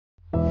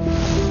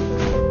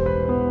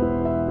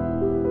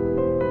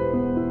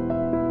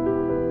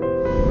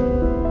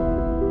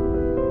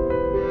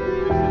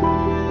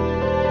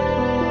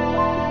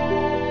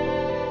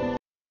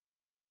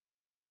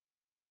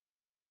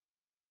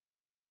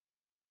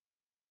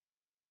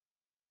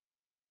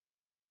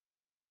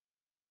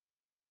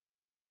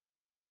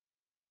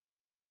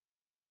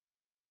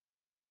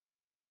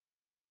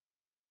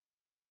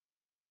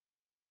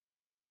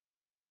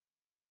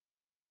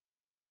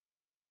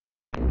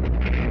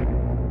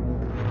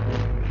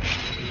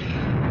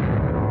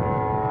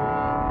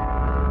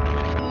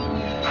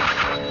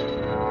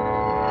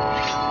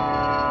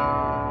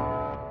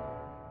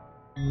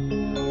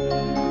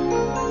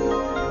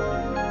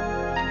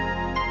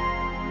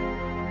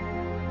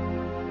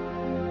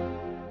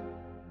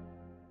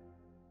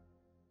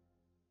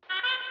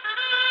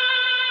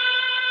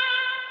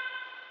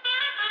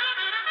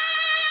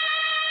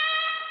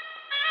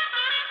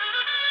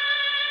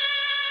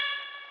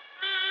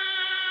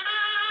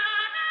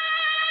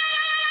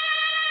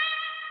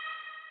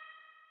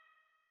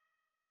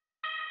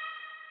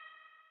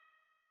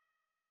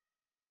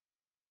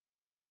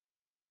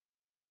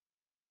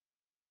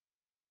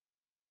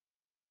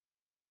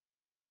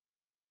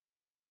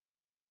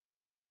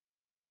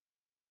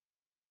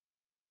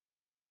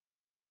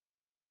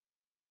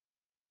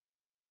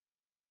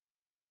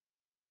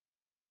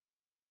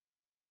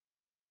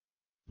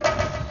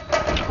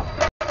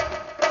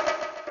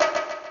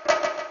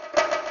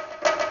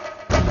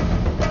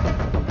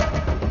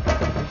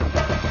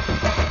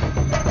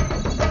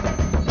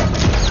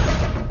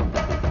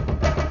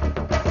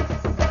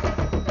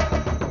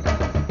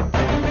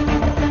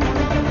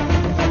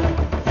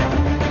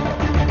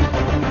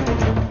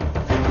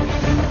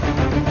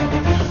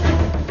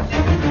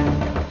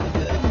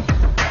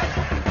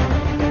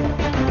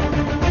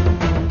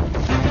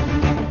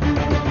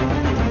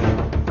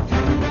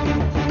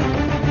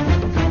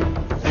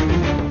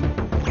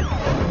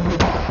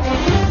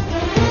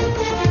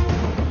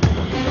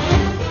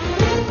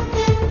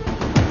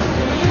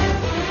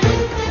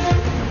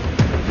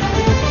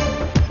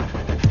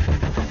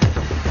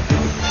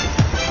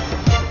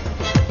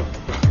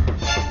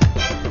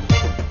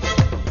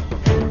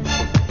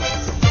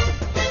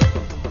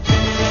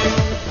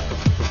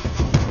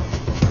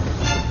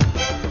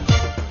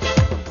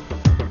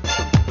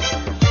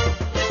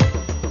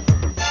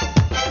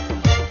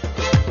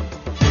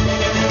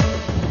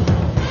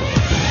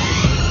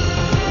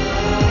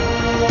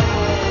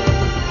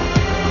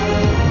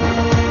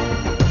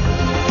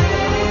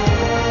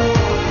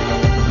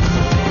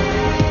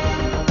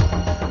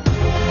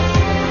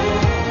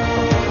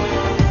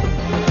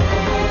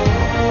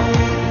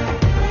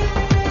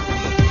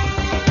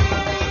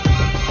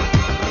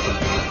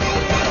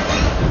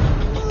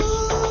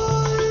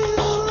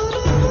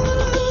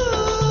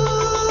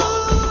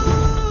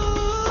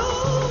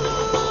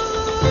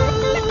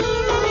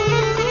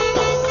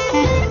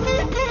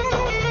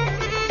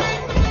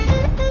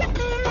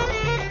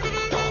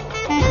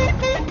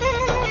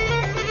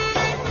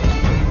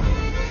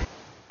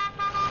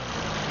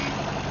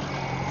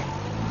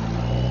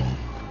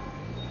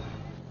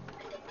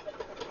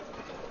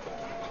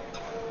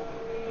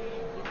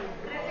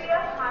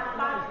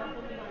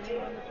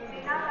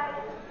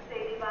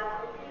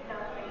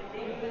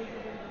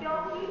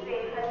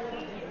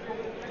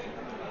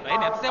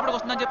Train ఎంతసేపటికి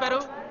వస్తుందని చెప్పారు?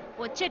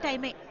 వచ్చే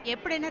టైమే,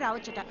 ఎప్పుడైనా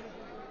రావచ్చుట.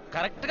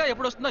 కరెక్ట్ గా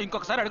ఎప్పుడు వస్తుందో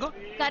ఇంకొకసారి అడుగు.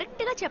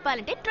 కరెక్ట్ గా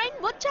చెప్పాలంటే ట్రైన్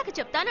వచ్చాక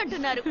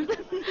చెప్తానంటున్నారు.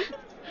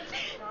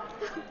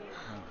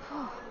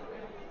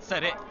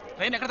 సరే,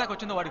 ట్రైన్ ఎక్కడ దాకా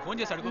వచ్చిందో వాడికి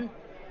ఫోన్ చేసి అడుగు.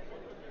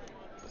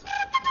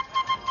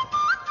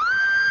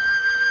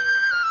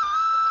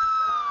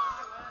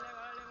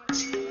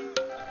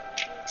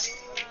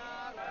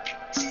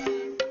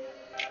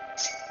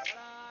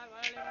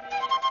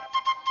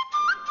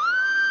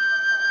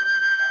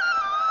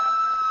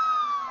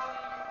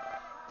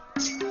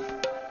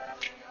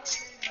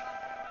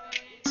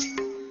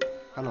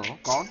 हेलो,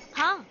 कौन?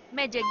 हाँ,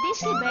 मैं जगदीश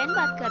की बहन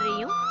बात कर रही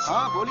हूँ।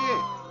 हाँ बोलिए।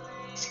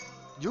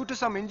 Due to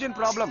some engine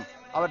problem,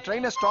 our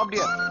train has stopped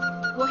here.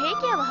 वो है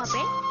क्या वहाँ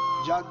पे?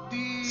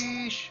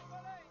 Jagdish.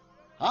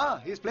 हाँ,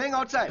 he is playing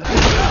outside.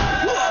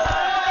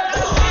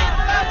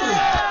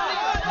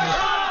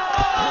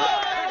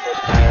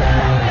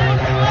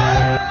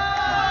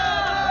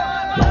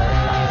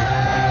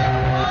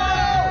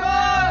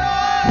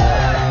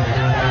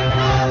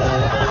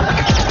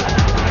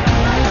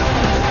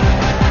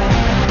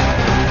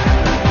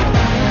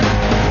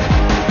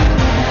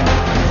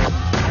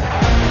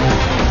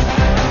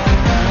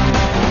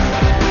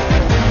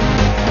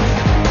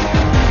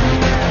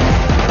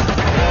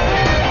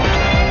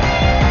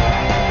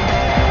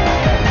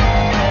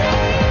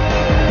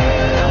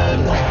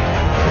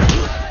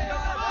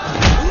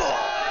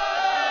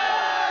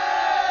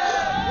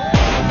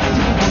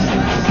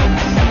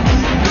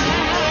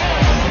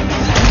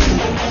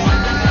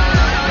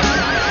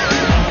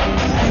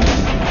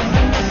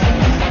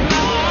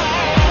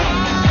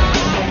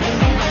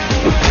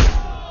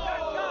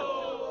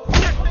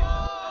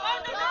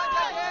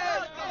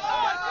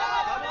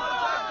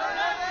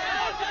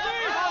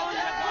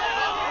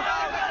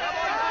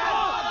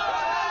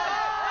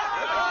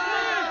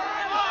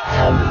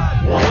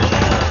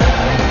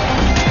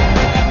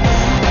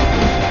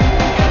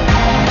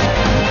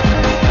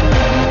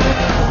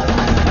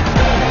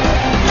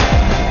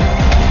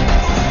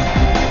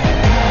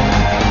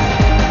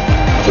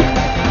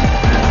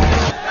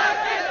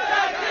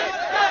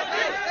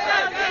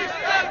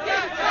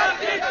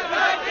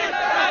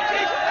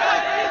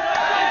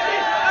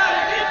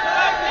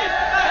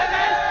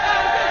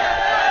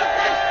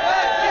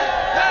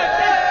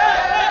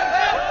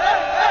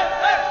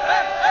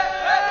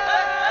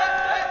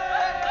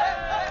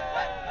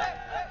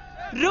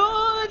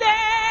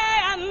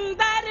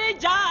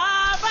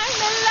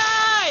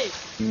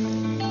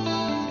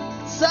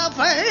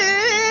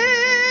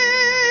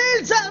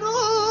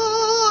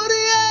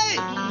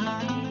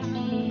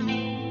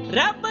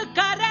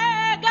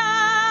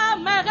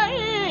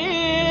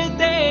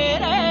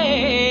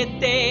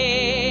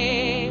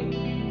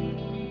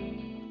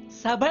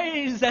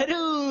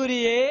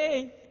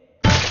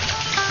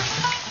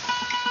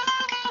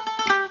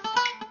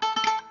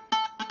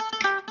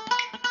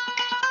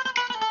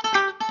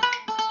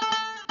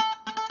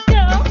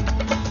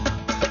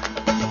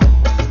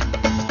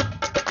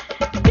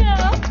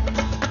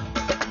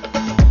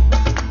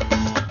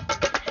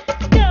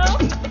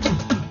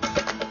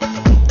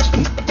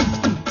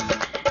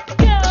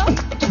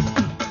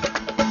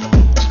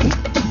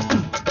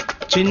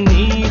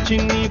 చిన్ని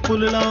చిన్ని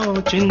పులులో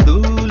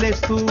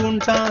చిందులేస్తూ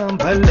ఉంటాం,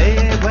 భలే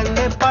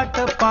భలే పాట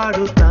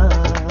పాడుతాం.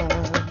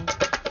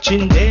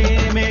 చిందే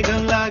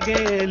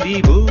మేఘంలాగే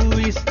లీవు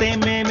ఇస్తే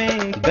మేమే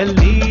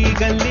గల్లీ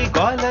గల్లీ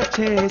గోల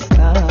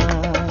చేస్తాం.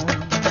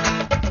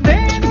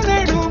 నేను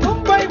నేడు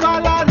ముంబై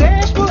వాళ్ళ,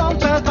 రేపు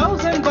అవుతా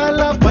 1000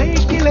 వాళ్ళ,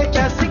 పైకి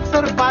లేచా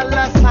 6 వాళ్ళ,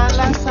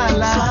 సాలా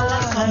సాలా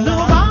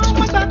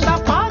నువ్వామతంత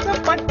పాదం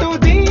పట్టు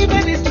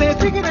దీవెనిస్తే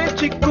దిగిన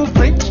చిక్కు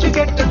ఫ్రెంచ్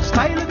గెట్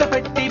స్టైల్ గా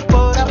పెట్టి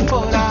పోరా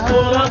పోరా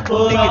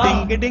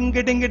డింగ్ డింగ్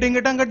డింగ్ డింగ్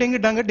డంగ డింగ్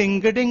డంగ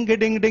డింగ్ డింగ్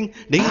డింగ్ డింగ్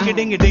డింగ్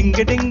డింగ్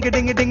డింగ్ డింగ్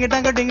డింగ్ డింగ్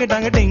డంగ డింగ్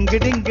డంగ డింగ్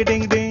డింగ్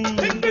డింగ్ డింగ్.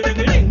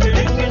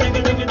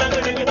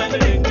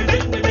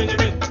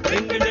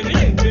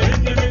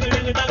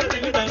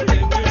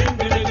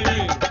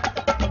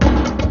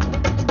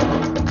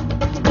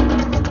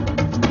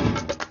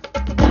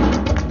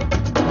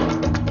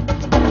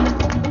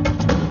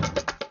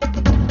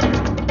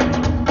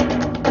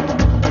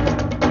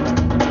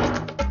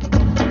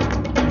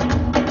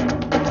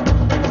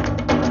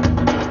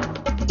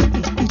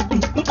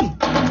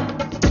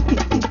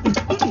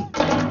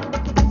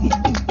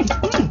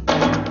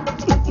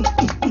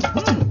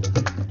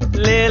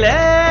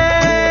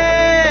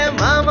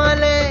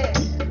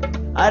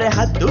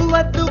 హద్దు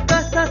వద్దు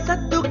కస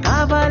సద్దు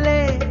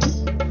కావాలే,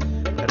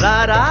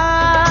 రారా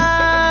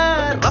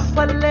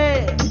రఫల్లే,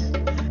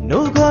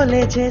 నువ్వు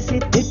గోలే చేసి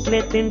తిట్లే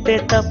తింటే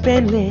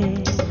తప్పేలే.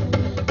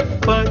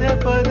 పద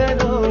పద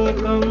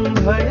లోకం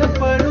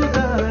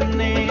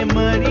భయపడుదాన్నే,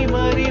 మరి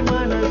మరి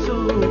మనసు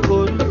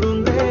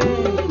కోరుతుందే,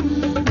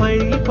 పై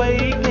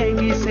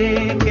పైకెగిసే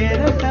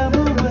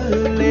కెరటము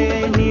వల్లే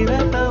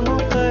నిరతము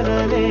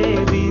కరలే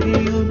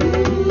విరియుదే.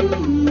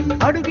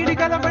 అడుగిడి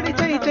కలపడి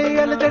చేయి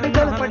చేయల జడి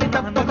కలపడి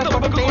తప్పక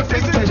కొట్టే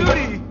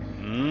century.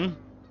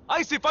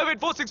 IC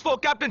 58464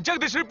 Captain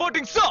Jagdish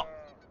reporting, sir.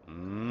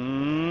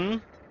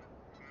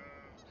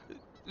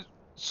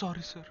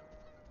 Sorry sir.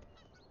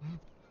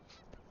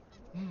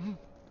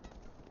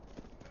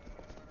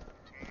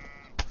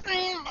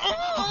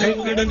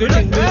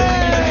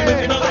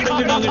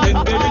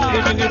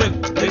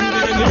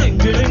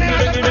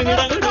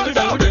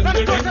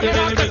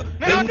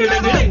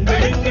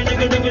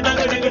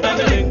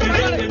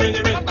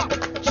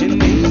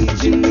 చిన్ని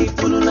చిన్ని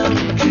పులులం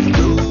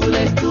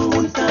చిందులేస్తూ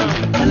ఉంటాం,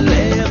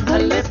 భలే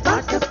భలే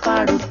పాట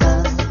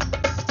పాడుతాం.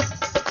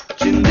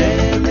 చిందే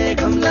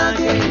మేఘం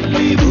లాగే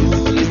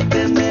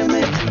లీవులిస్తే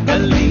మేమే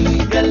గల్లీ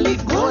గల్లీ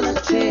గోల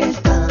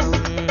చేస్తాం.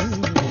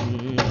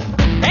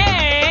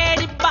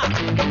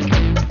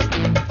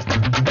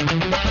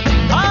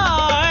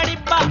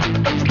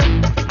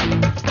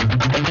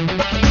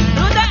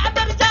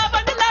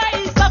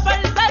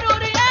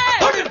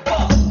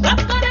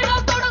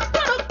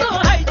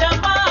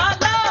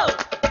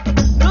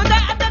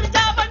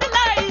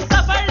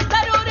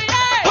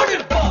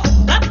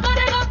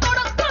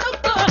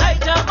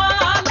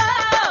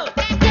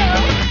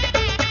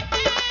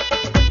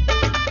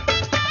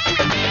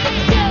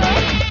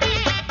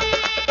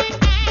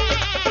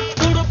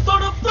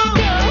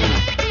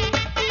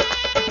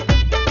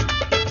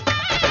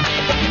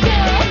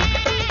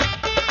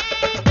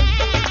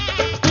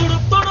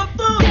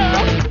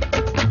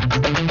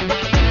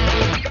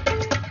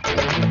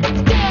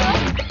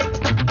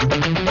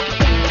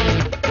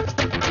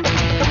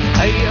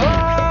 అయ్యో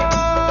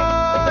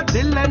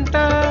దిల్లంట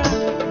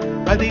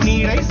అది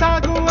నీడై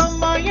సాగు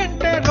అమ్మాయి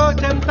అంటే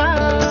రోజంతా,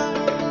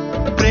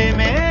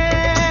 ప్రేమే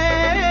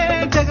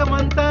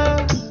జగమంతా.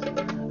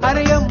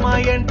 అరే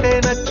అమ్మాయి అంటే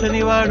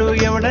నచ్చని వాడు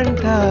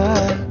ఎవడంట?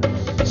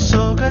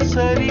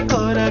 సొగసరి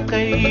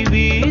కొరకై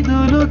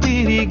వీధులు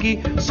తిరిగి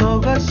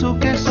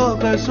సొగసుకే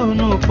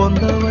సొగసును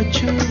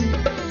పొందవచ్చు.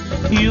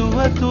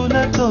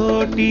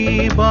 యువతులతోటి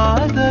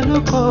బాధలు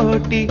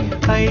కోటి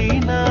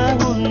అయినా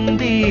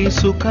ఉంది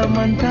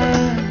సుఖమంతా.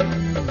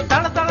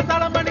 తల తల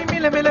తలమని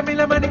మిలమిల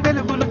మిలమని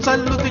వెలుగులు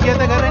చల్లుతూ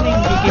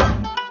ఎదగరనింగికి.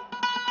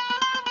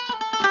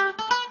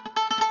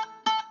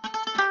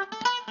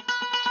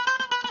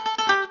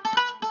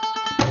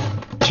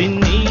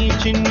 చిన్ని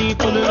చిన్ని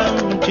పులులం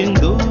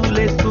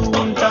చిందులేస్తూ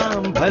ఉంటాం,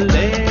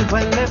 భలే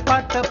భలే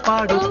పాట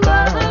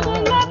పాడుతాం.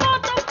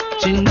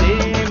 చిందే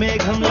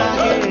మేఘం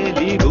లాగే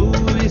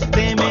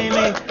దిగులిస్తే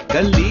మేమే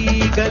గల్లీ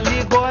గల్లీ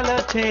గోల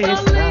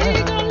చేస్తాం.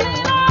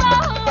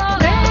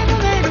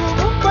 నేను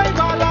ముంబై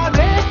వాళ్ళ,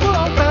 రేపు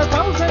అవుతా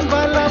 1000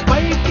 వాళ్ళ,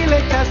 పైకి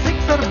లేక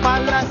 6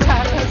 వాళ్ళ.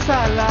 సాలా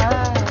సాలా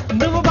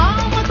నువ్వు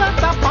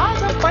బామతంత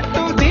పాదం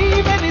పట్టు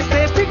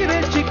దీవెనిస్తే ఫిగరే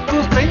చిక్కు,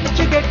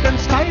 ఫ్రెంచ్ గెట్టం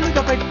స్టైల్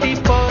గా పెట్టి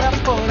పోరా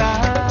పోరా.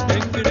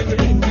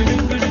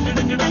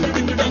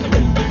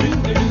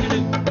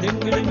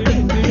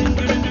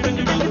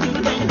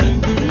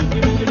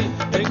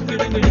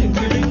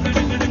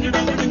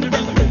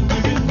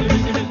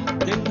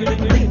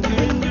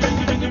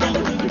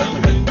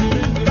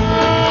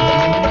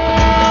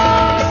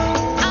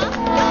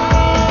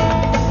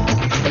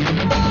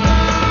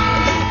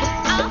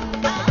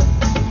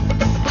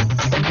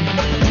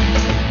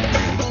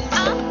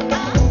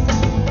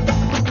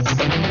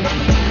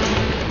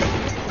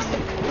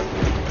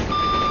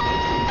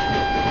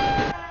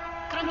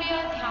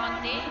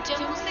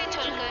 जम्मू से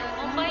चलकर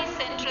मुंबई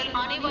सेंट्रल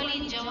आने वाली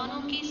जवानों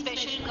की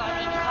स्पेशल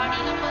गाड़ी गाड़ी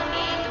number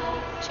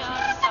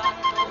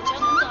 12472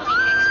 Jammu Tawi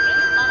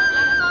express on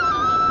platform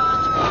number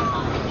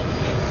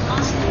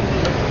 5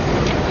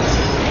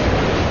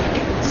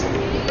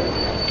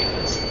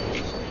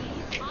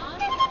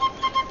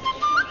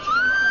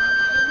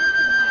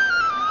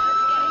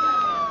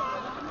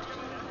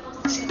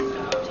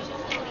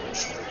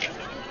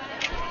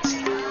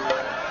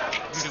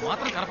 వీడు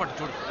మాత్రం కనపడు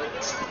చూడు.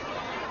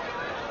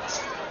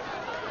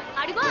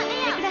 అడుగు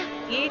అన్నయ్య. ఎక్కడ?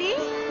 ఏడి?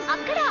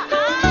 అక్కడ.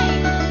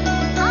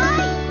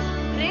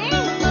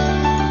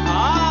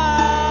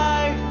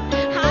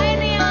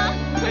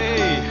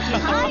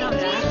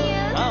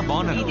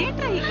 బాగున్నాను.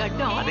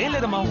 అదేం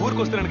లేదమ్మా, ఊరికి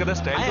వస్తున్నాను కదా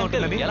స్టైల్ గా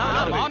ఉంటుందని.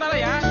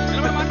 బాగున్నారయ్యా,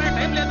 నిలబడి మాట్లాడే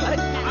టైం లేదు.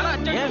 అలా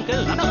వచ్చేయండి.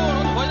 అందరూ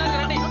భోజనానికి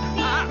రండి.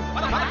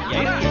 పద, పద.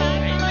 టైం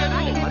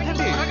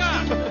లేదు. త్వరగా.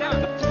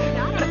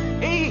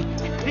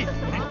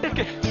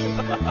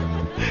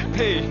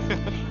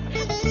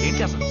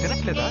 ఏంటి అసలు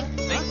తినట్లేదా?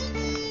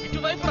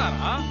 ఇటువైపు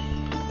రారా.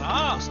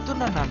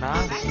 వస్తున్నా నాన్న.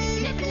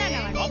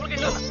 లోపలికి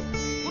వెళ్ళు.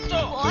 కూర్చో.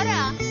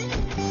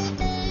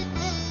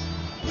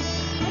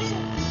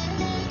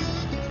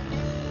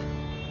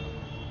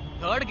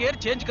 థర్డ్ గేర్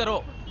చేంజ్ కరో.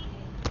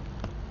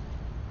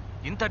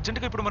 ఇంత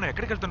అర్జెంటుగా ఇప్పుడు మనం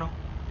ఎక్కడికి వెళ్తున్నాం?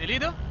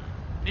 తెలీదు?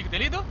 నీకు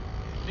తెలీదు?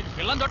 నీకు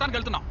పిల్లని చూడటానికి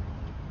వెళ్తున్నాం.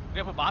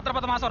 రేపు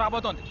భాద్రపద మాసం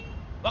రాబోతోంది.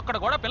 ఒక్కడ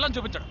కూడా పిల్లని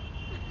చూపించడు.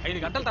 5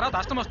 గంటల తర్వాత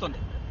అష్టం వస్తుంది.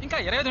 ఇంకా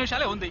 25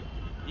 నిమిషాలే ఉంది.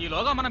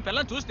 ఈలోగా మనం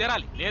పిల్లని చూసి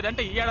తీరాలి.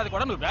 లేదంటే ఈ ఏడాది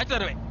కూడా నువ్వు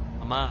బ్యాచులర్వే.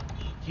 అమ్మా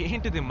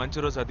ఏంటిది మంచి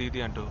రోజు అది ఇది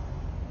అంటూ?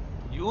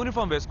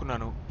 యూనిఫామ్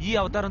వేసుకున్నాను. ఈ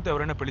అవతారంతో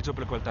ఎవరైనా పెళ్లి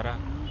చూపులకు వెళ్తారా?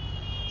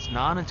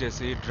 స్నానం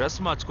చేసి డ్రెస్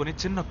మార్చుకొని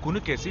చిన్న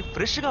కునుకేసి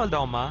ఫ్రెష్ గా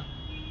వెళ్దామమ్మా.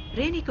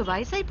 రే నీకు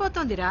వయసు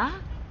అయిపోతుందిరా.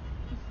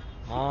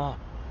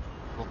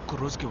 ఒక్క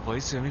రోజుకి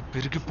వయసు ఏమి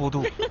పెరిగిపోదు.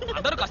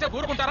 అందరూ కాసేపు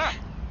ఊరుకుంటారా?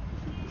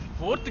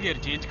 4th గేర్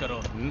చేంజ్ కరో.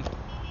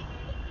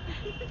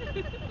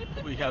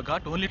 We have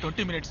got only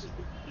 20 minutes.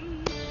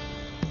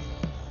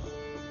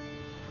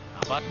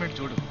 Apartment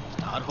చూడు,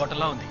 స్టార్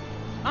హోటల్లా ఉంది.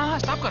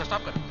 స్టాప్ కర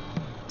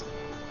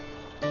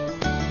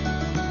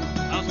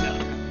నమస్కారం.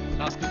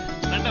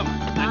 రండమ్మా,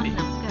 రండి.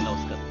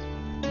 నమస్కారం.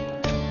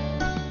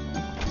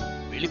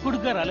 పెళ్లి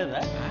కొడుకుగా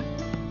రాలేదా?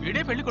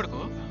 వీడే పెళ్లి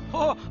కొడుకు. ఓ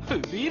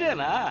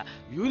వీరేనా?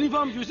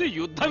 యూనిఫామ్ చూసి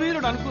యుద్ధ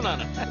వీరుడు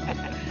అనుకున్నాను.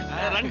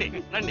 రండి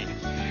రండి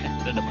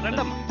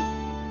రండమ్మా.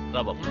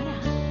 రా బాబు.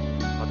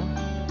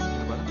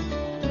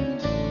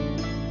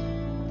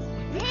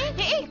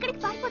 ఇక్కడికి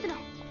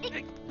పారిపోతున్నావు.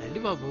 రండి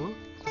బాబు.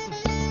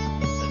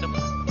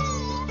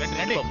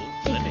 రండి బాబు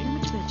రండి.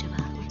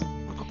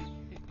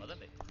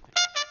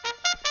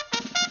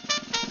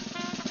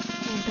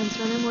 ఎంట్రన్స్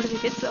లోనే 3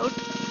 వికెట్స్ అవుట్.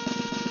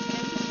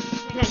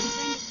 రండి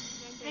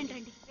రండి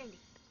రండి రండి.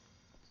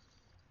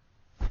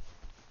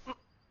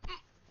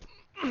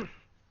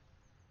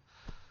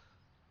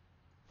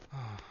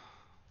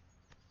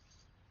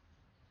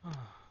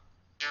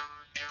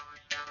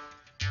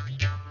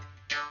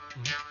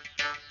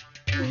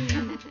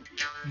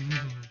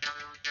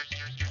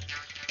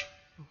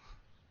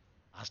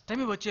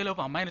 అష్టమి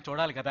వచ్చేలోపు అమ్మాయిని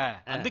చూడాలి కదా,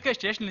 అందుకే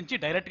స్టేషన్ నుంచి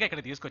డైరెక్ట్ గా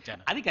ఇక్కడ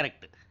తీసుకొచ్చాను. అది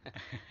కరెక్ట్.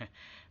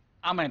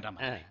 అమ్మాయిని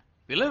రమ్మా.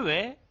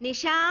 పిలవే.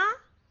 నిషా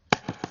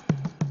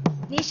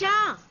నిషా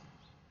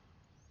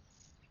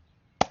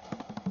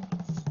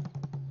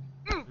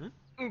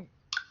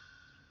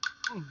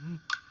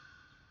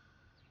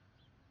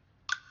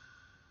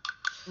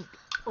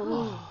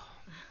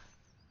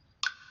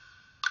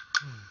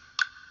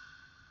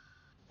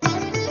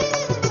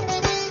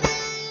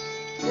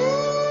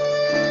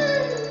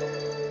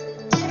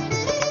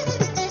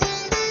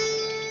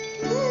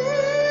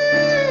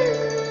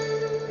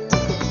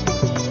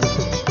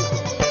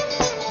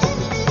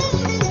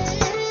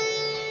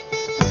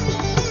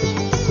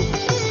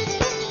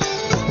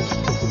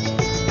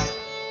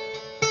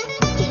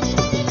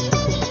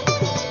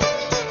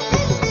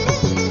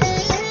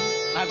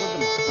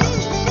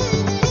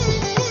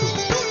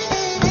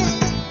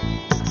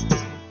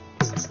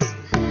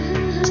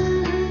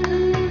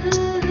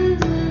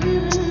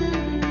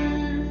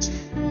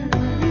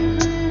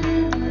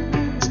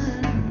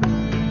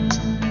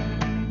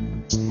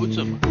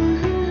కూర్చోమ్మా.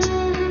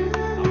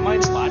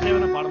 అమ్మాయిని పాట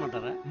ఏమైనా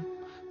పాడమంటారా?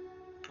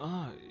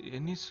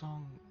 Any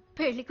song?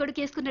 పెళ్లి కొడుకు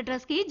వేసుకున్న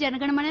డ్రెస్ కి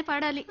జనగణమనే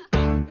పాడాలి.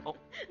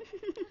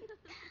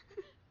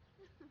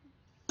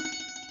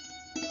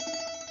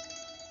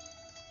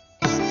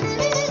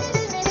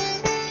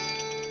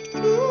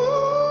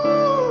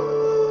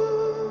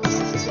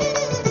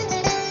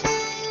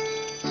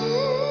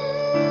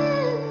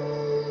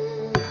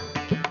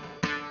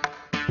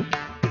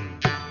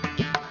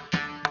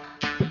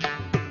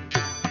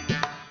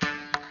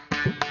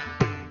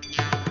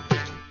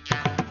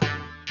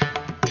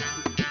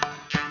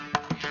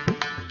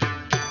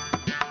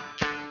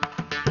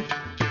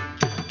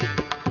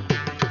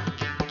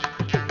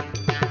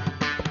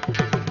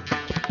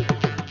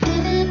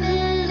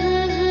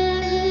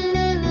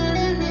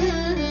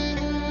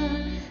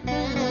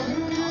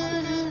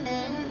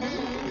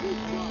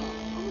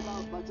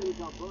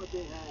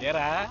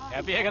 ఏరా,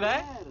 హ్యాపీయే కదా?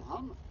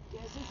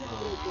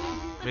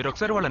 మీరు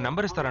ఒకసారి వాళ్ళ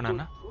నెంబర్ ఇస్తారా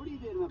నాన్న?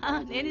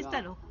 నేను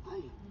ఇస్తాను.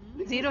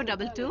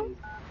 022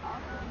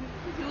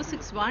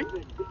 261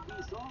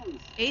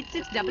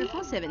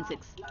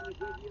 864476.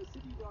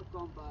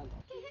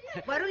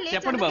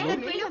 చెప్పండి బాబు.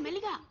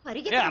 మెల్లిగా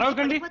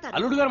అరవకండి,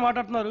 అల్లుడు గారు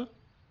మాట్లాడుతున్నారు.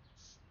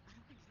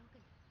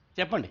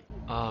 చెప్పండి.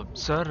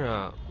 సార్,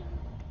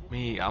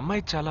 మీ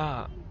అమ్మాయి చాలా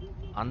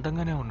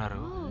అందంగానే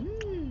ఉన్నారు,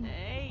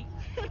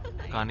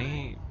 కానీ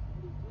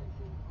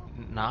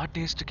నా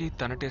టేస్ట్కి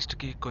తన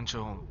టేస్ట్కి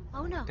కొంచెం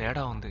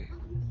తేడా ఉంది.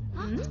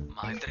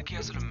 మా ఇద్దరికి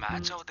అసలు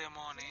మ్యాచ్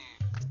అవుదేమో అని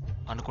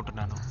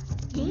అనుకుంటున్నాను.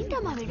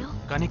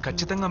 కానీ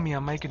ఖచ్చితంగా మీ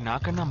అమ్మాయికి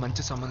నాకన్నా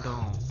మంచి సంబంధం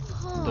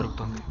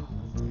దొరుకుతుంది.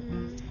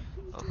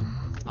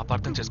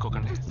 అపార్థం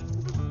చేసుకోకండి.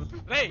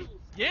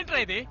 ఏంట్రా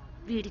ఇది?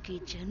 వీడికి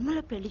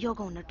జన్మలో పెళ్లి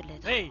యోగం ఉన్నట్టు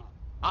లేదు.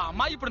 ఆ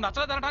అమ్మాయి ఇప్పుడు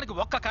నచ్చలేదనడానికి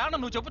ఒక్క కారణం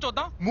నువ్వు చెప్పు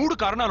చూద్దాం. 3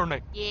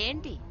 కారణాలున్నాయి.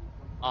 ఏంటి?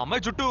 ఆ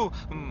అమ్మాయి జుట్టు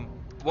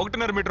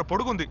 1.5 మీటర్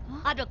పొడుగుంది.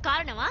 అదొక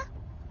కారణమా?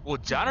 ఓ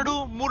జానడు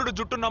 3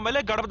 జుట్టున్న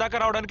అమ్మాయిలే గడప దాకా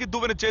రావడానికి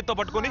దువ్వెని చేత్తో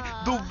పట్టుకొని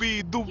దువ్వి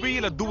దువ్వి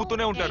ఇలా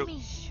దువ్వుతూనే ఉంటారు.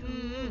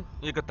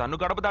 ఇక తను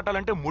గడప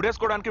దాటాలంటే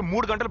ముడేసుకోవడానికి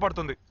 3 గంటలు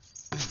పడుతుంది.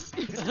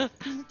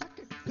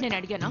 నేను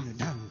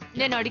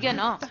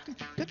అడిగాను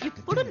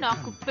ఇప్పుడు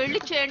నాకు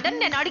పెళ్లి చేయండి అని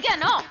నేను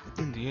అడిగాను.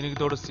 దీనికి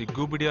తోడు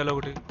సిగ్గు బిడియాలో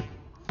ఒకటి.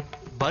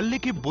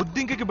 బల్లికి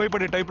బొద్దింకకి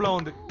భయపడే టైప్ లో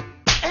ఉంది.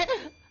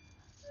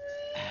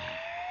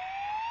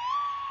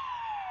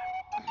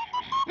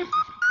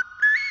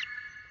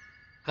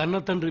 కన్న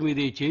తండ్రి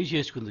మీదే చేయి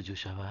చేసుకుంది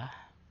చూసావా?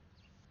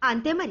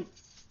 అంతే మరి,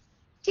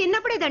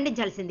 చిన్నప్పుడే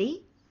దండించాల్సింది.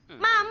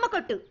 మా అమ్మ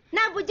కొట్టు,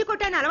 నా బుజ్జి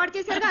కొట్టు అని అలవాటు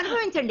చేశారుగా,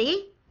 అనుభవించండి.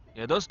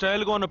 ఏదో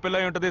స్టైల్ గా ఉన్న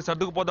పిల్ల ఉంటది,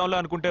 సర్దుకుపోదాంలే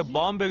అనుకుంటే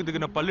బాంబేకి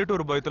దిగిన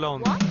పల్లెటూరు బయటలా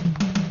ఉంది.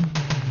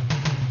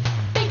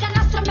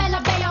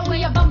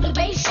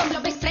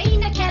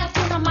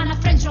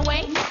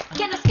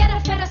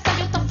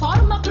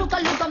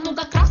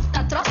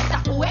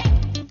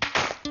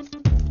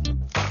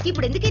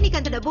 ఇప్పుడు ఎందుకే నీకు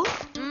అంత డబ్బు?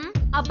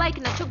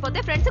 అబ్బాయికి నచ్చకపోతే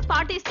ఫ్రెండ్స్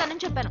పార్టీ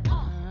ఇస్తానని చెప్పాను.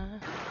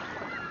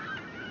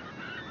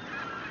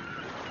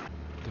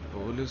 The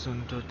police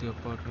entered the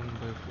apartment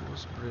by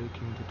force,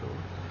 breaking the door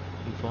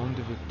and found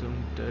the victim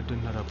dead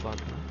in her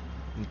apartment.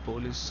 And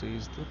police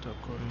says that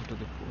according to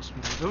the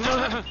postmortem.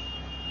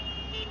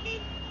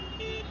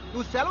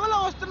 నువ్వు సెలవులో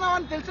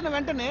వస్తున్నావని తెలిసిన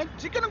వెంటనే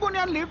చికెన్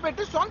గున్యాన్ని లీవ్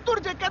పెట్టి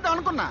సొంతూరు చెక్కేద్దాం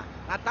అనుకున్నా.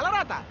 నా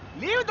తలరాత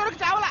లీవ్ దొరికి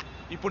చావలా.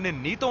 ఇప్పుడు నేను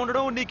నీతో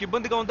ఉండడం నీకు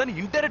ఇబ్బందిగా ఉందని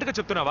ఇండైరెక్ట్ గా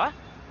చెప్తున్నావా?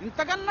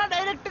 ఇంతకన్నా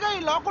డైరెక్ట్ గా ఈ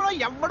లోకంలో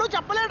ఎవ్వడూ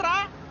చెప్పలేడురా.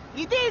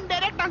 ఇదే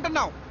ఇండైరెక్ట్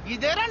అంటున్నావు.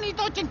 ఇదేరా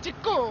నీతో వచ్చిన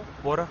చిక్కు.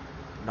 పోరా,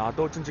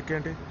 నాతో వచ్చిన చిక్కు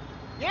ఏంటి?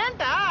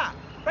 ఏంటా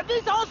ప్రతి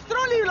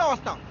సంవత్సరం లీవ్ లో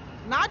వస్తావు,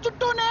 నా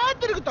చుట్టూనే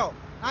తిరుగుతావు,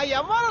 నా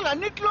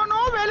వ్యవహారాలన్నిట్లోనూ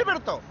వేలు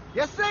పెడతావు.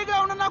 ఎస్ఐగా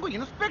ఉన్న నాకు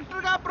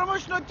ఇన్స్పెక్టర్ గా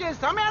ప్రమోషన్ వచ్చే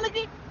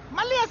సమయానికి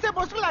మళ్ళీ ఎస్ఐ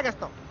పోస్టుకు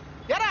లాగేస్తావు.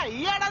 ఎరా ఈ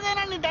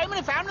ఏడాదైనా నీ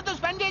టైంని ఫ్యామిలీతో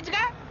స్పెండ్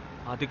చేయొచ్చుగా.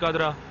 అది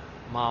కాదురా,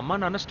 మా అమ్మ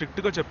నాన్న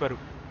స్ట్రిక్ట్ గా చెప్పారు.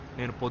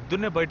 నేను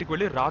పొద్దున్నే బయటికి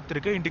వెళ్ళి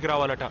రాత్రికే ఇంటికి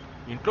రావాలట.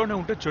 ఇంట్లోనే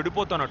ఉంటే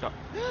చెడిపోతానట.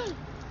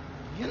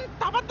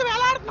 ఎంత అబద్ధం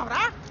ఎలా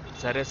ఆడుతున్నావురా?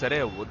 సరే సరే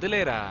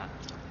వదిలేరా,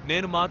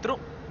 నేను మాత్రం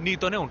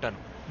నీతోనే ఉంటాను.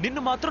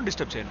 నిన్ను మాత్రం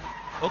డిస్టర్బ్ చేయను,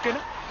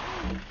 ఓకేనా?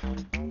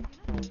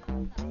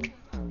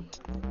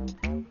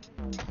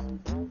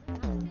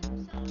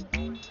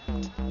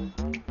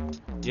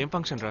 ఏం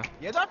ఫంక్షన్ రా?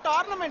 ఏదో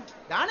టోర్నమెంట్,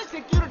 దాని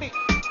సెక్యూరిటీ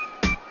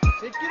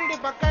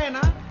పక్కా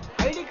అయినా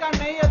ఐడి కార్డ్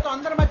నయ్యేతో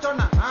అందరి మధ్య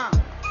చూడనా.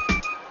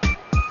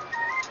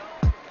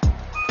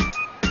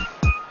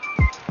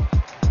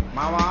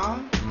 మామా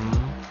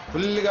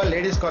ఫుల్గా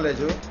లేడీస్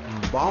కాలేజ్,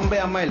 బాంబే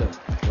అమ్మాయిలు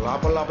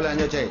లోపల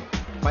ఎంజాయ్ చేయి.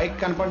 పైకి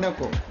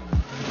కనపడినకు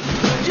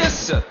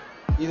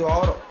ఇది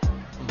ఓవరు.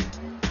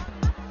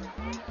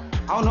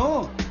 అవును,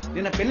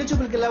 నిన్న పెళ్లి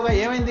చూపులకి వెళ్ళావా,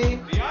 ఏమైంది?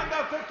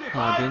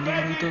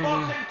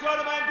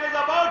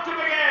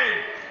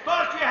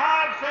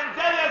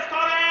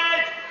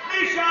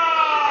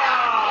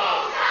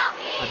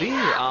 అది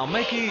ఆ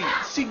అమ్మాయికి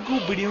సిగ్గు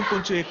బిడియం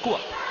కొంచెం ఎక్కువ.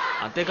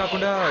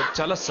 అంతేకాకుండా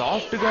చాలా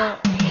సాఫ్ట్ గా.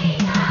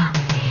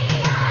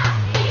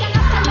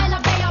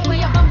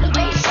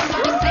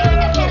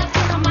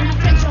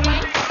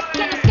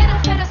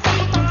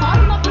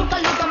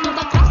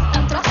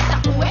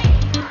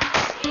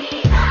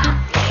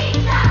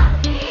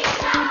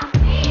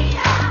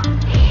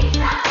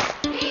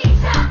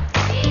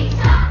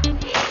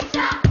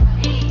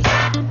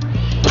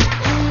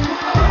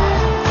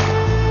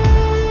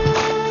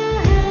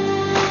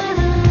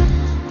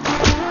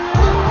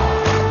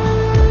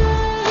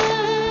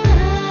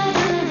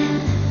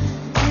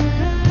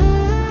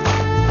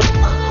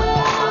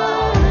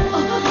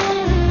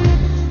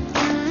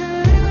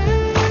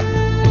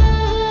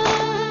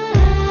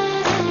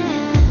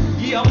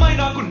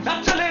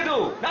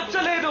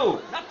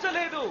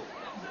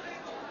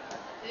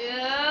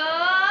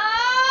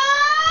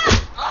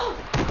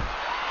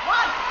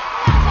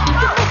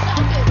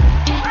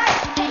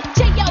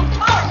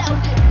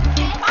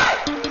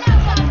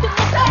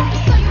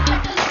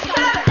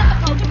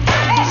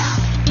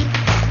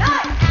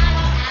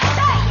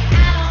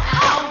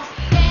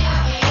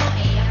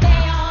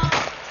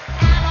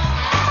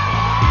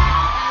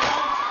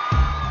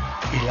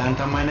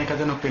 ఇలాంటి అమ్మాయినే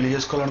కదా నువ్వు పెళ్లి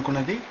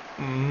చేసుకోవాలనుకున్నది?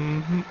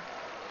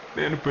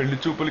 నేను పెళ్లి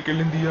చూపులకి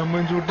వెళ్ళింది ఈ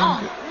అమ్మాయిని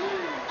చూడడానికి.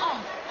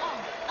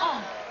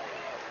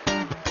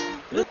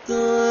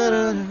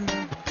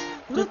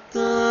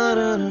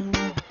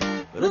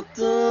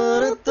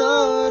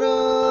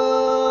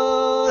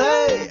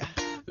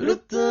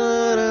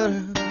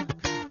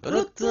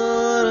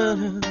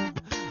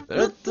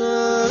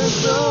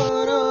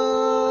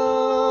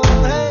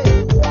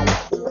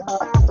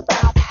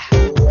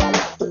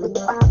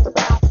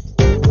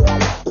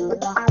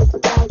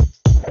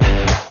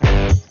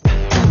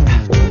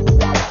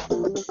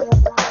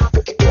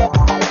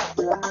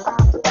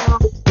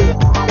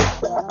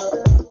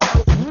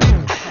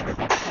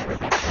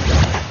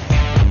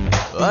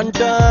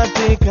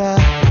 అంటార్టికా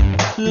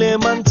లే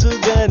మంచు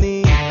గాని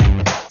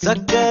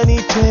చక్కని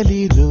చలి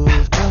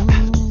రూపం,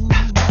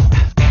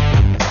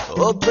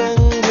 ఓ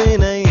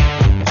పెంగ్వినై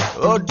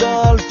ఓ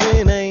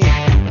డాల్ఫినై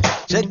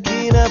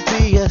చెక్కిన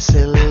ప్రియ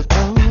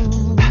శిల్పం.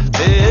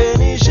 ఏ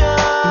నిషా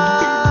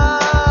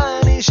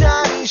నిషా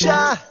నిషా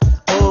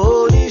ఓ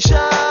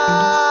నిషా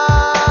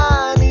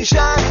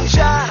నిషా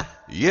నిషా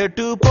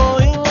ఎటు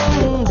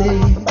పోయింది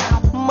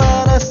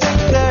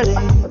మనసెక్కడే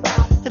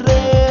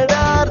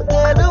రేడార్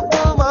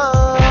తెలుపుమా.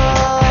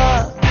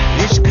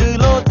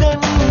 ఇష్కులో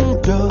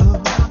తెంటో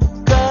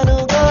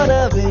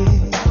కనుగొనవే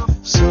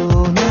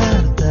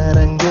సోనార్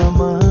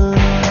తరంగమా.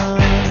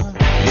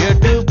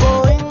 ఎటు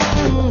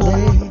పోయింది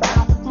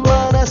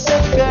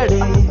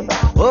మనసెక్కడే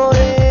ఓ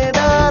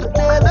రేడార్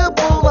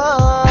తెలుపుమా.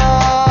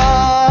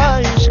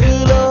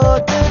 ఇష్కులో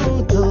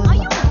తెంటో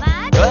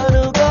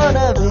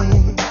కనుగొనవే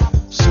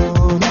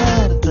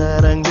సోనార్ తరంగమా.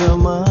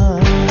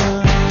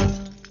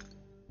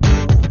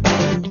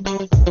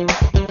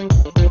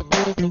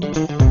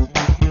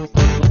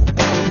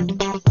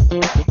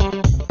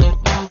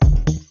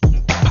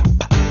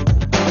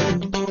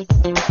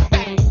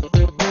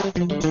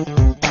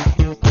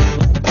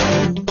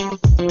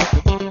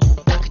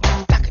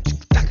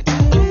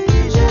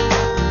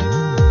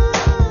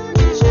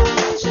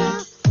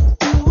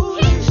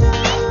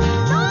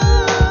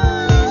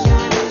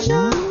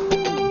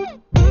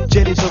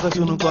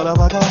 సొగసును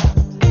కొలవగా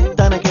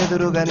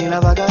తనకెదురుగా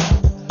నిలవగా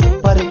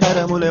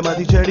పరికరములే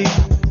మది చెడి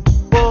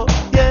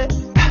పోయే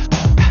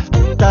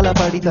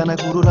తలపడి తన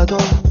గురులతో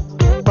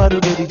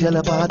పరుగెది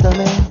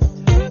జలపాతమే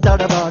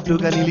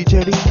తడబాటుగా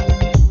నిలిచెడి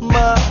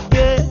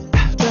మాయే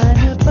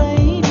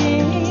తనపైనే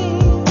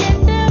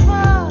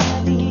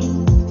ఎండవాలి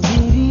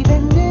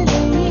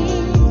సిరివెన్నెలై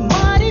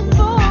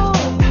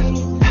మారిపోయి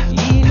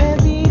ఇలా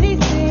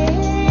విరిసే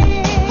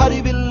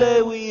హరివిల్లే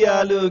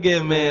ఉయ్యాలుగే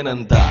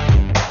మేనంతా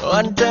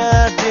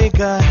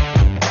అంటార్టికా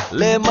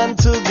లే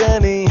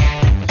మంచుగని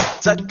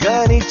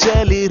చక్కని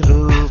చలి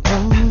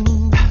రూపం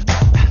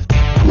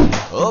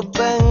ఓ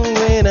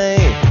పెంగ్వినై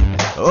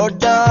ఓ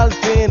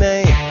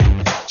డాల్ఫినై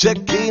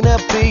చెక్కిన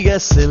ప్రియ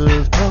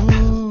శిల్పం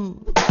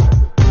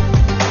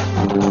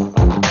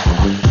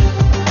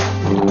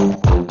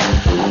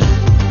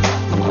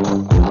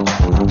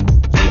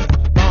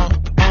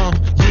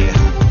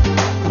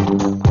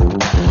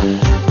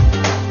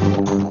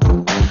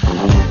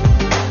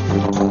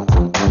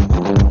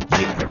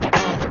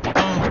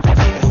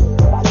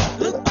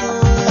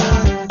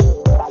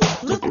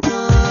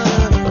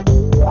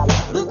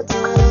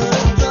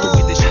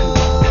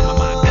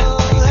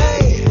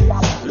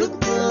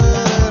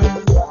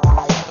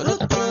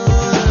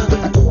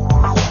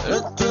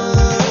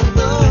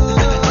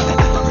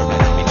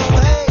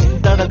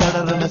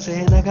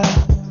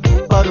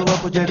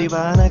పరువపు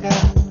జడివానగా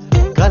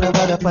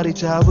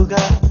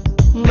కలవరపరిచావుగా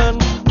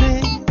నన్నే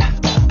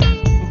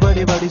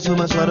బడి బడి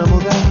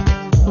సుమస్వరముగా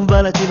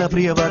బలచిన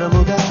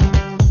ప్రియవరముగా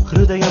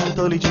హృదయం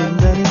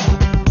తొలిచిందని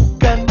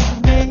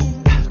కన్నే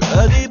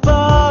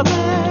కదిపావే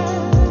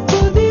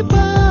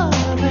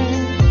కుదిపావే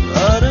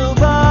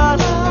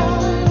అరుబాల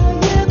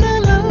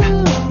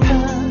ఎదలవున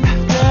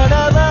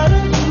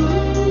కడవరకు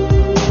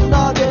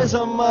నా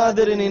దేశం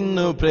మాదిరి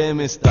నిన్ను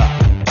ప్రేమిస్తా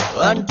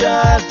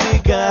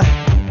అంటార్టికా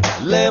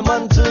లే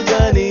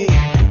మంచుగని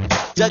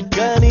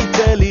చక్కని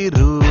చలి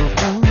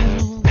రూపం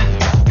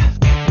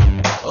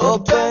ఓ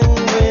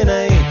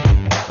పెంగ్వినై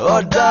ఓ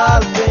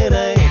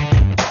డాల్ఫినై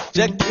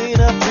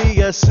చెక్కిన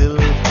ప్రియ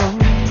శిల్పం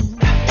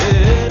ఏ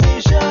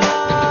నిషా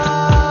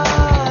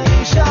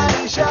నిషా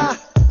నిషా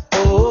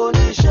ఓ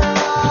నిషా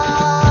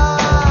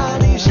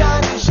నిషా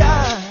నిషా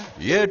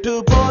ఎటు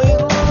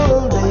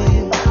పోయింది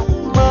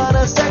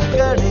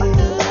మనసెక్కడి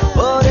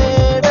ఒరే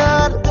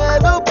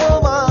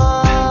తెలుపుమా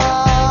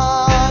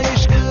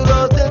ఇష్కులో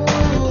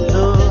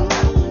తెందో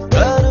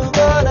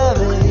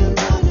కనుగొనవే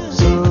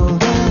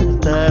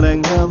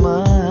తరంగమా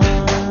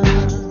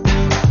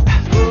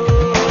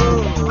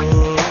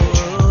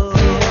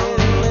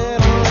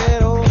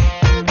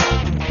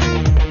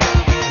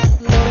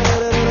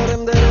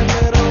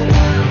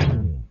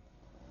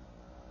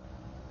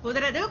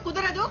కుదరదు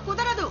కుదరదు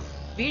కుదరదు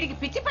వీడికి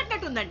పిచ్చి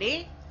పట్టినట్టుందండి.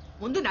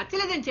 ముందు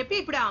నచ్చలేదని చెప్పి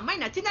ఇప్పుడు ఆ అమ్మాయి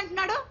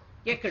నచ్చిందంటున్నాడు.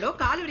 ఎక్కడో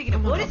కాలు విరిగిన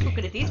పోలీస్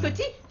బుక్ని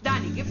తీసుకొచ్చి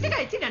దాన్ని గిఫ్ట్ గా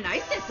ఇచ్చి నన్ను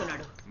ఐస్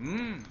చేస్తున్నాడు.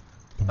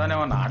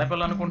 తనేమన్నా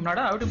ఆడపిల్ల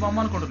అనుకుంటున్నాడా ఆవిడ బొమ్మ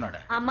అనుకుంటున్నాడా?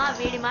 అమ్మా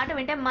వీడి మాట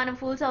వింటే మనం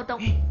ఫూల్స్ అవుతాం.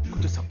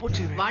 కొంచెం సపోర్ట్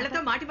చేయండి.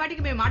 వాళ్ళతో మాటి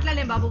మాటికి మేము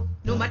మాట్లాడలేం బాబు,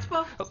 నువ్వు మర్చిపో.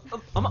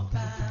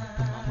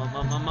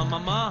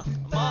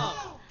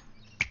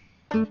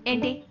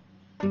 ఏంటి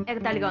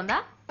ఎగతాళిగా ఉందా?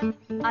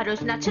 ఆ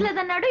రోజు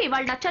నచ్చలేదన్నాడు,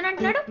 ఇవాళ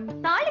నచ్చానంటున్నాడు.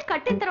 తాళి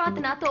కట్టిన తర్వాత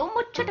నాతో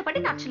ముచ్చటపడి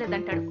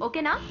నచ్చలేదంటాడు.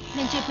 ఓకేనా?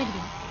 నేను చెప్పేది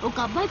విను. ఒక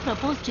అబ్బాయి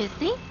ప్రపోజ్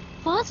చేస్తే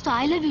first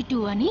I love you two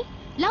అని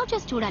లవ్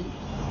చేసి చూడాలి.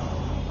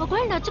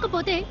 ఒకవేళ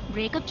నచ్చకపోతే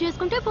బ్రేకప్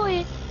చేసుకుంటే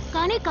పోయే,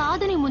 కానీ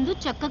కాదని ముందు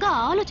చక్కగా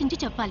ఆలోచించి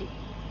చెప్పాలి.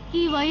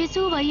 ఈ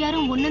వయసు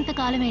వయ్యారం ఉన్నంత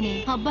కాలమేనే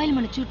అబ్బాయిలు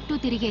మన చుట్టూ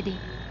తిరిగేది.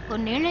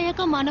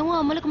 కొన్నేళ్లయ్యాక మనము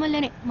అమ్మలకు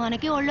మళ్ళీనే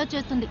మనకే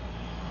ఒళ్ళొచ్చేస్తుంది.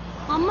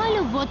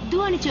 అమ్మాయిలు వద్దు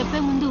అని చెప్పే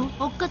ముందు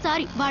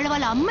ఒక్కసారి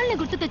వాళ్ళ అమ్మల్ని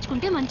గుర్తు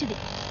తెచ్చుకుంటే మంచిది.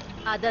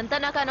 అదంతా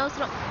నాకు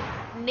అనవసరం.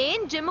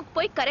 నేను జిమ్కి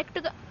పోయి కరెక్ట్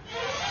గా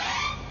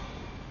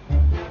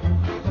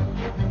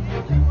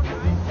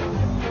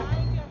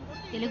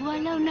తెలుగు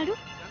వాళ్ళ ఉన్నాడు.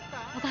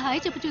 ఒక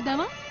హాయ్ చెప్పు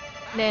చూద్దామా?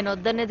 నేను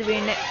వద్దనేది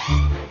వీణ్ణే.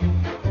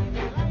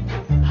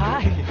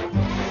 హాయ్.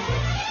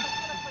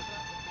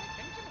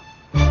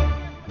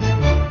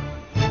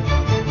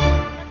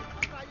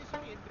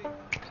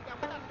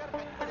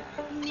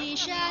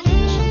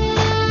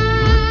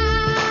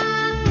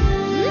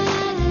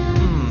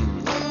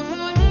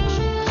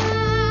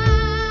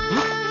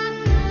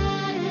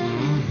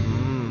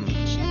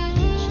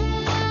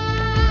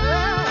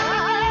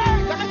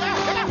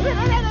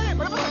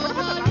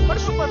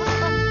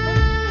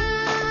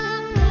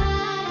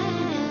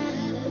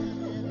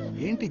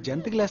 ఏంటి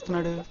జంతికి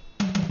లేస్తున్నాడు?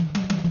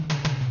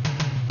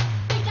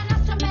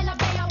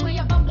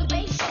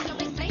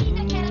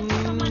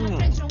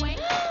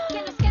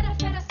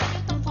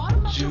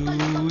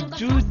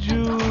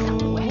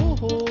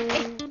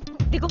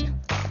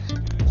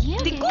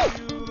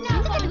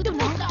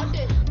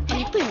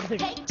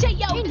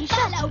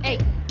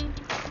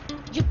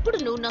 ఇప్పుడు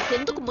నువ్వు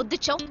నాకెందుకు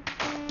ముద్దిచ్చావు?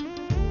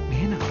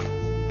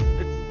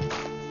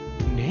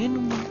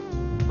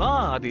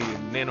 అది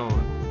నేను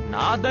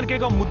నా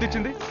అద్దానికేగా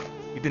ముద్దిచ్చింది.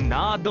 ఇది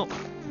నా అద్దం.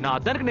 నా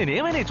అద్దానికి నేను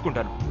ఏమైనా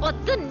ఇచ్చుకుంటాను.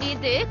 వద్దు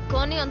నీదే,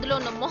 కానీ అందులో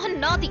ఉన్న మొహం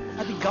నాది.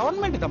 అది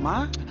గవర్నమెంట్ దమ్మా.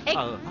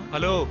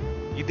 హలో,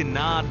 ఇది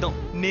నా అర్థం.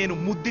 నేను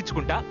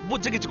ముద్దిచ్చుకుంటా,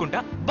 బుజ్జగిచ్చుకుంటా,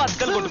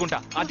 బద్దలు కొట్టుకుంటా.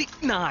 అది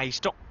నా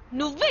ఇష్టం.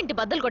 నువ్వేంటి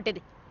బద్దలు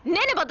కొట్టేది?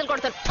 నేనే బద్దలు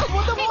కొడతాను.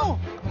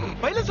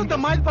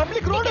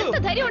 Public road. ఎంత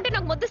ధైర్యం ఉంటే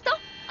నాకు ముద్దిస్తావు?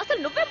 అసలు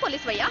నువ్వే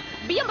పోలీస్ వయ్యా?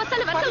 బియ్యం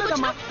బస్తాలు వెనకాల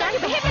కూర్చున్నావు. దాన్ని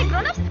బిహేవ్ లైక్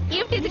గ్రోన్ అప్స్.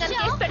 ఏం టీజింగ్ అని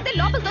కేసు పెడితే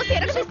లోపల దోసి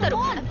ఎరగదీస్తారు.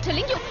 I'm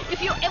telling you,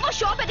 if you ever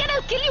show up again,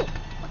 I'll kill you.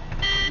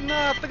 నా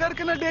అత్తగారి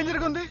కన్నా డేంజర్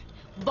గా ఉంది.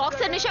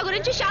 బాక్సర్ నిషా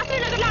గురించి శాస్త్రి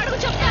నగర్ లో అడుగు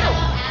చెప్తారు.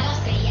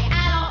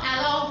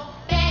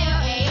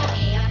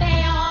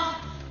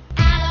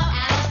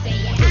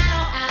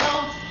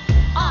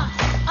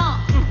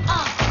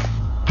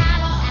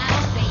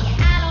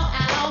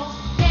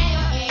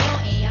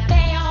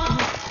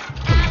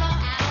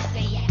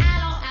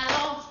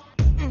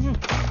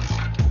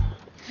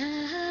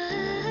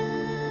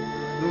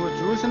 నువ్వు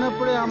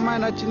చూసినప్పుడే అమ్మాయి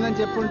నచ్చిందని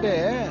చెప్పుంటే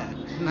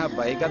నా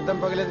బైక్ అద్దం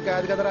పగలేదు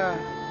కాదు కదరా.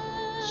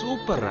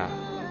 సూపర్ రా.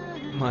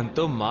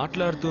 మనతో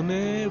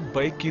మాట్లాడుతూనే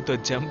బైక్ కీతో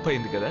జంప్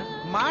అయింది కదా.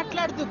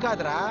 మాట్లాడుతూ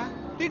కాదురా,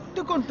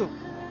 తిట్టుకుంటూ.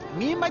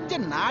 మీ మధ్య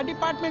నా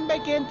డిపార్ట్మెంట్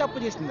బైక్ ఏం తప్పు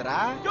చేసిందిరా?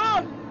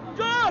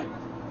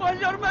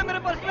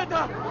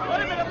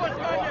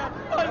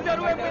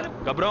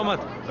 घबराओ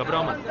मत,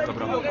 घबराओ मत,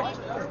 घबराओ मत.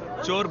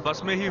 चोर बस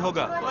में ही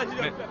होगा.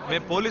 मैं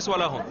पुलिस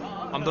वाला हूँ.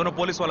 हम दोनों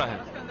पुलिस वाला हैं.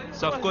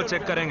 सबको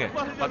चेक करेंगे,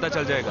 पता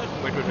चल जाएगा.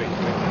 Wait wait wait.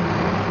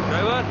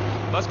 ड्राइवर,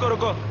 बस को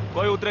रुको.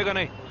 कोई उतरेगा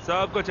नहीं.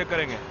 सबको चेक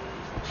करेंगे.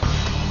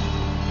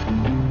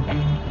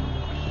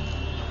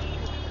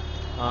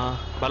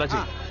 बालाजी,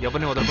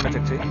 ఎవరిని వదలకుండా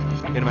చెక్ చేయి.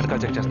 నేను వెనకాల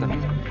చెక్ చేస్తాను.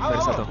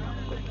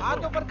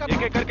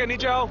 एक एक करके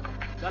नीचे आओ.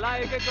 चला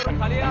एक एक करो.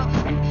 खालिया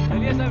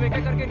चलिए सब एक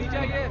एक करके नीचे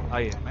आइए.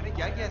 आइए. मैंने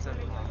क्या किया सर?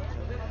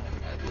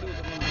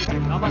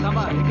 थामा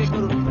थामा एक एक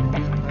करो.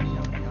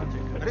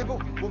 अरे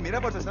वो मेरा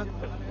पर्स है सर.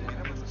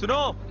 सुनो,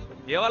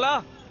 ये वाला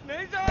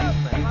नहीं सर.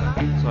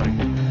 सॉरी.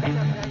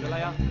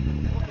 चलाया.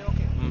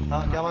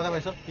 हाँ क्या बात है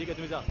भाई साहब? ठीक है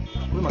तुम जा.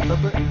 कोई मतलब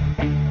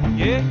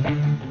ये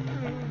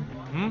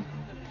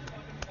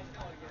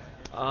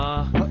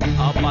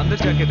आप अंदर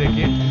जाके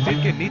देखिए. सीट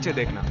के नीचे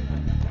देखना.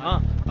 हाँ,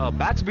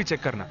 बैग्स भी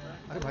चेक करना.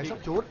 अरे भाई साहब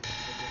चोर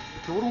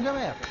चोर हूँ क्या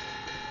मैं?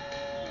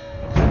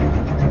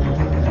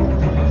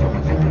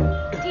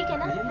 ठीक है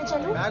ना, मैं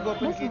चलूं? बैग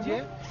ओपन कीजिए.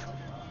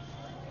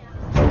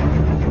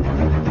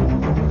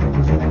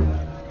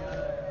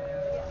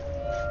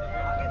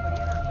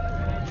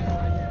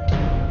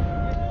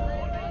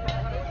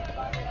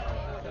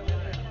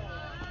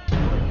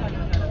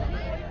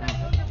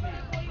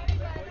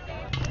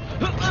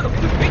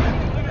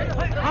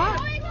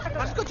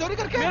 पर्स को चोरी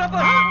करके मेरा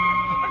पर्स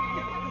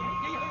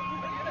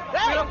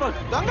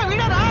దొంగ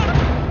వీడరా?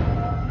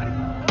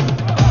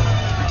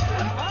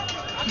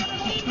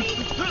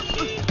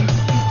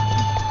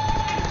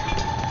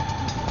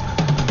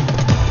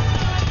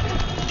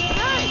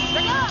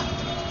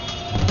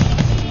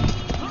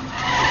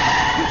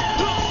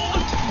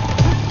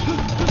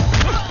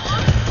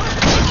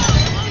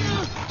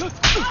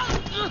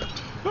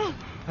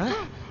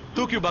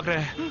 तू क्यों भाग रहा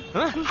है?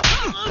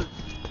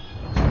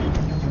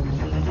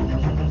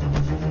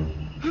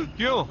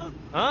 क्यों?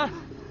 हाँ?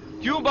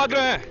 क्यों भाग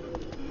रहे हैं?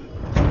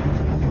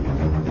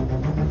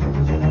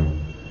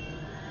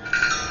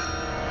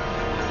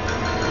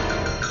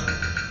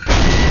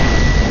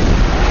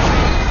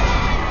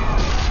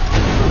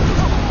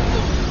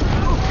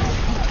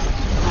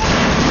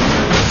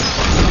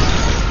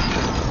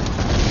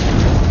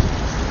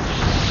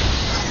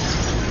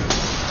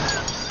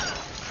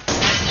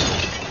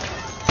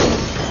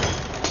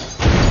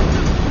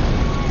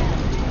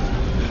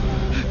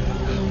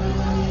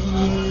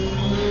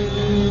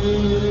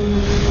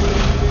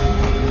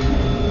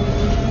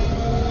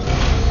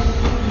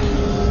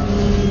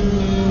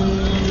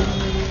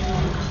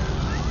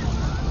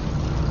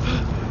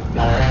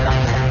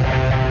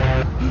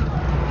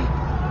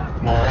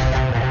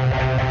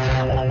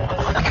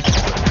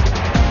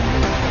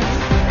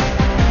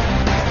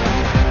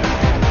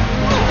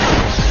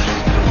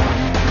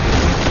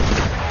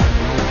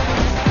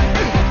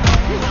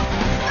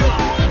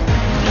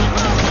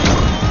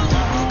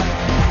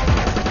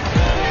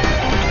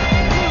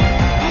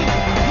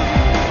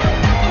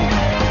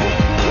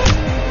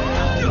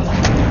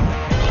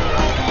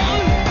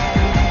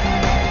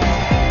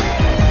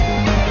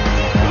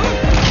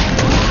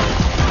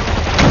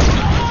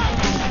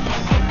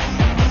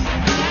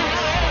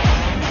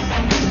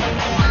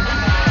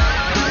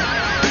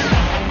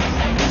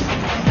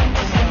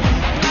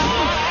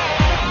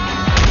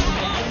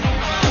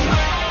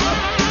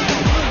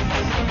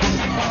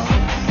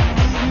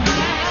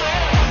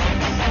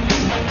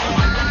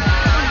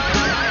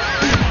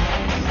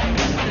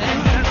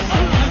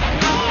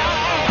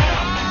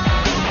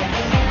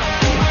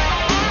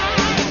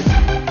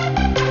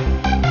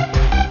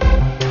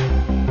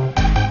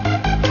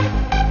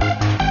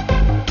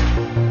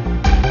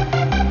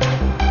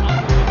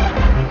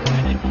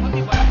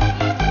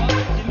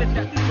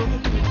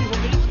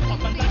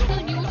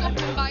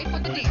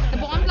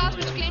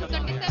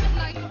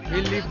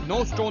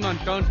 no stone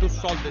unturned to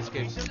solve this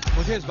case.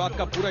 मुझे इस बात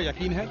का पूरा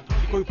यकीन है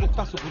कि कोई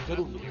पुख्ता सबूत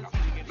जरूर मिलेगा।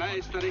 मैं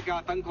इस तरह के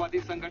आतंकवादी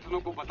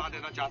संगठनों को बता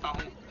देना चाहता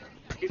हूँ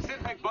कि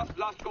सिर्फ एक बस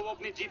ब्लास्ट को वो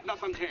अपनी जीत ना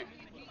समझें।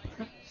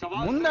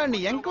 ముందండి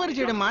ఎంక్వైరీ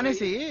చేయడం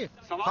మానేసి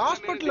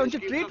హాస్పిటల్ నుంచి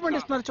ట్రీట్మెంట్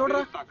ఇస్తున్నారు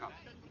చూడరా.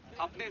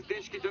 अपने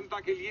देश की जनता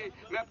के लिए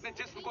मैं अपने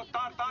जिस्म को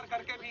तार तार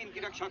करके भी इनकी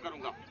रक्षा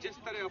करूंगा। जिस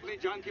तरह अपनी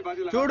जान की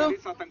बाजी చూడు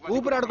लगाकर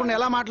ఊపిరాడకుండా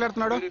ఎలా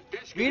మాట్లాడుతున్నాడు.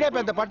 వీడే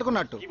పెద్ద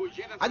పట్టుకున్నట్టు.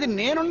 అది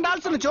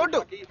నేనుండాల్సిన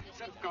చోటు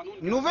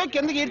నువ్వే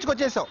కిందకి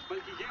ఈడ్చుకొచ్చేసావు.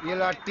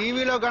 ఇలా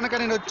టీవీలో గనక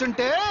నేను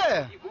వచ్చుంటే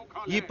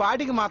ఈ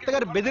పాటికి మా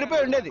అత్తగారు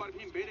బెదిరిపోయి ఉండేది.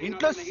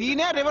 ఇంట్లో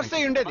సీనే రివర్స్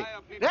అయి ఉండేది.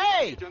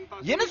 రేయ్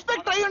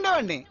ఇన్స్పెక్టర్ అయి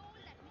ఉండేవాడిని.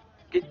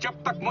 कि जब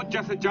तक मुझ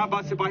जैसे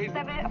जाबाज सिपाही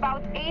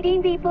about 18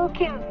 people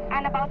killed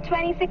and about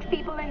 26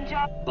 people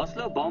injured.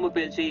 బస్సులో బాంబు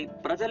పేల్చి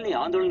ప్రజల్ని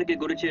ఆందోళనకి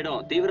గురి చేయడం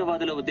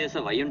తీవ్రవాదుల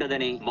ఉద్దేశం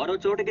అయ్యుండదని, మరో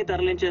చోటికి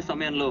తరలించే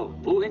సమయంలో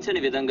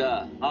ఊహించని విధంగా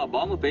ఆ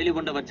బాంబు పేలి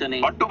ఉండవచ్చని,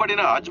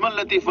 పట్టుబడిన అజ్మల్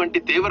లతీఫ్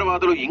వంటి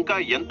తీవ్రవాదులు ఇంకా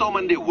ఎంతో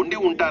మంది ఉండి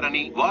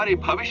ఉంటారని, వారి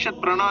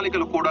భవిష్యత్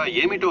ప్రణాళికలు కూడా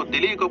ఏమిటో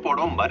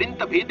తెలియకపోవడం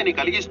మరింత భీతిని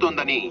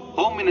కలిగిస్తోందని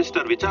హోమ్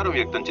మినిస్టర్ విచారం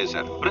వ్యక్తం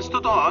చేశారు.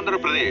 ప్రస్తుతం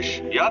ఆంధ్రప్రదేశ్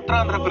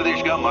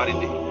యాత్రాంధ్రప్రదేశ్ గా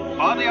మారింది.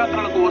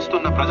 పాదయాత్రలకు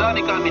వస్తున్న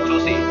ప్రజానికాన్ని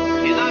చూసి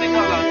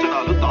నిజానికాల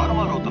అంచనాలు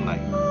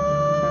తారుమారవుతున్నాయి.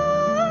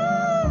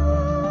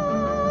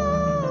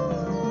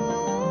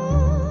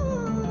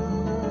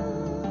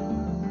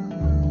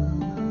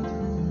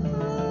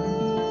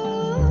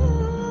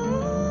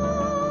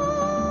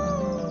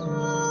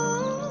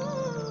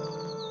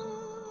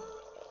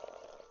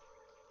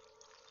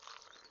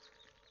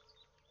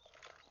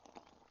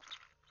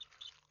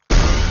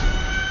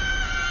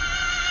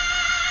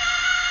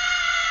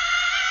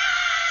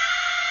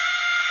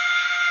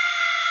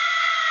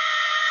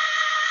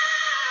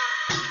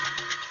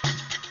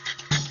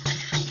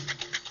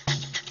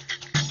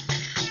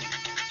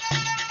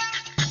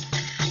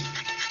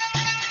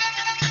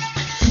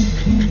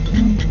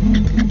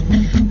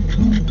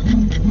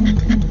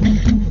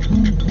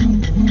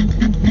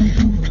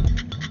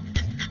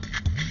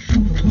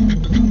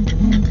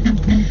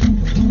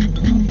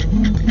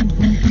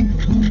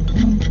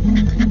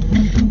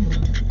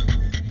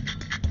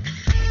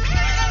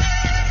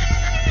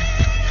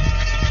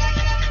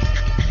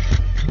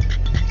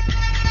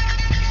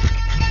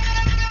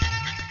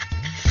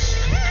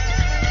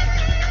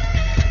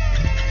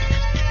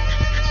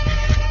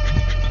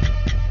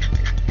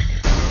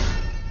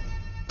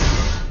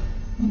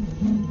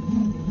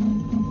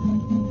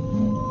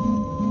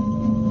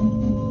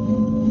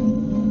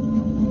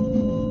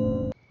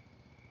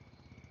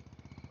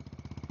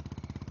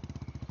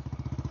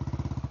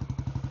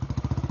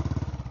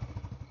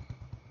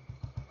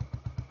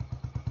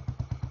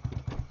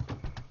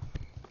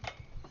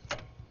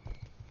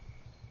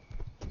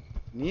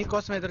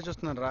 నీకోసం ఎదురు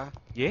చూస్తున్నాను రా.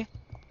 ఏ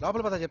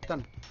లోపల పద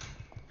చెప్తాను.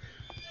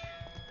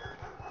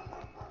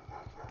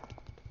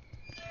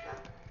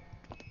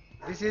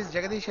 This is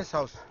Jagadish's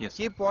house. Yes.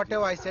 Keep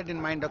whatever I said in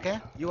mind, okay?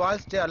 You all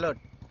stay alert.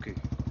 Okay.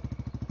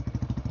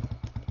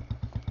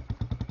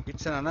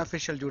 It's an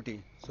unofficial duty,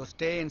 so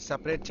stay in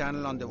separate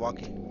channel on the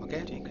walkie,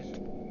 okay?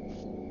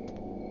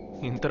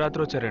 ఇంత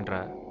రాత్రి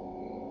వచ్చారేంట్రా?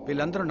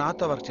 వీళ్ళందరూ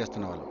నాతో వర్క్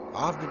చేస్తున్న వాళ్ళు.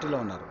 Of డ్యూటీలో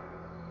ఉన్నారు.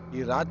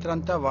 ఈ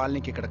రాత్రంతా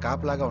వాళ్ళకి ఇక్కడ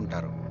కాపలాగా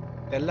ఉంటారు.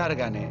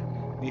 తెల్లారగానే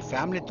నీ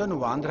ఫ్యామిలీతో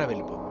నువ్వు ఆంధ్ర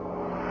వెళ్ళిపో.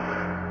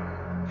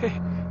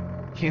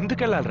 ఎందుకు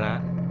వెళ్ళాలరా?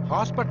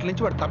 హాస్పిటల్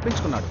నుంచి వాడు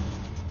తప్పించుకున్నాడు.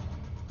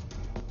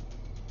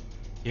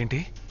 ఏంటి?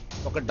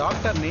 ఒక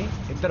డాక్టర్ని,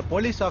 2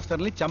 పోలీస్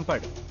ఆఫీసర్ని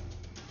చంపాడు.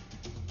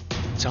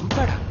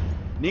 చంపాడా?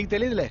 నీకు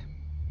తెలియదులే.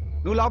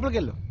 నువ్వు లోపలికి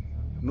వెళ్ళు.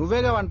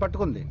 నువ్వేగా వాడిని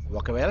పట్టుకుంది.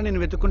 ఒకవేళ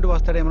నేను వెతుక్కుంటూ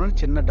వస్తాడేమో అని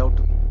చిన్న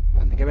డౌట్.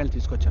 అందుకే వెళ్ళి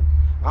తీసుకొచ్చాను.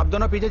 आप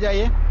दोनों पीछे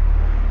जाइए.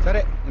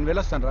 సరే నేను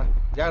వెళ్ళొస్తాను రా.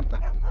 జాగ్రత్త.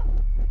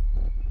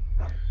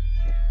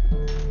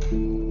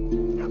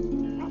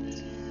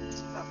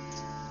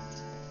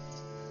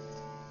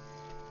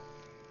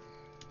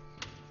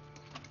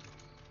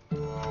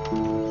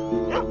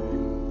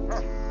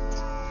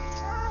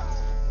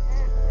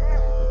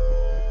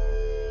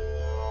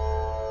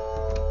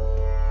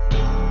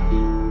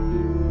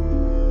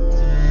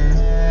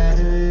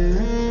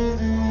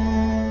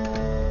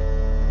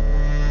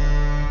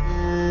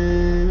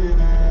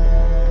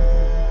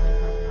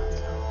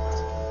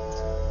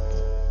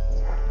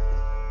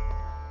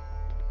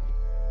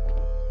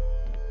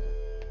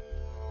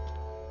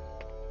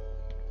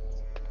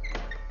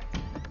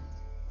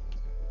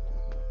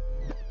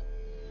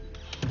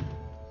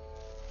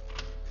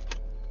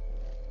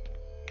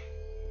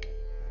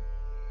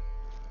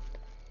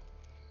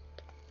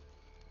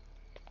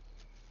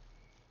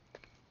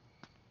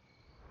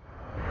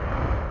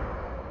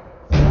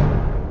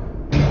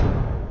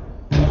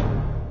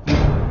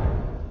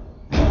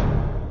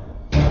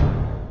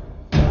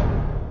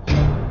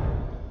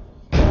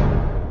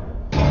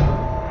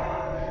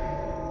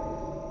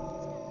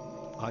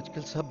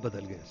 आजकल सब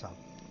बदल गए साहब.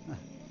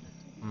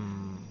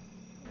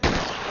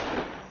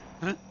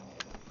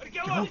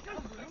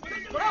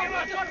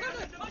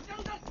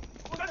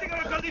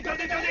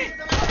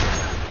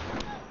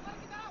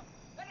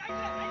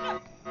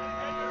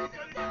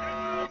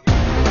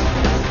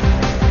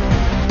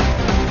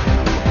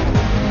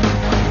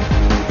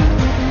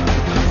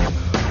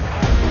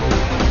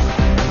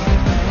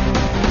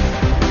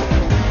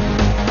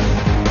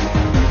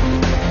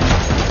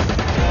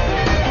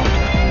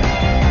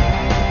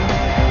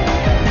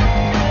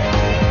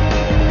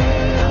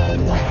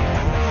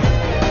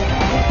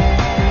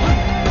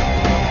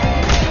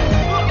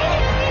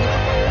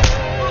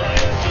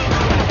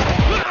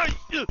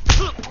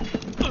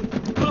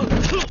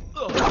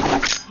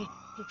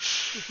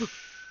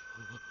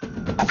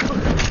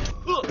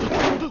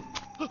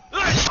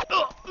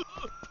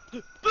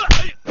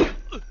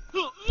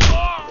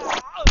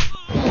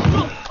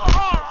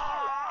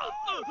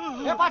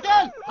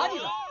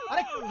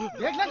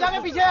 देखना जाके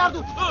पीछे यार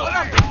तू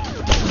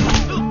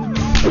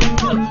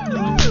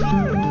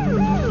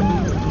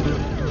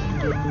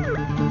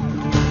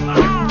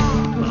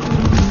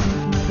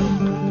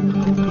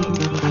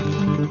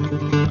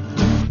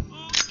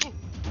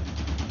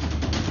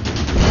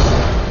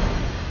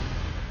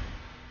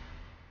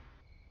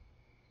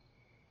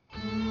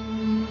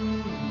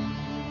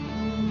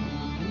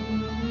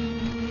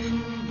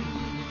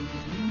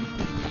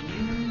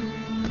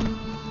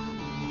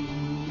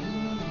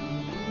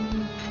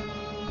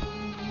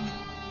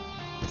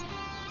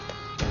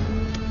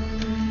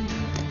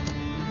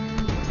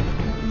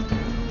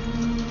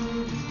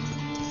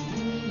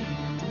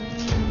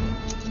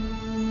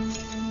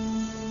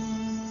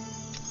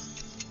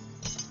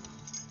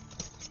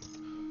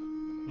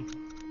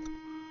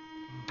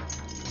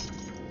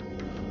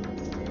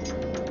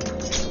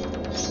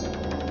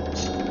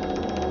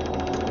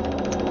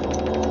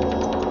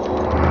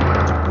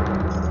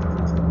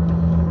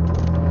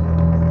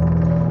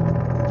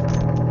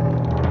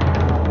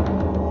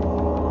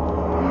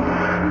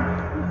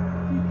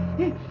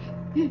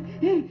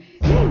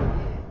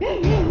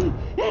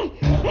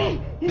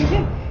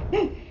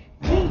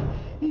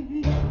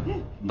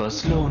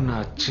బస్లో ఉన్న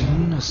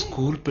చిన్న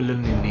స్కూల్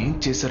పిల్లల్ని నేను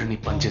చేశారని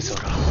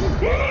పనిచేశారా?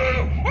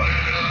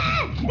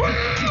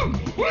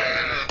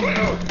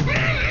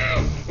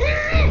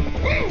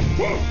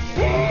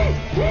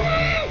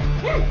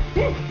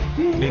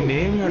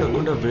 నేనేమి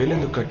అడగకుండా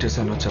వేలెందుకు కట్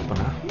చేశానో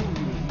చెప్పనా?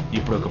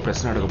 ఇప్పుడు ఒక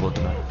ప్రశ్న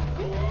అడగబోతున్నాను.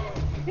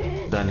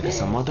 దానికి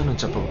సమాధానం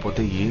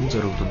చెప్పకపోతే ఏం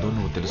జరుగుతుందో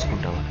నువ్వు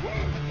తెలుసుకుంటావా?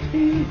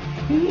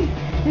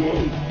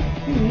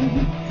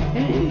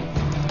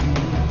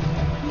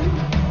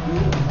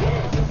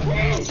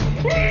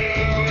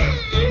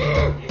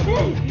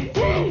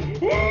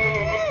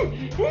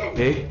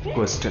 एक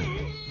क्वेश्चन,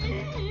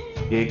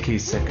 एक ही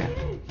सेकंड,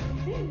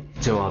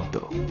 जवाब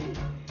दो,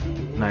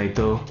 नहीं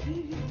तो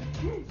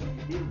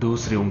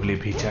दूसरी उंगली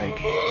भी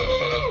जाएगी.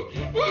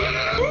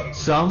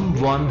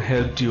 Someone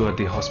helped you at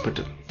the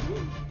hospital.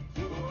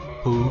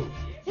 Who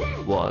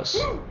was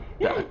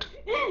that?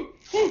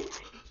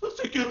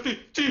 Security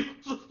chief,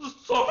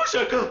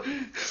 Somashakar.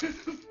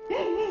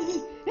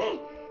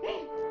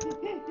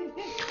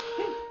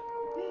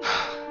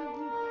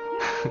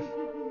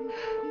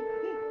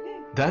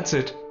 That's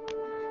it.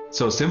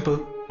 So simple.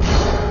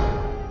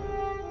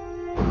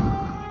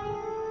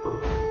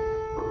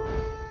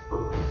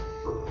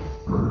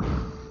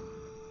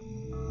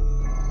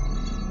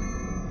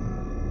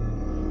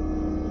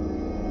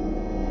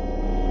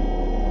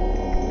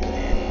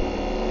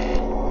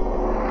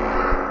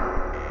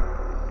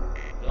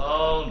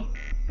 Down.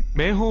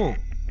 मैं हूं.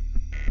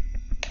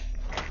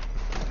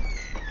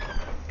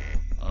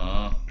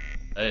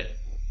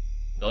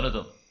 कौन है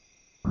तुम?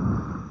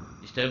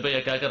 इस टाइम पे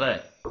ये क्या कर रहा है?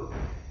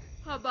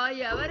 అబ్బా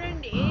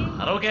ఎవరండి?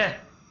 अरे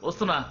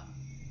वस्तुना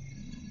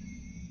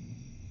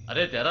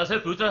अरे तेरा से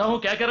पूछ रहा हूँ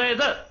क्या कर रहा है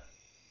इधर?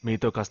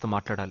 మీతో కాస్త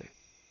మాట్లాడాలి.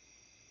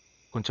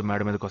 కొంచెం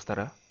మేడ మీదకి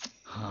వస్తారా?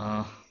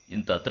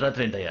 ఇంత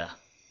అర్ధరాత్రి ఏంటయ్యా?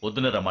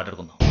 పొద్దునే రా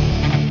మాట్లాడుకుందాం.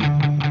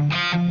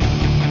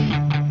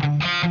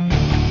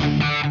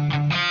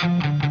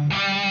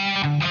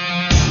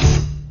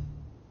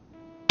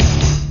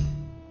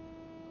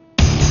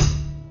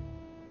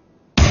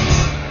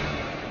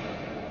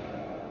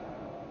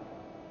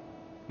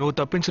 నువ్వు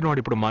తప్పించిన వాడు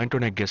ఇప్పుడు మా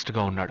ఇంట్లోనే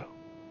గెస్ట్గా ఉన్నాడు.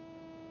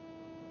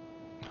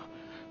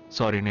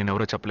 సారీ,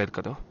 నేనెవరో చెప్పలేదు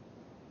కదా.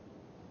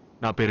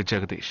 నా పేరు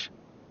జగదీష్,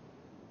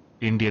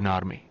 ఇండియన్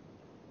ఆర్మీ.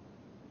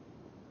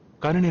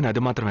 కానీ నేను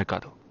అది మాత్రమే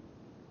కాదు,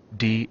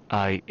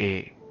 DIA,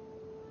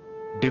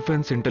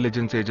 డిఫెన్స్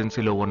ఇంటెలిజెన్స్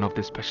ఏజెన్సీలో వన్ ఆఫ్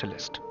ది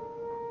స్పెషలిస్ట్,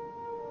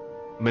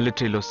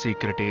 మిలిటరీలో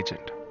సీక్రెట్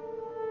ఏజెంట్.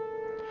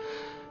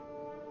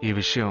 ఈ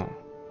విషయం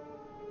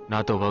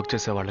నాతో వర్క్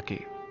చేసే వాళ్ళకి,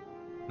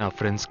 నా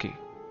ఫ్రెండ్స్కి,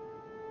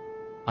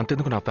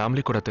 అంతెందుకు నా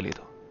ఫ్యామిలీ కూడా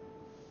తెలియదు.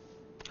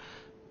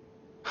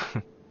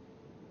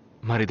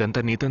 మరి ఇదంతా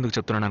నీతో ఎందుకు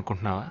చెప్తున్నాను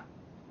అనుకుంటున్నావా?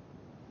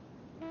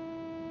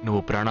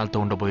 నువ్వు ప్రాణాలతో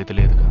ఉండబోయేది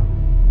లేదుగా.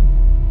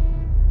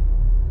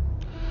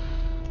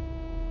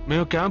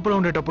 మేము క్యాంపులో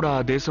ఉండేటప్పుడు ఆ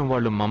దేశం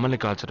వాళ్ళు మమ్మల్ని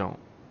కాల్చడం,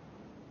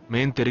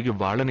 మేం తిరిగి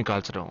వాళ్ళని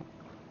కాల్చడం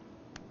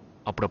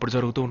అప్పుడప్పుడు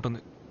జరుగుతూ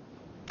ఉంటుంది.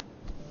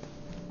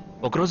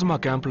 ఒకరోజు మా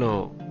క్యాంప్లో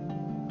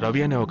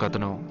రవి అనే ఒక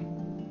అతను,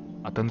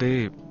 అతనిది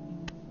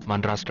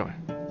మన రాష్ట్రమే,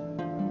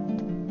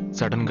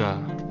 సడన్ గా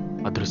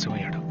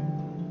అదృశ్యమయ్యాడు.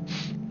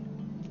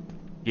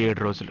 7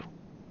 రోజులు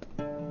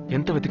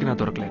ఎంత వెతికినా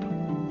దొరకలేదు.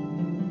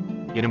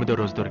 8వ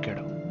రోజు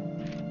దొరికాడు.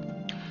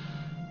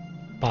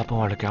 పాపం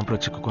వాళ్ళ క్యాంపులో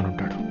చిక్కుకొని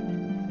ఉంటాడు.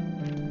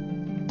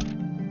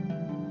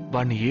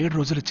 వాడిని 7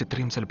 రోజులు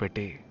చిత్రహింసలు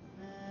పెట్టి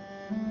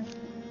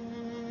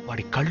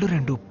వాడి కళ్ళు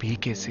 2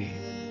 పీకేసి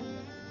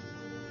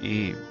ఈ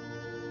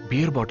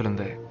బియర్ బాటిల్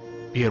ఉందే,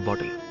 బియర్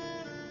బాటిల్,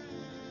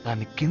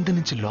 దాన్ని కింద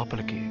నుంచి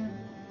లోపలికి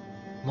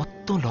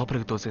మొత్తం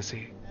లోపలికి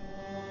తోసేసి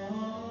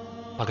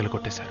పగలు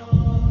కొట్టేశారు.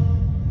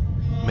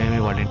 మేమే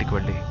వాళ్ళ ఇంటికి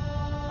వెళ్ళి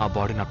ఆ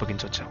బాడీని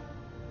అప్పగించొచ్చాం.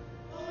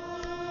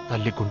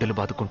 తల్లి గుండెలు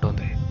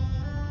బాదుకుంటోంది,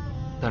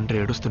 తండ్రి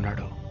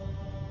ఏడుస్తున్నాడు,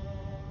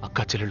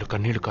 అక్క చెల్లెళ్ళు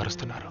కన్నీళ్లు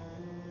కారుస్తున్నారు.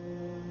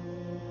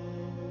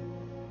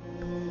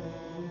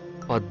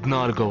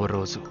 14వ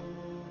రోజు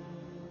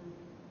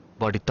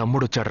వాడి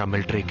తమ్ముడు వచ్చాడ్రా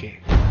మిలిటరీకి.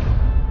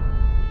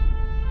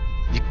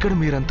 ఇక్కడ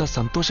మీరంతా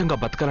సంతోషంగా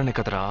బతకాలనే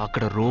కదరా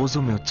అక్కడ రోజు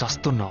మేము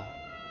చస్తున్నాం.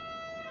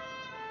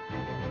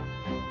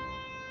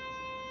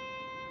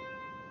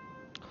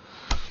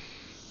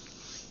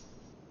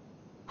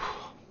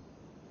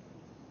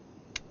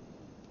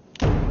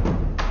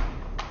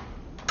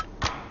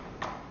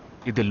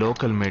 ఇది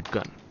లోకల్ మేడ్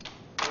గన్,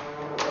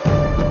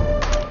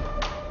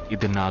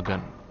 ఇది నా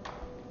గన్.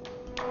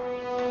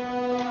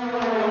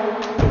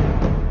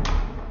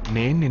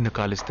 నేను నిన్ను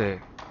కాలిస్తే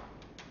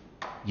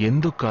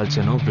ఎందుకు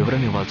కాల్చానో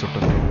వివరణ ఇవ్వాల్సి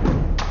ఉంటుంది.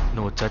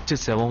 నువ్వు చచ్చి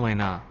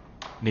శవమైనా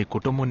నీ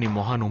కుటుంబం నీ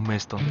మొహాన్ని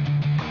ఉమ్మేస్తుంది.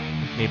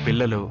 నీ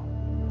పిల్లలు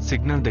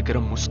సిగ్నల్ దగ్గర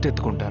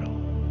ముష్టెత్తుకుంటారు.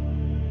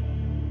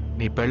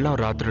 నీ పెళ్ళం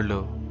రాత్రుల్లో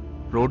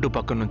రోడ్డు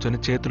పక్కన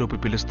నుంచొని చేతులూపి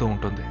పిలుస్తూ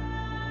ఉంటుంది.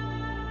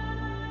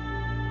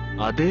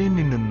 అదే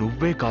నిన్ను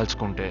నువ్వే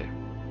కాల్చుకుంటే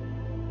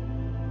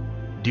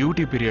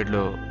డ్యూటీ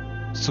పీరియడ్లో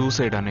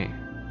సూసైడ్ అని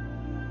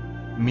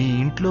మీ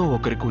ఇంట్లో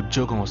ఒకరికి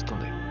ఉద్యోగం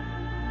వస్తుంది,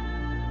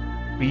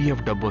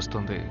 పిఎఫ్ డబ్బు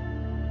వస్తుంది,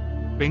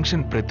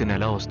 పెన్షన్ ప్రతి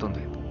నెల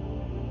వస్తుంది.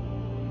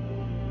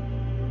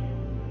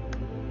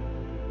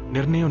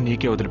 నిర్ణయం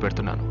నీకే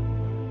వదిలిపెడుతున్నాను.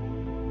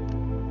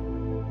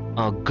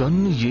 ఆ గన్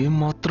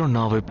ఏమాత్రం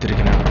నా వైపు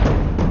తిరిగినా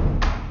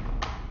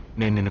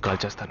నేను నిన్ను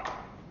కాల్చేస్తాను.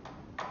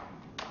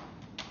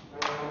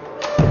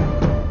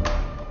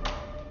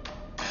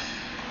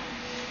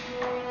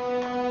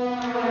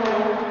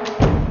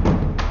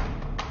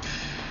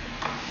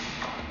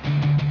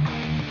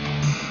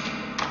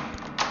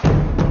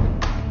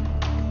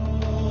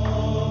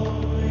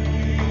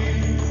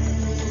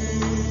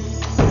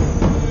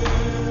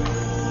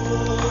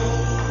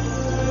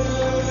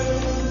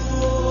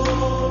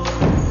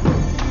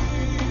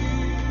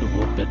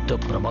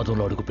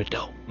 ప్రమాదంలో అడుగు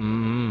పెట్టావు.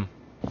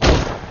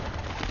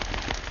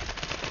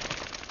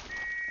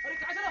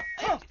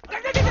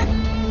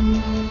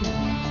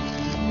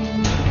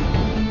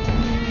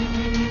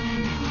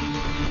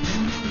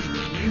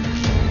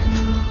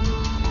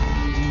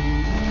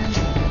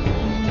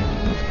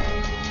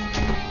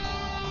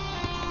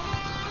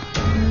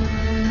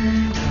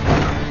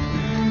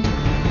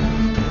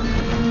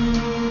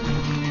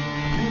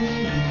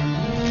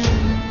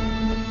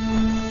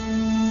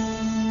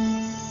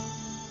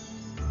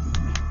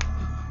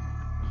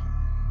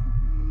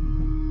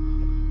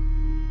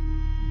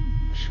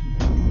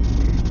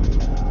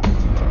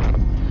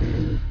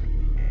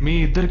 మీ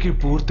ఇద్దరికి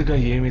పూర్తిగా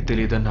ఏమీ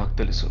తెలియదని నాకు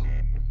తెలుసు.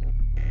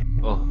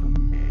 ఓహ్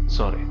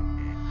सॉरी,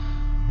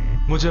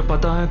 मुझे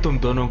पता है तुम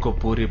दोनों को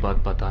पूरी बात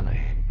पता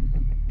नहीं.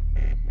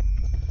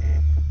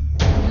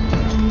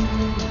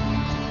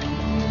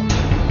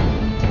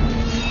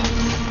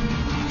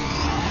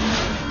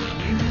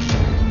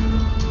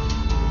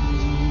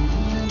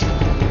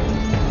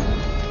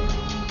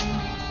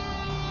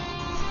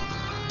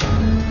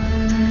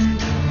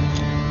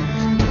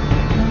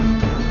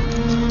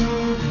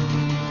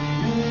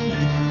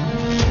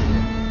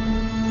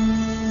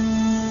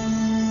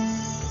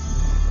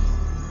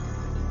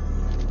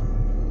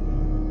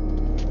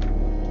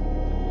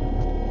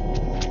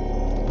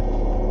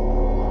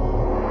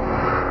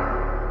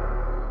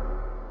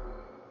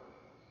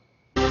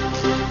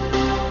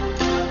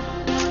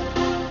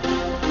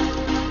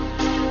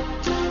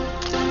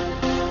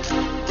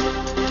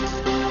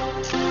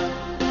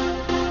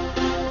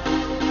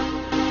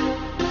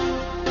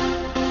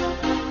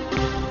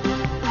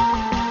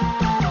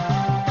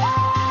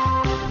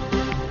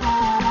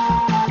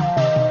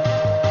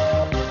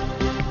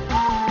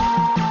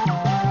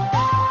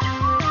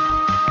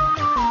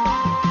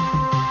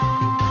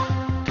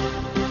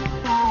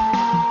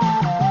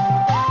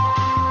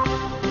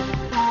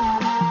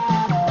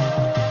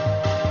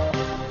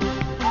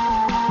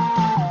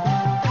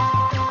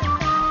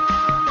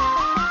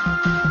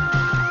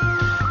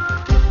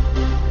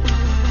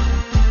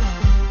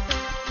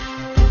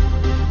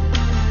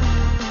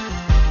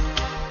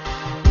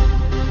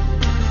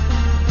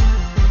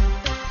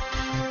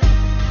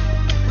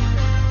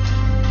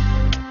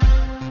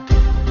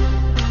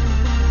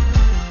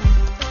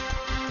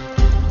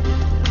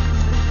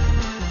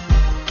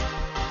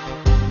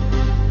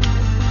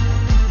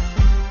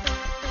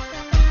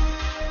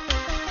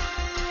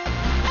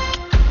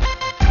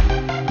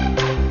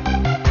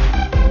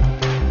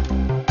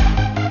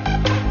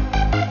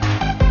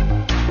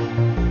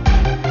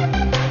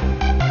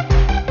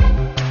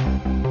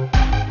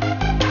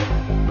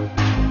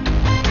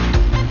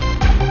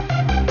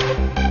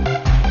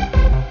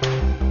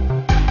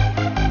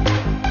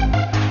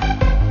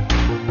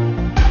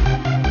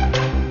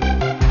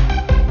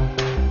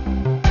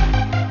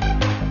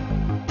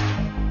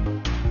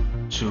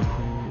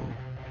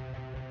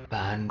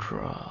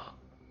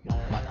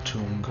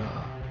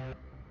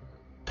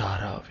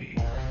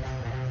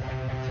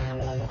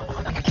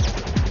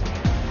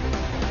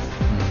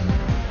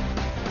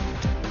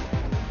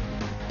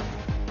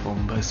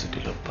 ముంబై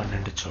సిటీలో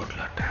 12 చోట్ల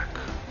అటాక్.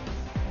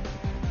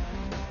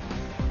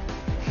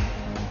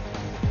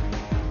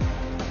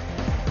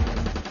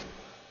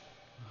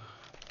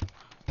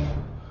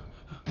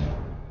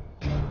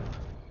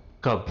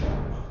 कब?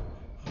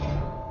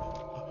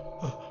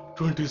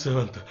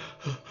 27th.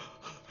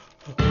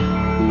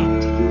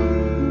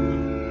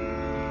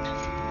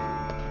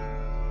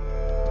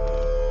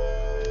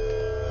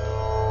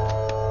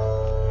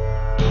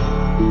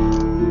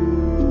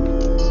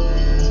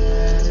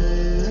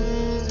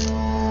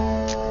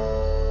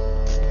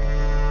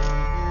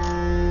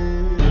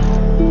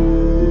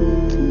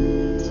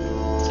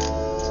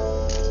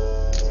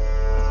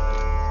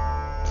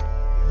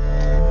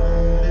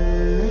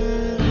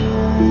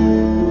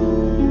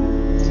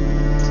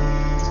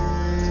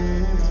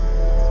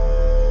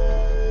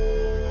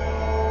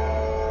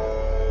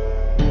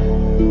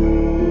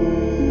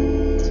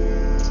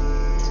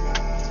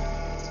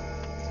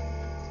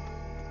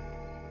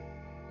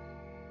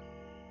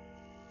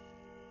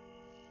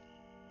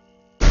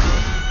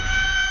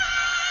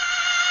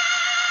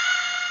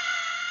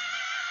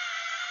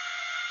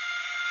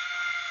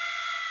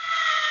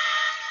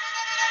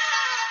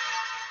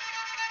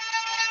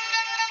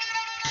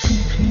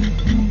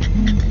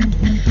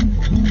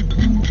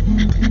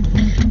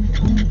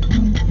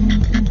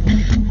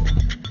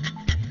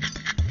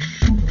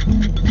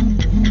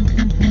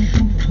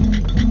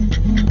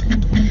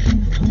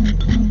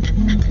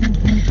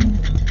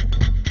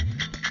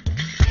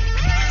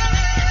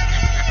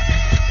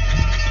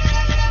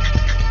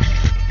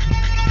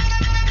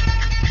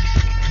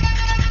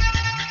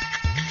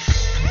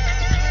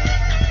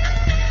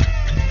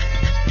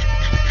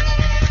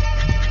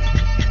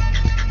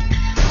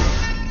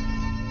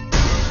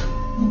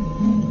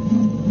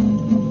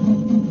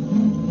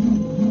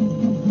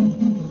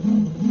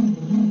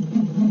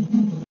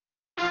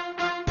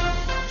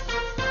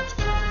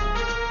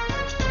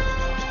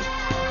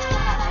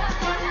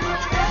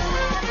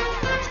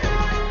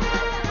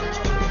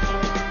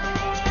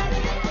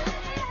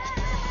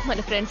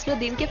 మన ఫ్రెండ్స్ లో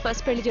దీనికే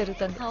ఫస్ట్ పెళ్లి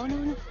జరుగుతుంది.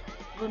 అవునవును,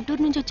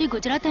 గుంటూరు నుంచి వచ్చి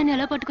గుజరాత్ అని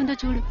ఎలా పట్టుకుందో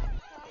చూడు.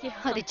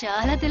 అది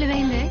చాలా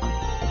తెలివైందే.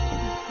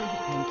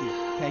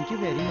 Thank you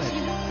very much.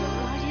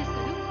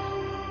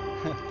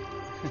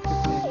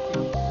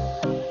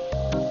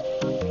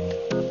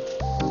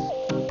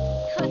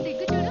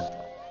 దిగ్గు చూడు.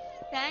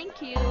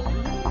 Thank you.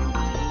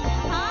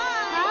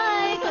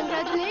 Hi,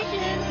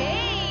 congratulations. Hey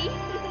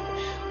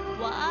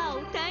wow,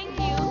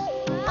 thank you.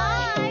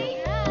 Hi,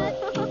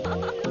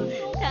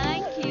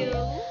 thank you.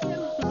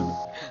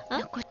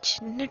 నాకు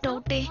చిన్న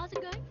డౌటే.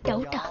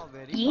 డౌటా?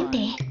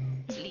 ఏంటి?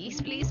 ప్లీజ్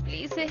ప్లీజ్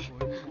ప్లీజ్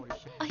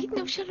 5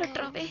 నిమిషాలు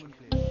ట్రావే.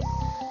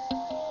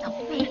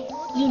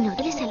 ఈ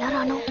నొదిలేసి ఎలా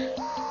రాను?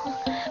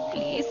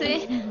 ప్లీజ్,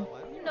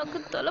 నాకు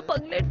తల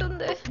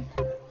పగిలేట్టుంది.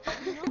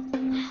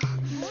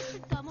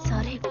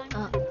 Sorry,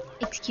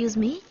 excuse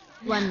me,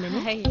 1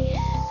 minute.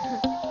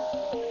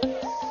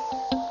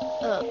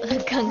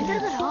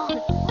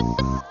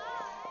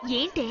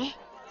 ఏంటి?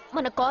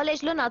 మన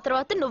కాలేజ్ లో నా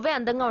తర్వాత నువ్వే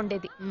అందంగా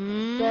ఉండేది.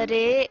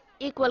 సరే,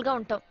 ఈక్వల్ గా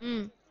ఉంటాం.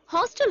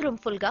 హాస్టల్ రూమ్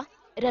ఫుల్ గా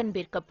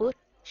రణబీర్ కపూర్,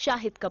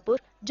 షాహిద్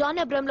కపూర్, జాన్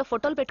అబ్రామ్ లో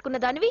ఫోటోలు పెట్టుకున్న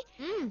దానివి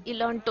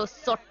ఇలాంటి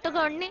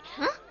సొట్టగాడిని,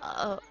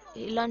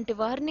 ఇలాంటి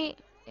వారిని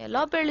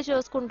ఎలా పెళ్లి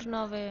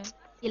చేసుకుంటున్నావే?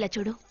 ఇలా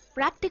చూడు,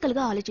 ప్రాక్టికల్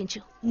గా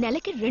ఆలోచించు.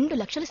 నెలకి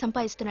 2 లక్షలు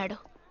సంపాదిస్తున్నాడు.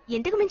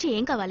 ఎంతకు మించి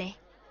ఏం కావాలే?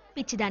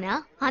 పిచ్చిదానా,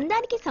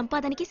 అందానికి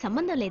సంపాదనకి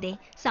సంబంధం లేదే.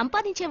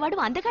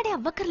 సంపాదించేవాడు అందగాడే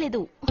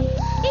అవ్వక్కర్లేదు.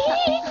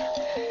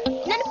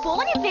 నన్ను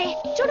పోనివ్వే.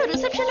 చూడు,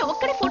 రిసెప్షన్ లో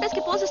ఒక్కడే ఫోటోస్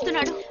కి పోజ్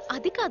ఇస్తున్నాడు.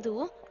 అది కాదు,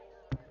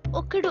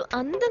 ఒక్కడు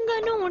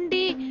అందంగానూ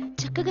ఉండి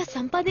చక్కగా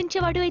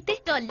సంపాదించేవాడు అయితే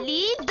తల్లి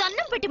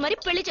దండం పెట్టి మరి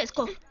పెళ్లి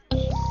చేసుకో.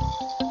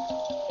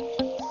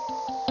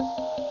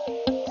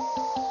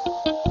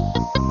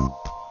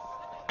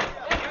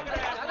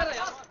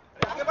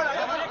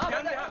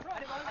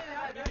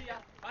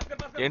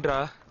 ఏంట్రా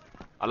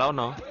అలా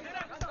ఉన్నావు?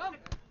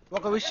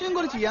 ఒక విషయం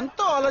గురించి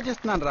ఎంతో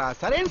ఆలోచిస్తున్నాను రా,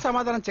 సరైన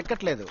సమాధానం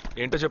చిక్కట్లేదు.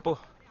 ఏంటో చెప్పు,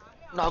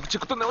 నాకు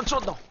చిక్కుతుందేమో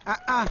చూద్దాం.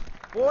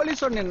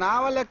 పోలీసు వాడిని నా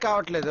వల్లే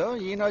కావట్లేదు.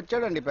 ఈయన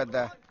వచ్చాడండి పెద్ద.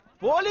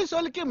 పోలీసు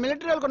వాళ్ళకి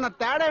మిలిటరీ వాళ్ళకి ఉన్న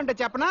తేడా ఏంటో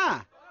చెప్పనా?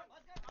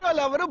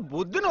 వాళ్ళు ఎవరు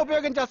బుద్ధిని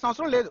ఉపయోగించాల్సిన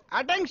అవసరం లేదు.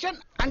 అటెన్షన్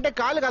అంటే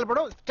కాలు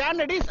కలపడం,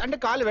 స్టాండర్డీస్ అంటే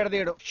కాలు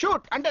విడదీయడం,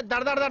 షూట్ అంటే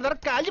దడ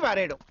కాల్చి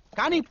పారేయడం.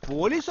 కానీ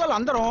పోలీసు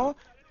వాళ్ళందరం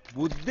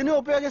బుద్ధిని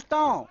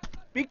ఉపయోగిస్తాం.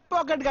 పిక్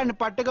పాకెట్ గాడిని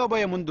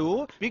పట్టుకోబోయే ముందు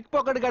పిక్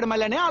పాకెట్ గాడి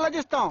మళ్ళీనే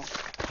ఆలోచిస్తాం.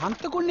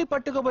 హంతకుడిని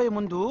పట్టుకోబోయే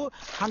ముందు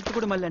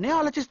హంతకుడి మళ్ళీనే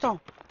ఆలోచిస్తాం.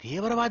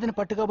 తీవ్రవాదిని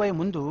పట్టుకోబోయే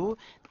ముందు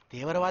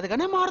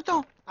తీవ్రవాదిగానే మారుతాం.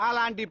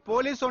 అలాంటి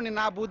పోలీసుని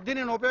నా బుద్ధి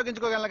నేను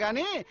ఉపయోగించుకోగలను,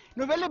 కానీ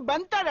నువ్వు వెళ్ళి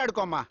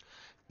బంతాడాడుకోమ్మా.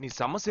 నీ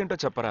సమస్య ఏంటో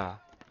చెప్పరా,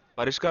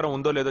 పరిష్కారం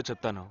ఉందో లేదో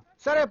చెప్తాను.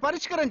 సరే,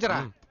 పరిష్కరించరా.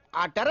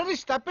 ఆ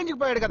టెర్రరిస్ట్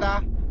తప్పించుకుపోయాడు కదా,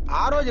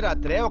 ఆ రోజు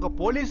రాత్రే ఒక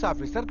పోలీస్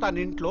ఆఫీసర్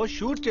తన ఇంట్లో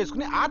షూట్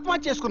చేసుకుని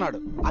ఆత్మహత్య చేసుకున్నాడు.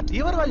 ఆ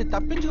తీవ్రవాది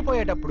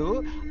తప్పించుకుపోయేటప్పుడు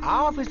ఆ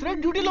ఆఫీసరే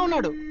డ్యూటీలో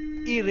ఉన్నాడు.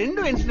 ఈ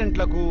 2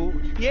 ఇన్సిడెంట్లకు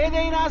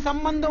ఏదైనా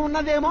సంబంధం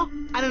ఉన్నదేమో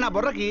అని నా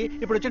బుర్రకి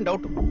ఇప్పుడు వచ్చిన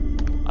డౌట్.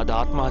 అది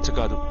ఆత్మహత్య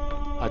కాదు,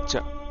 హత్య.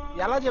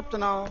 ఎలా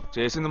చెప్తున్నావు?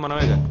 చేసింది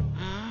మనమేగా.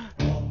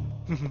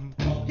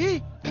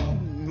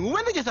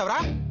 నువ్వెందుకు చేసావురా?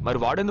 మరి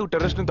వాడెందుకు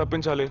టెర్రరిస్ట్ ని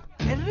తప్పించాలి?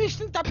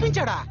 టెర్రరిస్ట్ ని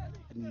తప్పించాడా?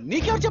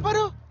 నీకెవరు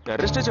చెప్పారు?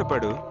 టెర్రరిస్టే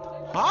చెప్పాడు.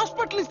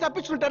 హాస్పిటల్ నుంచి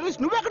తప్పించిన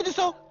టెర్రరిస్ట్ నువ్వెక్కడ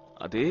చూసావు?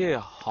 అదే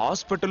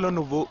హాస్పిటల్లో.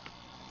 నువ్వు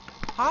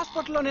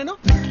హాస్పిటల్లో, నేను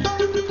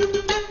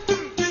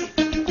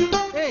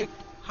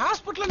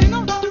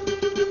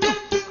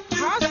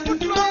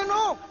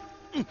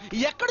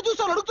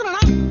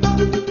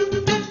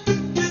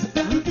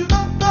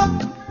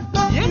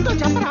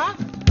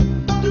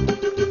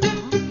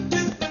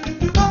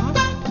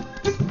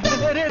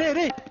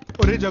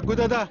జగ్గు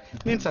దాదా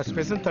నేను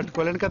సస్పెన్షన్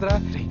తట్టుకోలేను కదరా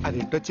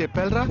అదేంటో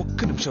చెప్పాలరా.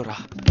 ఒక్క నిమిషం రా.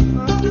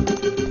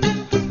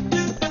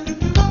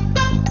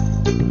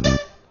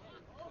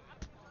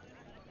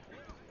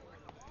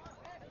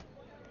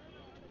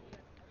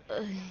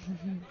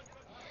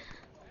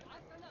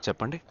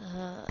 చెప్పండి.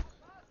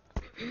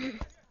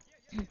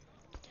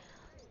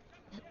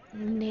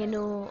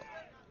 నేను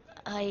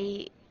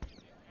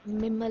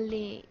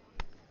మిమ్మల్ని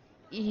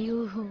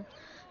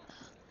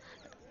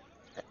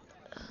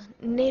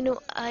నేను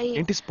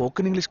ఏంటి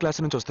స్పోకెన్ ఇంగ్లీష్ క్లాస్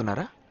నుంచి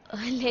వస్తున్నారా?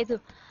 లేదు,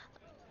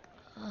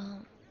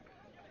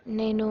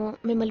 నేను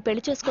మిమ్మల్ని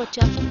పెళ్లి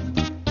చేసుకోవచ్చా?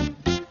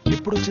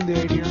 ఎప్పుడు వచ్చింది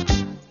ఐడియా?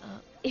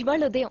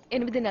 ఇవాళ ఉదయం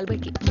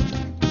 8:40కి.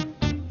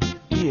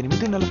 ఈ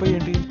 8:40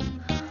 ఏంటి?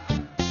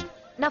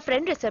 నా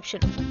ఫ్రెండ్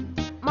రిసెప్షన్.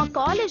 మా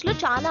కాలేజ్ లో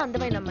చాలా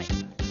అందమైన అమ్మాయి,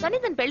 కానీ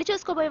దాన్ని పెళ్లి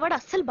చేసుకోబోయేవాడు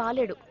అస్సలు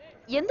బాలేడు.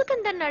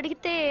 ఎందుకని దాన్ని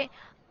అడిగితే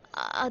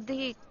అది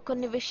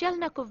కొన్ని విషయాలు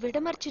నాకు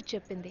విడమర్చి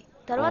చెప్పింది.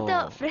 తర్వాత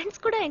ఫ్రెండ్స్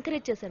కూడా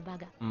ఎంకరేజ్ చేశారు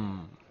బాగా.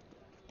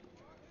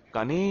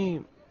 కానీ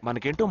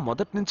మనకేంటో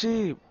మొదటి నుంచి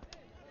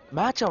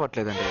మ్యాచ్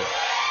అవ్వట్లేదండి.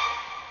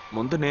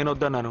 ముందు నేను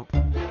వద్దన్నాను,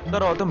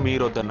 తర్వాత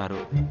మీరు వద్దన్నారు,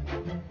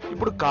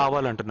 ఇప్పుడు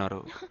కావాలంటున్నారు.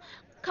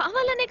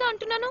 కావాలనేగా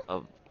అంటున్నాను.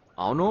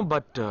 అవును,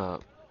 బట్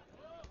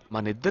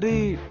మనిద్దరి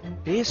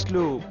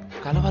టేస్ట్లు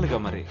కలవాలిగా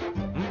మరి.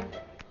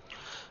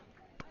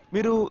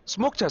 మీరు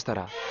స్మోక్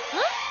చేస్తారా?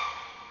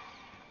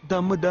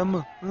 దమ్ము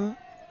దమ్ము.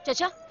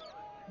 చచ్చా,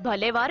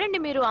 భలే వారండి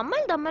మీరు.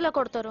 అమ్మాయిలు దమ్మెలా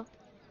కొడతారు.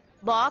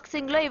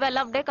 బాక్సింగ్ లో ఇవి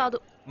అలవ్డే కాదు.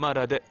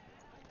 మరదే,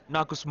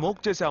 నాకు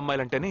స్మోక్ చేసే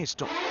అమ్మాయిలంటేనే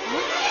ఇష్టం.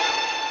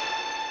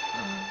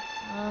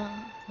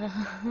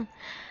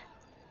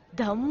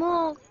 దమ్ము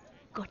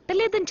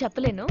కొట్టలేదని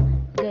చెప్పలేను.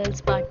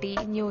 గర్ల్స్ పార్టీ,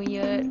 న్యూ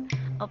ఇయర్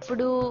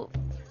అప్పుడు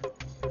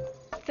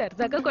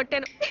సరదాగా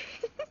కొట్టాను.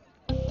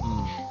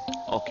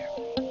 ఓకే,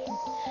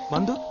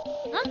 మందు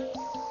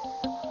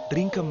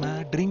డ్రింక్ అమ్మా,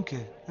 drink.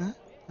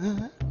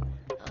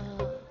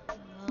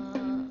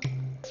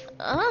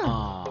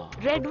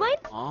 Red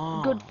wine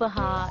good for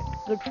heart,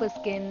 good for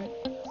skin.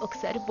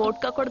 ఒకసారి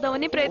వోడ్కా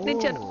కొడదామని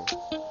ప్రయత్నించాను.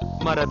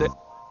 మరదే,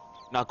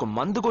 నాకు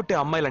మందు కొట్టే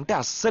అమ్మాయిలంటే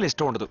అస్సలు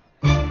ఇష్టం ఉండదు.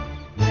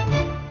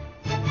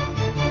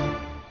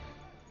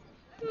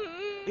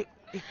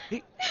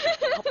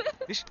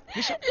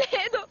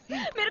 లేదు,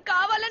 మీరు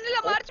కావాలని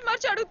ఇలా మార్చి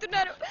మార్చి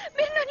అడుగుతున్నారు.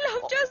 మీరు నన్ను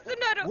లవ్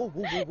చేస్తున్నారు.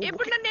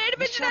 ఇప్పుడు నన్ను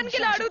ఏడిపించడానికి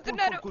ఇలా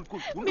అడుగుతున్నారు.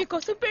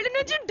 మీకోసం పెళ్లి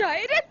నుంచి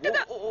డైరెక్ట్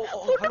గా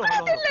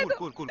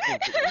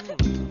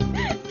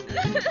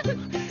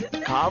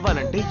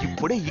కావాలంటే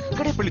ఇప్పుడే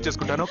ఇక్కడే పెళ్లి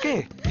చేసుకుంటాను. ఓకే,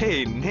 హే,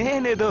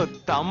 నేనేదో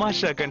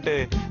తమాషా కంటే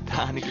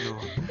దానికి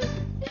నువ్వు.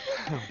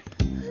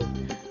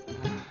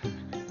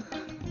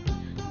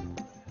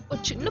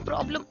 చిన్న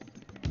ప్రాబ్లం.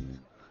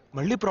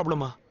 మళ్ళీ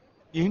ప్రాబ్లమా?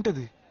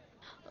 ఏంటది?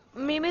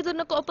 మీ మీద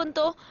ఉన్న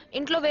కోపంతో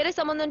ఇంట్లో వేరే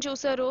సంబంధం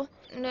చూశారు.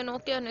 నేను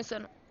ఓకే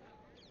అనేసాను.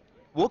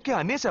 ఓకే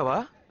అనేసావా?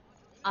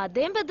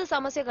 అదేం పెద్ద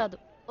సమస్య కాదు.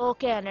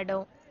 ఓకే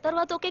అనడం,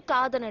 తర్వాత ఓకే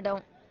కాదనడం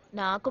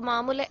నాకు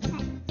మామూలే.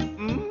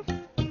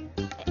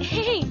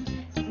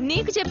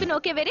 నీకు చెప్పిన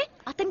ఓకే వేరే,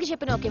 అతనికి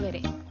చెప్పిన ఓకే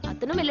వేరే.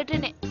 అతను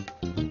మిలిటరీనే.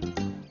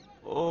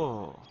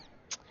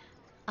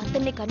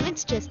 అతన్ని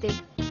కన్విన్స్ చేస్తే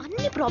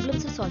అన్ని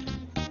ప్రాబ్లమ్స్ సాల్వ్.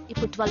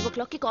 ఇప్పుడు 12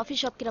 o'clockకి కాఫీ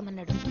షాప్ కి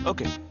రమ్మన్నాడు.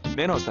 ఓకే,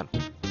 నేను వస్తాను,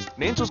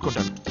 నేను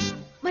చూసుకుంటాను.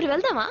 మరి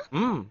వెళ్దామా?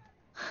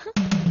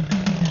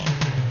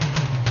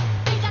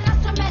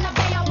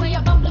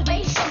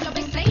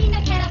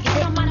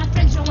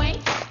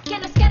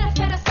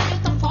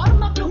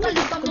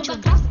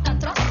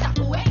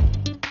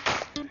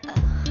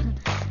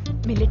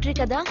 మిలిటరీ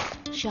కదా,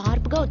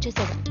 షార్ప్ గా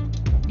వచ్చేసాడు.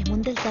 నేను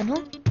ముందెళ్తాను,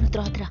 నువ్వు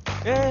తర్వాత రా.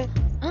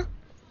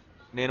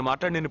 నేను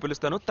మాట్లాడి నిన్ను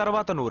పిలుస్తాను,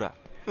 తర్వాత నువ్వురా.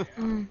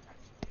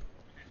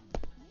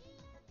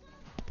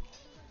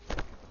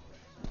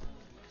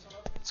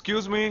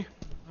 Excuse me.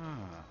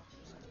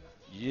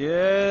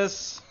 Yes.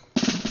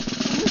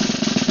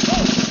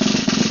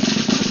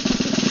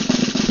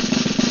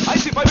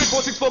 IC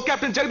 58464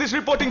 Captain Jagdish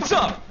reporting,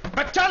 sir.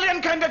 Battalion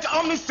Cadet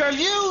Army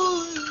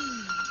salute.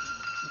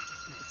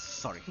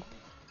 Sorry.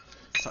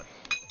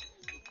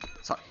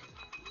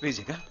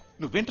 రేజగా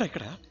నువ్వేంట్రా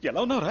ఇక్కడ? ఎలా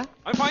ఉన్నావురా?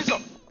 I'm fine, sir.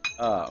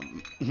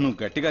 నువ్వు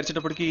గట్టిగా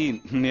అరిచేటప్పటికి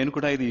నేను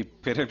కూడా ఇది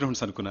పెరే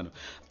గ్రౌండ్స్ అనుకున్నాను.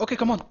 ఓకే,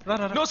 కమాన్ రా.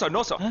 No sir,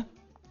 no sir.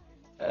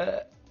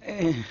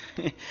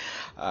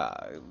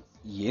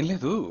 ఏం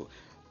లేదు,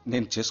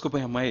 నేను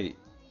చేసుకోపోయే అమ్మాయి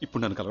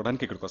ఇప్పుడు నన్ను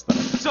కలవడానికి ఇక్కడికి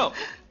వస్తాను.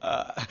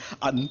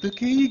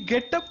 అందుకే ఈ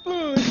గెటప్.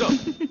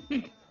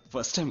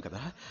 ఫస్ట్ టైం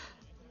కదా,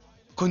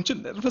 కొంచెం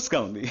నర్వస్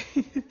గా ఉంది.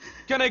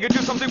 Can I get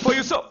you something for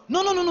you, sir?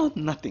 No,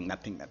 nothing.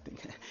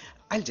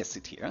 I'll just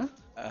sit here.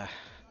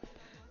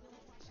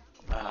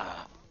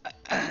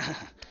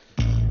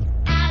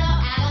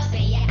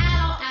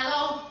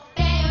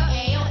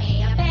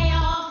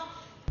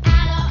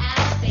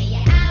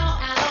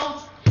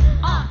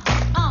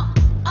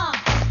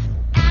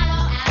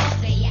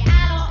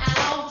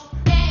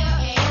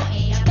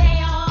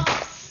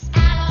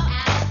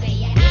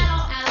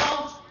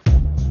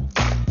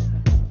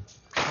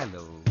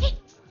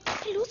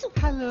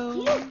 Hello,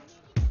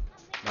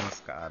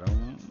 నమస్కారం.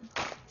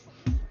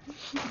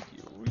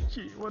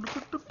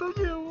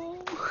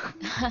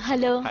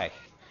 హలో.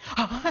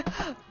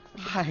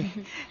 హాయ్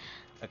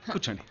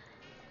కూర్చోండి.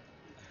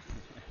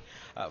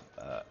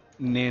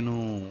 నేను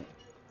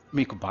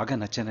మీకు బాగా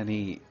నచ్చానని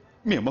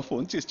మీ అమ్మ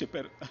ఫోన్ చేసి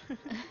చెప్పారు.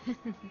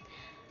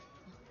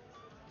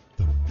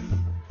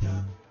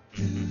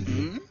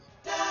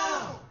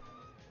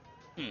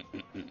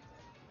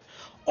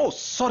 ఓ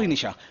sorry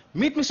Nisha,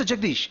 meet mister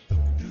Jagadish.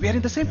 We are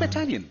in the same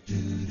battalion.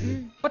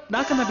 But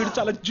నాకన్నా వీడు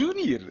చాలా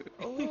జూనియర్.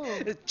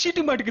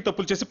 చీటి మాటికి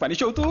తప్పులు చేసి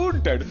పనిష్ అవుతూ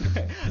ఉంటాడు.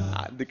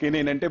 అందుకే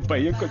నేనంటే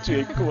భయం కొంచెం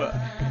ఎక్కువ.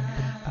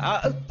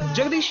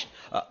 జగదీష్,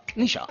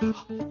 నిషా.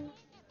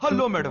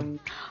 Hello madam.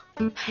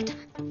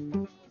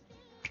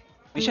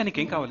 నిషా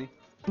నీకేం కావాలి?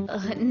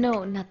 No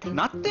nothing.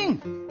 నథింగ్?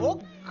 ఓ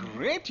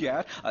గ్రేట్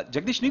యార్.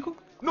 జగదీష్ నీకు?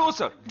 No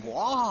sir.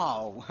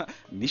 వావ్.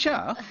 నిషా,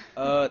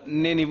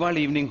 నేను ఇవాళ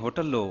ఈవినింగ్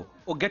హోటల్లో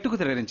ఓ గెట్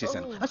టుగెదర్ అరేంజ్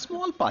చేశాను.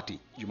 Small party.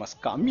 You must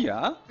come yeah.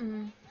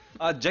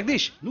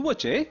 Jagadish నువ్వు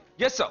వచ్చే.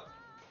 Yes sir.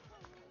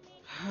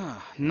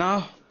 నా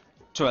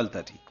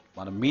 12:30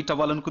 మనం meet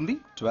అవ్వాలనుకుంది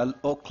 12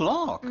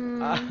 o'clock.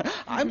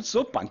 I'm so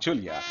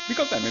punctual yeah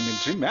because I'm a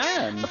military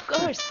man. Of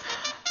course.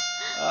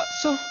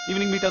 So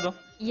evening meet అవుదాం.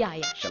 Yeah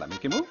yeah. Shall I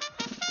make you move?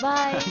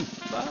 By.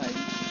 By.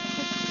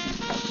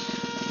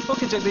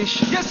 Okay Jagadish.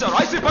 Yes sir.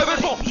 I see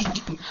 5/4.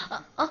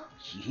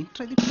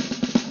 ఏంట్రది?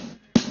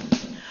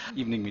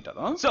 Evening meet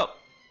అవుదాం. Sir.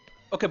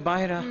 Okay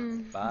bye రా.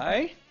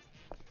 Bye.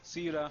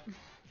 See you రా.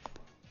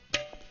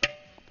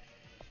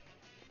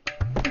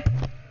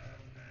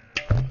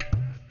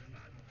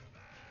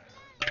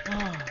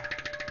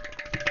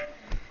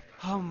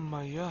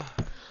 అమ్మయ్యా.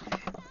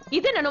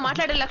 ఇదే నన్ను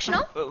మాట్లాడే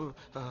లక్షణం?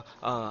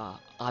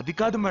 అది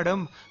కాదు మేడం,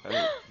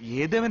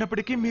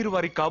 ఏదేమైనప్పటికీ మీరు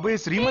వారికి కాబోయే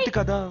శ్రీమతి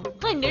కదా.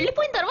 ఆయన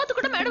వెళ్ళిపోయిన తర్వాత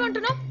కూడా మేడం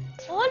అంటున్నాం.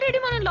 ఆల్రెడీ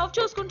మనం లవ్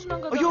చేసుకుంటున్నాం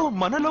కదా. అయ్యో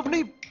మన లోపుని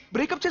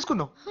బ్రేకప్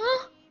చేసుకున్నాం.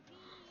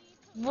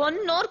 1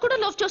 hour కూడా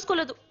లవ్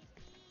చేసుకోలేదు,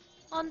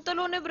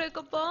 అంతలోనే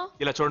బ్రేకప్.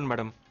 ఇలా చూడండి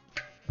మేడం,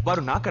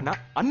 వారు నాకన్నా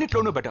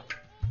అన్నిట్లోనూ బెటర్.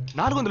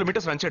 400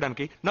 మీటర్స్ రన్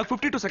చేయడానికి నాకు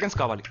 52 seconds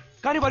కావాలి,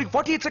 కానీ వారికి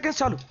 48 seconds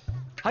చాలు.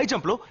 హై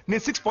జంప్ లో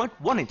నేను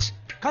 6.1 inch,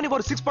 కానీ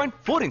వారు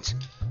 6.4 inch.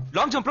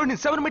 లాంగ్ జంప్ లో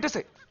నేను 7 meters,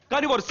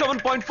 కానీ వారు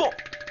 7.4.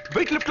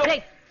 వెయిట్ లిఫ్ట్ లో.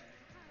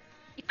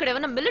 ఇక్కడ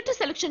ఏమైనా మిలిటరీ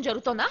సెలక్షన్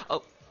జరుగుతుందా?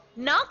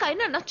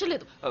 నాకైనా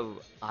నచ్చలేదు.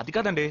 అది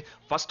కాదండి,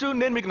 ఫస్ట్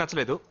నేను మీకు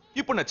నచ్చలేదు,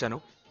 ఇప్పుడు నచ్చాను.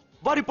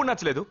 వారు ఇప్పుడు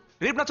నచ్చలేదు,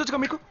 రేపు నచ్చొచ్చుగా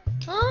మీకు.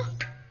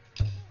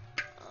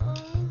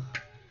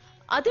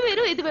 అది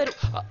వేరు ఇది వేరు.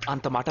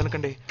 అంత మాట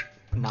అనకండి,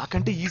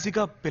 నాకంటే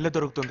ఈజీగా పిల్ల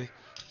దొరుకుతుంది,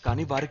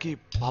 కానీ వారికి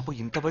పాపం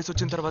ఇంత వయసు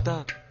వచ్చిన తర్వాత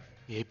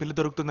ఏ పిల్ల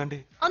దొరుకుతుందండి?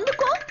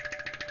 అందుకో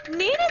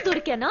నేనే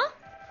దొరికానా?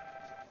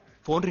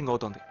 ఫోన్ రింగ్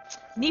అవుతోంది.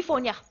 నీ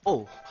ఫోన్ యా? ఓ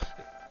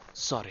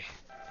సారీ.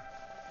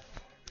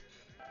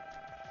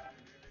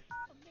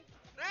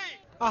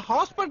 ఆ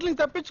హాస్పిటల్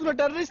తప్పించుకున్న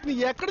టెర్రరిస్ట్ ని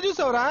ఎక్కడ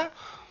చూసావురా?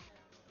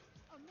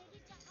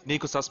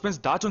 నీకు సస్పెన్స్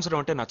దాచుంచడం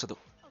అంటే నచ్చదు,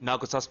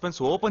 నాకు సస్పెన్స్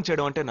ఓపెన్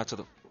చేయడం అంటే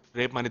నచ్చదు.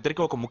 రేపు మన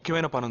ఇద్దరికి ఒక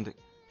ముఖ్యమైన పని ఉంది.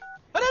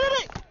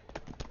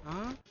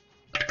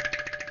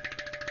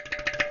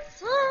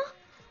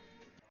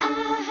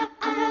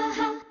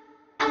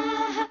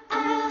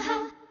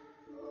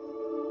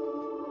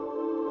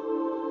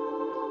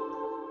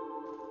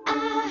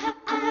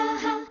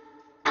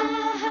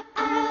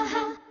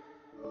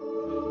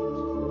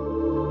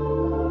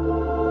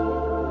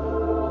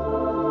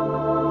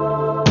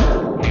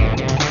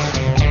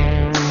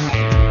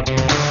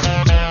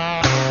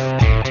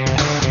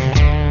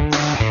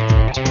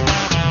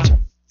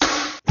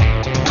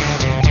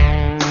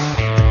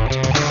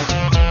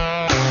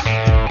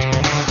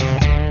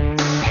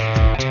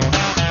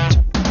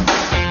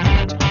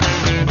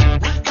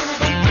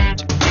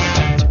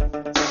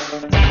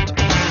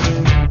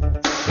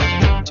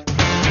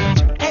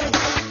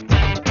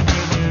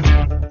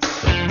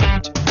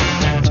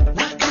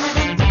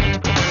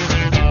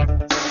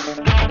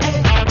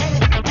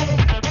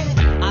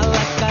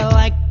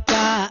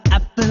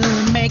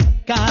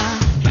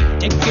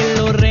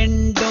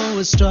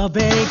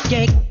 Strawberry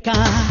cake, I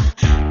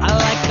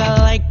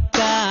like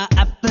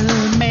apple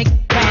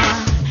maker.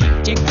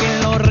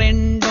 Chicken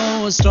rendo,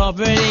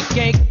 strawberry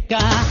cake.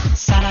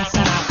 Sara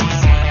sara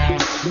sara,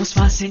 nos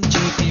facen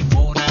chiti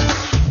mona.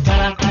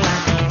 Kala kala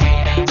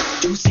kala,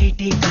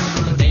 chusiti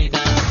kanulu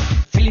deda.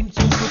 Feeling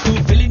sukutu,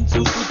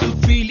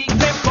 feeling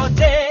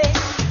repote.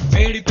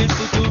 Vedi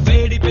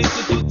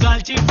pensutu,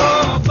 kalchi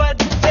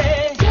popate.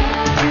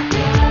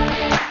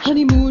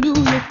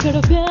 Honeymoon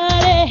ekkada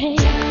pyare.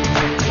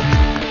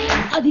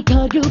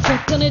 अधिकारियों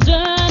पकने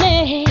जाने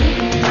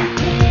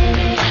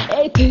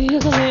एक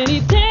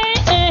anything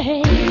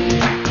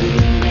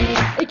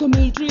एक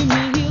military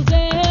में हिल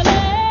जाने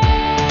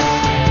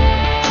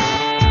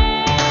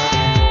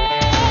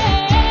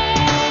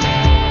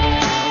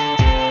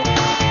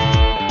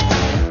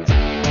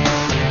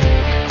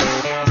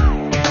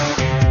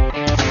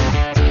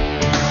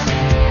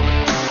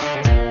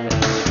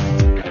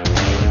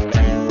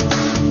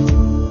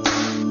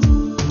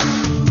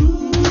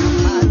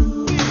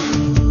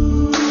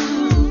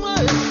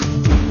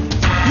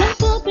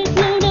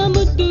ప్రాణం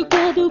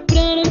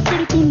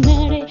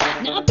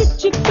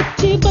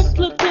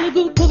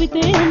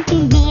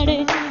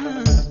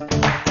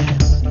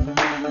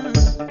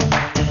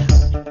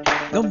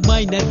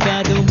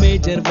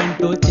major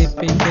అంటూ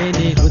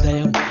చెప్పిందేనే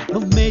హృదయం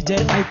నువ్వు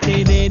మేజర్ అయితే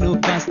నేను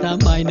కాస్త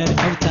మైనర్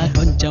అవుతా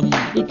కొంచెం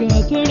ఇక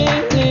అతడే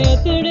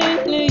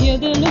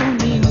ఎదలో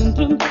నీ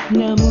మంత్రం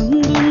నా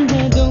ముందున్న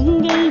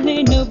దొంగల్నే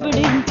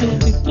నవ్వడేంటో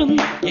చిత్రం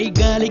ఏ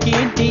గాలికి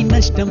ఏంటి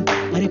నష్టం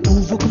మరి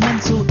పువ్వుకు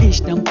మనసు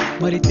ఇష్టం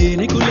మరి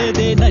తేనెకు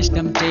లేదే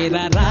నష్టం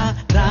చేరా రా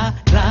రా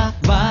రా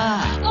వా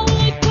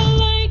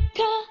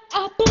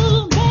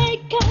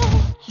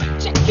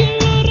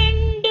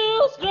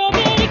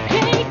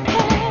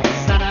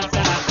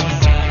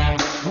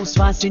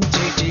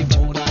శ్వాసించేటి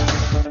మూనా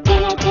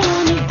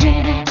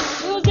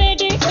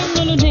చూసేటి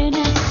కన్నులు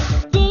నేనా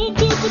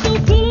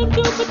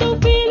చూపుతూ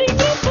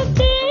ఫీలింగ్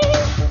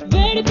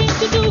వేడి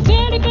పెంచుతూ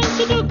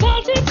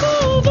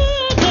కాల్చిపోవే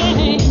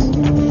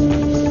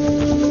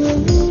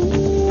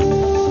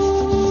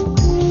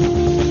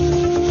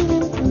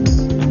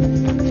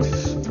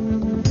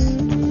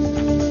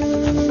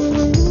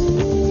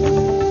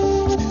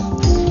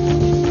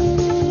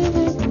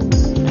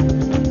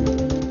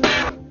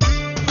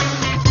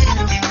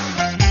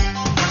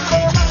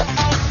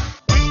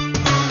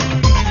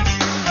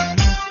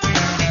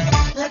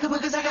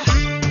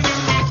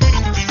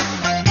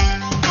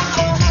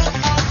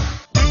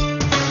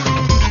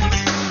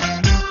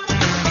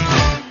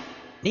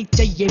నీ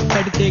చెయ్యి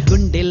పడితే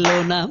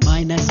గుండెల్లోన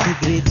మైనస్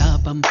డిగ్రీ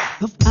తాపం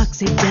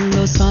ఆక్సిజన్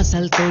లో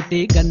శ్వాసలతోటి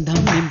గంధం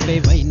నింపే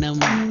వైనం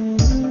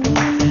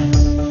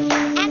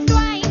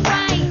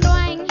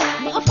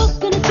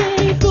పక్కన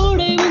చేరి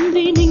తోడే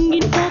ఉంది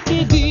నింగిని తాకే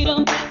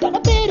వీరం తన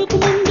పేరుకు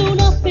ముందు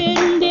నా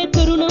పేరుందే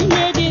తరుణం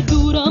లేదే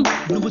దూరం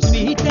నువ్వు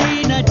స్వీట్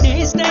అయినా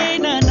టేస్ట్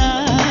అయినా నా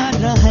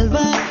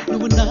హల్వా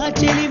నువ్వు నా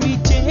చెలిమి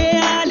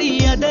చేయాలి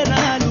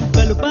అదరాలు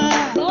కలుపా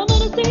నా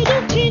మనసే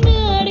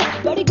దొచ్చినాడే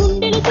పడి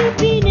గుండెలు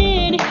చూపి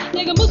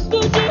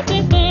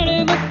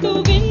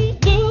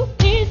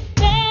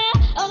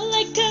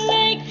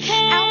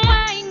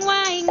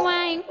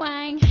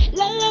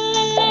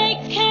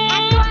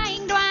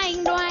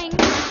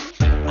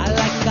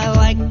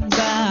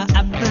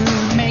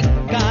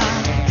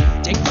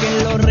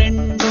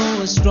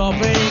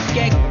స్ట్రాబెరీ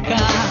కేక్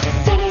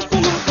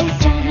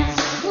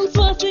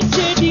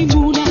శ్వాసించేటి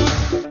మూనా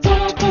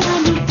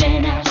తరతరాలు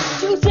తేనా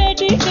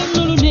చూసేటి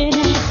కన్నులు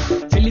నేనా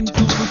ఫిలిం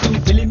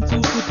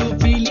చూపుతూ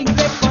ఫీలింగ్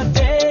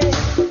లేకపోతే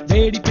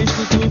వేడి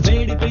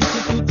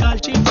పెంచుతూ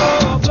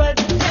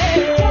కాల్చిపోవద్దే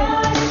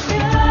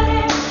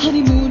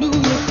హనీమూను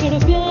ఎక్కడ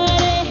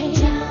ప్యారే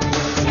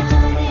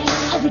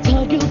అది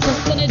కాదు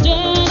పక్కన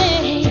జానే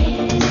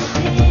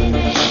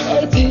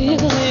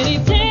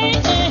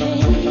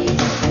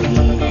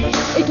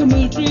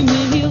military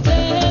meal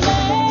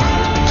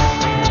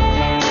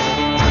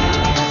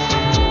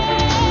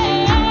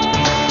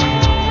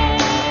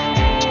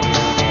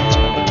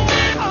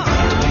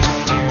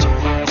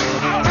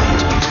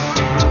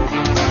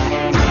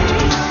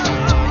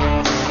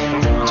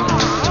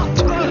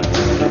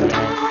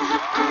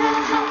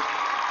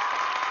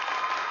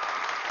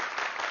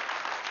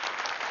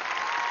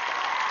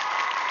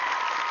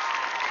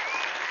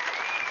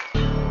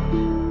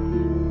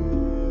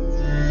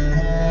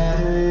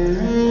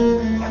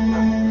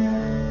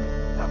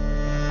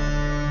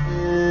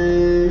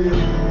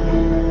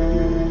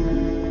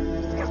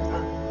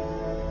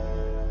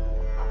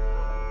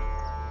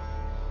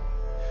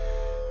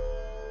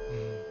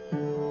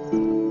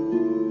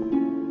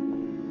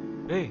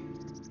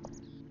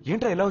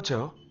ఏంట్రా ఎలా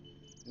వచ్చావు?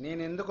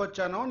 నేను ఎందుకు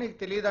వచ్చానో నీకు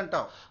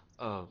తెలియదంటావు.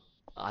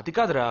 అది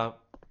కాదురా,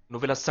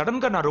 నువ్వు ఇలా సడన్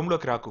గా నా రూమ్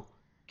లోకి రాకు,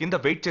 కింద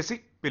వెయిట్ చేసి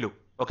పిలు,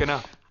 ఓకేనా?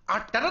 ఆ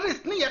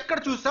టెర్రరిస్ట్ ని ఎక్కడ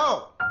చూసావు?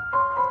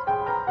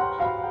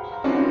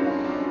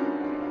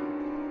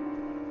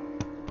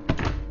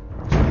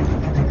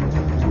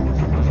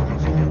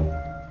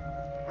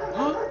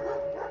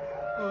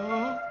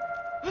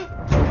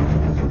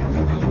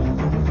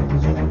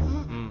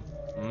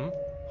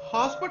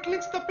 హాస్పిటల్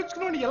నుంచి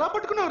తప్పించుకున్నావు, ఎలా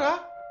పట్టుకున్నావురా?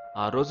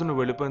 ఆ రోజు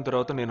నువ్వు వెళ్ళిపోయిన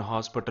తర్వాత నేను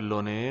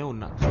హాస్పిటల్లోనే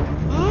ఉన్నా.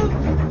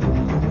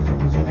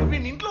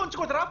 ఇంట్లో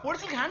ఉంచుకోదరా,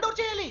 పోలీసులకు హ్యాండ్ ఓవర్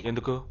చేయాలి.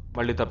 ఎందుకు?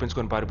 మళ్ళీ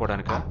తప్పించుకొని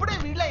పారిపోవడానికి. అప్పుడే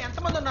వీళ్ళ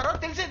ఎంతమంది ఉన్నారో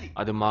తెలిసేది.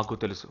 అది మాకు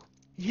తెలుసు.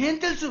 ఏం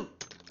తెలుసు?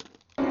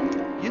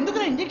 ఎందుకు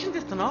ఇంజెక్షన్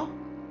తీస్తున్నావు?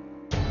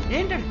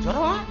 ఏంటండి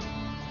జ్వరమా?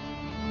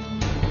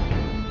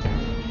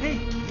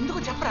 ఎందుకు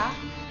చెప్పరా?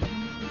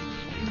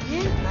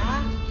 ఏంట్రా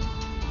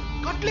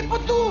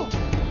కట్లిపోద్దు.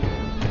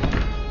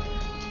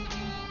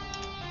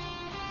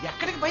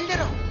 ఎక్కడికి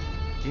బయలుదేరావు?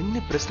 ఎన్ని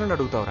ప్రశ్నలు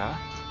అడుగుతావురా?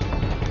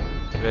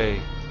 రేయ్,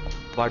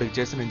 వాడికి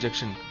చేసిన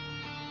ఇంజెక్షన్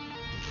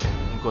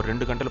ఇంకో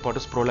 2 గంటల పాటు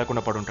స్ప్రో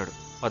లేకుండా పడుంటాడు.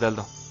 పద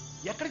వెళ్దాం.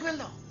 ఎక్కడికి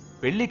వెళ్దాం?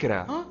 పెళ్ళికి రా.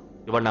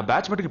 ఇవాళ నా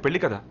బ్యాచ్ మటుకి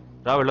పెళ్లి కదా,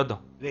 రా వెళ్ళొద్దాం.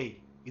 రే,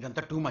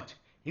 ఇదంతా టూ మచ్.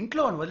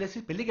 ఇంట్లో అని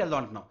వదిలేసి పెళ్లికి వెళ్దాం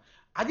అంటున్నావు,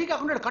 అది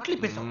కాకుండా కట్లు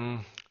ఇప్పేసాం.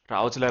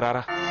 రావచ్చులే,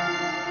 రారా.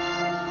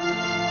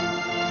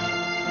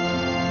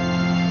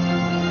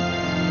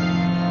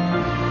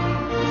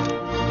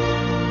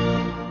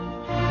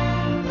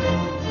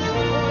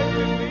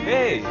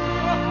 Hey,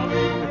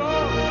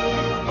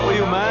 how are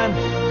you, man?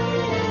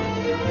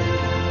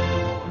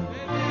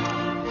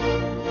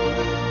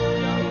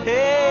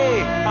 Hey,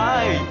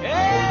 hi.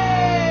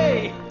 Hey.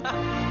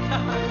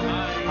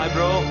 Hi,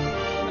 bro.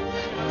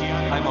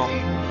 Hi, mom.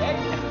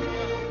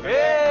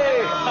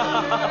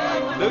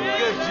 Look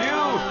at you.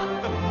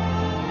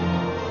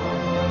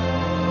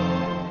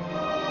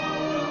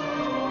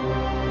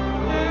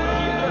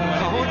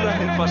 అవునా,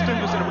 నేను ఫస్ట్ టైం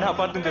చూసినప్పుడే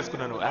అపార్థం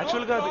చేసుకున్నాను.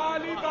 యాక్చువల్ గా అది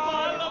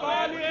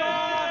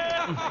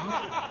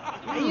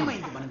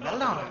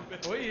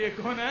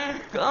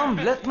Come,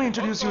 let me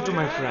introduce you to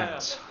my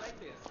friends.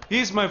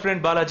 He's my friend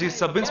Balaji,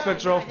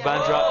 Sub-Inspector of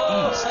Bandra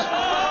East.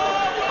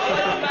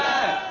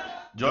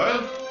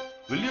 Joel,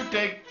 will you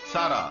take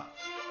Sarah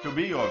to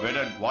be your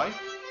wedded wife?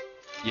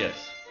 Yes,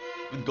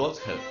 with God's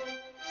help.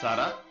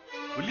 Sarah,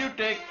 will you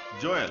take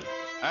Joel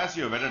as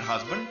your wedded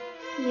husband?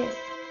 Yes,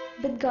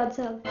 with God's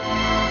help.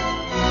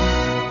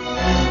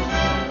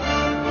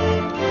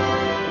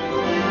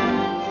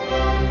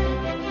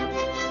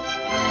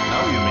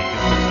 Now you make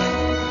it.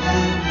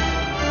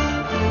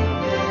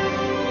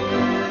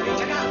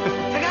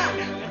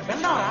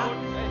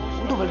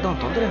 ఉండు, వెళ్దాం,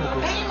 తొందర ఎందుకు?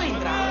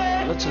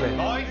 వెళ్ళొచ్చులే.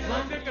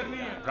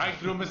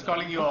 Bridegroom is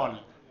calling you all.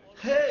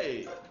 Hey!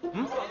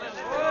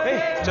 Hey,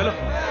 చలో.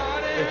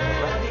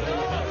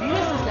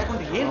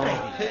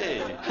 Hey,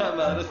 I'm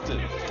arrested.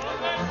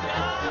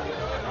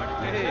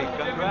 Hey,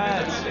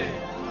 congrats.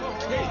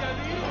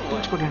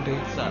 పూచుకోండి.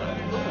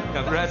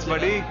 Congrats,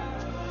 buddy.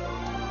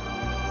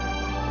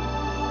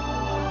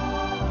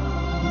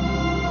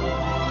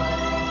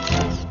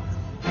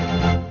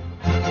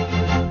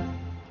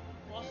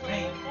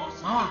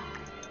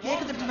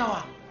 Cake తింటున్నావా?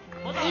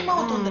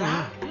 ఏమవుతుందిరా?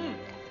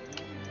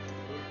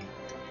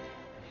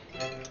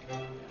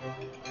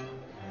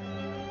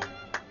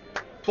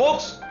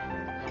 Folks.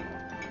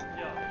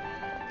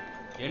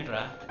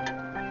 ఏంట్రా?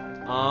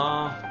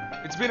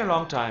 It's been a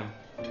long time.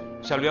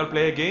 Shall we all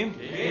play a game?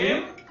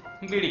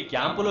 వీడి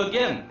క్యాంపులో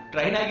game,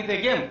 train ఆగితే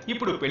గేమ్,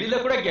 ఇప్పుడు పెళ్లిలో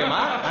కూడా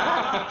గేమా?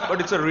 But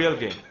it's a real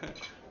game.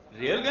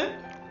 Real game?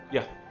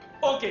 Yeah.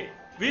 Okay,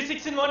 we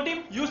 6 in one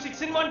team, you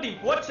 6 in one team.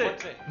 What's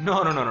it? No.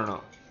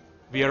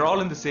 We are all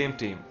in the same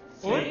team.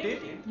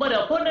 మరి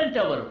opponent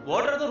ఎవరు?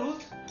 What are the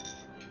rules?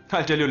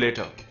 I'll tell you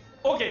later.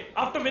 Okay,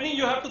 after winning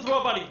you have to throw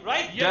a party,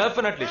 right?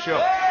 Definitely,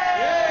 sure.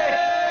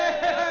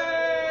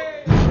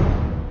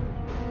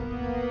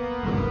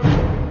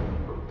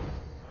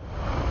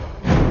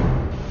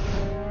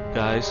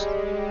 Guys,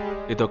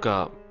 ఇదొక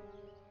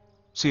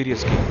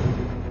serious game.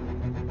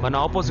 మన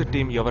opposite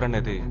team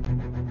ఎవరనేది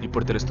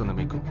ఇప్పుడు తెలుస్తుంది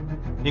మీకు.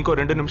 ఇంకో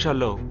 2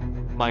 నిమిషాల్లో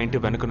మా ఇంటి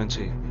వెనుక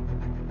నుంచి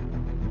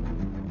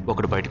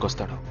ఒకడు బయటకు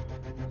వస్తాడు.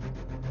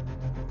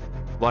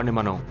 వాడిని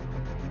మనం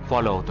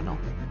ఫాలో అవుతున్నాం.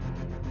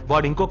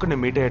 వాడు ఇంకొకరిని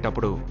మీట్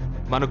అయ్యేటప్పుడు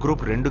మన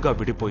గ్రూప్ 2గా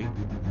విడిపోయి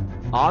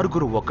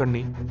 6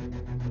 ఒకడిని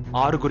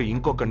 6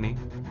 ఇంకొకరిని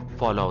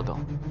ఫాలో అవుదాం.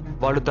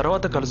 వాళ్ళు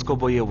తర్వాత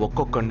కలుసుకోబోయే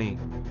ఒక్కొక్కడిని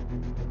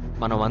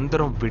మనం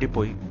అందరం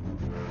విడిపోయి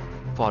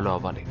ఫాలో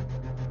అవ్వాలి.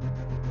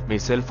 మీ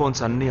సెల్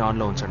ఫోన్స్ అన్నీ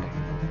ఆన్లో ఉంచండి.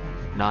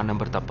 నా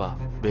నెంబర్ తప్ప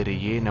వేరే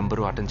ఏ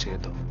నెంబరు అటెండ్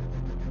చేయొద్దు.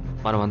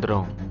 మనం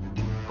అందరం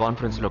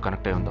కాన్ఫరెన్స్లో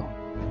కనెక్ట్ అయి ఉందాం.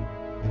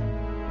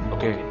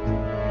 ఓకే?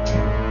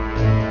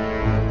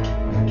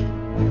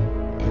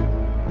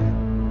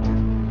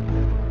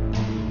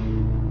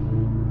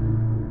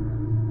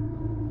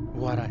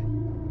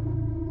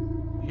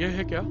 ये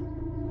है क्या?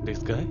 This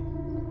guy?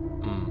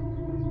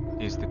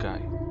 He's the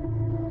guy.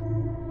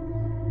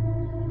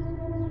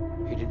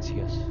 He didn't see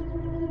us.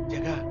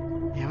 జగా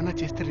ఏమన్నా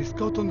చేస్తే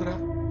రిస్క్ అవుతుందిరా.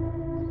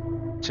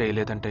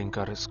 చేయలేదంటే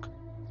ఇంకా రిస్క్.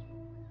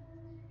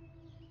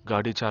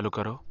 गाड़ी चालू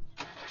करो,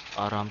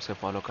 आराम से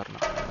फॉलो करना.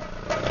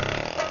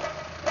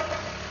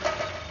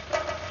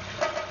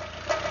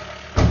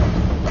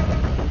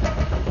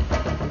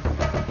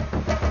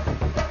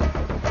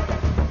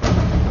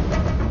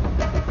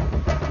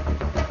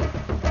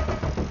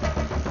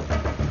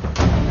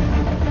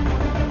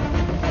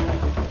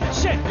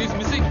 Shit! He's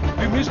missing.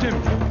 We missed him.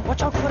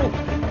 Watch out for him.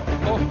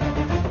 Oh,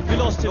 we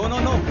lost him.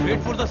 No.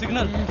 Wait for the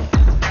signal.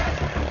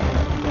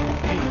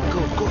 Hey,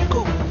 go.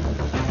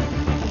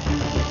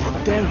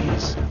 There he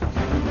is.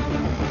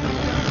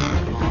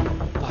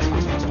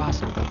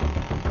 Fast.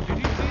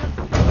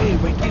 Hey,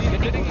 wait, he's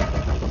getting it.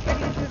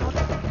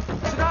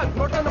 Chirag,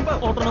 note the number.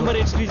 Auto number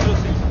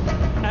H306.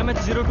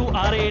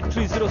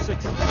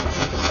 MH02RA8306.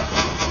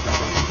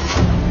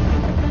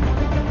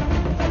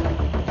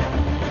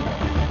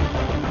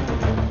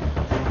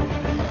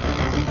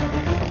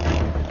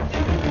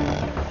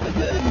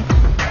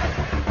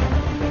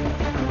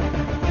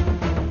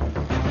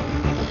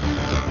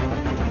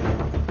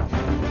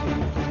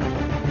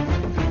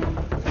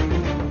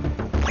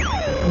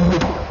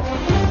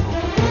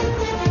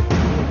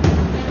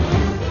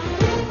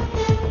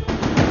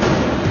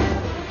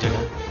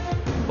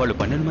 వాళ్ళు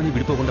 12 మంది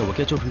విడిపోకుండా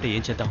ఒకే చోటు ఉంటే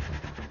ఏం చేద్దాం?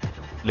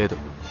 లేదు,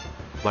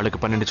 వాళ్ళకి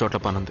 12 చోట్ల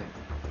పనుంది.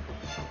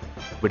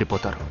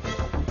 విడిపోతారు.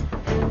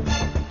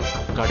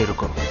 గాడి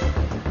రుకో.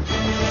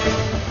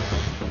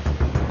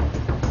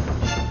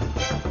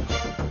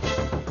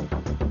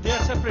 They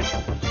are separate.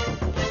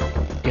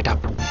 Get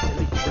up.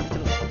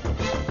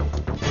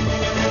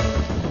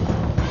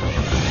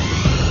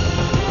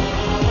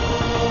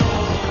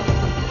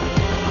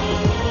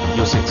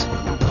 You 6.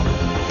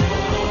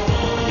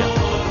 Yeah,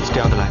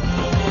 stay on the line.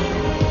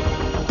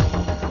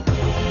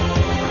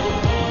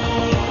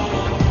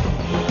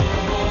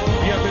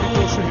 We are very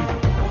close to him.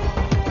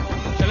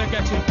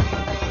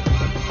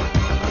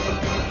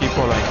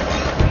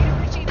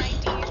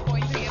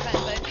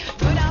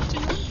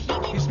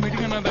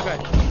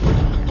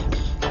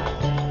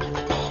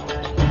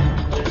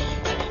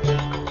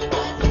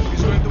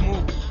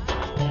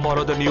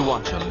 borrow the new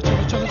one.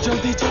 चलो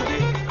जल्दी जल्दी.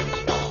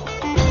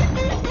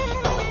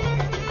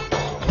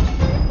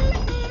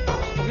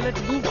 Okay,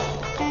 let's move.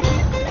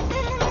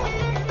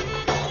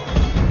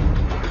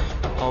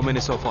 How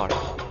many so far?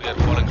 We are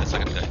following the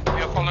second guy.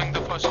 We are following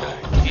the first guy.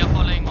 We are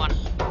following one.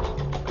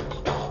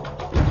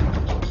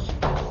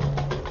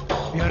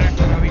 We are at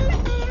Ravi.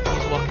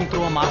 He's walking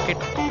through a market.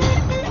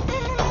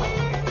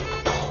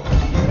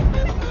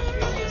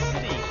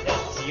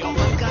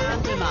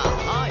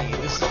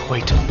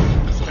 Wait.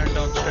 Stand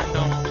down, stand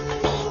down.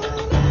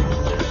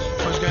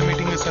 First guy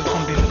meeting a cell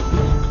phone dealer.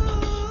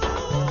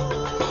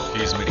 He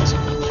is meeting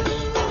someone.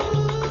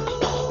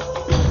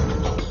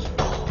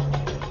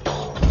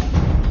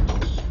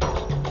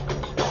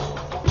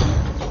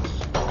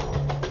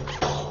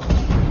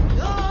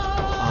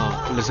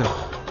 Listen.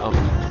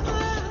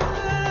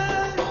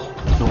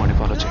 No one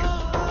follow chain.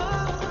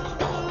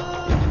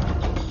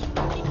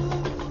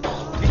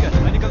 ठीक है,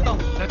 मैं निकलता हूँ.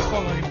 Let's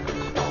follow him.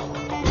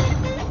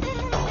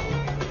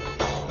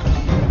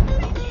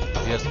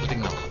 We are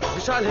splitting now.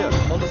 Vishal here,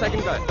 on the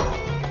second guy.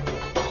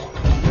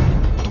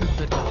 तुम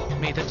उधर जाओ,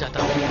 मैं इधर जाता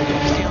हूँ.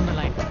 Stay on the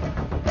line.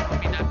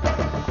 Copy that.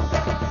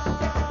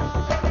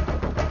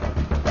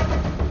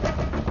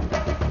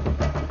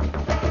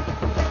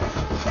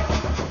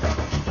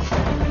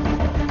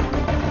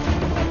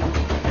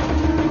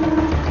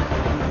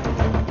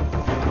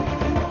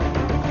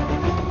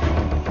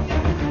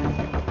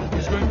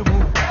 He's going to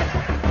move.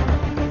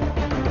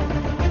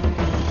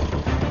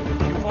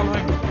 You follow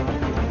him.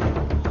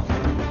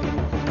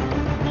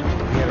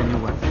 We have a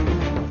new one.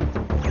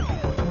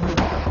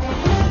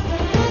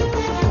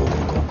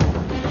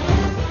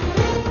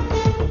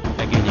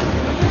 Again, you.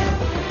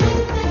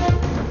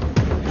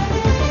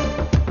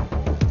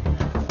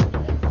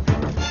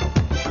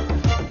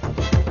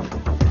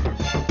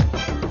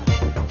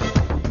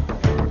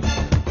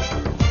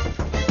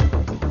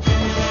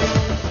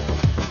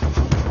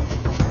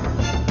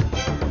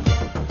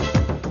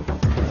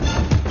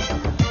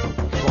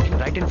 He's walking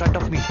right in front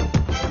of me.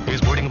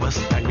 He's boarding a bus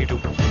and me too.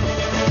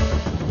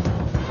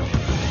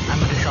 I'm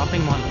at a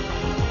shopping mall.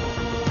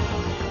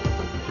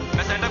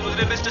 मैं Santa cruise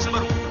railway station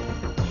पर हूँ.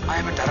 I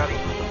am at Dharavi.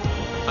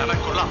 I'm at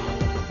Kurla.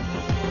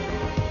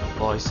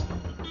 Boys,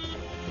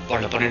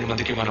 వాళ్ళ 12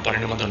 మందికి మన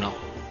 12 మంది ఉన్నాం.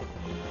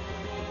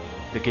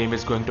 The game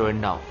is going to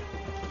end now.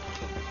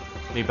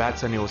 Me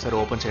bags అన్ని ఒకసారి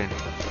ఓపెన్ చేయండి.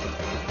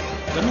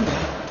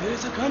 There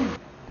is a gun.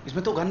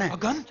 इसमें तो गन है. A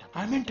gun?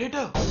 I'm in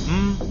theater.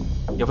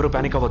 ఎవరు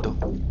పానిక్ అవ్వద్దు.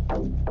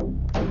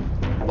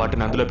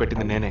 వాటిని అందులో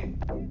పెట్టింది నేనే.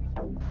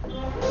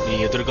 నీ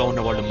ఎదురుగా ఉన్న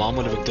వాళ్ళు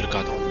మామూలు వ్యక్తులు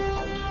కాదు.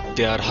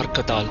 They are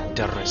హర్కతాల్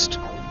terrorist.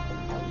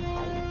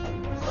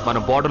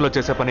 మనం బార్డర్లో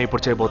చేసే పని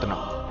ఇప్పుడు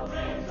చేయబోతున్నాం.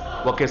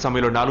 ఒకే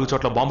సమయంలో 4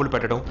 చోట్ల బాంబులు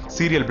పెట్టడం,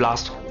 సీరియల్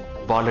బ్లాస్ట్.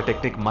 వాళ్ళ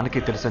టెక్నిక్ మనకి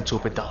తెలుసని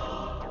చూపిద్దాం.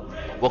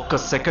 ఒక్క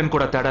సెకండ్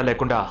కూడా తేడా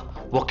లేకుండా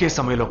ఒకే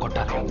సమయంలో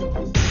కొట్టాలి.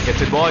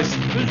 Gets it, boys?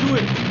 We'll do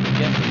it.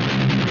 Yes.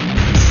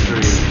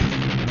 3,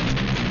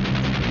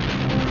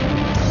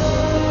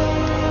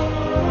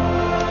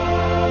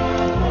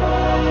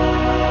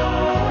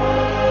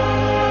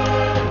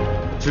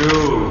 2,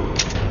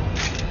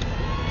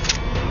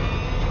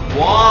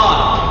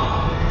 1,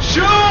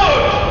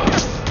 shoot!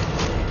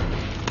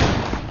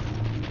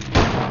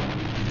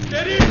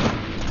 Steady.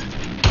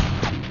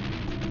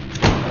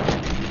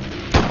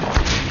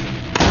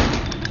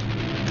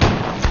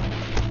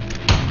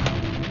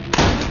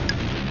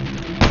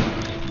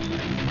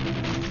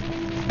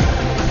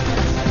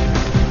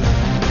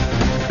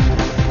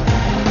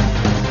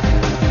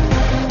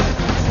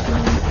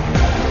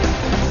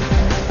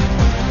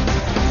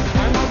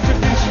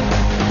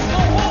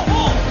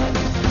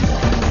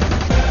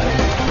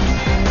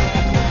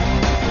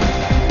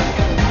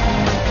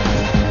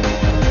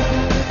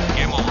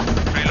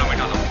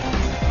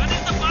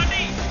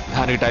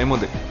 దానికి టైం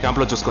ఉంది.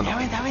 క్యాంప్లో చూసుకుందాం.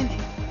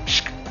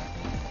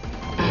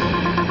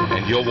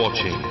 And you're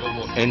watching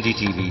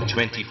NDTV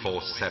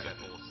 24/7.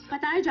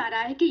 बताया जा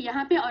रहा है कि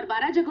यहाँ पे और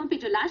 12 जगहों पे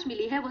जो लाश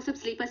मिली है वो सब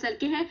स्लीपर सेल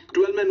के हैं.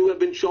 12 men who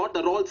have been shot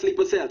are all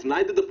sleeper cells.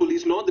 Neither the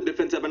police nor the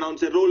defense have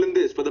announced a role in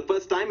this. For the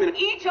first time in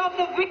Each of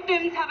the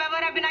victims, however,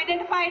 have been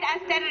identified as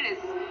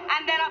terrorists,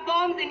 and there are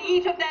bombs in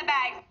each of their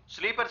bags.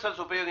 Sleeper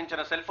cells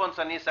ఉపయోగించిన cell phones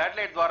అన్ని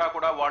satellite ద్వారా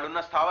కూడా వాళ్ళున్న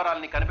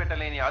స్థావరాల్ని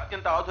కనిపెట్టలేని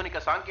అత్యంత ఆధునిక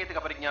సాంకేతిక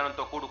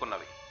పరిజ్ఞానంతో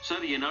కూడుకున్నవి.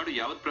 Sir, ఈనాడు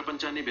యావత్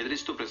ప్రపంచాన్ని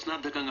బెదిరిస్తూ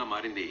ప్రశ్నార్థకంగా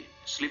మారింది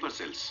స్లీపర్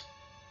సెల్స్.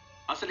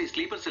 అసలు ఈ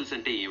స్లీపర్ సెల్స్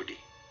అంటే ఏమిటి?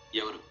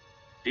 ఎవరు?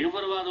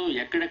 తీవ్రవాదం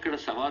ఎక్కడెక్కడ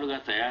సవాలుగా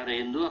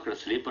తయారైందో అక్కడ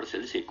స్లీపర్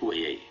సెల్స్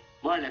ఎక్కువయ్యాయి.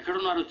 వాళ్ళు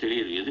ఎక్కడున్నారో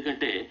తెలియదు.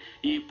 ఎందుకంటే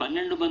ఈ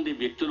 12 మంది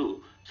వ్యక్తులు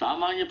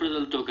సామాన్య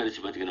ప్రజలతో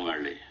కలిసి బతికిన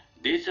వాళ్లే.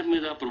 దేశం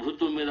మీద,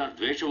 ప్రభుత్వం మీద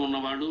ద్వేషం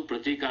ఉన్నవాళ్ళు,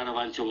 ప్రతీకార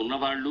వాంఛ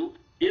ఉన్నవాళ్ళు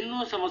ఎన్నో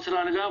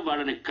సంవత్సరాలుగా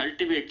వాళ్ళని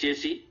కల్టివేట్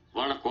చేసి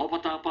వాళ్ళ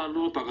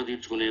కోపతాపాలను, పగ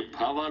తీర్చుకునే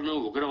భావాలను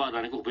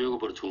ఉగ్రవాదానికి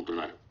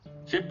ఉపయోగపరుచుకుంటున్నారు.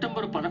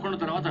 సెప్టెంబర్ 11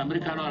 తర్వాత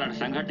అమెరికాలో అలాంటి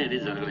సంఘటన ఏది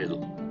జరగలేదు.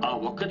 ఆ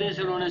ఒక్క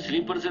దేశంలోనే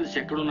స్లీపర్ సెల్స్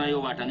ఎక్కడున్నాయో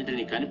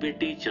వాటన్నిటిని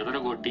కనిపెట్టి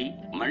చెదరగొట్టి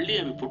మళ్లీ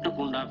అవి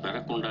పుట్టకుండా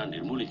పెరగకుండా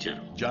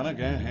నిర్మూలించారు. जाना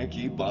गया है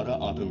कि 12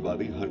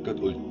 आतंकवादी हरकत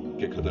उल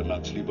के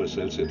खतरनाक स्लीपर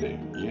सेल से थे.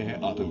 ये हैं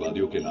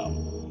आतंकवादियों के नाम.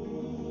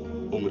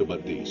 उम्र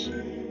 32,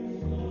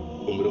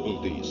 उम्र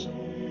 29,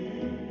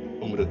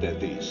 उम्र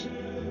 33,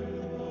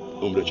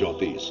 उम्र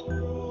 34,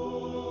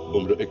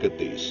 उम्र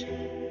 31।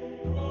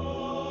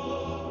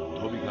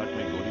 धोबी घाट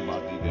में गोली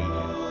मार दी गई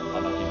है।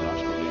 हालांकि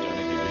लाश को ले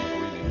जाने के लिए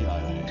कोई नहीं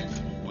आया है।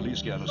 पुलिस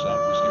के अनुसार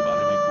उसके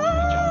बारे में कोई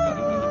भी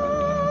जानकारी नहीं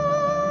मिली है।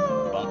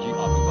 बाकी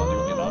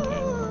आतंकवादियों के नाम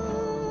हैं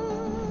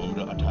उम्र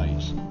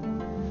 28,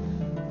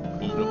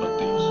 उम्र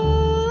 32,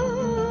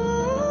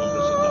 उम्र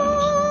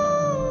 27।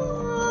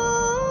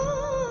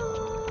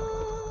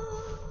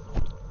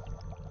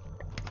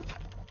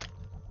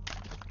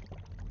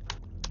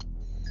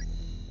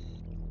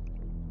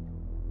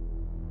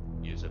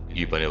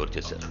 ఈ పని ఎవరు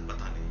చేశారు?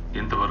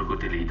 ఇంతవరకు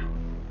తెలియదు.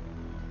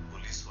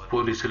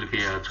 పోలీసులకి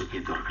ఆచూకీ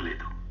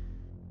దొరకలేదు.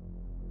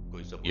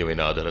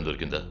 ఏమైనా ఆధారం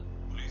దొరికిందా?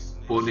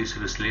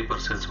 పోలీసులు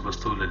స్లీపర్ సెల్స్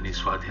వస్తువులన్నీ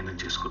స్వాధీనం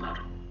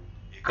చేసుకున్నారు.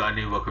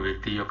 కానీ ఒక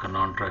వ్యక్తి యొక్క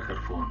నాన్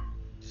ట్రాకర్ ఫోన్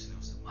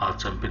ఆ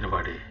చంపిన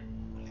వాడే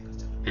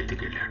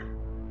ఎత్తికెళ్ళాడు.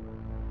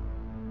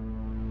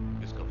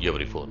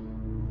 ఎవరి ఫోన్?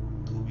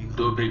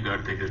 ధోబీ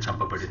ఘాట్ దగ్గర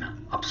చంపబడిన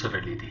Afsar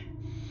అలీది.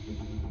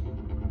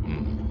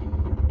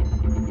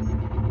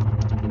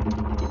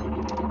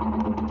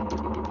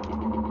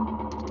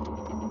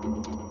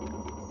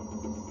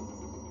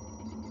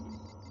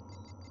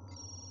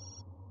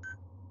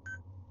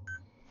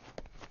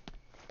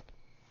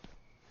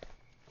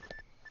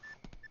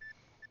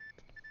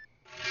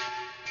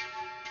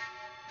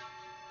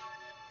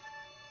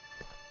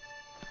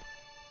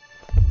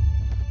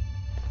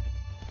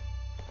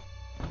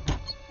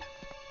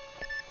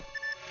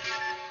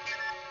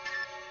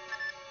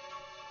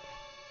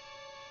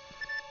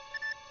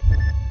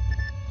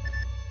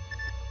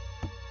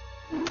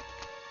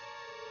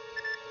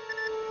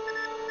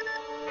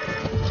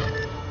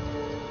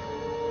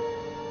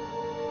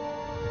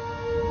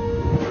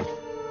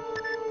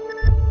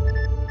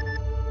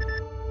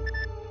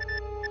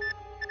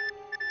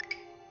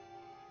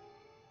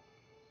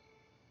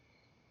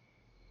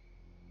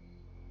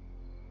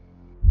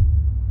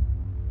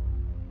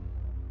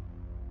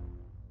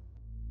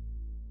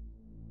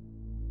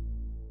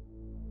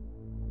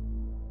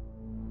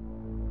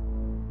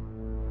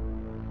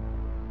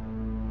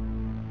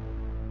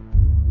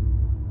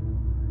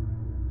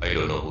 I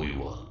don't know who you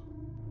are,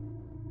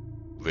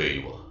 where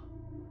you are.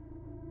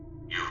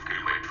 You've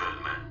killed my 12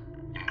 men,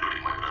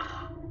 including my brother.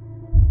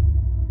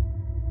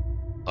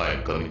 I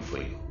am coming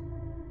for you.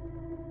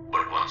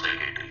 But once I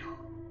get to you,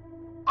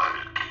 I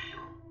will kill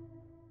you.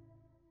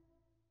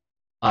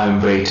 I'm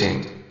waiting.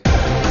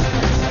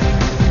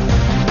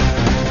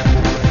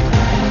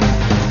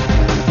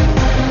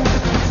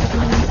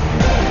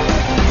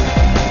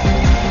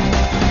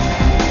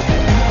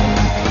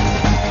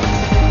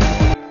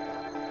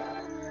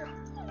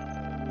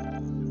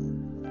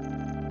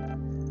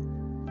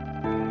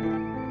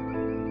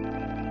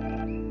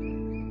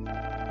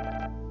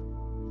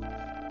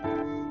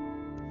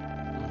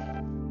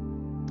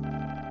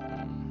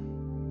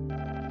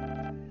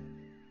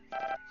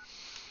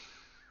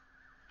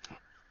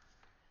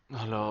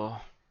 Hello.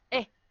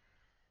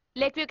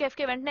 Lake view cafe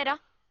కి వెంటనే రా.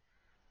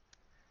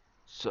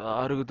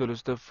 సార్కి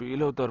తెలిస్తే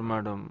feel అవుతారు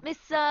madam.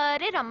 Miss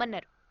సారే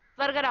రమ్మన్నారు,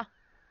 త్వరగా రా.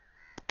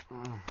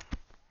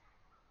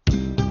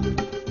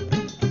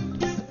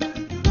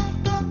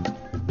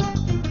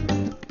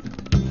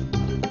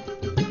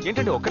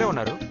 ఏంటండి ఒక్కరే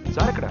ఉన్నారు?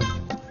 సార్ ఎక్కడ?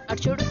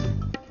 అటు చూడు.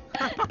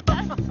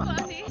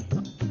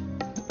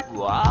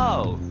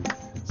 Wow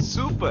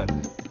super.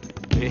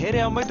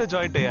 వేరే అమ్మాయితో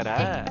జాయింట్ అయ్యారా?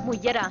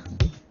 ముయ్యరా,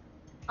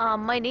 ఆ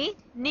అమ్మాయిని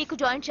నీకు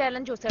జాయిన్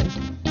చేయాలని చూశాడు.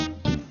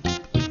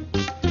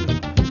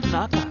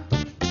 నాకా?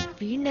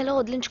 వీడిని ఎలా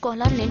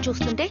వదిలించుకోవాలని నేను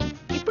చూస్తుంటే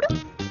ఇప్పుడు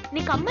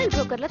నీకు అమ్మాయిల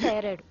బ్రోకర్లా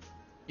తయారాడు.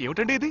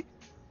 ఏమిటండి ఇది?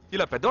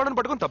 ఇలా పెద్దవాళ్ళని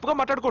పట్టుకొని తప్పుగా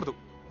మాట్లాడకూడదు.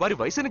 వారి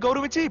వయసుని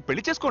గౌరవించి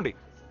పెళ్లి చేసుకోండి.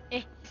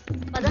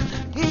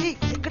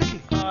 ఎక్కడికి?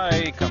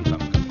 Hi, come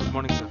come. Good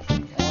morning sir.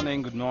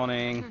 Morning, good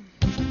morning.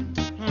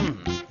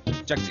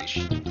 Jagadish.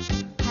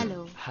 Hello.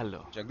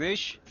 Hello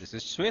Jagadish, this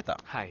is Shweta.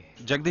 Hi.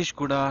 Jagadish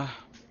కూడా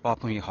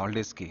పాపం ఈ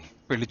హాలిడేస్ కి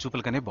పెళ్లి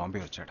చూపులకనే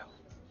బాంబే వచ్చాడు.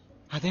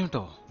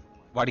 అదేమిటో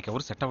వాడికి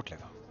ఎవరు సెట్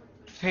అవ్వట్లేదు.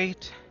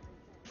 Faith.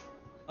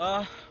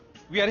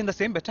 We are in the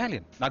same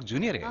battalion. నాకు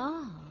జూనియరే.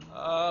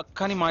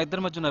 కానీ మా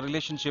ఇద్దరి మధ్య ఉన్న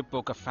రిలేషన్షిప్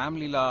ఒక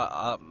ఫ్యామిలీలా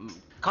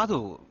కాదు.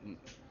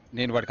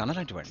 నేను వాడికి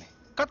అన్నలాంటి వాడిని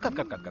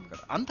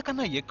కాదు.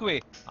 అంతకన్నా ఎక్కువే.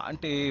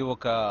 అంటే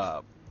ఒక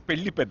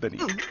పెళ్లి పెద్దని.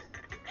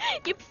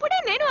 ఇప్పుడే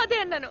నేను అదే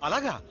అన్నాను.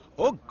 అలాగా?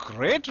 ఓ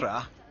గ్రేట్ రా.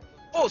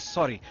 ఓ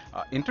సారీ,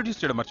 ఇంట్రొడ్యూస్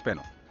చేయడం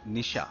మర్చిపోయాను.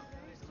 నిషా,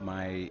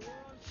 my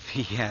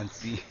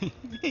fiancee.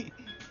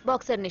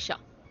 Boxer Nisha.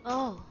 Oh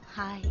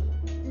hi.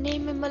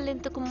 నేను మిమ్మల్ని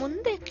ఇంతకు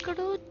ముందు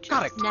ఎక్కడో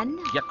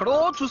ఎక్కడో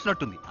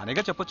చూసినట్టుంది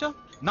అనేగా చెప్పొచ్చా?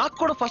 నాకు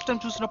కూడా ఫస్ట్ టైం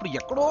చూసినప్పుడు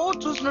ఎక్కడో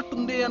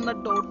చూసినట్టుంది అన్న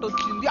డౌట్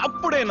వచ్చింది.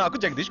 అప్పుడే నాకు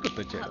జగదీష్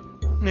గుర్తొచ్చాడు.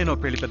 నేను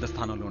పెళ్లి పెద్ద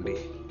స్థానంలో ఉండి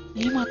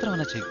ఈ మాత్రం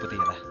అలా చేయకపోతే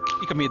కదా.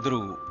 ఇక మీ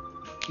ఇద్దరు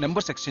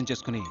నెంబర్స్ ఎక్స్చేంజ్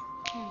చేసుకుని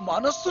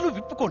మనస్సులు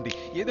విప్పుకోండి.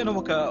 ఏదైనా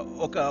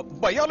ఒక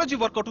బయాలజీ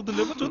వర్కౌట్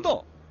అవుతుందేమో చూద్దాం.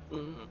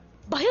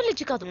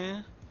 బయాలజీ కాదు,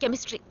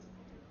 కెమిస్ట్రీ.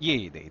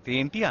 ఏదైతే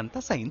ఏంటి, అంతా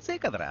సైన్సే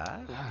కదరా.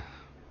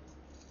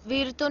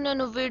 వీరితో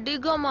నేను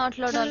విడిగా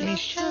మాట్లాడాలి.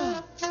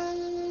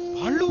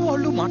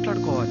 వాళ్ళు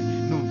మాట్లాడుకోవాలి.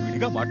 నువ్వు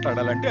గట్టిగా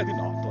మాట్లాడాలంటే అది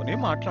నాతోనే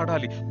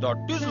మాట్లాడాలి.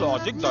 That is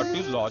logic, that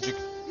is logic.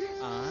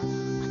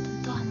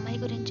 అతనితో అమ్మాయి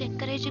గురించి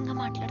ఎంకరేజింగ్ గా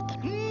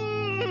మాట్లాడతాను.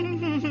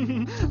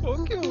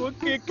 Okay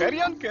okay, carry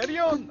on carry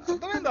on.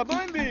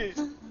 అర్థమైంది.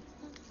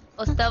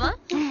 వస్తావా?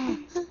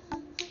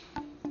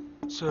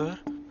 సార్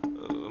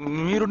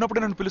మీరున్నప్పుడే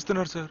నన్ను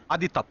పిలుస్తున్నారు సార్.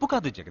 అది తప్పు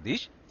కాదు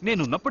జగదీష్,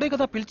 నేనున్నప్పుడే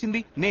కదా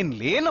పిలిచింది. నేను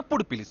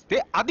లేనప్పుడు పిలిస్తే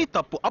అది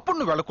తప్పు. అప్పుడు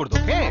నువ్వు వెళ్ళకూడదు.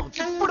 ఓకే,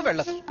 ఇప్పుడు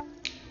వెళ్ళచ్చు.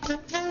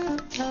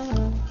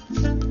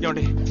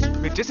 ఏమండి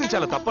మీరు చేసింది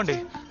చాలా తప్పండి.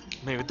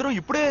 మేమిద్దరం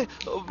ఇప్పుడే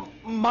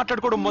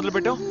మాట్లాడుకోవడం మొదలు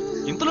పెట్టాం.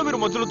 ఇంతలో మీరు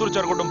మధ్యలో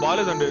తుడిచారుకోవడం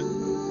బాగాలేదండి.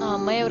 ఆ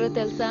అమ్మాయి ఎవరో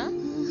తెలుసా?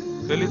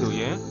 తెలీదు.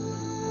 ఏ?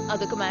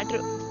 అదొక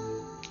మ్యాటర్.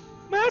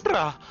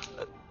 మ్యాటరా?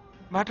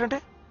 మ్యాటర్ అంటే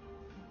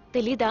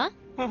తెలీదా?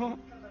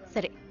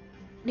 సరే,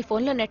 నీ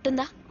ఫోన్లో నెట్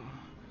ఉందా?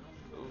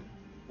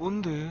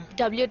 ఉంది.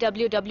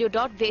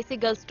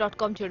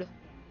 www.basicgirls.com చూడు.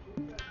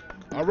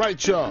 All right,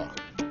 y'all.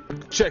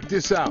 Check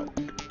this out.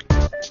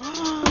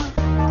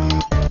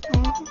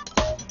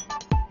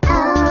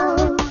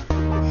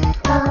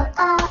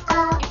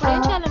 ఇప్పుడు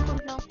ఏం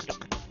చేయాలనుకుంటున్నావు?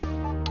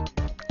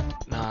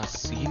 నా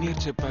సీనియర్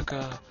చెప్పాక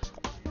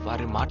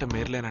వారి మాట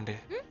మేరలేనండి.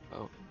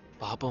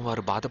 పాపం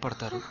వారు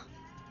బాధపడతారు.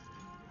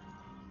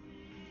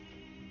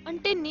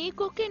 అంటే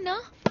నీకోకేనా?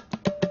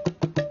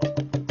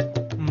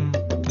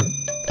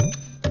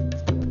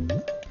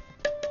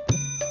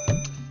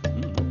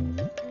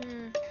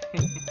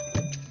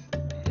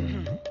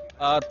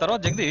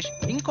 తర్వాత జగదీష్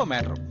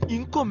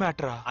ఇంకో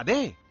మ్యాటరా? అదే,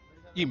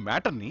 ఈ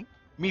మ్యాటర్ ని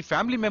మీ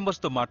ఫ్యామిలీ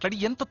మెంబర్స్ తో మాట్లాడి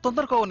ఎంత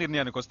తొందరగా ఓ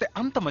నిర్ణయానికి వస్తే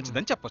అంత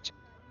మంచిదని చెప్పొచ్చు.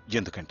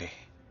 ఎందుకంటే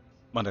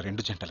మన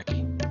రెండు జంటలకి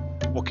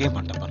ఒకే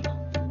మండపంలో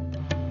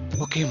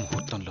ఒకే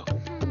ముహూర్తంలో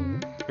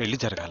పెళ్లి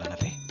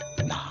జరగాలన్నదే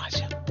నా ఆశ.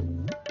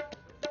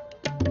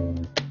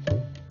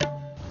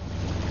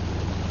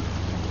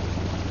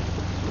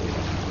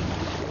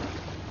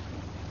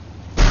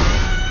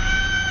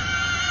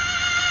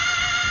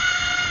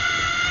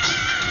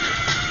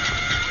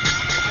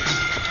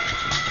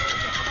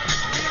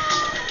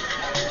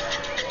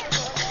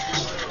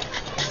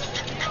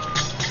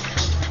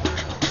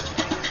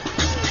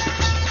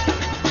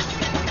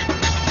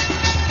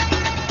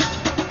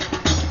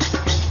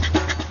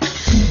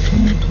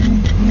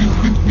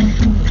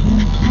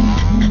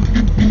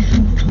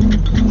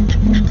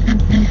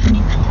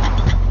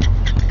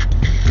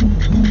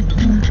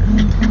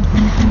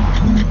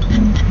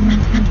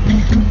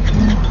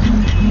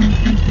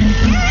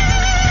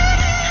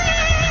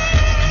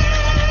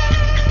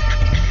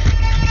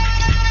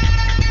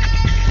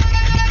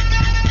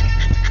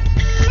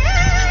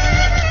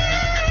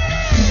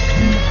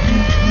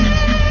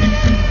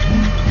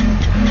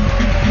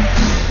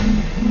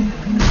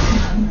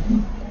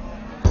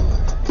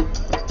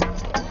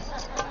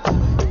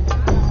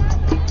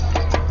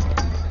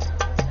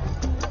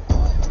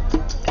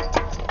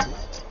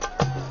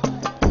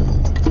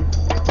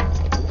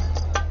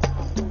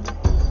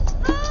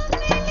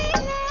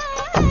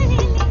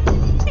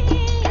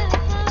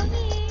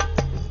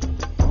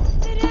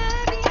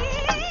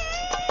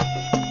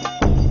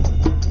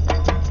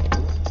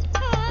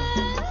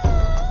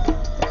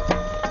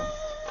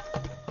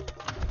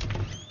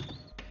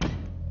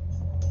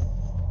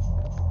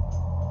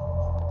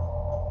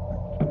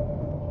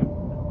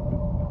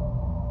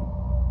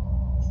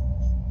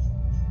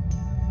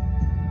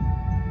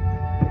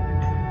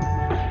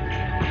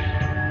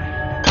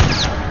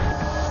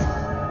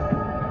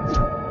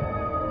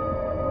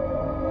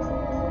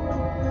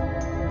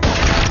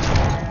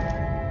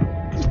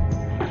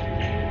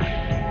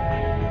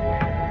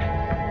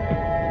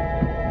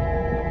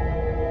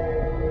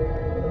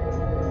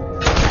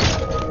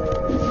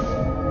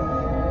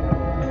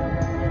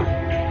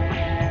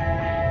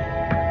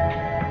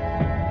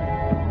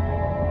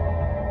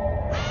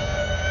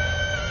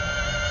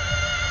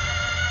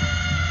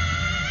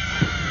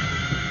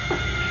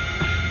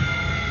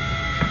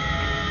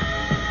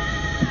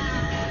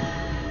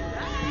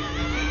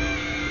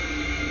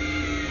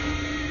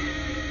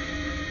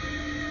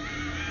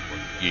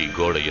 ఈ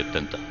గోడ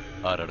ఎత్తెంత?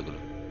 6 అడుగులు.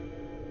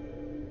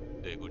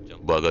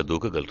 బాగా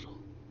దూకగలరు.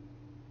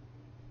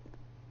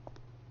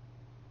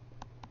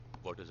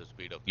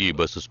 ఈ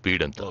బస్సు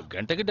స్పీడ్ ఎంత?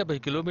 గంటకి 70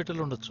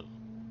 కిలోమీటర్లు ఉండొచ్చు.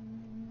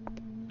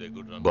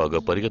 బాగా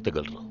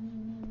పరిగెత్తగలరు.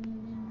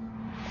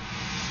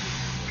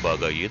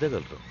 బాగా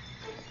ఈదగలరు.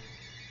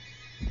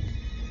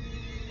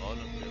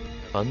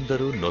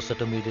 అందరూ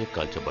నొసట మీదే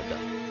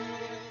కాల్చబడ్డారు.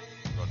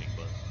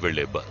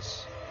 వెళ్లే బస్,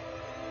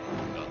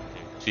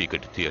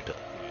 చీకటి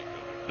థియేటర్,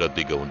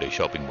 రద్దీగా ఉండే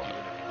షాపింగ్ మాల్,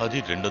 అది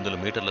 200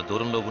 మీటర్ల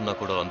దూరంలో ఉన్నా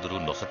కూడా అందరూ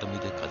నొసట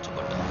మీదే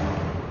కాల్చబడ్డారు.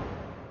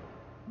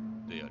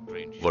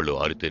 వాళ్ళు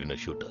ఆరితేరిన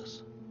షూటర్స్.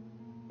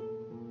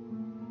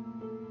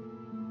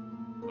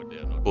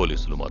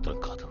 పోలీసులు మాత్రం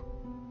కాదు.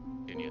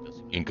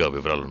 ఇంకా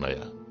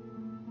వివరాలున్నాయా?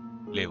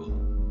 లేవు.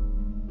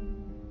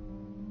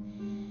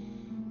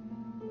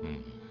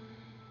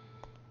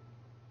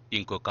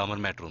 ఇంకో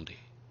కామన్ మ్యాటర్ ఉంది,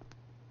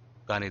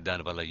 కానీ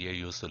దానివల్ల ఏ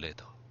యూస్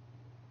లేదు.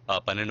 ఆ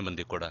 12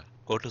 మంది కూడా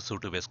కోటు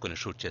సూటు వేసుకుని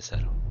షూట్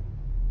చేశారు.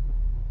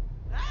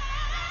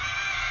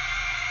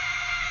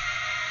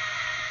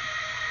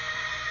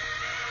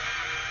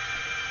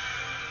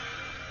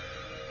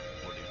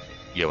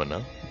 ఏమన్నా?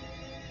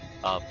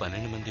 ఆ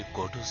 12 మంది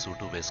కోటు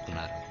సూటు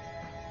వేసుకున్నారు.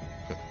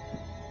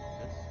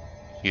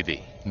 ఇది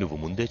నువ్వు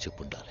ముందే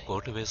చెప్పుండాలి.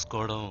 కోటు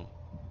వేసుకోవడం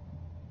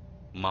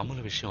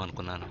మామూలు విషయం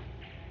అనుకున్నాను.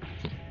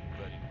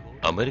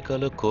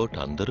 అమెరికాలో కోట్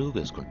అందరూ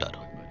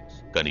వేసుకుంటారు,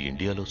 కానీ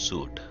ఇండియాలో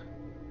సూట్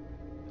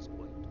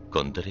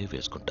కొందరే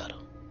వేసుకుంటారు.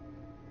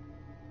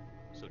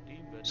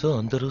 సో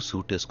అందరూ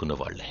సూట్ వేసుకున్న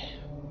వాళ్లే.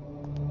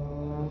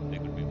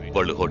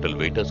 వాళ్ళు హోటల్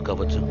వెయిటర్స్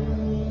కావచ్చు,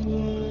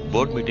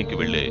 బోర్డ్ మీటింగ్కి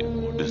వెళ్లే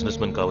బిజినెస్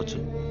మెన్ కావచ్చు,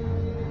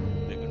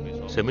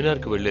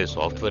 సెమినార్కి వెళ్లే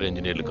సాఫ్ట్వేర్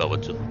ఇంజనీర్లు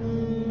కావచ్చు,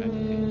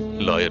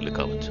 లాయర్లు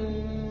కావచ్చు,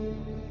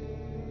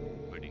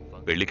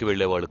 పెళ్లికి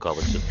వెళ్లే వాళ్ళు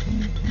కావచ్చు.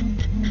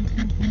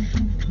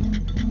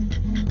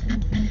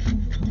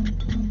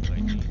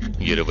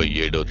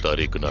 27వ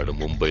తారీఖు నాడు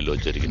ముంబైలో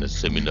జరిగిన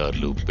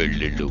సెమినార్లు,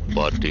 పెళ్లిళ్లు,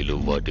 పార్టీలు,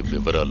 వాటి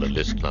వివరాల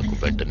లిస్ట్ నాకు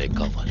వెంటనే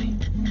కావాలి.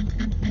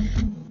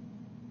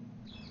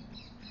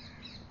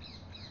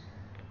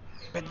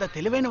 పెద్ద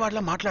తెలివైన వాళ్ళ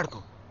మాట్లాడుకో.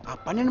 ఆ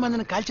 12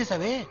 మందిని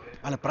కాల్చేసావే,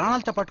 వాళ్ళ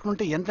ప్రాణాలతో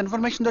పట్టుకుంటే ఎంత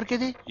ఇన్ఫర్మేషన్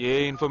దొరికేది? ఏ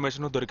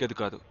ఇన్ఫర్మేషన్ దొరికేది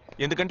కాదు,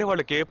 ఎందుకంటే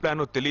వాళ్ళకి ఏ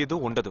ప్లాన్ తెలియదు,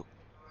 ఉండదు.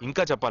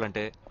 ఇంకా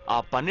చెప్పాలంటే ఆ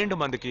 12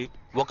 మందికి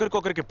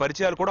ఒకరికొకరికి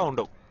పరిచయాలు కూడా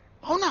ఉండవు.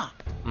 అవునా?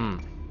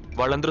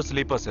 వాళ్ళందరూ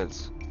స్లీపర్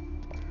సెల్స్.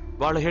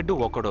 వాళ్ళ హెడ్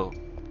ఒకడో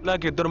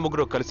లేక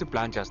 2-3 కలిసి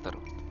ప్లాన్ చేస్తారు.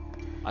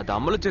 అది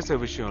అమలు చేసే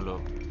విషయంలో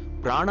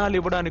ప్రాణాలు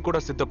ఇవ్వడానికి కూడా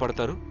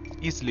సిద్ధపడతారు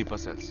ఈ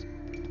స్లీపర్ సెల్స్.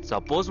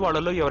 సపోజ్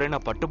వాళ్ళలో ఎవరైనా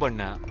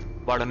పట్టుబడినా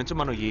వాళ్ళ నుంచి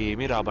మనం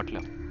ఏమీ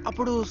రాబట్టలేం.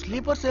 అప్పుడు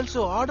స్లీపర్ సెల్స్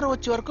ఆర్డర్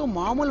వచ్చే వరకు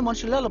మామూలు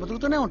మనుషుల్లో అలా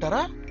బతుకుతూనే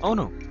ఉంటారా?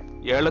 అవును,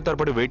 ఏళ్ల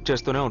తరబడి వెయిట్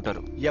చేస్తూనే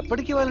ఉంటారు.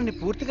 ఎప్పటికీ వాళ్ళని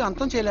పూర్తిగా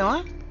అంతం చేయలేమా?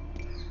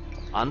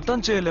 అంతం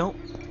చేయలేం,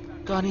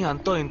 కానీ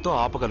అంతో ఇంతో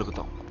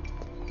ఆపగలుగుతాం.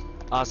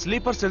 ఆ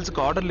స్లీపర్ సెల్స్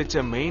కి ఆర్డర్లు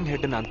ఇచ్చే మెయిన్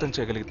హెడ్ ని అంతం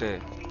చేయగలిగితే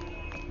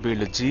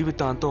వీళ్ళు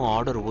జీవితాంతం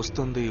ఆర్డర్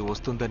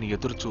వస్తుందని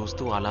ఎదురు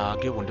చూస్తూ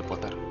అలాగే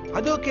ఉండిపోతారు.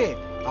 అదోకే,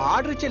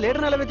 ఆర్డర్ ఇచ్చే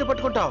లీడర్ని ఎలా వెతు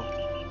పట్టుకుంటావు?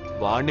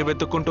 వాడిని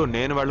వెతుక్కుంటూ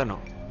నేను వెళ్ళను,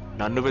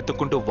 నన్ను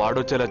వెతుక్కుంటూ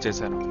వాడొచ్చేలా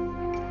చేశాను.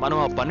 మనం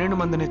ఆ 12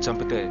 మందిని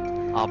చంపితే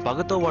ఆ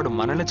పగతో వాడు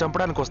మనల్ని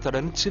చంపడానికి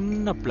వస్తాడని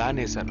చిన్న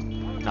ప్లాన్ వేశాను.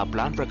 నా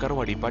ప్లాన్ ప్రకారం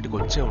వాడు ఈ పాటికి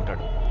వచ్చే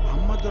ఉంటాడు.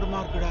 అమ్మ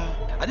దుర్మార్గుడా!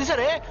 అది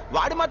సరే,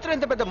 వాడు మాత్రం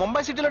ఇంత పెద్ద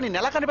ముంబై సిటీలో నేను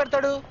ఎలా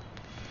కనిపెడతాడు?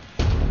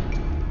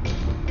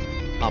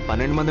 ఆ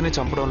 12 మందిని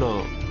చంపడంలో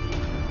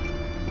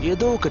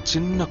ఏదో ఒక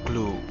చిన్న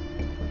క్లూ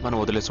మనం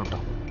వదిలేసి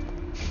ఉంటాం.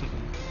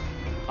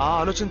 ఆ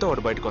ఆలోచనతో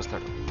వాడు బయటకు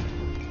వస్తాడు.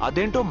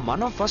 అదేంటో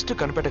మనం ఫస్ట్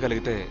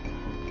కనిపెట్టగలిగితే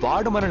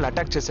వాడు మనల్ని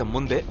అటాక్ చేసే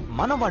ముందే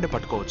మనం వాడిని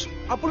పట్టుకోవచ్చు.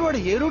 అప్పుడు వాడు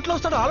ఏ రూట్ లో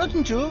వస్తాడో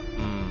ఆలోచించు.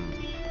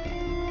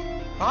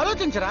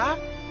 ఆలోచించరా,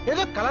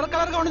 ఏదో కలర్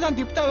గా ఉండి దాన్ని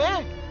తిప్పుతావే,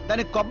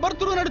 దాన్ని కొబ్బరి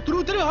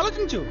తురుగు తిరిగి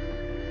ఆలోచించు.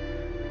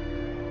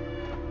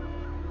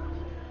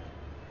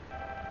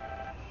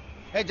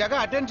 ఏ జగ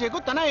అటెండ్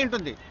చేయకు, తన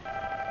ఏంటుంది?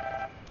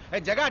 ఏ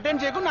జగ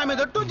అటెండ్ చేయకు, నా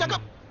మీద ఒట్టు. జగ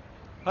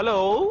హలో,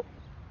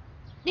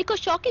 నీకు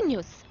షాకింగ్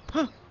న్యూస్.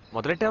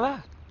 మొదలెట్టావా?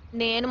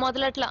 నేను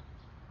మొదలట్లా.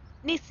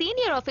 నీ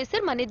సీనియర్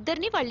ఆఫీసర్ మన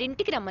ఇద్దరిని వాళ్ళ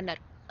ఇంటికి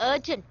రమ్మన్నారు,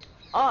 అర్జెంట్.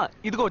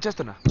 ఇదిగో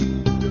వచ్చేస్తున్నా.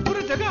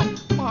 జగ,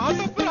 మా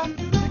తప్పురా.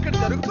 ఇక్కడ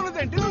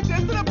జరుగుతున్నదేంటి, నువ్వు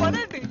చేస్తున్న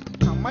పనేంటి?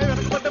 అమ్మాయి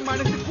వెనకబడ్డం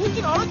మానేసి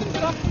కూర్చుని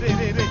ఆలోచించరా. రే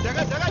రే రే జగ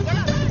జగ జగ.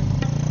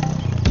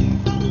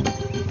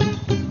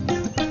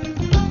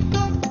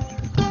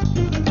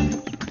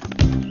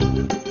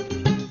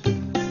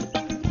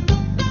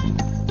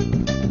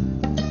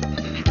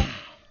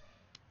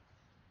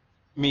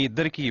 మీ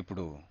ఇద్దరికి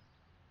ఇప్పుడు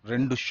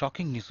 2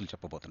 షాకింగ్ న్యూస్లు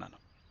చెప్పబోతున్నాను.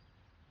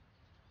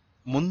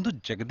 ముందు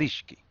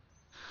జగదీష్కి.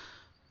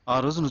 ఆ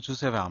రోజు నువ్వు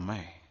చూసావే ఆ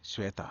అమ్మాయి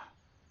శ్వేత,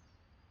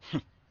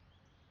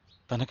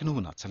 తనకి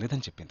నువ్వు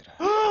నచ్చలేదని చెప్పిందిరా.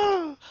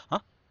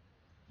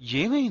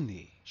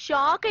 ఏమైంది?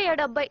 షాక్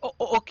అయ్యాడు అబ్బాయి.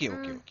 Okay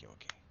okay okay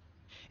okay.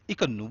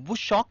 ఇక నువ్వు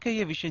షాక్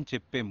అయ్యే విషయం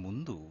చెప్పే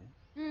ముందు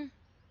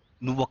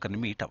నువ్వు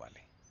ఒకరిని మీట్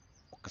అవ్వాలి.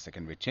 ఒక్క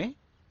సెకండ్ వెయిట్ చేయి,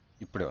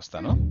 ఇప్పుడే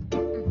వస్తాను.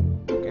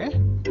 ఓకే.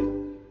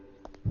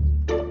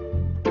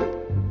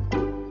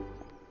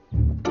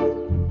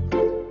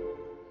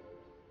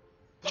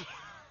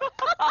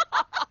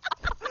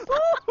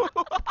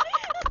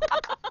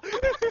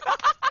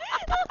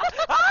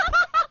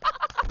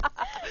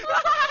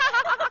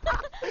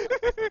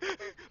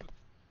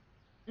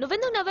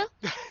 నువ్వెందుకు నవ్వావు?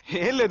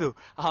 ఏం లేదు,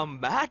 ఆ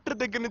మ్యాటర్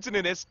దగ్గర నుంచి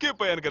నేను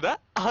ఎస్కేప్ అయ్యాను కదా,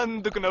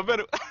 అందుకు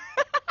నవ్వాను.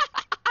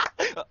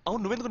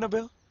 అవును, నువ్వెందుకు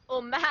నవ్వావు? ఓ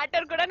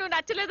మ్యాటర్ కూడా నువ్వు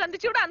నచ్చలేదు అంది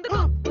చూడు, అందుకు.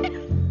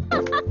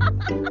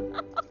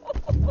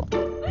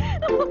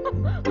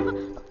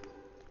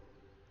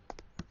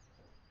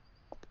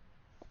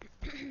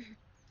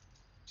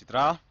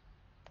 చిత్రా,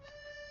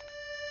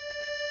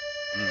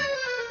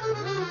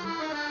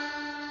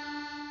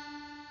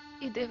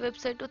 ఇదే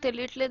వెబ్సైట్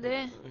తెలియట్లేదే.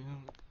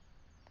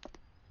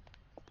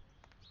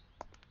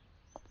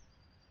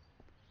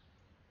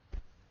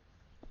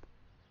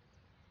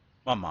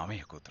 మా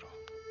మామయ్య కూతురు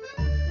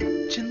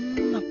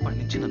చిన్నప్పటి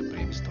నుంచి నన్ను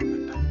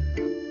ప్రేమిస్తోందంట,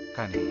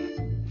 కానీ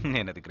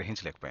నేను అది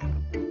గ్రహించలేకపోయాను.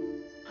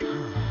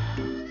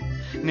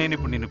 నేను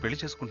ఇప్పుడు నిన్ను పెళ్లి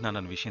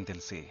చేసుకుంటున్నానన్న విషయం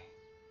తెలిసి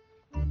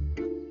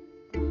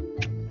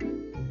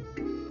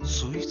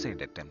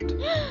సూసైడ్ అటెంప్ట్.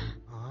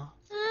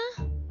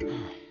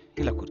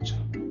 ఇలా కూర్చో.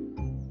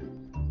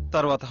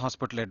 తర్వాత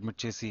హాస్పిటల్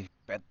అడ్మిట్ చేసి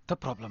పెద్ద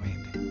ప్రాబ్లం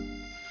అయింది.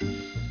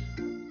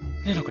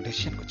 నేను ఒక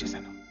డెసిషన్కి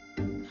వచ్చేసాను.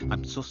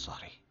 I'm so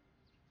sorry.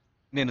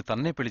 నేను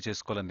తన్నే పెళ్లి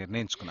చేసుకోవాలని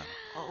నిర్ణయించుకున్నాను.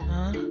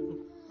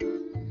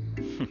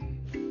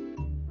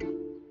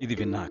 ఇది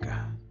విన్నాక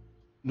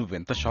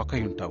నువ్వెంత షాక్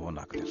అయి ఉంటావో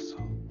నాకు తెలుసు.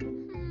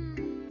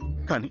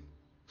 కానీ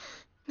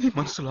నీ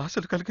మనసులో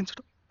ఆశలు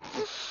కలిగించడం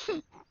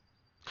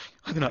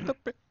అది నా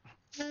తప్పే.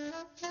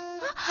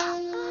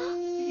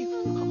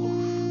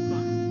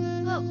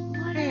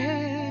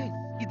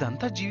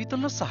 ఇదంతా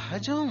జీవితంలో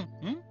సహజం.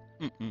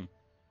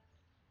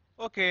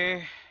 ఓకే,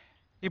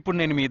 ఇప్పుడు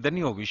నేను మీ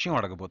ఇద్దరిని ఓ విషయం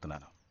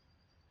అడగబోతున్నాను.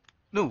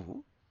 నువ్వు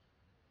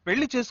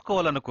పెళ్లి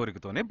చేసుకోవాలన్న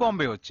కోరికతోనే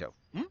బాంబే వచ్చావు.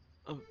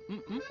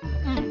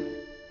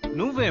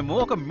 నువ్వేమో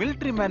ఒక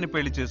మిలిటరీ మ్యాన్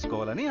పెళ్లి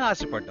చేసుకోవాలని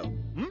ఆశపడ్డావు.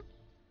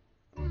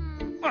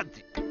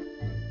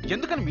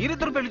 ఎందుకని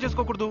మీరిద్దరు పెళ్లి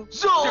చేసుకోకూడదు?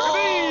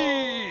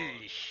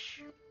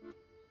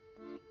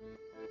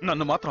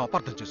 నన్ను మాత్రం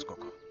అపార్థం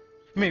చేసుకోకు.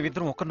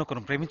 మేమిద్దరం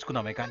ఒకరినొకరు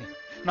ప్రేమించుకున్నామే కానీ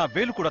నా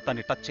వేలు కూడా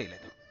తన్ని టచ్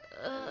చేయలేదు.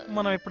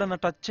 మనం ఎప్పుడన్నా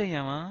టచ్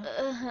అయ్యామా?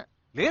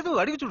 లేదు.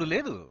 అడిగి చూడు.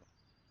 లేదు.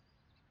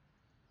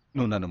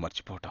 నువ్వు నన్ను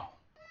మర్చిపోవటం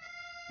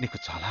నీకు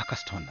చాలా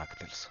కష్టం అని నాకు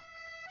తెలుసు.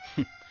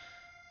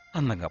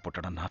 అందంగా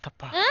పుట్టడం నా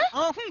తప్ప.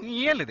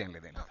 ఏం లేదేం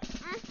లేదేం లేదు.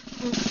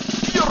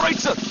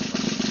 Right sir.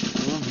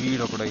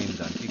 వీడు కూడా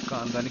ఇందానికి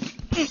కాందానికి.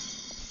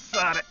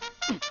 సరే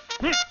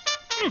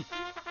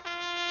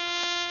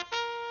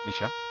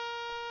నిషా,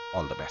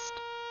 all the best.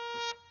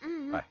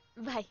 Bye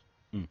bye.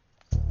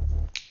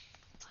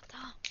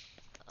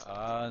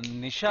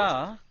 నిషా,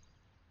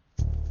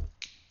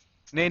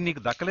 నేను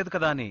నీకు దక్కలేదు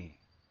కదా అని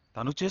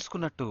తను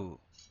చేసుకున్నట్టు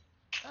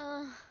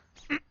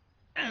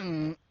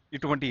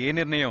ఇటువంటి ఏ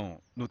నిర్ణయం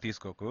నువ్వు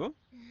తీసుకోకు.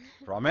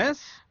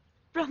 Promise?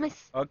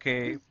 Promise. Okay,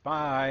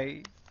 bye.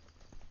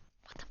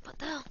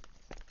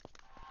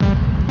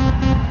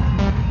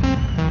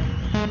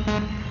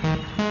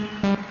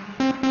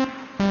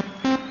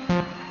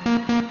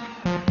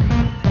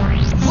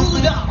 Hold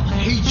it up,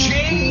 hey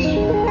Jay.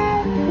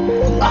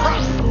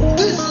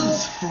 This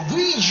is for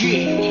VJ.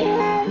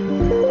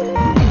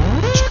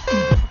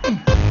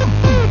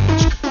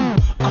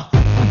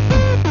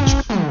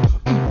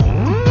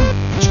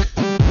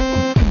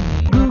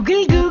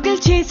 Google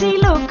చేసి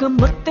లోకం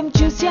మొత్తం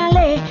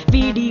చూశాలే,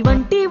 వీడి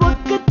వంటి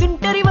ఒక్క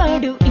తుంటరి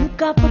వాడు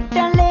ఇంకా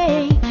పుట్టాలే.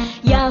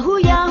 యాహూ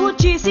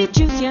చేసి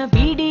చూసా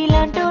వీడి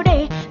లాంటోడే,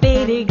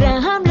 వేరే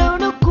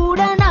గ్రహంలోనూ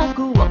కూడా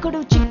నాకు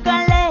ఒకడు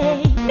చిక్కాలే.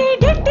 నీ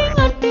డేటింగ్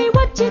అంటే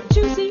వచ్చి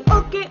చూసి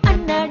ఓకే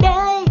అన్నాడే,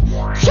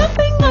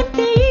 షాపింగ్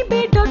అంటే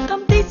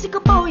eBay.com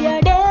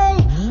తీసుకుపోయాడే,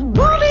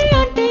 మూవీ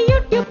అంటే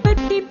యూట్యూబ్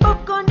పెట్టి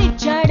పాప్కార్న్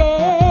ఇచ్చాడే.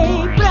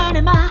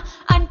 ప్రాణమా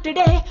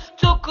అంటడే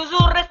చొక్కు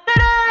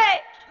చూరెస్తాడే.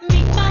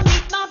 Meet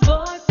my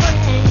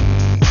boyfriend,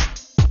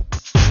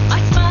 my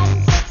smart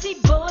and sexy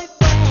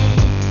boyfriend.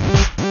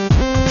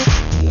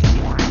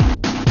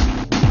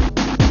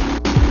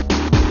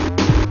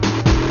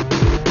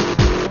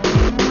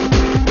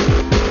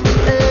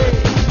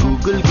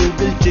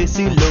 Google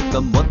చేసి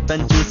లోకం మొత్తం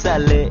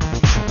చూసాలే,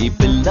 ఈ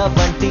పిల్ల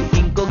వంటి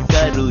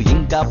ఇంకొకరు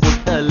ఇంకా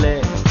పుట్టలే.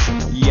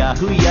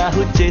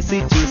 యాహూ చేసి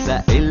చూసా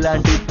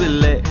ఇలాంటి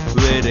పిల్లే,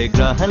 వేరే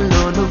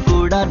గ్రహంలోనూ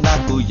కూడా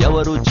నాకు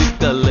ఎవరు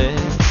చిక్కలే.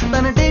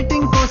 తన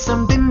డేటింగ్ కోసం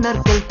డిన్నర్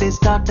కెళ్తే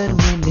స్టార్టర్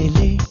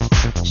నేనేలే,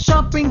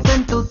 షాపింగ్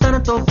కంటూ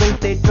తనతో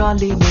వెళ్తే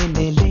ట్రాలీ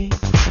నేనేలే,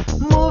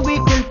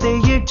 మూవీకెళ్తే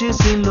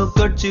ఏడ్చేసీన్లో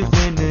ఖర్చు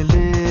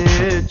నేనేలే.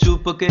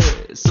 చూపకే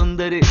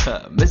సుందరి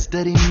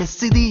mystery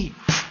మిస్సిది.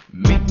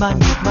 Meet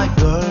my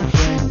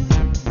girlfriend,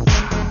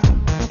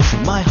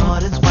 my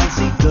hot and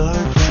spicy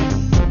girlfriend.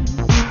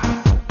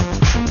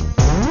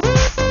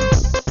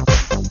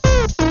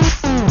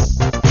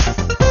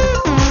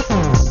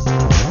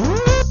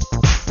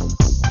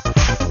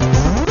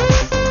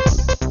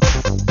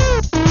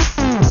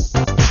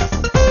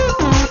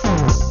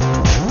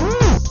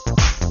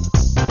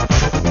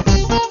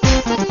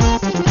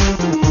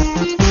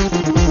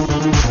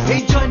 Hey,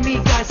 join me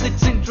guys,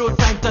 it's intro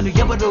time. Tanu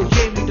evaro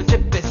ఏమిటో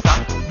చెప్పేస్తా.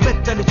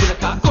 మెత్తని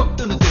చిలక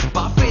కొట్టును దెబ్బ,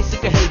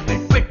 ఫేస్కి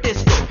helmet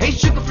పెట్టేసుకో. Hey,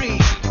 sugar free.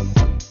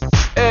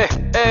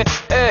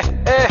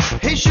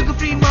 Hey, sugar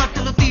free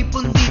మాటలు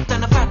తీపుంది,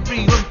 తన ఫ్యాక్టరీ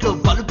ఒంట్లో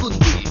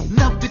బలుపుంది.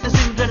 నవ్విత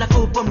సిండ్రల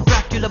కోపం,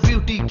 డ్రాక్యుల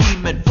బ్యూటీకి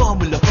మెడ్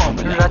formula.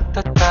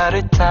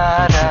 రత్తతారే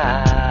Tara,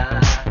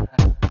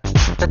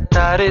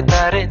 తతారే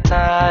Taare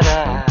Tara.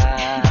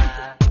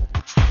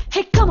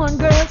 Hey, come on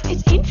girls,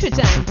 it's intro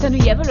time. తను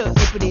ఎవరో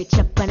ఇప్పుడే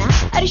చెప్పనా?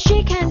 అరే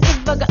షేక్ హ్యాండ్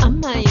ఇవ్వగా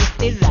అమ్మాయి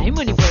ఇస్తే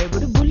రైముని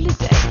పోయబుడు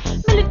బుల్లెట్.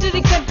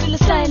 మిలిటరీ కట్టుల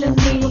స్టైల్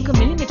ఉంది, 1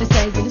 మిల్లీమీటర్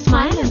సైజుల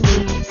స్మైల్ ఉంది.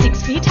 6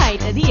 feet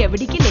హైట్, అది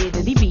ఎవడికి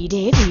లేదది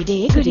వీడే గుడి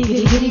గుడి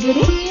గుడి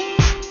గుడి.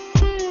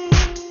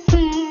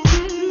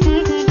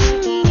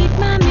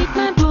 Meet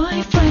my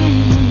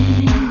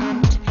boyfriend,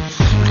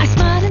 my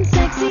smart and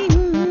sexy.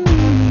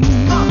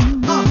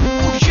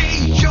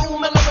 Yo,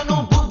 my lover, no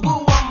boo boo,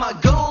 I'm my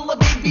girl, my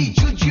baby,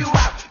 juju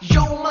out.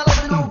 Yo, my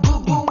lover, no boo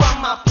boo, I'm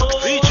my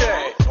VJ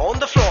on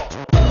the floor.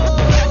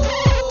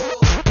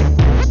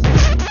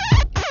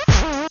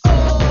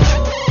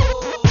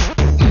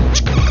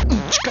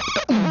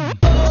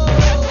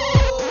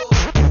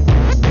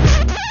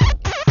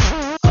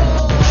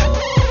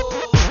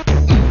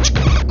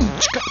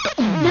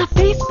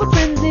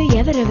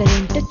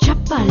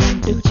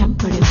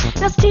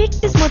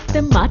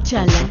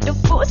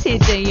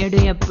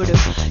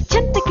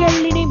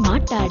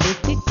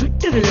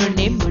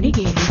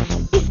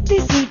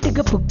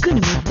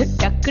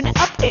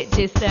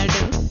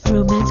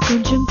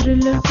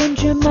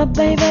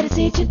 అబ్బాయి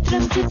వరసే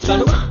చిత్రం చిత్రం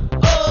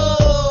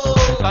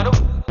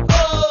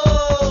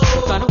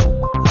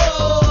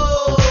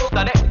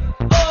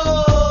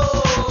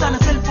తన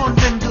cell phone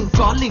రెండు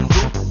calling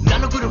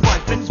నలుగురు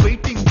bye friends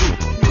waiting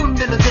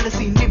గుండెలో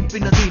తెలిసి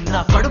నింపినది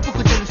నా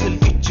కడుపుకు తెలుసులు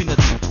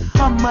ఇచ్చినది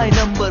అమ్మాయి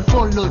నంబర్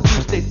ఫోన్ లో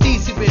చూస్తే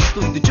తీసి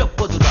వేస్తుంది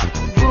చెప్పదురా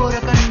ఘోర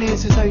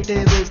కన్నేసి సైటే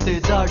వేస్తే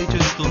దాడి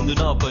చేస్తుంది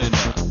నా పైన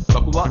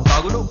తక్కువ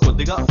తాగును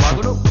కొద్దిగా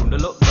వాగును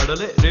గుండెలో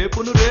గడలే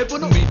రేపును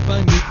రేపును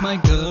Meet my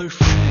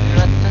girlfriend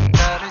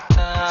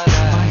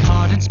My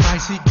hot and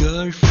spicy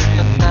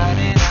girlfriend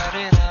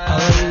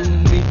Oh,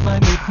 meet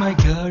my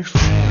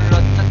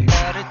girlfriend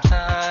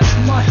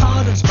My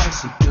hot and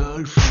spicy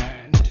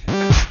girlfriend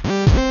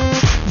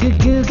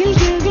Google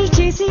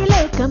చేసి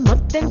లోకం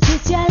మొత్తం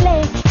చూశాలే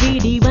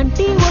వీడి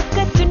వంటి ఒక్క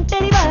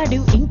తుంటరి వాడు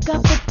ఇంకా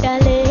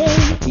పుట్టాలే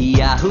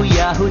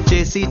యాహూ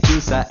చేసి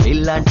చూసా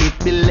ఇలాంటి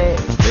పిల్లే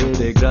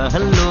వేరే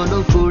గ్రహంలోనూ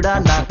కూడా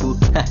నాకు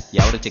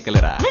ఎవరు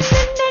చిక్కలేరా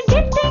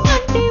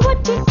అంటే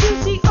వచ్చి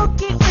చూసి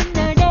ఓకే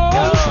అన్నాడే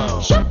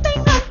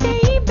షాపింగ్ అంటే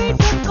ఈ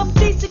బెడ్రూమ్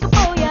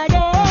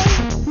తీసుకుపోయాడే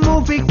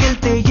మూవీకి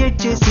వెళ్తే ఏ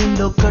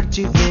చేసిందో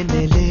ఖర్చు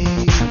వేనేలే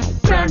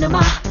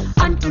ప్రాణమా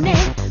అంటూనే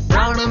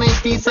ప్రాణమే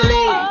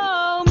తీసలే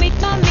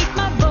Meet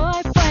my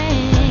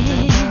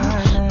boyfriend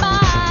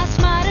My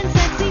smart and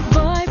sexy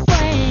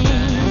boyfriend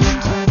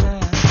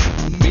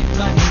Meet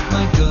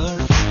my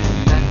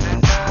girlfriend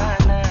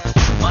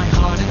My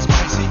hot and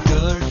spicy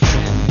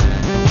girlfriend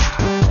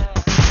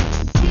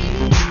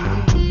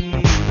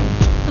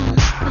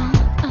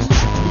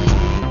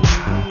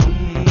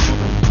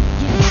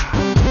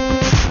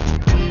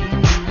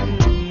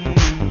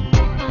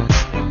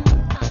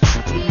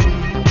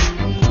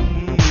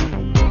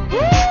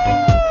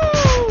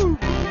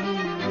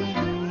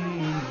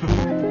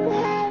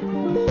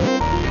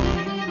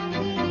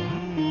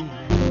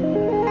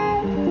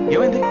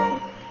ఏమైంది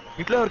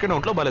ఇంట్లో ఎవరికైనా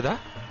ఒంట్లో బాలేదా?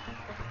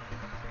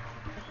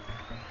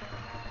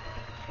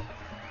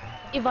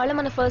 ఇవాళ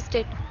మన ఫస్ట్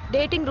డేట్.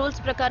 డేటింగ్ రూల్స్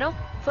ప్రకారం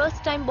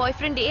ఫస్ట్ టైం బాయ్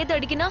ఫ్రెండ్ ఏది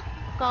అడిగినా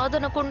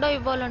కాదనకుండా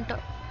ఇవ్వాలంట.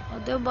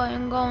 అదే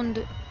భయంగా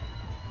ఉంది.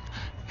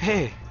 హే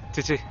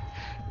చిచి,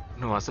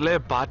 నువ్వు అసలే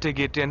పార్టీ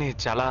గీటీ అని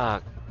చాలా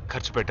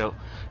ఖర్చు పెట్టావు.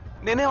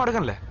 నేనేం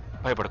అడగనులే,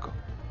 భయపడకు.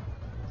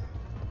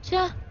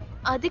 చా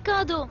అది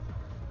కాదు,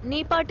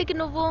 నీ పార్టీకి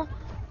నువ్వు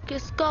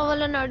కిస్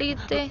కావాలని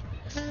అడిగితే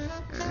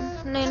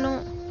నేను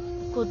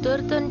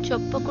కుదరదని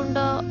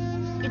చెప్పకుండా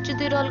ఇచ్చి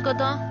తీరాలి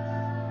కదా.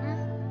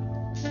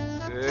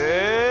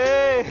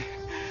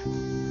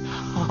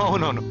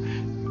 అవునవును,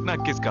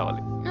 నాకు కిస్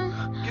కావాలి,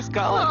 కిస్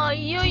కావాలి.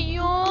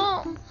 అయ్యయ్యో,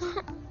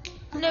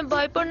 నేను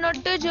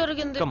భయపడినట్టే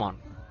జరిగింది. Come on.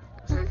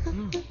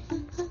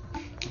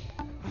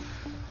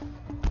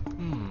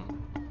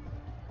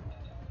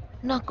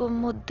 నాకు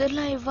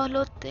ముద్దెలా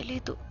ఇవ్వాలో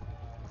తెలీదు.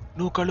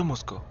 నువ్వు కళ్ళు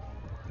మూసుకో,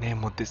 నేను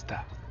ముద్దిస్తా.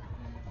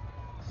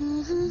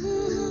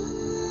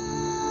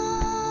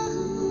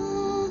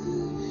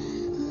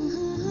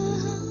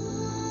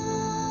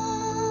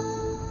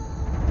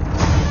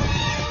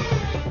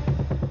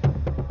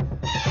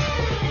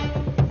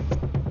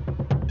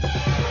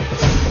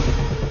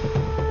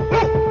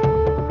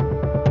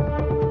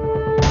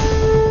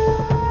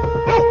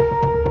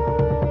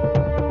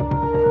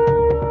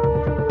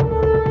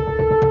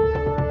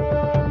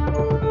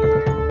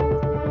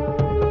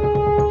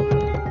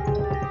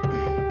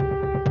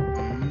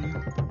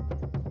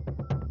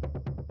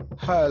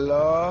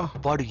 హలో,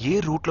 వాడు ఏ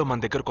రూట్ లో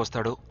మన దగ్గరకు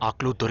వస్తాడో ఆ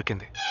క్లూ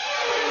దొరికింది.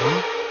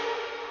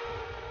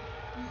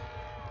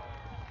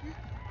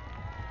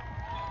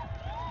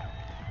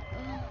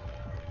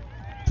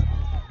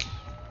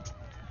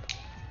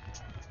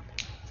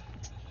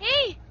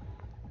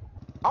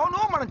 అవును,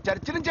 మనం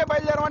చర్చి నుంచే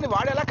బయలుదేరమని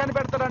వాడు ఎలా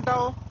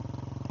కనిపెడతాడంటావు?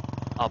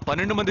 ఆ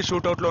 12 మంది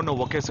షూట్అవుట్ లో ఉన్న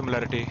ఒకే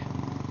సిమిలారిటీ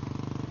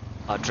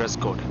ఆ డ్రెస్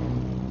కోడ్.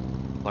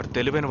 వాడు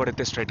తెలివైన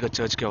వాడైతే స్ట్రైట్ గా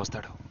చర్చ్ కే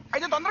వస్తాడు.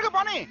 అయితే తొందరగా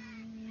పోనీ.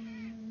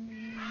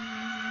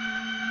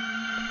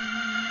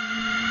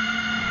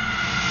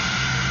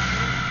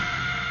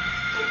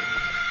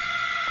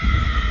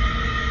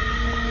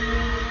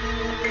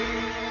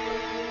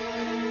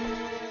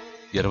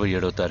 ఇరవై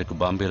 27వ తారీఖు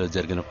బాంబేలో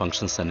జరిగిన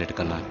ఫంక్షన్స్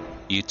అన్నిటికన్నా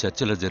ఈ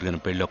చర్చిలో జరిగిన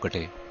పెళ్లి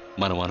ఒక్కటే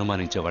మనం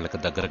అనుమానించే వాళ్ళకి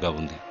దగ్గరగా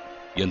ఉంది.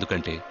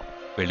 ఎందుకంటే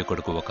పెళ్లి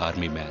కొడుకు ఒక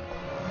army man.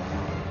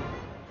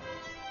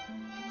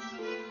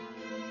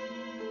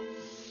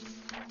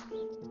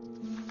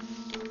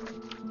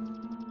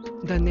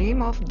 The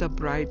name of the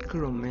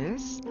bridegroom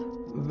is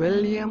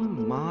William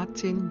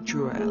Martin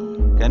Jewell.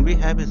 Can we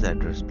have his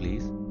address,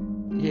 please?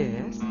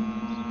 Yes.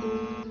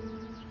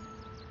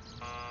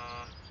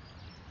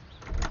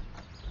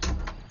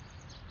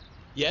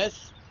 Yes.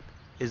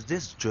 Is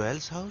this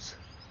Joel's house?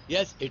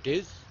 Yes, it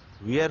is.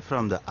 We are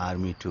from the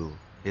army too,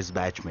 his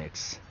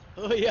batchmates.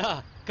 Oh yeah,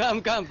 come.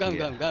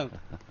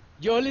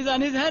 Joel is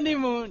on his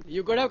honeymoon.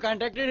 You could have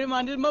contacted him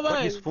on his mobile.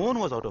 But his phone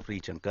was out of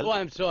reach, uncle. Oh,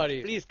 I'm sorry.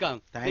 Please come.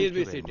 Please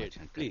be seated.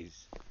 Please.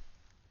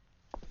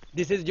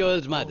 This is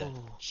Joel's mother.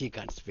 She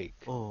can't speak.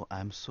 Oh,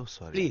 I'm so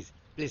sorry.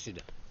 Please sit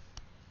down.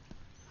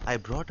 I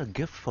brought a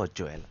gift for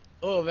Joel.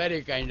 Oh,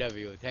 very kind of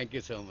you. Thank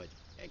you so much.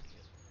 Thank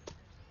you.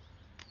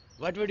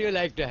 What would you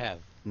like to have?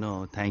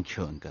 No, thank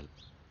you, Uncle.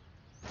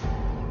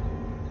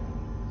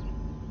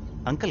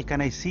 Uncle,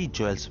 can I see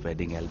Joel's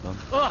wedding album?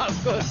 Oh,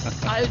 of course.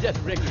 I'll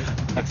just bring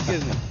it.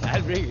 Excuse me.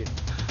 I'll bring it.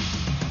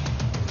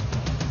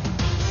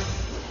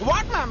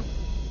 What ma'am?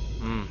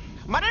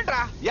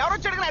 మరేంట్రా ఎవరు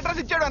వచ్చాడు address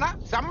ఇచ్చాడనా?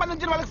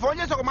 సంబంధించిన వాళ్ళకి phone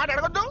చేసి ఒక మాట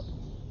అడగొద్దు.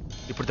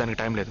 ఇప్పుడు దానికి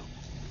టైం లేదు.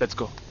 Let's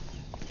go.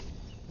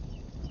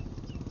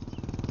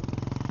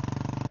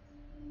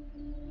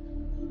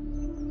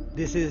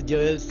 This is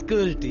Joel's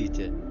school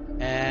teacher,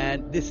 and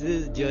this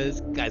is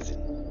Joel's cousin.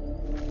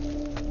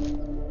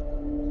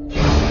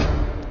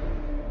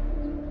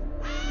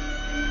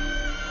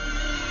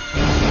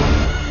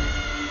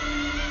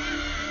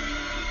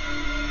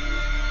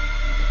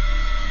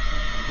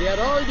 They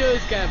are all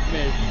Joel's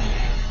campmates.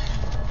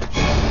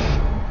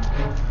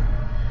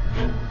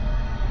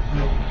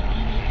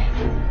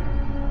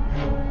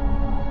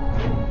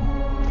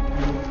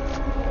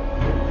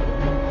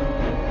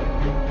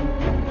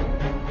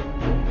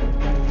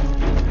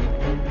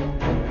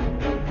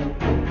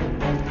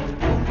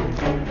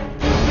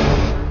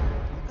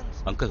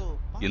 Uncle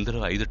ఇందులో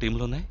 5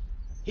 టీంలు ఉన్నాయి.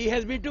 He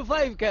has been to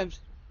 5 camps,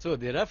 so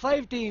there are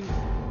 5 teams.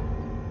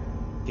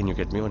 Can you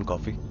get me one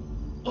coffee?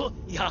 Oh,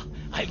 yeah,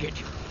 I'll get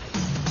you.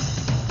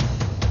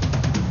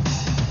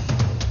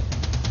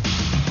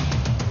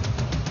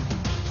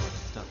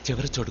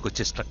 చివరి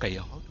చోటుకొచ్చి struck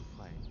అయ్యాం.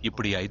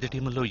 ఇప్పుడు ఈ 5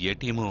 టీముల్లో ఏ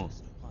team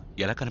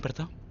ఎలా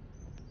కనిపెడతాం?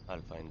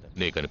 I'll find them.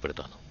 నే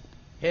కనిపెడతాను.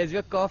 Here's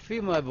your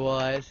coffee, my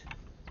boys.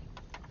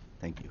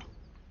 Thank you.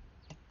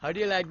 How do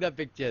you like the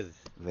pictures?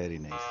 Very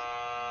nice.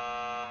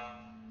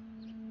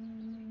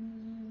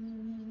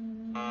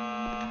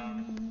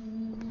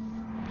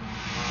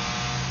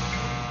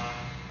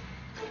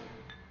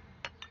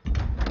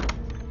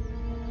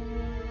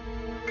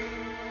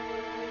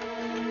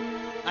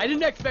 I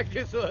didn't expect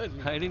you so early.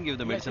 I didn't give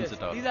the medicines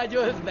at all. These are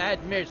Joel's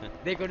batchmates.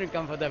 They couldn't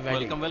come for the wedding.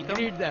 Welcome, welcome.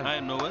 Greet them. Hi,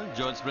 Noel,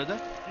 Joel's brother.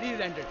 Please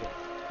entertain.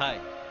 Hi.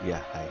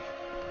 Yeah, hi.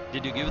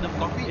 Did you give them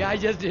coffee? Yeah, I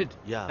just did.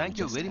 Yeah. Thank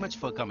you very much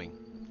for coming.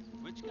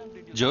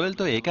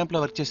 జోయల్తో ఏ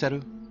క్యాంప్లో work చేశారు?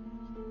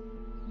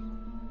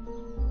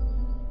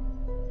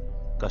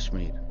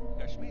 Kashmir.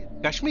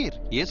 Kashmir.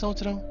 ఏ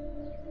సంవత్సరం?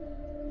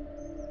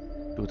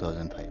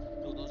 2005.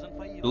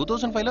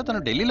 2005లో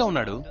తను ఢిల్లీలో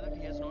ఉన్నాడు.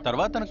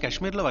 తర్వాత తను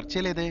కాశ్మీర్లో work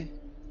చేయలేదే.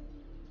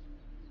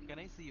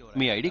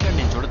 మీ ఐడి కార్డ్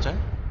నేను చూడొచ్చా?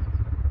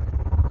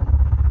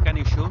 Can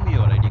you show me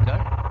your ID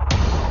card?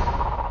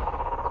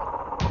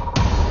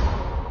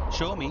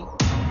 Show me.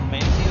 May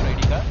I see your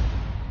ID card?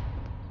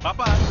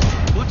 पापा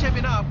पूछे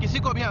बिना आप किसी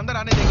को भी अंदर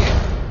आने देंगे?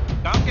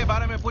 काम के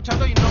बारे में पूछा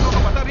तो इन लोगों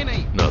को पता भी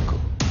नहीं. నాకు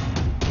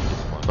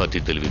అతి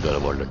తెలివిగల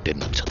వాళ్ళంటే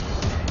నచ్చదు.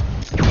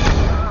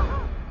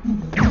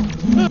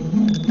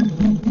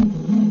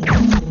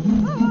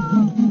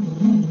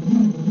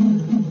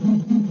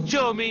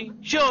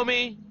 Show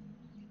me.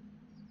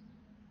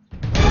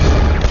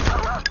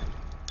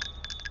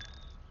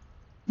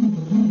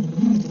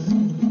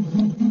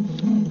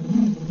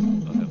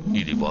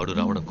 ఇది వాడు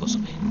రావడం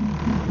కోసమే.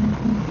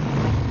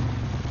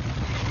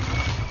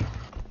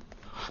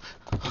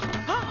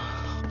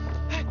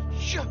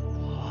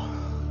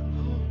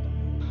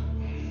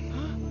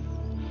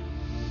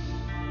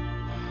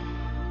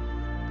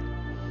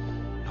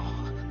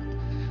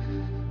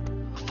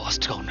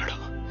 ఫాస్ట్ గా ఉన్నాడు.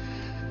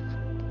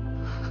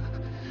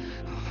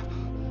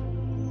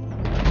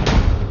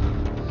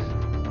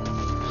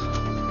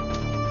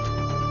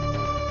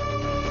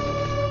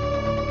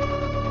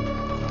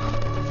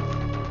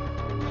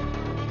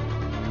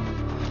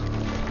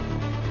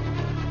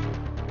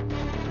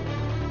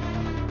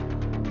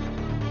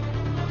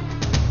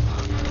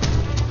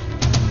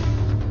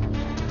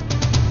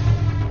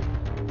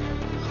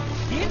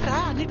 ఏంట్రా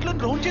అన్నిట్లో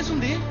రౌండ్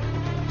చేసింది?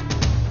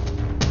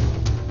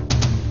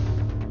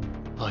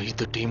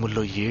 5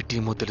 టీముల్లో ఏ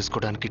టీమో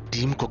తెలుసుకోవడానికి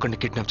టీంకొకరిని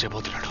కిడ్నాప్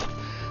చేయబోతున్నాడు.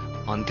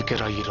 అందుకే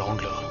రా ఈ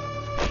రౌండ్ లో.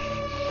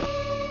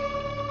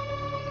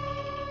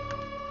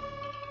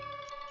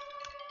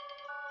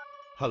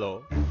 Hello.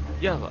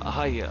 Yeah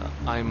hi,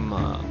 I'm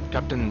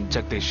captain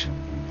Jagdish.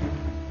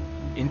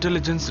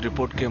 Intelligence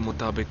report के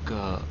मुताबिक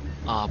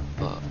आप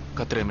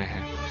खतरे में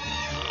हैं.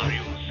 Are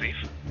you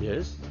safe?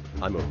 Yes,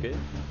 I'm okay.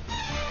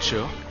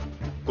 Sure.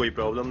 कोई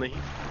प्रॉब्लम नहीं?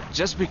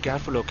 Just be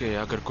careful, okay?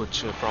 अगर कुछ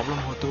प्रॉब्लम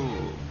हो तो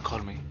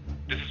call me.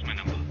 This is my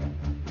number.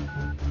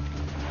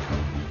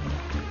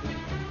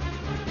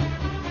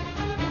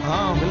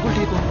 हाँ बिल्कुल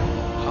ठीक हूँ.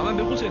 हाँ मैं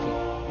बिल्कुल सेफ हूँ.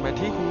 मैं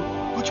ठीक हूँ.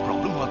 कुछ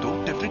प्रॉब्लम हुआ तो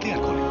definitely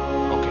I'll call you.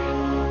 Okay.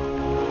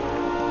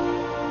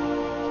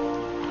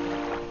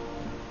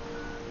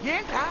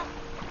 ఏంట్రా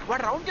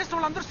వాడు రౌండ్ చేసిన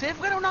వాళ్ళందరూ సేఫ్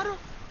గానే ఉన్నారు?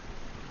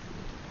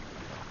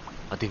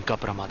 అది ఇంకా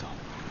ప్రమాదం.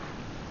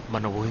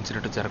 మనం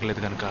ఊహించినట్టు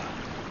జరగలేదు కనుక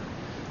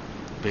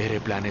వేరే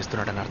ప్లాన్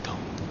వేస్తున్నాడని అర్థం.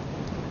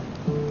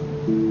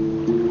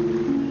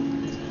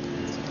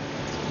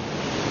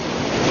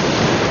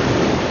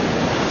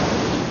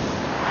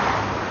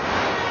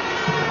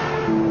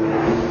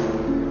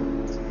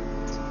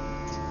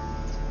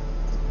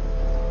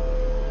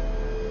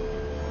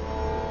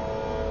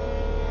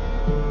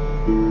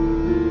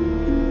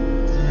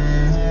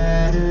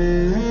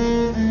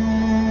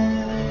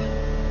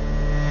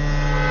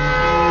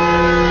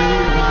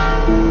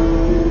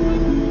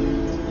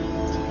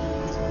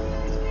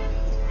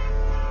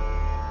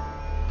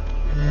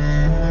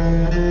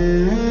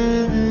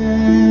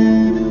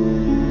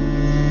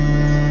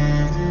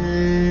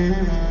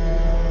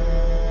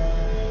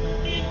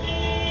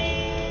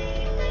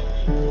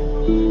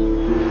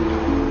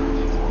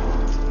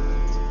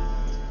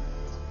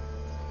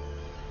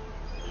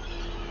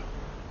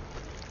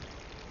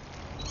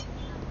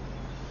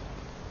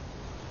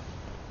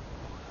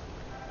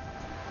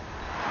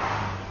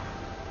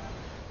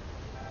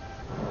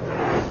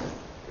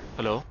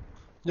 हेलो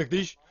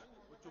जगदीश,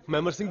 मैं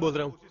अमर सिंह बोल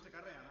रहा हूँ।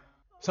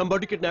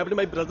 Somebody kidnapped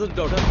my brother's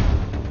daughter.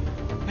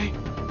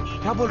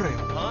 क्या बोल रहे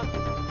हो? हाँ,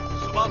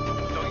 सुबह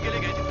जॉगिंग के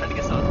लिए गए थे फ्रेंड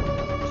के साथ।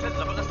 उसे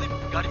जबरदस्ती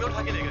गाड़ी में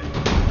उठा के ले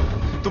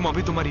गए। तुम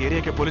अभी तुम्हारी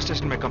एरिया के पुलिस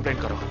स्टेशन में कंप्लेंट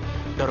करो।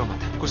 डरो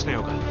मत, कुछ नहीं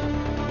होगा।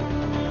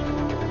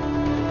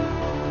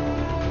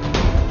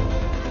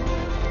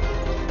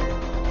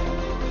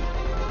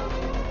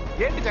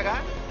 ఏంటి జగా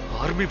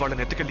ఆర్మీ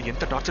వాళ్ళని ఎత్తుకెళ్ళి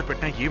ఎంత టార్చర్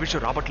పెట్టినా ఏ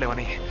విషయం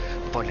రాబట్లేవని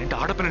వాళ్ళేంటి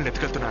ఆడపిల్లల్ని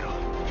ఎత్తుకెళ్తున్నారు.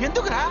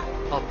 ఎందుకురా?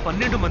 ఆ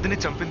 12 మందిని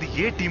చంపింది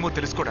ఏ టీమో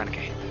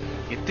తెలుసుకోవడానికి.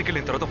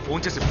 ఎత్తుకెళ్ళిన తర్వాత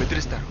ఫోన్ చేసి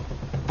బెదిరిస్తారు.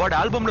 వాడు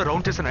ఆల్బమ్ లో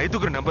రౌండ్ చేసిన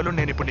 5 నెంబర్లు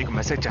నేను ఇప్పుడు నీకు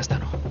మెసేజ్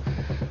చేస్తాను.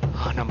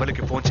 ఆ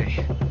నంబర్లకి ఫోన్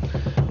చేయి.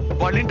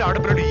 వాళ్ళింటి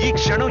ఆడపిల్లలు ఈ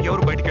క్షణం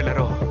ఎవరు బయటికి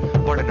వెళ్ళారో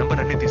వాళ్ళ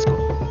నంబర్ అన్ని తీసుకో.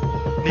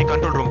 నీ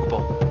కంట్రోల్ రూమ్ కు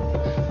పో.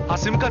 ఆ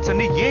సిమ్ కార్డ్స్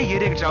అన్ని ఏ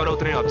ఏరియాకి ట్రావెల్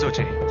అవుతున్నాయో అబ్జర్వ్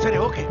చేయి. సరే,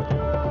 ఓకే.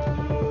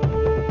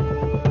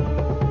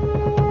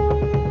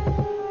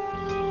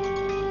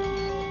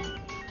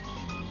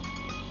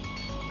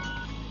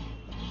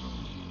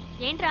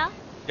 ఏంట్రా?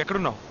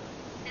 ఎక్కడున్నావు?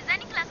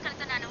 డిజైనింగ్ క్లాస్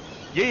వెళ్తున్నాను.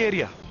 ఏ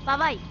area?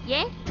 Powai. A?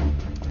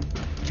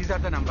 These are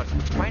the numbers.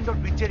 Find out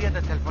which area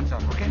the cell phones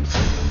are, okay?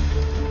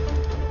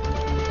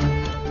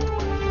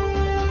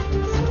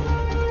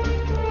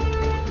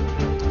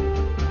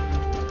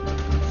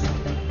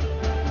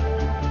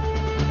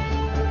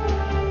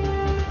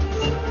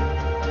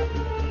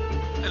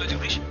 Hello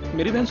Jagdish,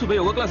 मेरी बहन सुबह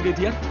योगा क्लास गई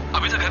थी यार।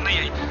 अभी तक घर नहीं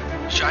आई।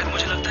 शायद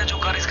मुझे लगता है जो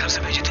कार इस घर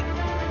से भेजी थी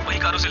वही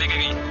कार उसे लेके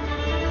गई।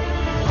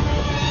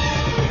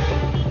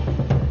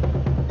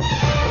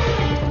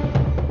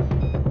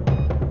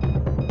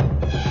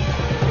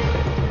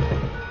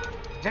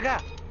 జగా,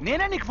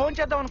 నేనే నీకు ఫోన్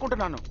చేద్దాం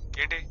అనుకుంటున్నాను.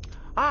 ఏంటి?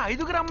 ఆ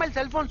 5 అమ్మాయిల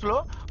సెల్ ఫోన్స్ లో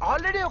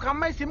ఆల్రెడీ ఒక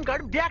అమ్మాయి సిమ్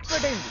కార్డ్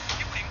డియాక్టివేట్ అయింది.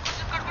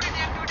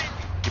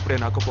 ఇప్పుడే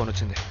నాకు ఫోన్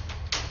వచ్చింది.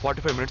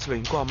 45 మినిట్స్ లో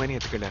ఇంకో అమ్మాయిని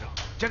ఎత్తుకెళ్లారు.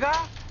 జగా,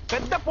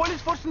 పెద్ద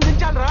పోలీస్ ఫోర్స్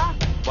దించాలరా.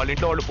 వాళ్ళ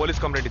ఇంట్లో వాళ్ళు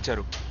పోలీస్ కంప్లైంట్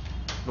ఇచ్చారు.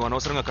 నువ్వు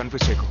అనవసరంగా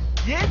కన్ఫ్యూజ్ చేయకు.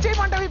 ఏం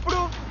చేయమంటావు ఇప్పుడు?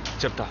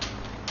 చెప్తా.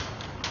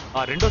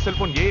 ఆ రెండో సెల్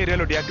ఫోన్ ఏ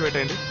ఏరియాలో డియాక్టివేట్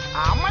అయింది?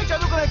 ఆ అమ్మాయి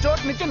చదువుకునే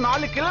చోటు నుంచి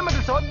 4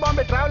 కిలోమీటర్లు సౌత్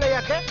బాంబే ట్రావెల్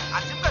అయ్యాకే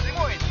ఆ సిమ్ కార్డ్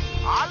రిమూవ్ అయింది.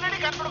 ఆల్రెడీ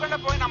కనపడకుండా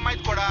పోయిన అమ్మాయి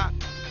కూడా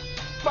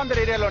బందర్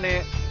ఏరియాలోనే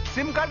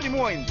సిమ్ కార్డ్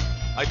రిమూవ్ అయింది.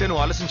 అయితే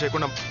నువ్వు ఆలస్యం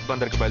చేయకుండా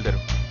బందర్కి బయలుదేరు.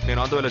 నేను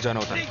ఆందోళన జాయిన్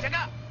అవుతాను.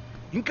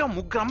 ఇంకా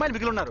 3 అమ్మాయిలు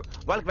మిగిలి ఉన్నారు.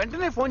 వాళ్ళకి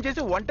వెంటనే ఫోన్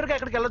చేసి ఒంటరిగా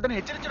ఎక్కడికి వెళ్ళొద్దని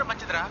హెచ్చరించడం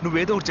మంచిదిరా.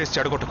 నువ్వేదో ఒకటి చేసి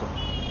చెడగొట్టుకో.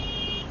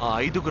 ఆ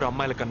 5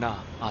 అమ్మాయిల కన్నా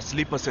ఆ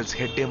స్లీపర్ సెల్స్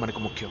హెడ్డే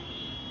మనకు ముఖ్యం.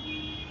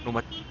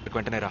 నువ్వు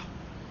వెంటనే రా.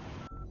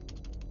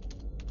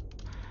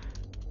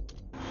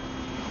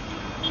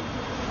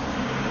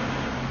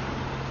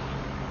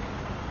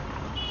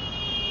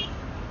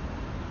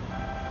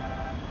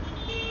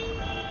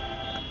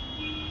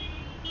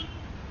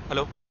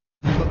 हेलो,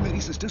 मेरी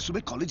सिस्टर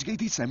सुबह कॉलेज गई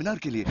थी सेमिनार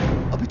के लिए,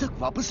 अभी तक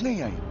वापस नहीं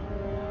आई।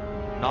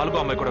 4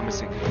 అమ్మాయి కూడా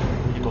missing.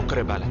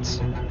 ఇంకొక్కరే balance.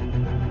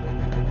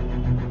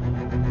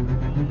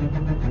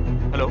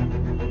 Hello,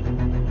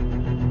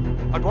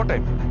 at what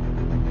time?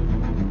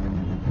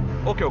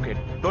 Okay okay,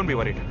 don't be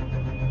worried.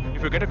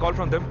 If you get a call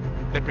from them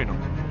let me no.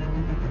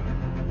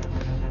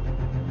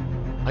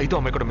 5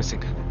 అమ్మాయి కూడా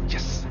మిస్సింగ్.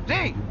 ఎస్. రే,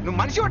 నువ్వు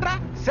మనిషి వడ్రా,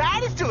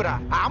 సాడిస్ట్ రా.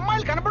 ఆ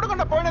అమ్మాయిలు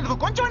కనపడకుండా పోయినందుకు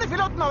కొంచెం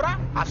ఫీల్ అవుతున్నావురా?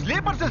 ఆ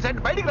స్లీపర్ సెల్ సెట్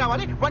బయటికి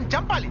రావాలి, వాడిని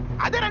చంపాలి.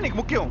 అదేరా నీకు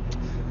ముఖ్యం.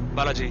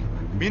 బాలాజీ,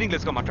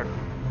 మీనింగ్లెస్ గా మాట్లాడు.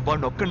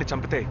 వాడిని ఒక్కడిని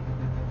చంపితే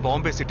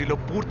బాంబే సిటీలో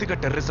పూర్తిగా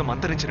టెర్రరిజం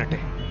అంతరించినట్టే.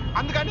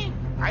 అందుకని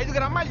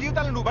 5 అమ్మాయిల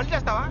జీవితాలను నువ్వు బలి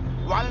చేస్తావా?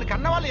 వాళ్ళని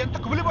కన్న వాళ్ళు ఎంత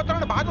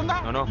కుమిలిపోతారని బాధ ఉందా?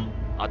 నో,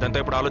 అదంతా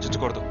ఇప్పుడు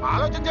ఆలోచించకూడదు.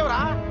 ఆలోచించవరా?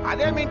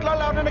 అదే మీ ఇంట్లో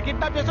ఎవరైనా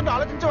కిడ్నాప్ చేస్తుంటే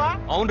ఆలోచించవా?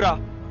 అవునరా,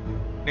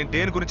 నేను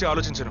దేని గురించి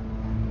ఆలోచించను.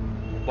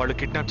 వాళ్ళు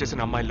కిడ్నాప్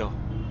చేసిన అమ్మాయిల్లో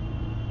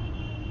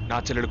నా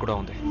చెల్లెలు కూడా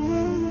ఉంది.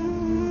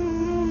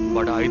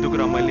 వాడు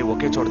 5 అమ్మాయిల్ని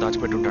ఒకే చోట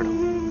దాచిపెట్టుంటాడు.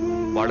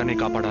 వాళ్ళని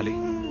కాపాడాలి,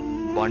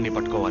 వాడిని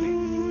పట్టుకోవాలి.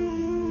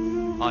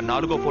 ఆ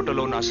 4వ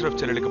ఫోటోలో ఉన్న అష్రఫ్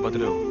చెల్లెలికి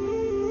బదులు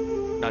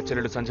నా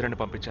చెల్లెలు సంజనని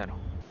పంపించాను.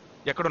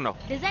 ఎక్కడున్నావు?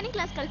 డిజైనింగ్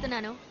క్లాస్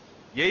వెళ్తున్నాను.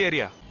 ఏ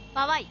ఏరియా?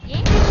 పవాయ్. ఏ?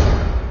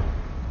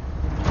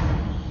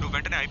 నువ్వు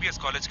వెంటనే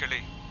ఐబీఎస్ కాలేజ్కి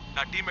వెళ్ళి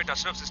నా teammate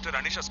Ashraf sister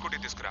Anisha scooty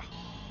తీసుకురా.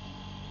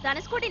 తన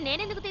స్కూటీ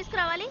నేనెందుకు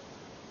తీసుకురావాలి?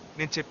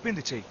 నేను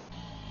చెప్పింది చెయ్యి.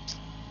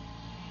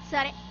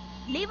 సరే,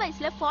 లీవైస్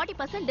లో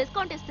 40%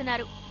 డిస్కౌంట్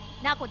ఇస్తున్నారు.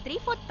 నాకు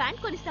 3/4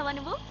 ప్యాంట్ కొనిస్తావా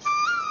నువ్వు?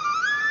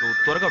 నువ్వు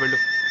త్వరగా వెళ్ళు.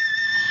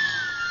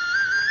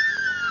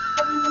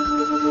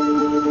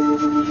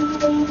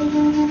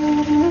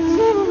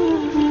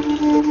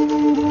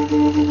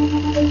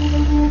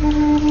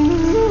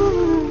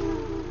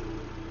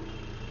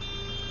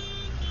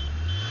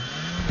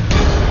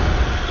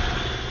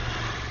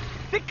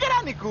 తిక్కరా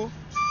నీకు?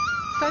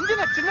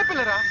 సంజన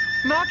చిన్నపిల్లరా,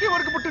 నాకే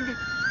వరకు పుట్టింది.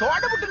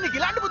 తోట పుట్టింది, నీకు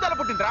ఇలాంటి బుద్ధాలు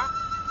పుట్టిందిరా?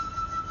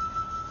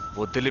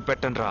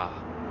 వదిలిపెట్టను రా.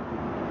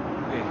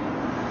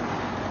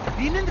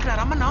 దీనెందుకు రా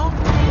రమ్మన్నావు?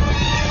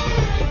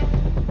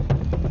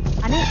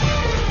 అనే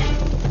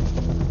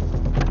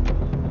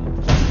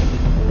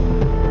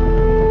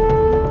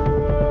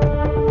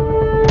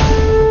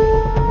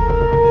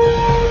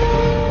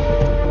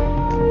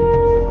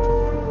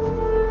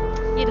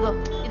ఇదిగో,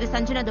 ఇది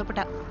సంజన దుపట.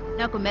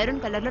 నాకు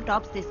మెరూన్ కలర్ లో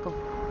టాప్స్ తీసుకో.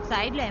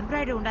 సైడ్ లో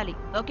ఎంబ్రాయిడరీ ఉండాలి,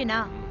 ఓకేనా?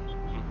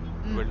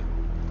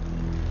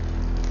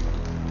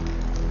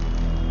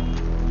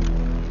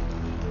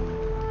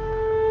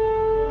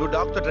 నువ్వు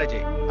డాక్టర్ ట్రై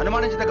చేయి.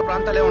 అనుమానించదగ్గ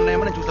ప్రాంతాలు ఏమి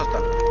ఉన్నాయేమో నేను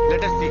చూసొస్తాను.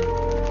 Latest see.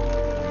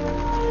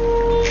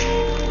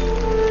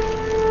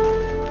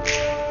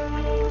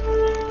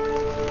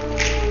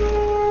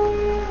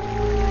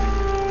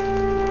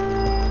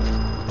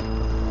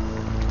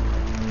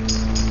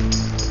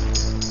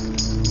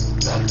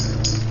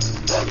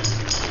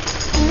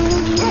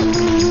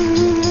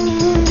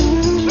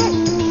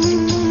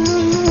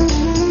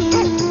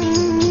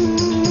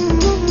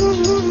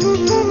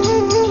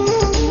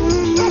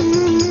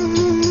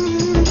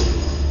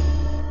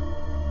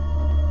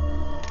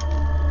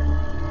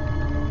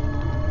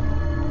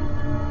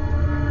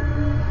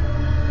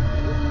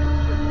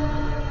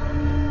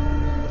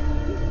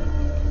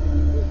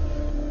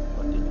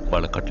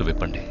 వాళ్ళ కట్లు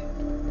విప్పండి.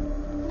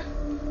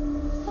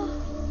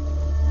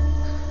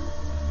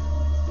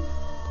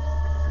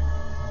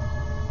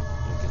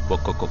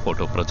 ఒక్కొక్క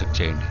ఫోటో ప్రొజెక్ట్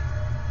చేయండి.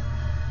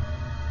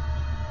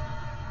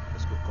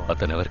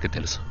 అతను ఎవరికి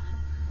తెలుసు?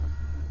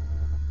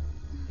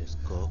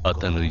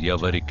 అతను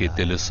ఎవరికి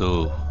తెలుసు?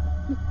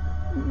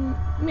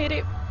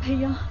 మేరే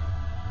భయ్యా.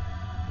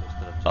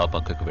 ఆ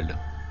పక్కకు వెళ్ళు.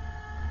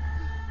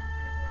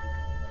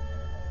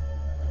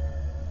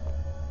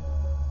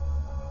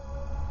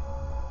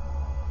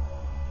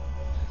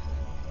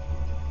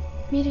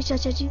 मेरे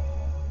चाचा जी।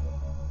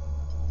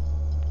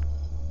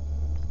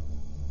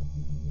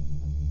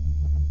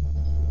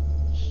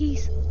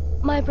 He's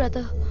my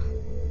brother.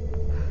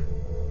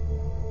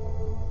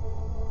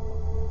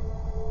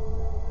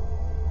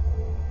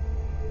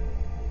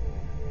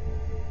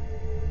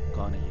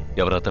 कौन है ये?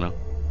 ఎవరతను?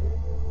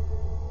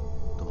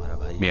 तुम्हारा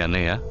भाई? మీ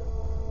అన్నయ్య?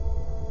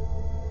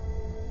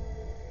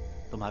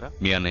 तुम्हारा?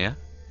 మీ అన్నయ్య?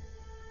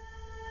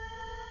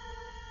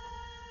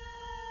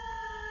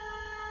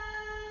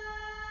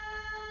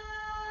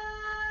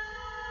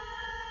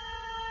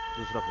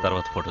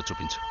 తర్వాత ఫోటో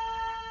చూపించు.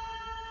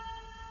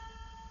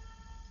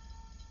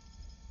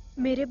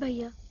 मेरे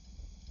भैया।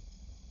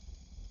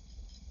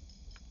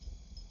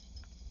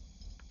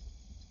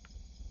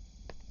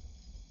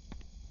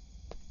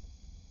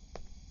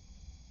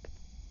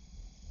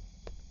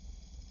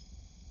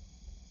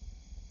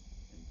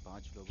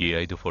 ఈ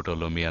 5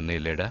 ఫోటోల్లో మీ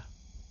అన్నయ్య లేడా?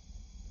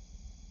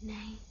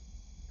 नहीं।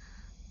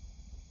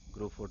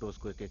 ग्रुप फोटोज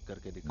को एक-एक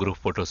करके दिखा.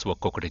 గ్రూప్ ఫోటోస్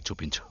ఒక్కొక్కటి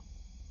చూపించు.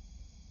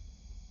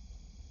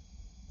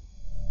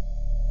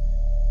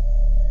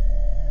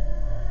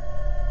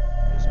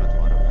 इसमें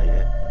तुम्हारा भाई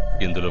है?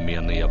 ఇందులో మీ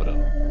అన్నయ్య ఎవరు?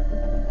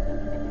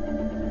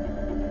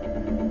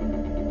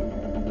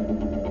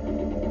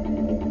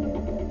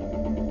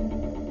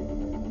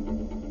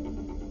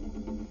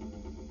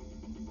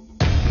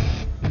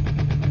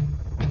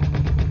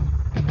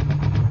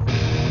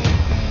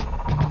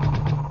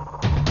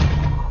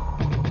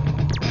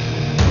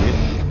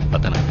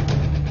 అతను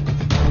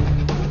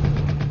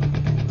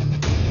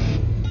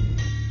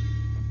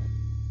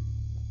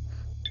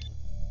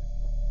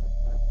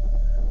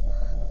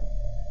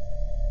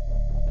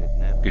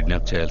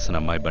కిడ్నాప్ చేయాల్సిన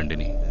అమ్మాయి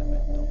బండిని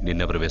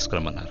నిన్నెవరు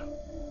వేసుకురమ్మన్నారు?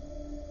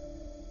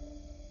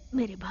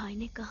 मेरे भाई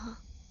ने कहा।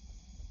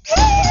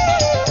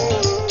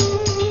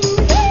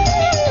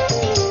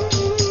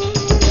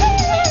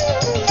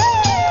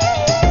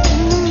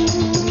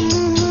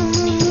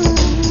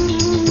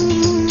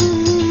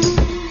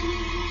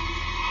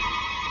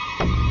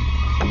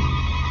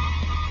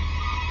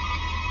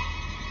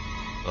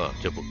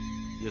 చెప్పు.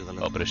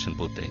 ఆపరేషన్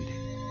పూర్తయింది.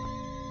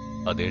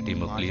 అదే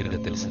టీము క్లియర్గా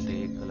తెలిసింది.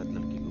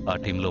 ఆ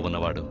టీంలో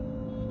ఉన్నవాడు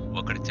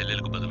ఒకడి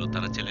చెల్లెలకు బదులు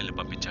తన చెల్లెల్ని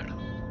పంపించాడు.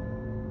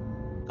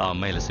 ఆ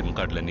అమ్మాయిల సిమ్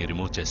కార్డులన్నీ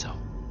రిమూవ్ చేశాం.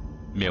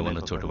 మేమున్న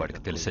చోటు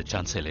వాడికి తెలిసే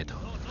ఛాన్సే లేదు.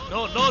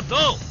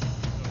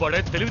 వాడే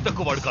తెలివి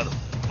తక్కువ వాడు కాదు.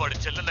 వాడి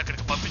చెల్లెల్ని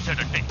అక్కడికి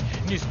పంపించాడంటే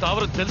నీ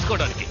స్థావరం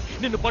తెలుసుకోవడానికి,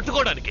 నిన్ను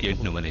పట్టుకోవడానికి.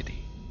 ఏంటి నువ్వనేది?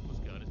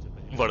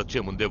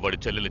 వాడొచ్చే ముందే వాడి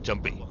చెల్లెల్ని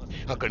చంపి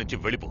అక్కడి నుంచి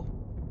వెళ్ళిపో.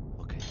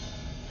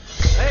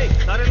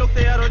 सारे लोग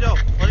तैयार हो जाओ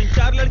और इन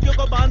 4 लड़कियों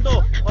को बांध दो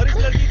और इस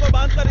लड़की को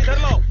बांध कर इधर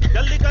लाओ.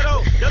 जल्दी करो,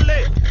 जल्दी.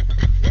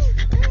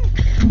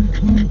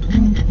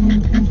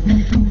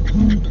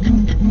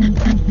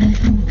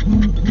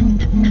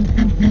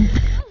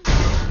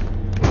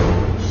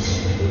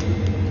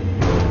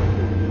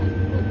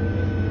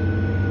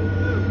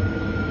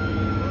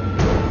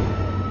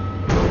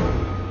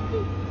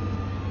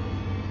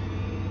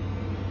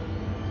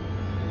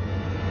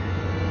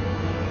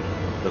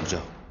 रुक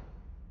जाओ.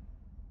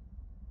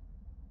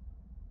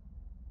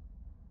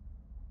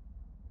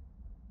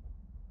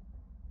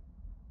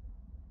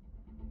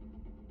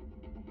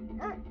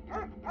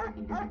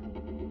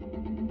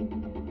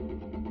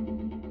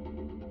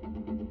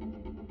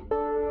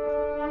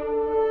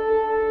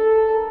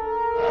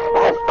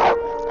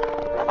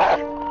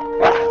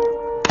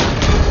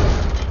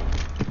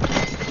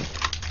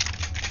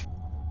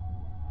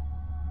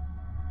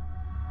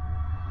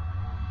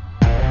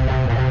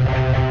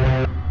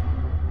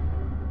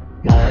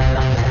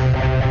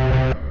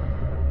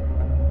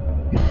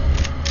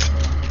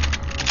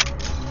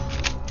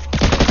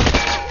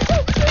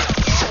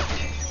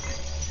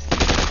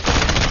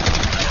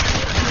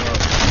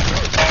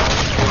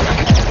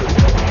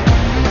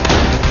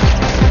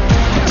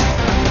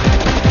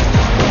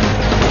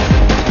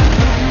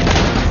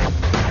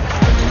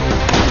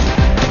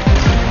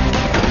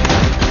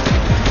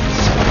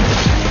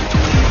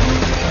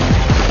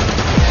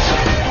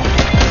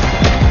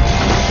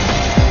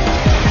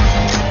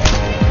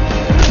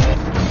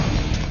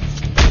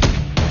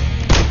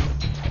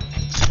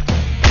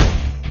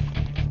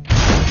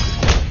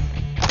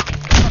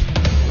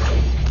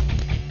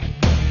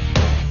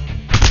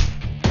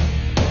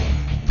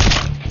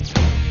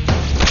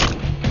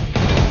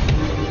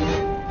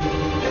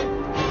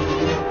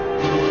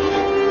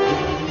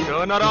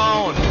 Turn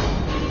around.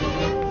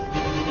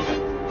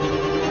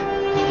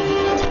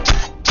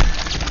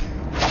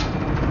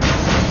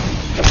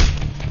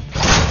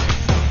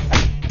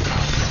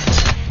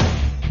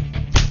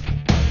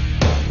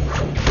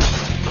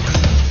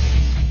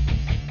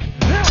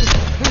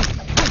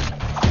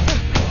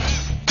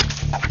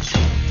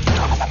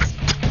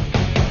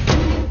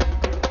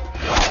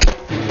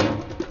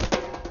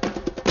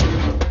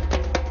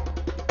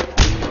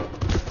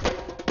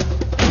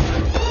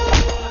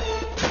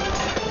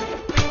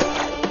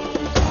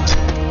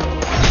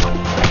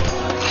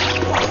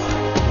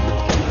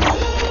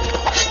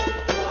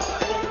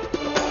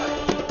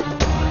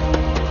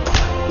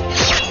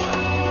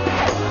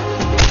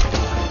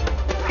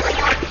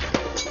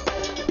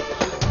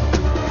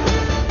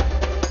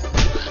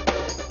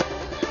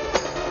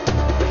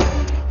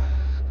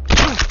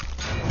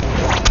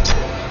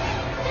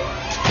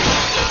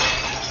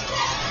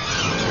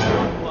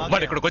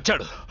 వాడు ఇక్కడికి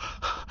వచ్చాడు,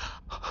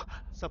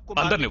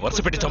 అందరినీ వరుస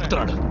పెట్టి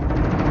చంపుతున్నాడు.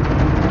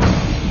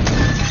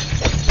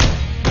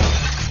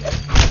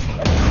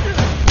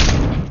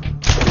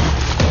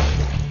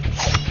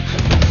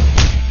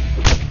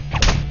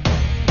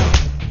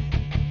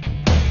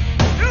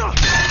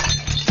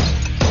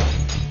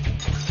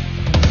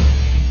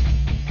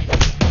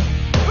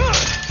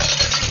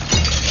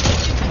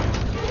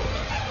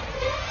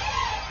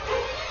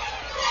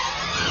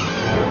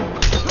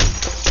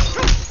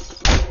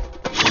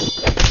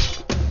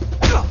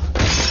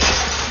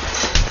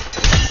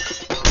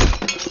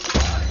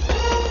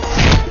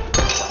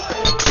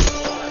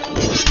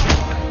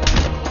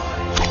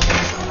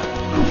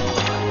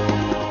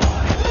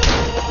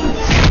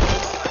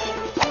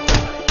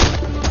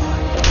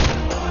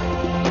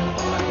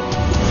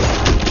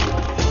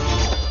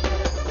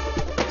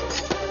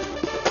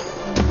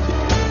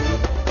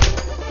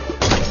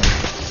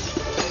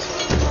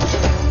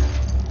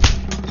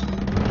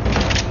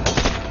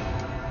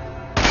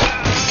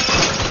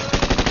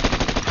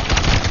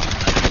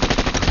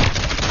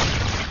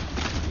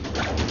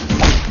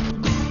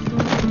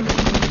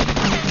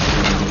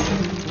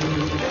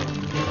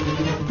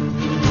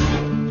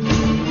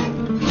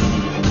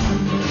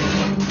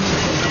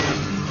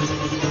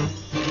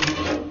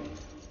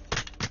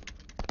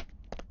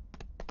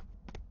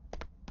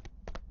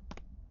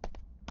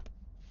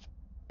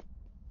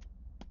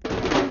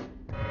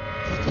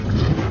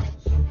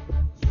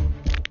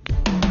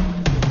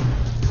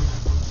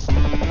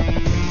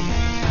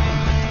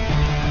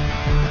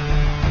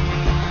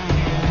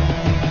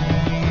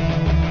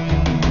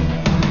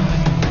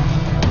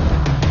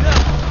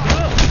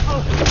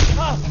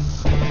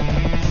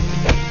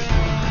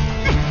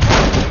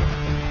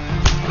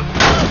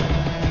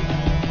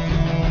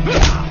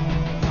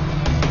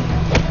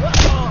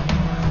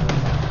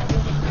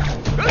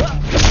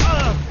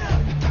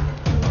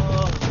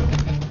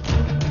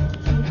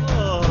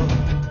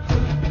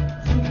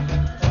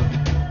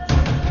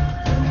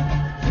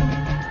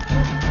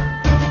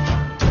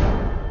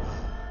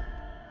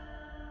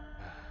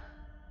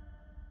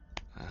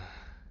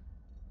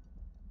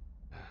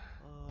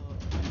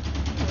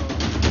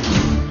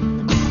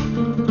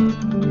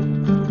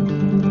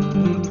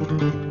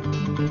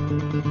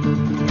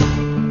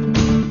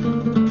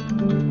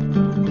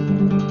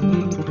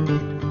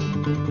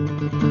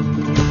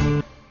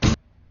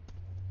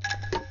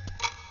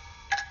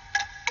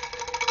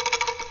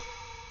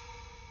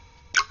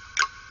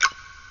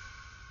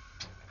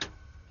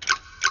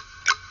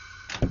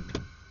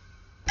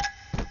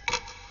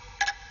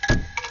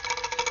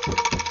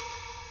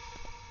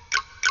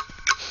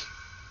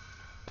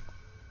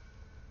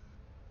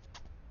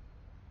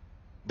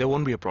 There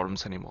won't be a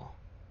problems anymore.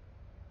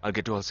 I'll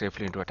get you all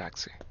safely into a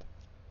taxi.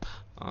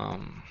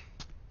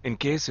 In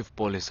case if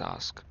police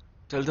ask,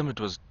 tell them it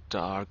was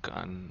dark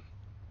and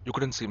you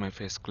couldn't see my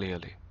face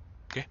clearly.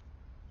 Okay?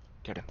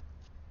 Get in.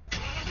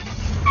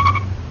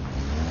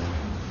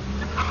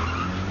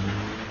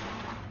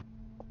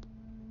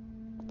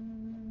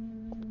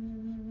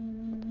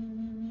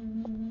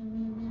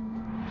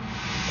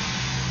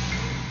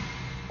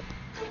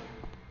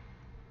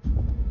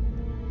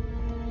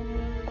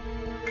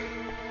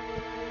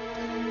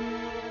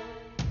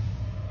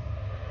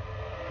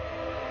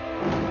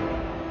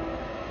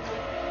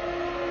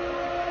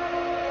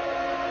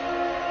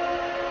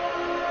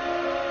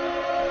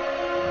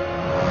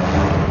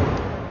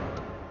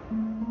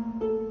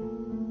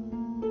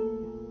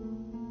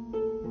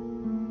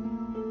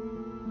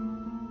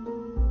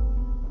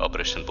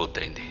 Operation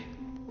పూర్తయింది.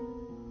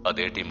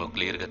 అదే team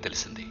క్లియర్గా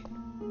తెలిసింది.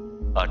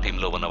 ఆ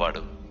టీంలో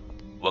ఉన్నవాడు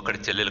ఒకడి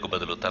చెల్లెలకు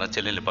బదులు తన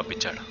చెల్లెల్ని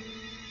పంపించాడు.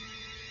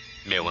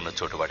 మేమున్న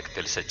చోటు వాడికి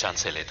తెలిసే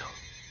ఛాన్సే లేదు.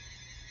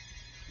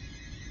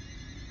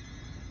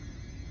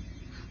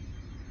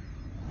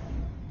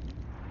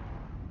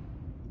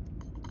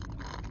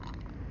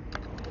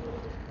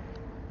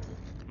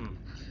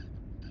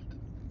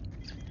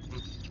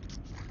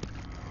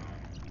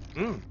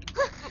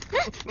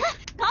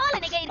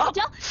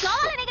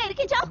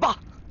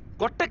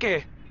 కొట్టకే.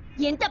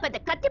 ఎంత పెద్ద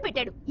కత్తి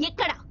పెట్టాడు.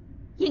 ఎక్కడ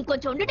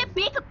ఇంకొంచెం ఉండుంటే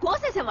పీక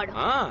కోసేసేవాడు.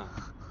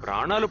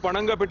 ప్రాణాలు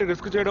పణంగా పెట్టి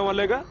రిస్క్ చేయడం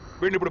వల్లేగా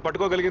వీడిని ఇప్పుడు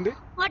పట్టుకోగలిగింది.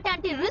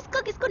 అట్లాంటి రిస్క్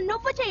కిస్క్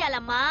నువ్వు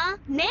చేయాలమ్మా,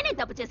 నేనే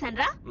తప్పు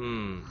చేశానురా.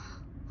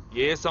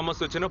 ఏ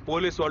సమస్య వచ్చినా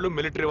పోలీసు వాళ్ళు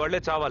మిలిటరీ వాళ్లే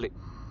చావాలి.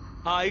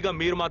 హాయిగా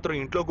మీరు మాత్రం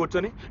ఇంట్లో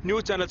కూర్చొని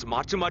న్యూస్ ఛానల్స్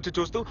మార్చి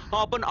చూస్తూ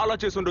ఆ పని అలా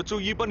చేసి ఉండొచ్చు,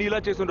 ఈ పని ఇలా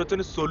చేసి ఉండొచ్చు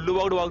అని సొల్లు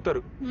వాడు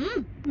వాగుతారు.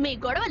 మీ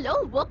గొడవల్లో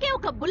ఒకే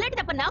ఒక బుల్లెట్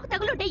తప్ప నాకు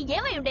తగులుంటే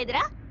ఏమై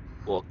ఉండేదిరా?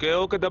 ఒకే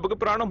ఒక దెబ్బకి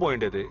ప్రాణం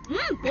పోయిండేది.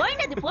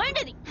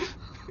 పోయిండేది.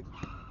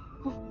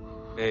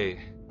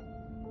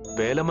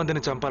 వేల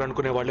మందిని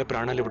చంపాలనుకునే వాళ్లే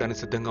ప్రాణాలు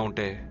ఇవ్వడానికి సిద్ధంగా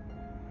ఉంటే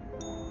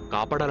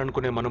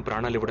కాపాడాలనుకునే మనం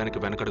ప్రాణాలు ఇవ్వడానికి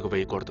వెనకడుగు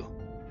వేయకూడదు.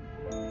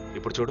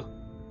 ఇప్పుడు చూడు,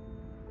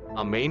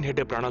 ఆ మెయిన్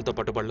హెడ్ ప్రాణాలతో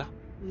పట్టుబడలా.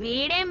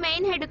 వీడే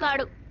మెయిన్ హెడ్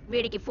కాడు.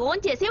 వీడికి ఫోన్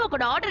చేసి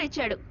ఒకడు ఆర్డర్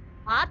ఇచ్చాడు.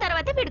 ఆ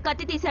తర్వాతే వీడు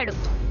కత్తి తీశాడు.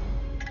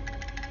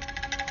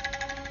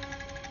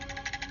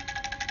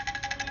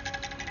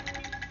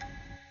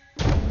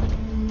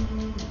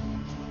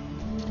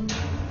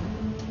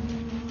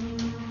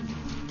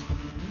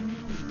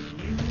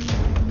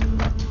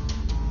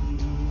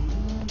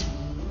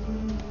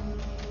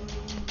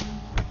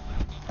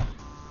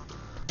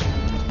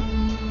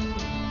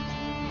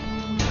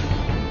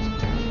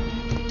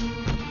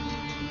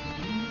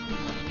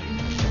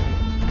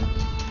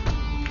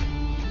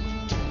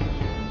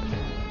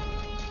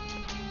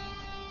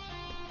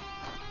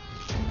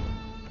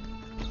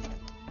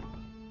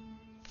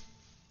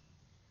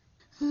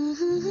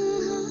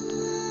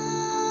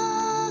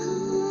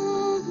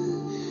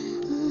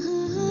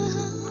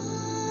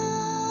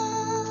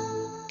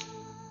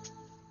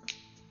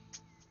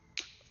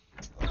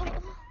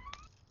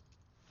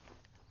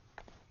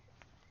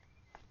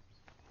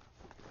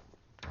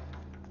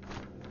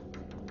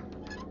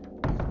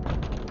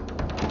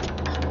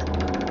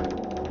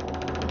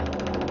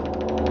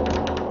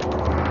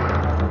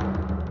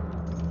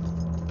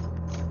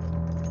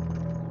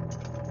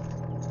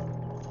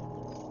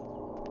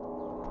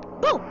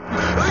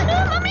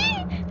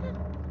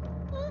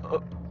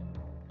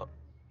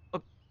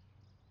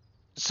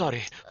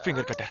 సారీ,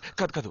 ఫింగర్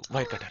కట్టర్ కాదు,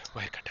 వైర్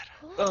కట్టర్.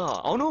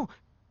 అవును,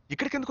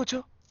 ఇక్కడికి ఎందుకు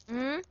వచ్చావు?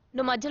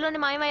 నువ్వు మధ్యలోనే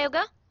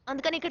మాయమయ్యావుగా,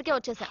 అందుకని ఇక్కడికే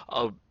వచ్చేసా.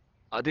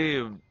 అది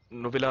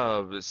నువ్వు ఇలా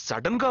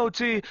సడన్ గా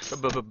వచ్చి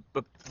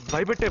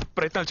భయపెట్టే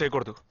ప్రయత్నాలు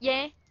చేయకూడదు.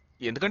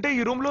 ఎందుకంటే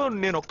ఈ రూమ్ లో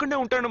నేను ఒక్కడే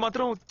ఉంటానని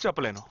మాత్రం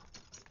చెప్పలేను.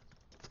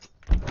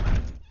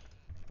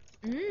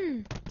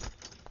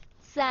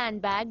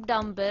 శాండ్ బ్యాగ్,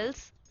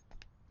 డంబెల్స్,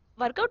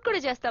 వర్కౌట్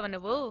కూడా చేస్తావా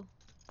నువ్వు?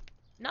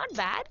 Not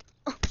bad.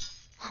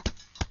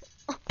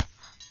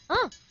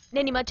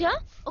 నేను ఈ మధ్య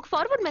ఒక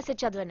ఫార్వర్డ్ మెసేజ్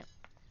చదివాను.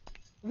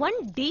 1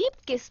 డీప్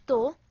కిస్ తో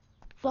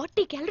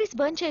 40 calories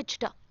burn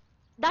చేయొచ్చుట.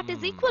 That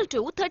is equal to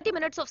 30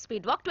 minutes of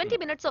speed walk, 20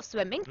 minutes of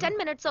swimming, 10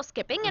 minutes of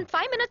skipping and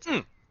 5 minutes.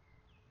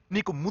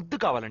 నీకు ముద్దు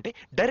కావాలంటే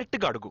డైరెక్ట్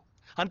గా అడుగు,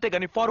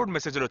 అంతేగాని ఫార్వర్డ్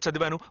మెసేజ్ లో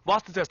చదివాను,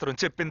 వాస్తు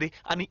శాస్త్రం చెప్పింది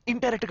అని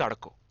ఇండైరెక్ట్ గా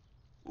అడక్కు.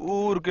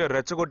 ఊరికే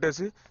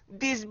రెచ్చగొట్టేసి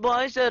this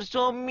boys are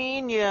so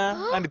mean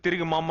అని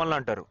తిరిగి మమ్మల్ని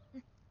అంటారు.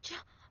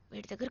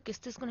 వీడి దగ్గర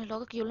కిస్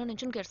తీసుకునేలోగా క్యూలో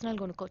నుంచి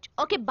కెర్సనాలు కొనుక్కోవచ్చు.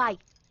 Okay bye.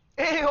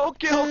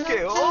 ఓకే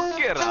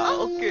రా,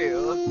 ఓకే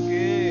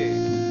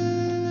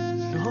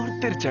నోరు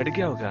తెరిచి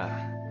అడిగావుగా,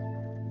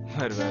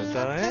 మరి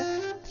వెళ్తావే.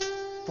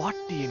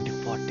 40 into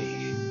 40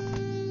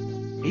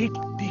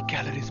 80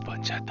 క్యాలరీస్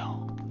బర్న్ చేద్దాం.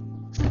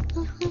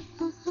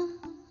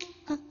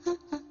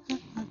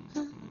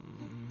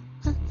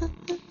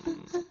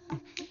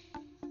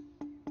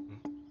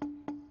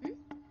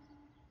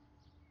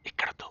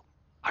 ఇక్కడతో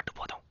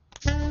అడ్డుపోదాం.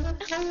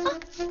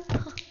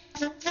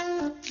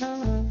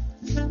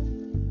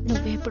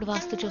 నువ్వే ఇప్పుడు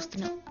వాస్తు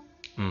చూస్తున్నావు.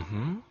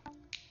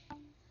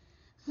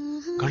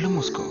 కళ్ళు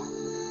మూసుకో,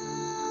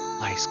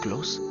 ఐస్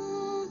క్లోజ్,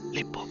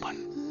 లిప్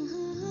ఓపెన్.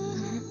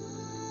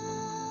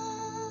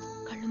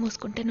 కళ్ళు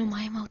మూసుకుంటే నువ్వు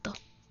మాయమవుతావు.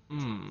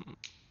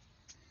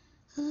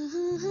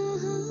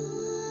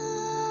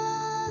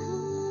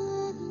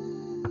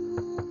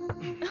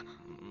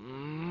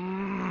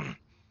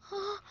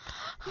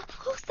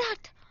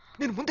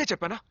 నేను ముందే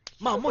చెప్పానా,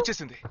 మా అమ్మ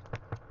వచ్చేసింది.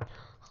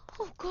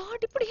 ఓ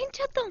గాడ్, ఇప్పుడు ఏం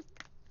చేద్దాం?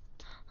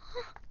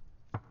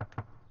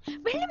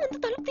 వెళ్ళి ముందు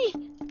తలుపు.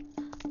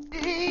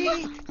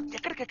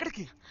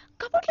 ఎక్కడికి?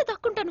 కబోర్డ్ లో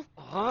దాక్కుంటాను.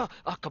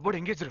 ఆ కబోర్డ్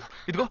ఎంగేజ్.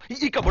 ఇదిగో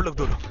ఈ కబోర్డ్ లోకి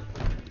దూరం.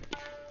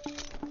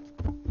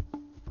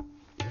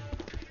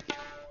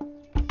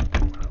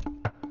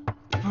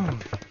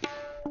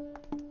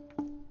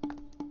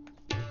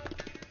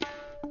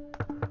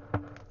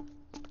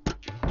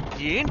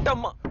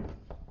 ఏంటమ్మా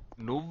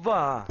నువ్వా?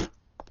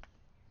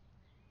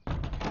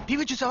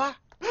 టీవీ చూసావా?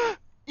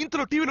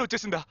 ఇంతలో టీవీలో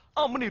వచ్చేసిందా?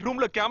 అమ్మని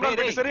రూమ్ లో కెమెరా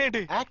పెట్టేసరే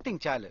ఏంటి?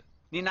 యాక్టింగ్ చాలు.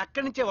 నేను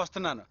అక్కడి నుంచే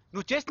వస్తున్నాను.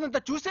 నువ్వు చేసినంత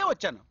చూసే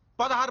వచ్చాను.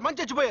 16 మంది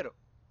చచ్చిపోయారు.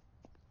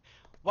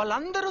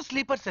 వాళ్ళందరూ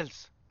స్లీపర్ సెల్స్,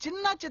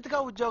 చిన్న చితగా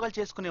ఉద్యోగాలు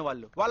చేసుకునే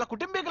వాళ్ళు. వాళ్ళ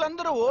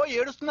కుటుంబీకులందరూ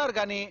ఏడుస్తున్నారు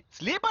కానీ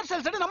స్లీపర్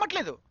సెల్స్ అని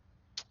నమ్మట్లేదు.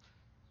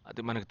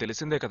 అది మనకు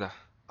తెలిసిందే కదా.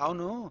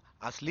 అవును,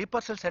 ఆ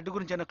స్లీపర్ సెల్స్ హెడ్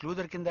గురించి ఏమైనా క్లూ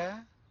దొరికిందా?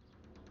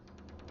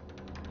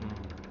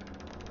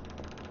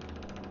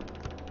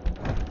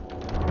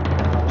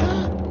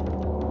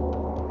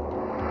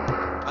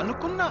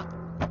 అనుకున్నా.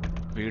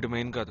 వీడు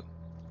మెయిన్ కాదు,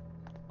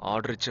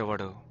 ఆర్డర్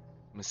ఇచ్చేవాడు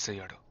మిస్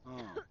అయ్యాడు.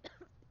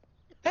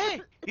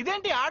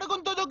 ఇదేంటి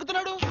ఆడుకుంటూ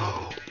దొక్కుతున్నాడు?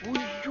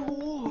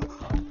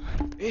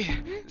 ఏ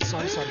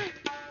సారీ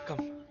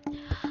కమ్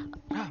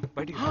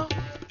బయటికి రా.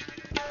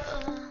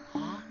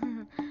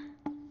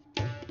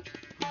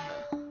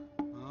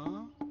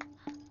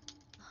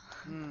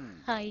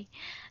 హాయ్.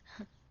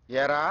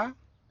 ఏరా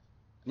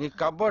నీ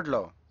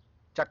కబ్బోర్డ్లో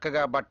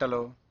చక్కగా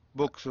బట్టలు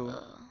బుక్స్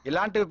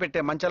ఇలాంటివి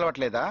పెట్టే మంచి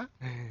అలవాట్లేదా?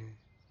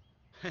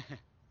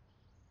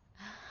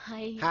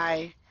 హాయ్.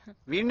 హాయ్,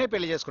 వీడినే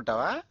పెళ్లి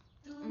చేసుకుంటావా?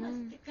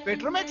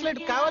 బెడ్రూమ్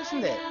ఎక్సలెంట్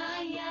కావాల్సిందే.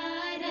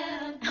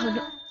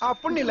 అవును.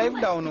 అప్పుడు నీ లైఫ్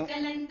డౌను.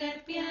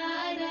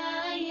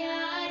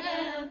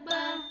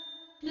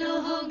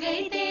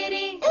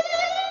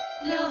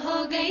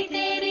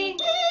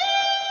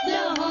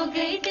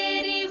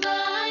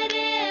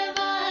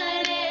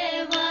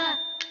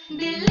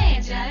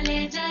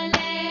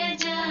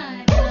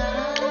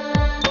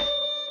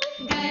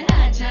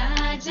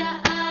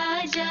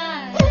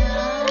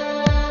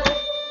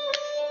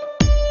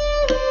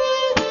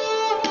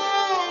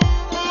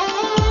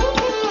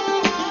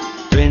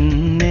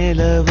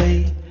 వెన్నెలవై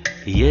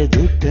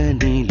ఎదుట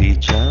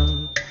నిలిచా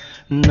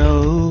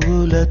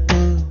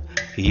నవ్వులతో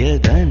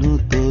ఎదను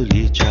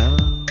తొలిచా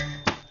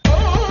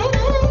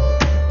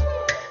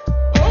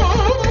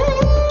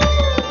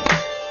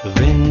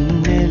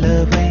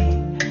వెన్నెలవై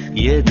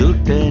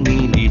ఎదుట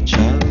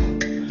నిలిచా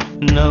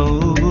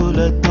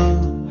నవ్వులతో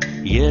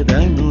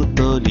ఎదను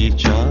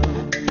తొలిచా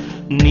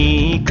నీ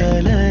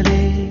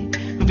కలలే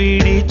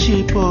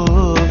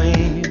విడిచిపోవే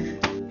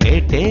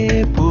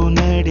ఎటేపు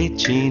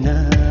నడిచినా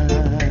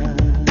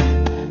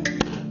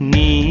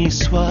నీ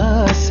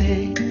శ్వాసే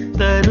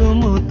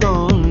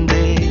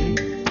తరుముతోందే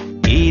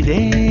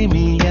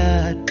ఇదేమి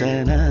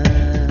యాతన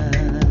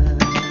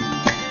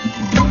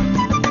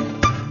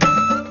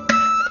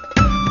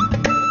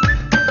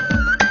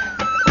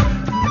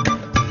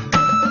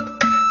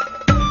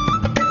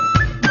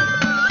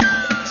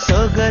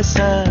సొగస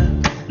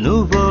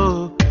నువ్వో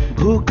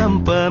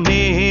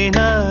భూకంపమే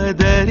నా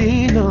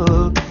దరిలో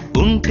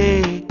ఉంటే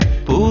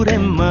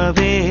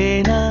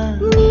పూరెమ్మవేనా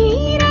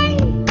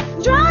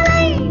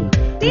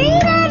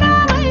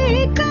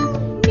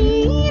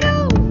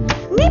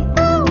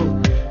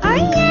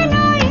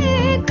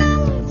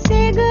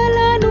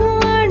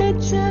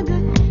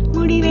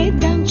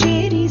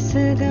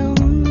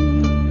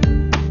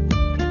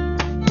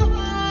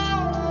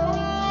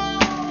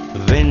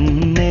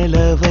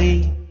వెన్నెలవై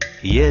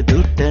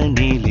ఎదుట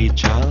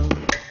నిలిచా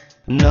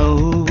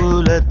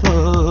నవ్వులతో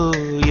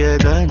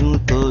ఎదను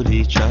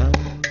తొలిచా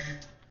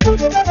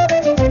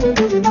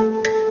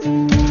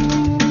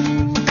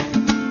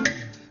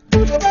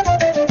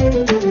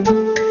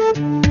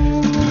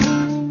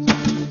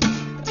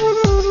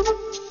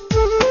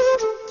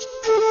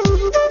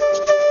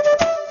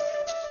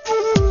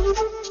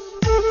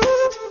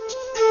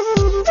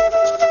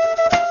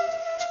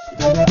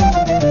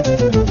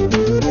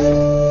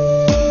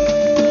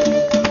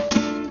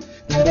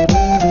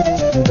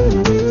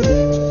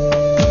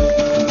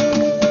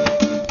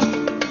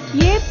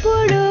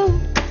ఎప్పుడు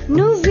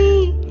నువ్వి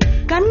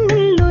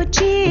కన్నుల్లో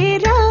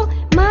చేరా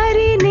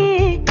మరినే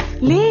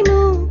లేను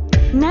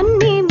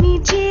నన్నేమి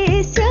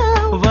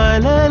చేశావు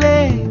వలలే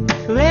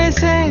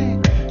వేసే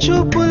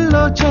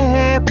చూపుల్లో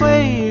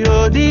చేపై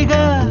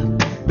ఒదిగా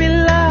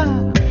పిల్ల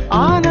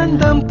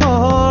ఆనందం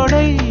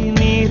పోడై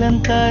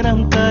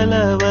నిరంతరం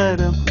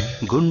కలవరం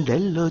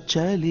గుండెల్లో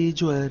చలి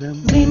జ్వరం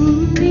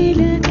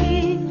వెన్నెలకే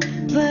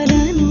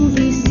వలను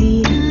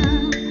విసిరా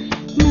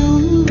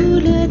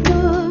నవ్వులతో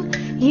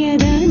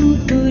ఎదను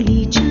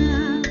తొలిచా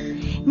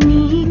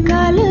నీ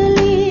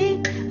కలలే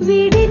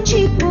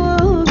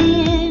విడిచిపోవే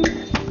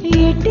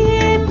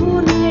ఎటేపు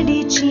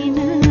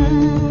నడిచినా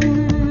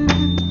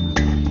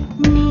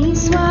నీ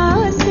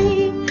శ్వాసే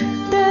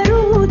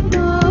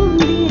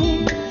తరుముతోంది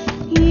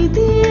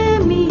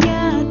ఇదేమి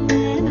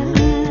యాతన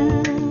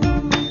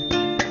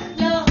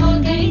లో హో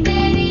గయి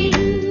తేరీ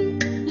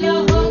లో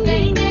హో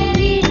గయి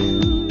Theri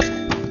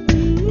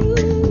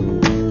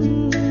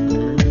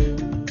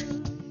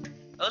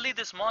Early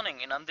this morning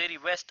in Andheri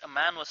West, a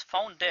man was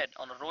found dead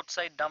on a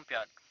roadside dump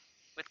yard.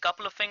 With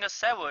couple of fingers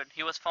severed,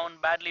 he was found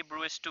badly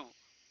bruised too.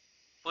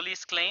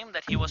 Police claim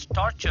that he was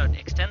tortured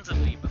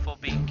extensively before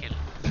being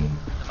killed.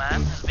 The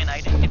man has been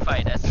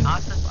identified as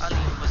Asif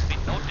Ali, who has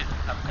been noted to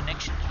have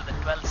connection to the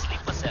 12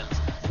 sleeper cells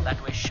that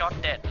were shot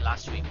dead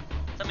last week.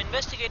 Some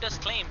investigators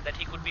claim that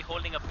he could be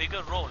holding a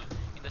bigger role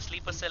in the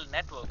sleeper cell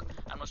network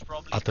and was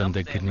probably అతని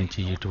దగ్గర నుంచి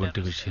ఎటువంటి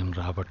విషయం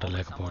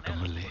రాబట్టలేకపోవటం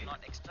వల్లే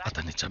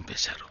అతన్ని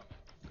చంపేశారు.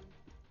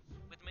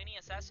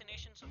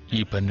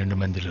 ఈ 12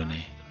 మందిలోనే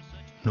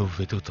నువ్వు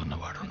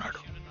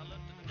వెతుకుతున్నవాడున్నాడు,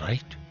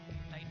 right?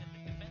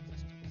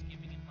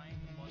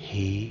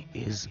 He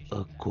is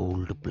a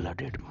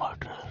cold-blooded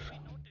murderer.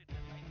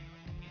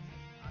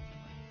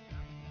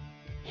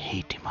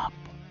 Heat him up.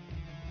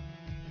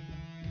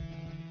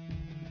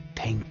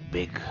 Think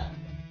big.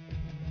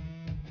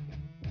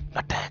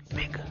 Attack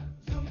big.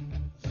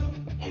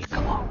 He'll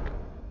come out.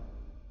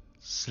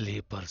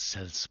 Sleeper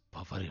cells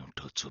power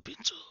ఏమిటో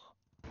చూపించు.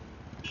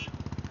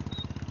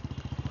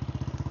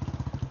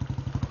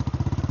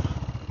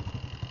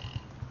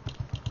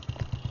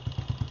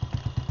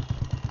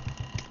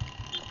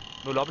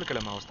 నువ్వు లోపలికి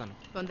వెళ్ళమ్మా, వస్తాను.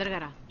 తొందరగా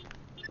రా.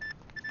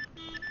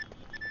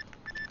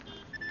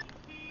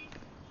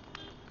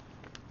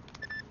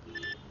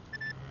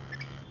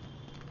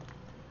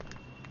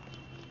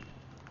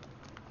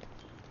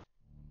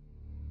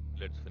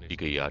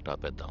 ఇక ఈ ఆట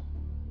ఆపేద్దాం.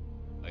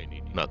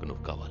 నాకు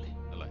నువ్వు కావాలి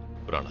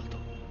ప్రాణాలతో.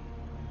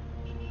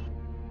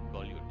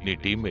 నీ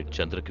టీమ్మేట్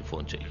చంద్రకి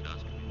ఫోన్ చెయ్యి.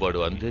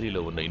 వాడు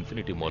అంధేరిలో ఉన్న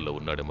ఇన్ఫినిటీ మాల్లో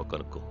ఉన్నాడేమో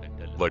కనుక్కో.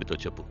 వాడితో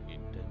చెప్పు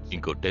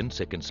ఇంకో 10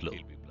 seconds లో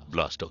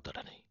బ్లాస్ట్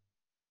అవుతాడని.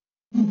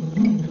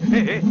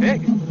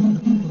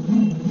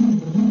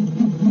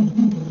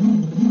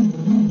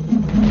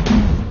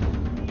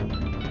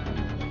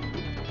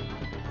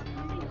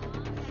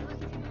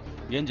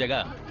 ఏం జగా,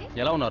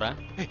 ఎలా ఉన్నారా?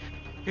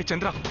 ఏ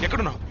చంద్ర,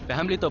 ఎక్కడున్నావు?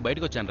 ఫ్యామిలీతో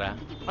బయటకు వచ్చాను రా.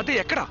 అదే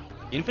ఎక్కడ?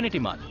 Infinity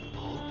mall.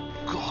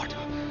 గాడ్.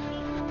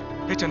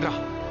 ఏ చంద్ర,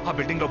 ఆ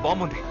బిల్డింగ్ లో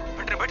బాంబు ఉంది.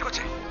 వెంటనే బయటకు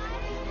వచ్చాయి.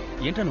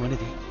 ఏంటా నువ్వు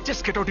అనేది?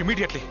 Just get out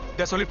immediately.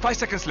 There's only 5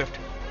 seconds left.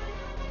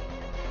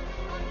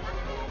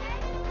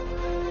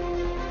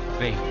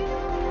 రేయ్,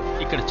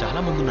 ఇక్కడ చాలా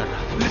మంది ఉన్నారా?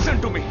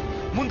 Listen to me.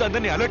 ముందు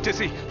అందరినీ అలర్ట్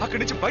చేసి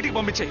అక్కడి నుంచి బయటికి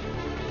పంపించేయి.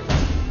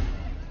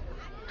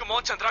 Come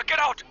on Chandra,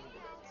 get out.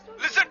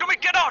 Listen to me,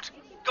 get out.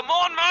 Come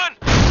on man.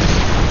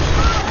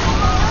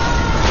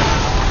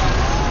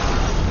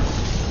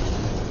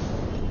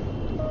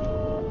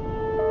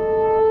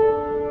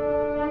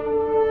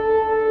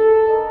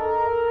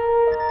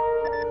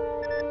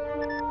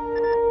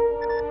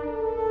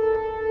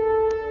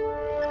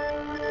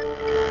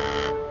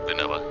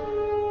 విన్నావా?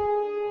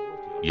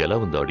 ఎలా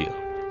ఉంది ఆడియో?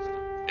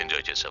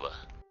 ఎంజాయ్ చేసావా?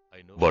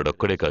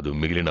 వాడొక్కడే కాదు,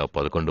 మిగిలిన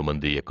 11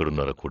 మంది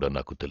ఎక్కడున్నారో కూడా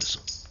నాకు తెలుసు.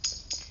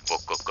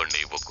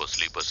 ఒక్కొక్కడిని ఒక్కో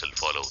స్లీపర్ సెల్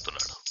ఫాలో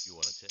అవుతున్నాడు.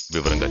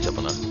 వివరంగా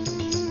చెప్పనా?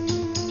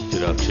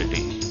 Chirag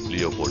Shetty,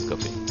 Leopold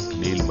కఫే,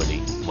 Neelmani,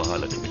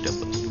 Mahalakshmi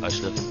temple,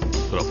 Ashraf,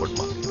 Crawford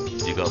market,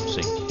 Jigab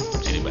Singh,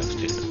 Cinemax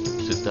theatre,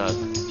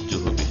 Siddharth,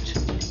 Juhu beach,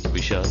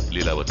 Vishal,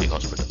 Leelavathi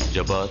hospital,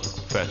 Jabad,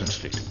 fashion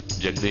street,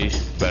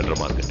 Jagadish, Bandra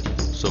market,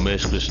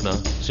 Sumesh Krishna,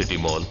 city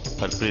mall,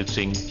 Harpreet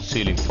Singh,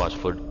 ceiling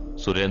fast food,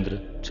 Surendra,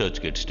 church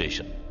gate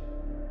station.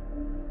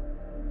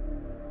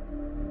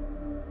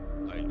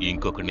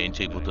 ఇంకొకటి నేను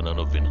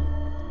చేయబోతున్నానో విను.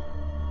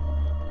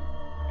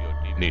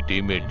 నీ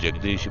టీమ్మేట్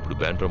జగదీష్ ఇప్పుడు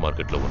బ్యాండ్రా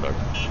మార్కెట్ లో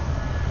ఉన్నాడు.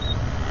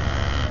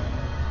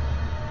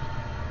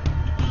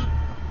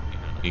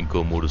 ఇంకో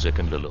 3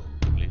 సెకండ్లలో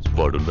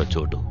వాడున్న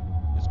చోటు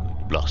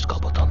బ్లాస్ట్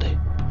కాబోతోంది.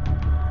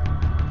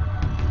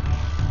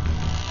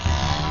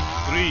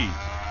 3,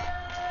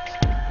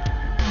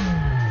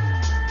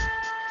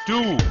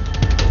 2,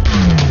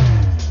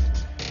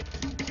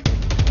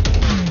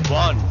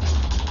 1.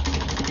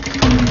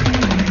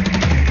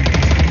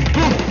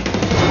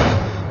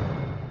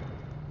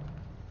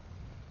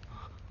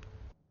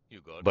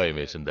 భయం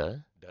వేసిందా?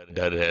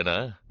 డరేనా?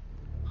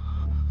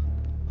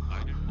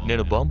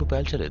 నేను బాంబు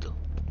పేల్చలేదు.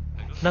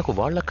 నాకు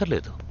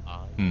వాళ్ళక్కర్లేదు.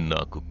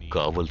 నాకు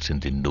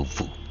కావాల్సింది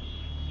నువ్వు.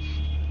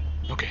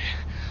 Okay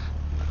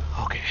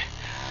okay,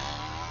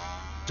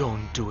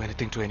 don't do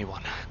anything to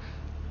anyone.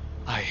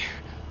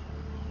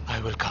 I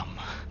will come.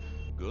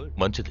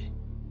 మంచిది,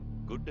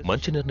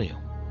 మంచి నిర్ణయం.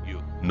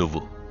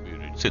 నువ్వు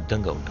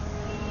సిద్ధంగా ఉండు.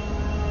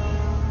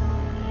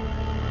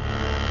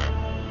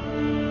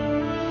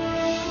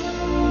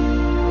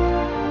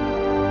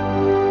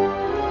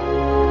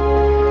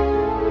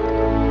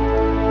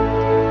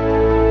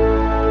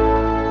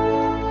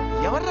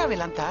 ఎవర్రా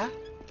వీళ్ళంతా?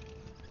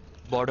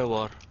 బార్డర్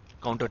వార్,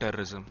 కౌంటర్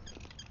టెర్రరిజం,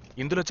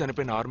 ఇందులో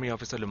చనిపోయిన ఆర్మీ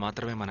ఆఫీసర్లు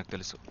మాత్రమే మనకు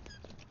తెలుసు.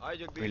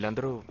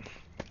 వీళ్ళందరూ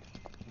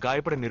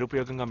గాయపడి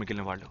నిరుపయోగంగా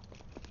మిగిలిన వాళ్ళు.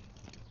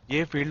 ఏ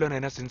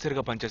ఫీల్డ్లోనైనా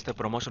సిన్సియర్గా పనిచేస్తే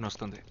ప్రమోషన్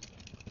వస్తుంది.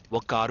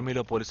 ఒక్క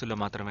ఆర్మీలో పోలీసుల్లో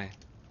మాత్రమే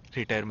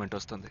రిటైర్మెంట్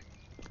వస్తుంది.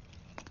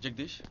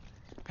 జగదీష్,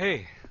 హే,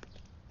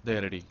 they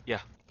are ready. Yeah,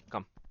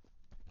 come.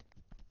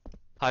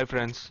 Hi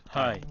friends.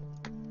 Hi.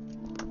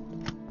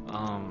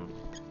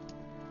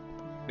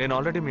 నేను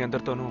ఆల్రెడీ మీ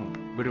అందరితోనూ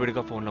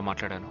విడివిడిగా ఫోన్లో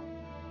మాట్లాడాను.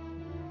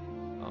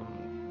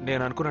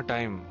 నేను అనుకున్న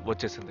టైం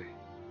వచ్చేసింది.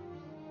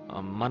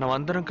 మనం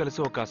అందరం కలిసి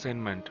ఒక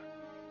అసైన్మెంట్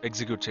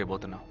ఎగ్జిక్యూట్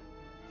చేయబోతున్నాం.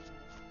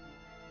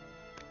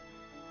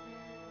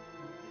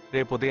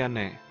 రేపు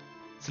ఉదయాన్నే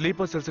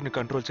స్లీపర్ సెల్స్ని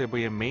కంట్రోల్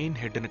చేయబోయే మెయిన్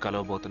హెడ్ని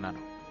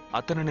కలవబోతున్నాను.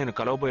 అతను నేను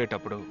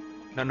కలవబోయేటప్పుడు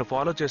నన్ను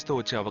ఫాలో చేస్తూ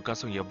వచ్చే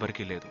అవకాశం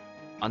ఎవ్వరికీ లేదు.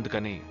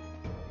 అందుకని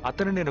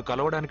అతను నేను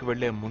కలవడానికి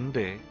వెళ్లే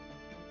ముందే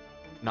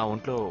నా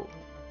ఒంట్లో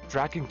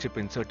ట్రాకింగ్ చిప్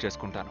ఇన్సర్ట్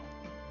చేసుకుంటాను.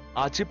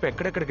 ఆ చిప్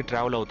ఎక్కడెక్కడికి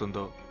ట్రావెల్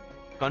అవుతుందో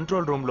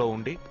కంట్రోల్ రూమ్లో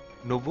ఉండి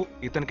నువ్వు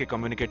ఇతనికి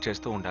కమ్యూనికేట్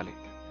చేస్తూ ఉండాలి.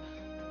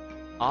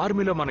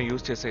 ఆర్మీలో మనం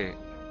యూజ్ చేసే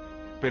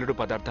పెలుడు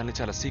పదార్థాన్ని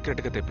చాలా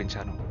సీక్రెట్గా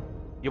తెప్పించాను.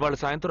 ఇవాళ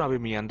సాయంత్రం అవి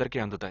మీ అందరికీ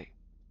అందుతాయి.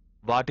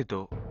 వాటితో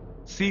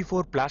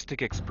C4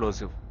 ప్లాస్టిక్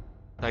ఎక్స్ప్లోజివ్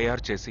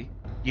తయారు చేసి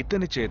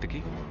ఇతని చేతికి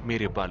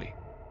మీరివ్వాలి.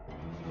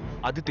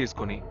 అది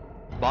తీసుకుని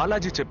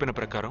బాలాజీ చెప్పిన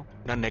ప్రకారం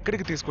నన్ను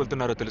ఎక్కడికి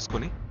తీసుకెళ్తున్నారో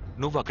తెలుసుకుని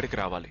నువ్వు అక్కడికి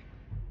రావాలి.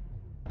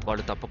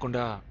 వాళ్ళు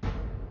తప్పకుండా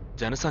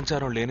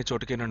జనసంచారం లేని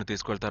చోటుకే నన్ను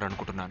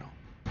తీసుకెళ్తారనుకుంటున్నాను.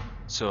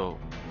 సో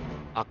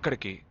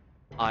అక్కడికి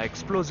ఆ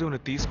ఎక్స్ప్లోజివ్ని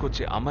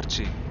తీసుకొచ్చి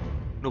అమర్చి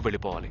నువ్వు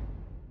వెళ్ళిపోవాలి.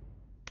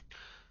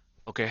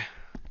 ఓకే?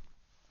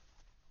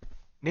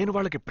 నేను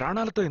వాళ్ళకి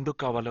ప్రాణాలతో ఎందుకు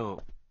కావాలో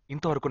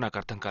ఇంతవరకు నాకు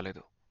అర్థం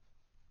కాలేదు.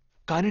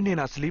 కానీ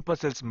నేను ఆ స్లీపర్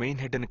సెల్స్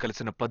మెయిన్ హెడ్ అని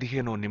కలిసిన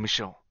 15వ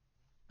నిమిషం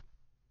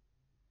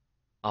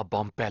ఆ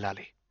బాంబ్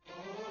పేలాలి.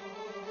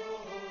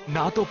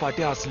 నాతో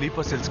పాటే ఆ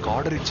స్లీపర్ సెల్స్ కి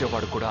ఆర్డర్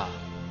ఇచ్చేవాడు కూడా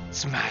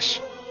స్మాష్.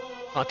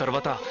 ఆ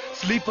తర్వాత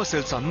స్లీపర్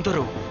సెల్స్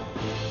అందరూ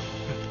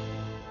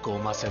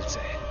కోమా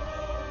సెల్సే.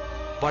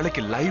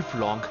 వాళ్ళకి లైఫ్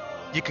లాంగ్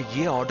ఇక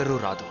ఏ ఆర్డరు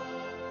రాదు.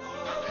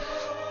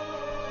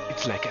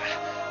 It's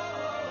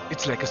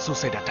like a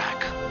suicide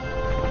attack.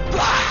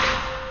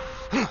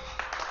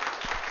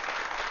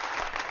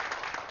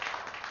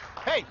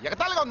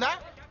 ఎగతాళిగా ఉందా?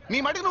 నీ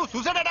మటుకు నువ్వు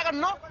సూసైడ్ అటాక్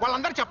అన్నావు,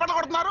 వాళ్ళందరూ చెప్పట్లు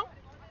కొడుతున్నారు.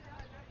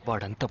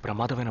 వాడంత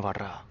ప్రమాదమైన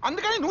వాడరా.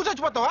 అందుకని నువ్వు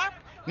చచ్చిపోతావా?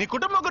 నీ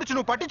కుటుంబం గురించి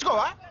నువ్వు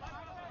పట్టించుకోవా?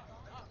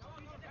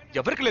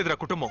 ఎవరికి లేదురా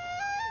కుటుంబం.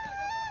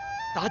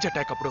 తాజ్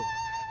అటాక్ అప్పుడు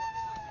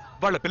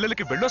వాళ్ళ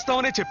పిల్లలకి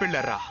వెళ్ళొస్తామనే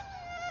చెప్పెళ్ళారా.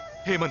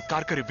 హేమంత్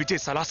కార్కరి,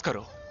 విజయ్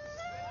సలాస్కరు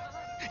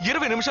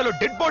 20 నిమిషాల్లో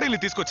డెడ్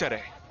బాడీని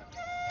తీసుకొచ్చారే.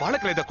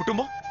 వాళ్ళకి లేదా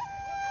కుటుంబం?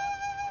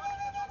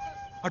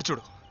 అటు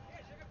చూడు,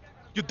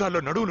 యుద్ధాల్లో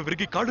నడువులు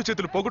విరిగి కాళ్ళు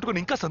చేతులు పోగొట్టుకుని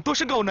ఇంకా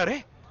సంతోషంగా ఉన్నారే.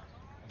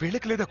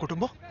 వీళ్ళకి లేదా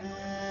కుటుంబం?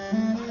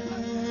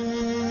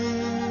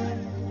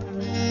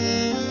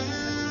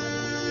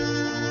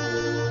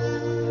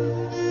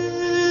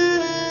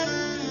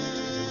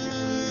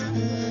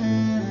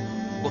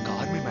 ఒక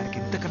ఆర్మీ మ్యాన్కి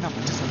ఇంతకన్నా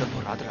మంచి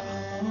సందర్భం రాదురా.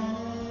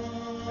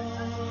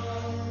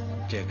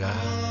 జగా,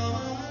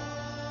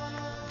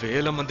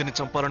 వేల మందిని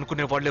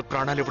చంపాలనుకునే వాళ్లే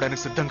ప్రాణాలు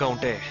ఇవ్వడానికి సిద్ధంగా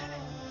ఉంటే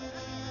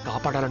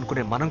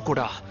కాపాడాలనుకునే మనం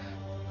కూడా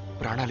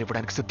ప్రాణాలు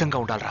ఇవ్వడానికి సిద్ధంగా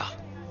ఉండాలరా.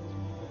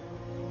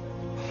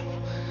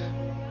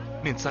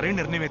 నేను సరైన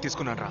నిర్ణయమే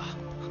తీసుకున్నాను రా.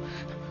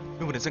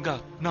 నువ్వు నిజంగా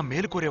నా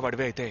మేలు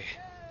కోరేవాడివే అయితే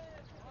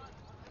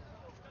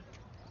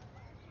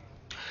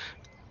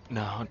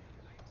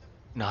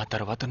నా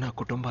తర్వాత నా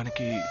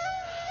కుటుంబానికి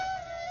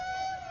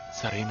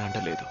సరైన అండ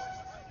లేదు.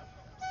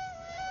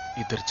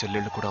 2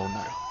 చెల్లెళ్ళు కూడా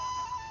ఉన్నారు.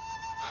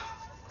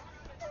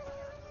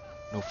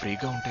 నువ్వు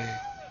ఫ్రీగా ఉంటే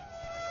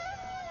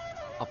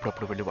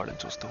అప్పుడప్పుడు వెళ్ళి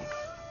వాళ్ళని చూస్తూ ఉండు.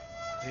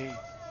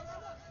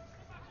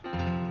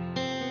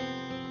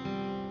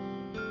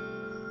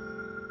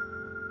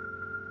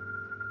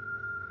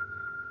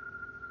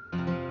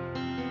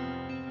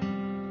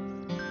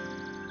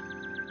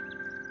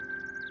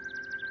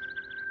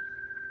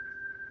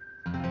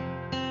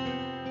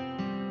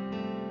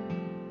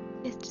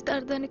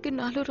 నిశ్చితార్థానికి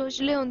 4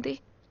 రోజులే ఉంది.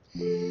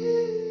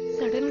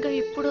 సడన్ గా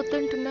ఇప్పుడు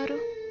వద్దంటున్నారు.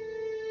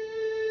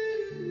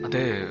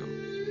 అదే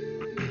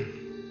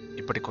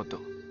ఇప్పటికొద్దు.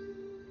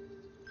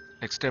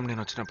 నెక్స్ట్ టైం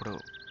నేను వచ్చినప్పుడు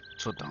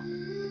చూద్దాం.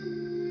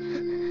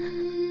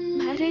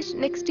 మ్యారేజ్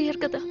నెక్స్ట్ ఇయర్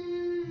కదా,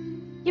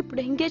 ఇప్పుడు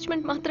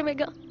ఎంగేజ్మెంట్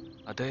మాత్రమేగా.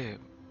 అదే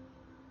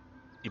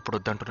ఇప్పుడు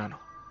వద్దంటున్నాను.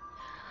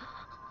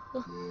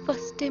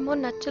 ఫస్ట్ ఏమో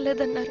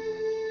నచ్చలేదన్నారు,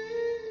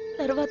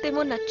 తర్వాత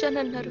ఏమో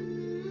నచ్చానన్నారు.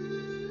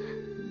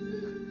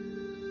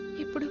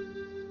 ఇప్పుడు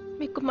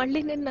మీకు మళ్ళీ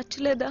నేను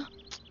నచ్చలేదా?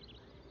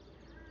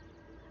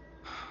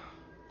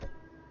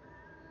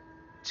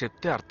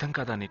 చెప్తే అర్థం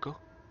కాదా నీకు?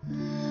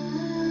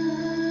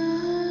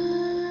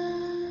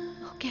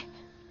 ఓకే,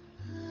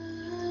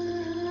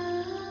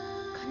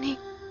 కానీ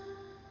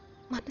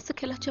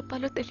మనసుకి ఎలా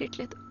చెప్పాలో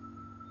తెలియట్లేదు.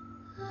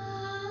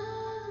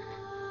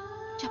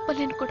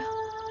 చెప్పలేను కూడా.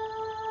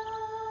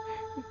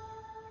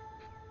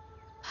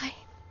 హాయ్.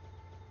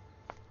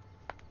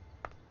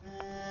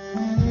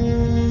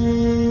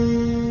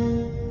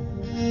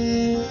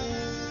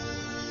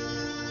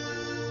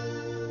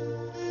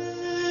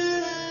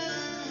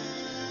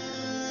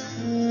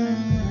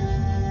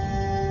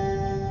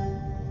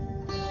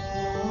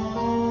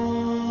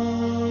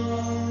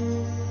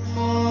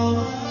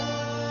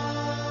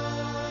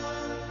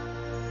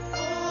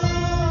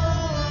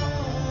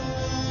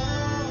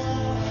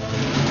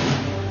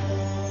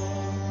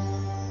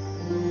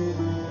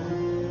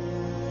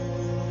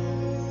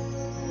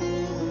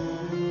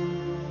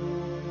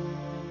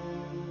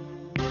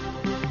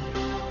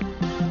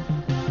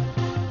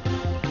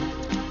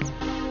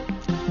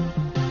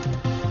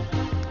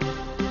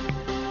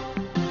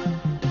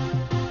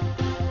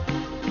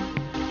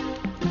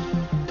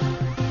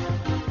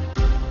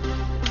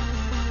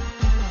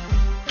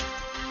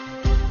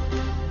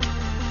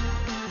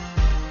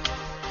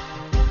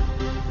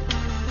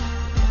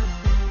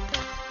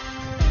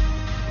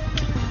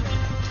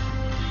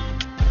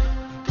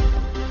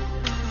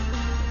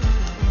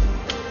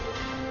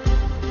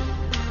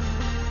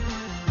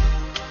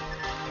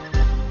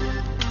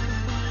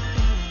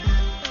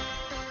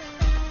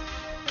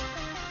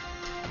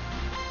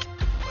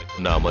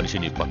 నా మనిషి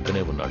నీ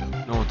పక్కనే ఉన్నాడు.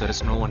 No, there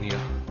is no one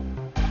here.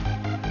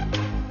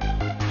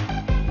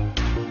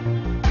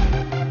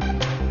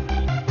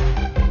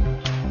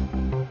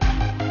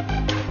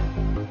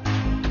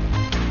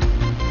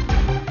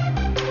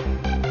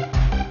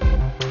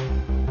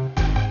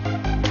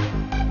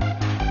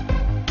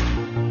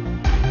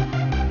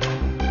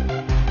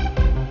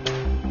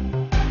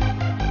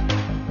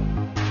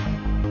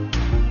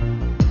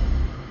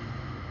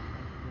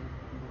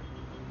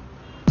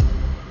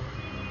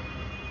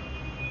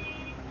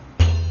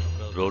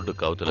 Road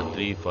కవతల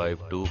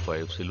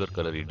 3525 silver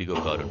colour IndiGo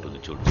car ఉంటుంది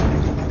చూడు.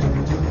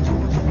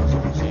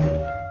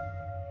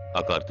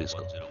 ఆ కార్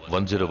తీసుకో.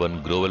 101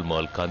 గ్రోవెల్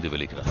మాల్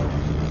కాందివెలికి రా.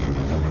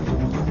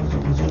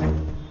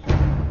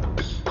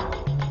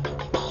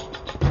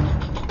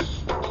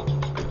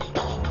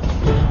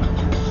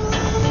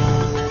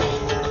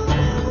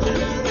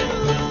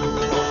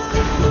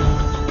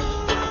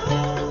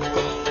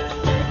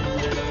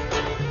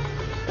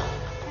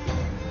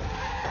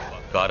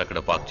 కార్ అక్కడ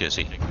పార్క్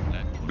చేసి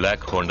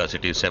బ్లాక్ హోండా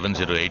సిటీ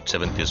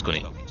 7087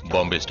 తీసుకుని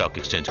బాంబే స్టాక్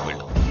ఎక్స్చేంజ్కి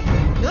వెళ్ళు.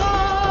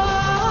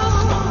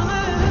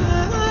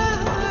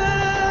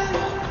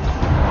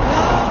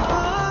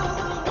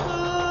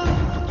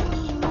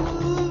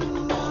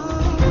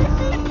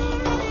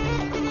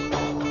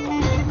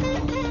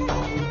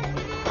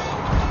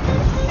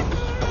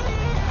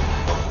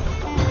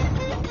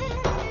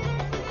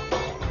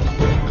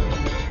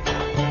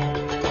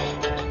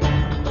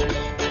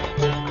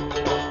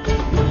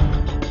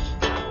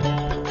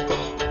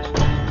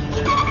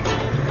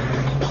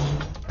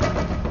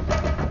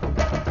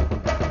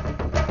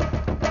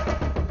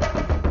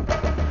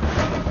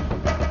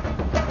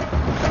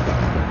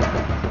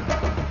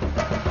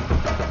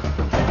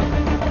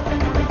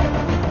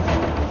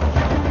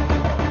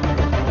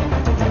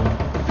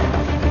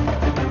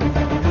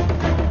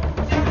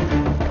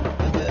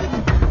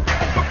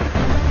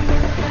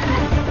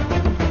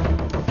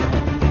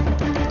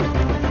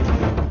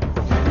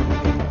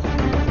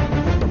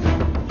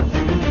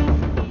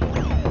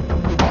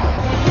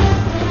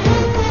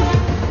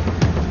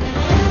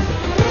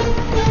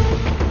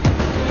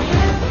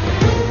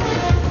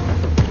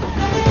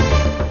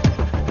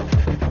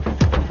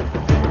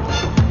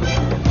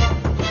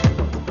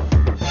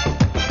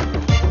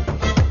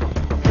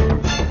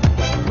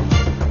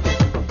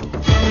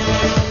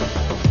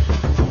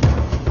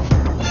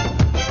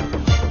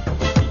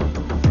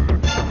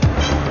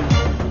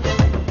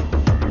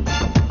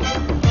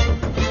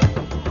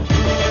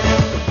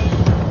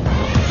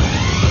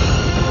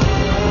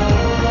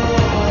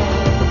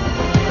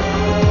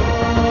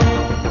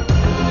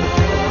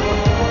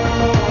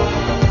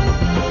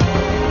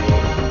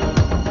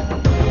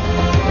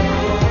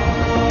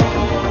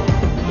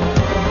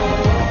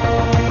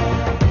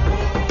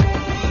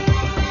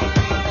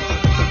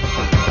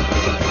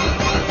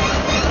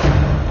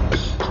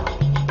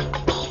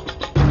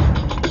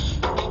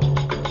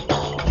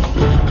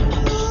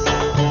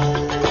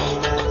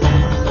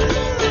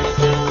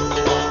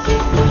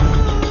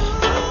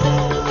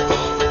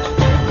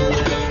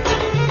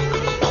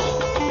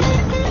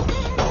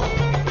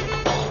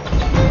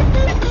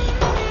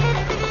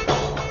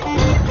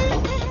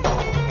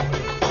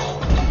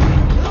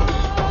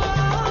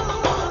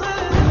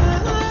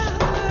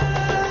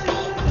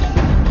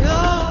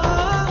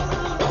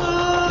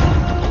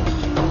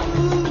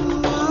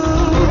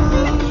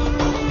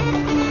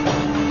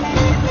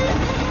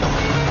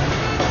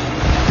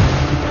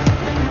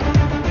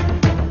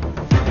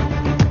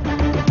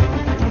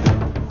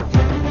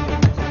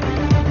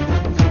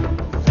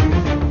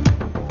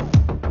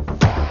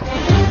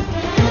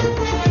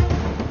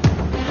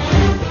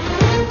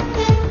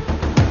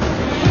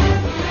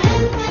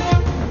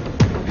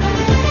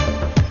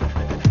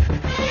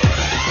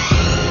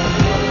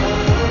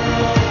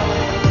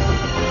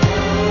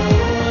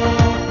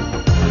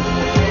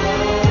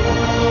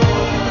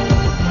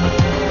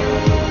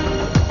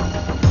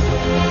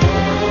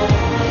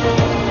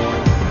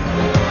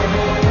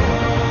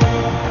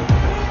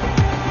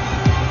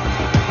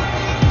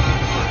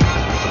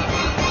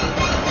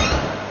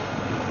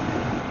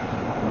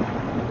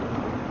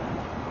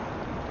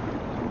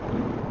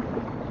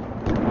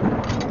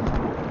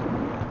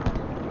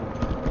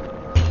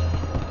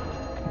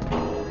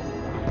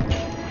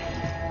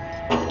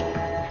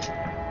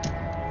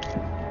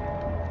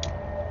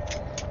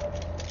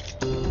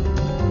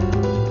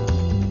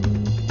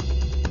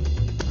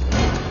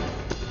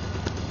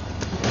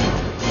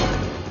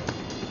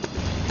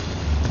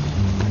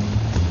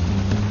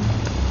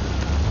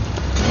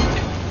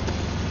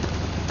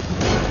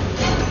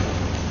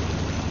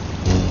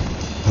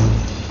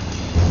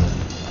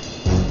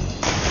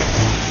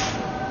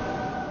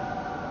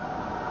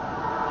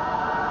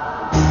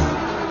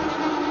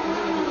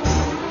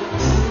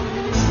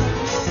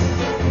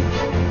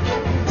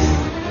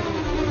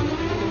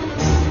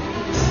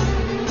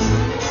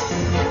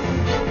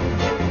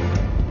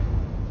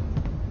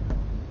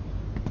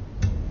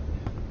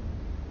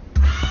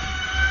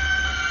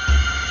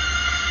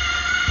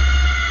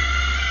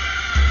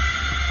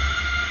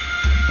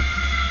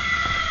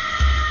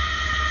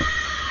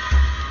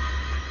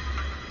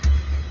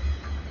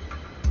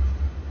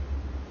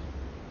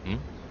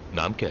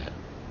 నామ్ క్యా హై?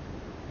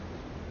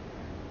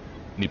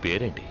 నీ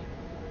పేరేంటి?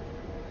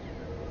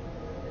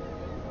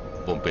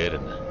 ఉన్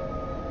పేరెందా?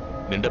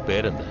 నిండా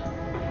పేరెందా?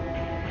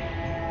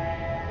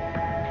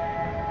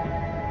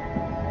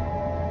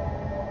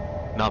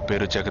 నా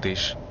పేరు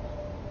జగదీష్.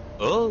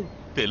 ఓ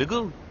తెలుగు.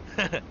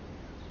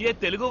 ఏ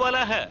తెలుగు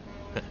వాలా హై?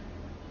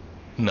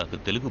 నాకు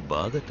తెలుగు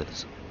బాగా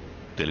తెలుసు.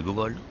 తెలుగు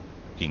వాళ్ళు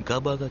ఇంకా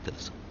బాగా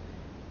తెలుసు.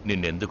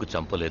 నిన్నెందుకు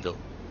చంపలేదో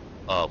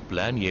ఆ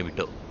ప్లాన్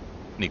ఏమిటో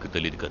నీకు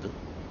తెలియదు కదా.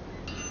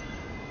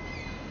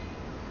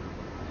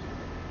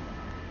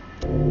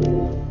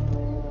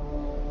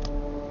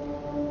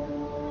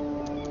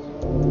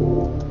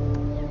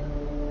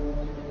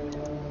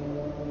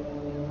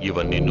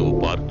 ఇవన్నీ నువ్వు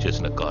పార్క్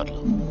చేసిన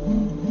కార్లు.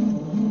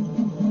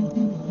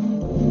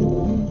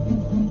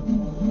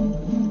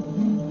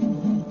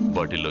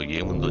 వాటిల్లో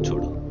ఏముందో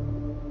చూడు.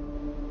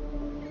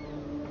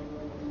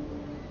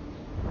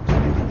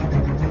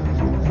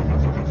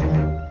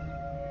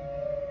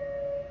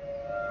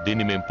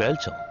 దీన్ని మేం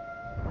పేల్చాం,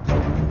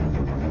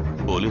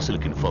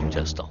 పోలీసులకు ఇన్ఫార్మ్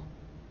చేస్తాం.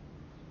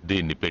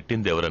 దీన్ని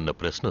పెట్టింది ఎవరన్న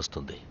ప్రశ్న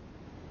వస్తుంది.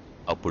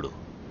 అప్పుడు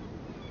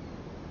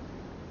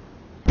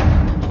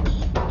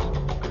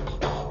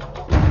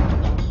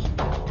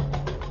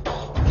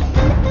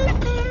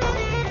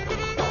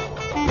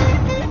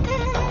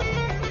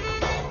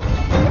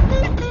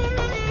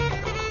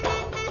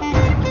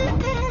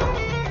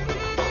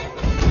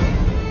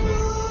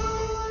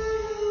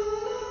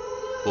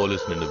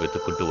పోలీసు నిన్ను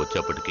వెతుక్కుంటూ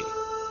వచ్చేప్పటికీ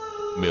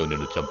మేము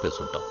నిన్ను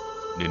చంపేసుంటాం.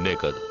 నిన్నే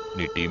కాదు,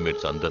 నీ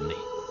టీమ్మేట్స్ అందరినీ.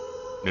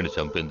 నిన్ను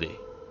చంపింది,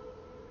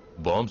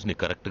 బాంబ్స్ని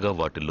కరెక్ట్గా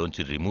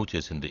వాటిల్లోంచి రిమూవ్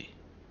చేసింది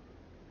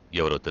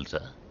ఎవరో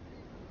తెలుసా?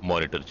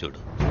 మానిటర్ చూడు.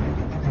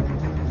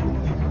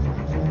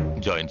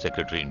 Joint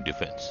secretary in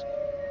defence.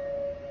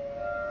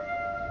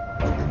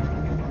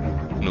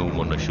 నువ్వు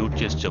మొన్న షూట్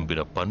చేసి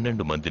చంపిన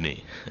 12 మందిని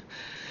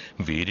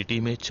వీరి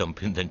టీమే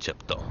చంపిందని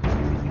చెప్తాం.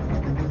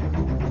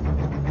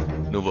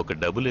 నువ్వు ఒక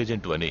డబుల్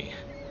ఏజెంట్ అని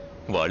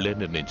వాళ్లే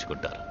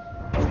నిర్ణయించుకుంటారు.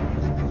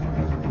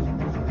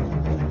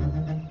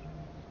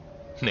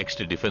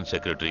 నెక్స్ట్ డిఫెన్స్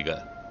సెక్రటరీగా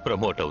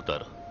ప్రమోట్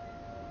అవుతారు.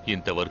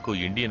 ఇంతవరకు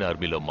ఇండియన్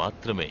ఆర్మీలో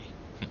మాత్రమే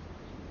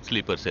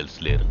స్లీపర్ సెల్స్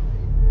లేరు.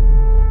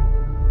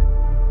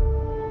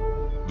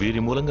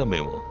 వీరి మూలంగా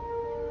మేము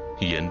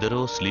ఎందరో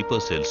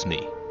స్లీపర్ సెల్స్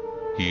ని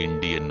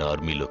ఇండియన్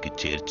ఆర్మీలోకి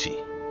చేర్చి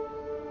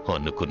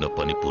అనుకున్న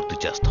పని పూర్తి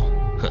చేస్తాం.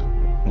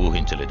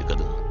 ఊహించలేదు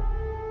కదా?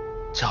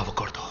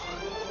 చావకూడదు,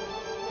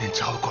 నేను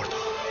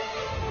చావకూడదు.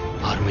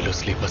 ఆర్మీలో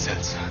స్లీపర్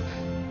సెల్స్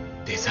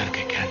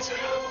దేశానికి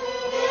క్యాన్సర్.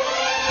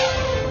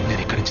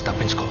 నేను ఇక్కడి నుంచి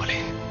తప్పించుకోవాలి.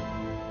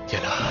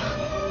 ఎలా?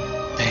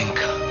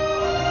 Think.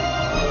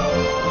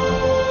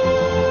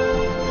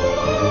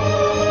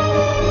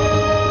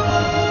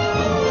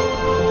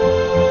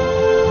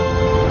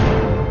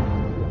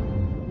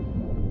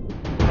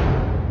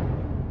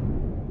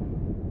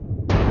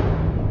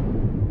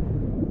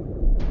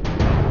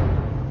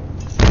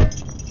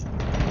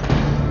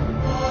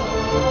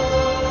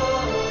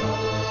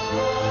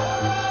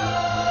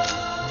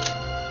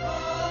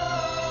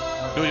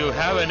 Do you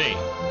have any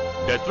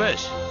death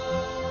wish?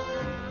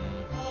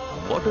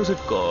 What is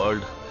it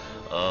called?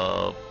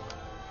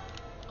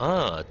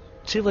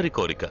 చివరి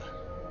కోరిక.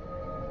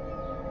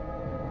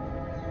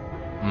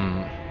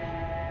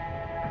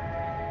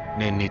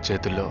 నేను నీ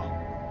చేతుల్లో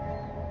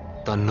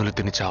తన్నులు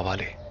తిని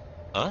చావాలి.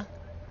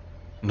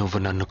 నువ్వు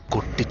నన్ను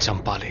కొట్టి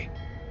చంపాలి.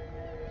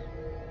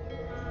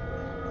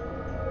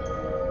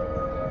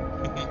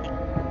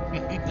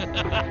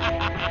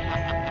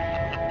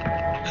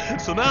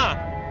 सुना?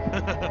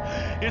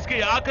 इसकी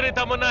आखिरी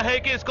तमन्ना है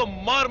कि इसको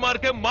मार मार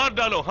के मार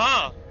डालो.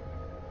 हाँ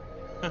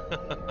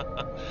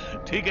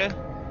ठीक है.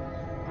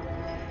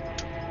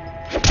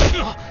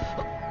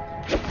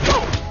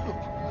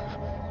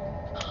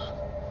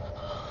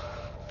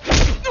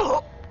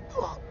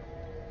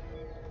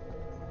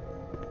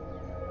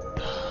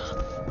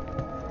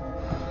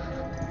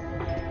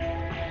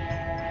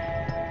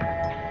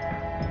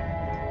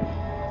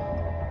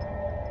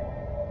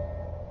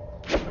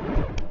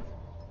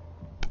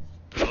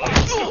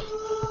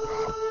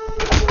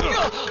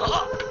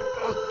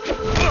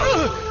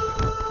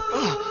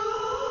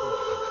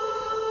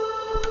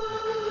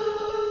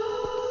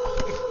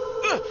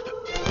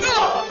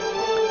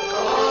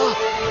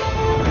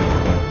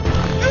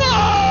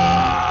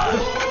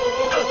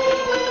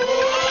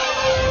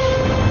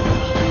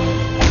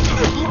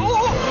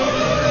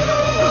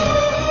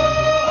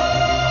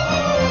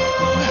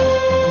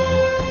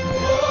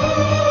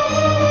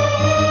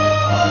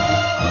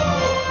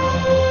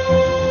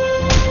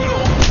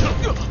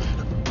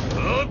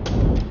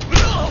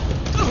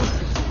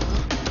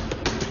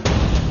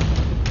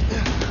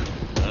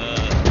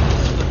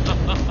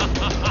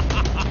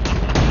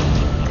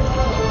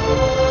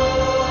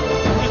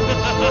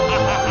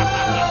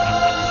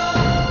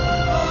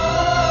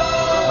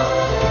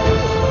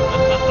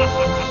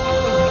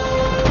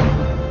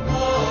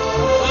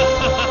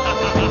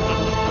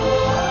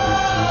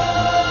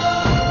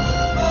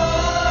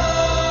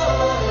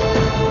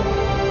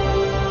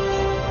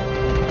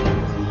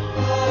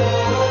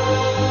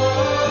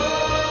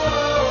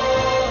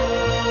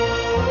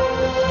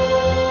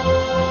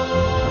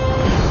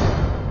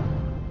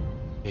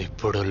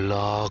 ఇప్పుడు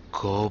లాక్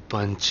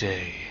ఓపెన్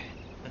చేయి.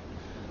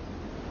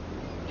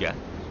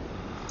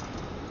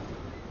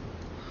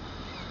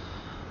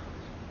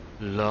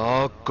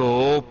 లాక్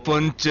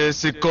ఓపెన్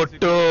చేసి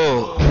కొట్టు.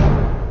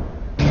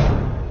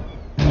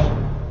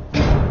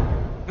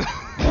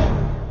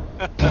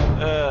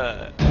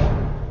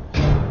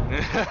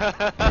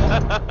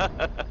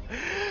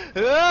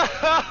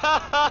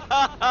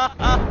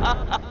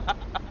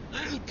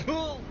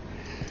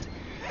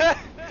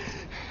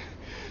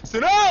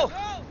 सुनो,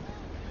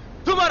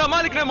 तुम्हारा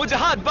मालिक ने मुझे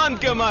हाथ बांध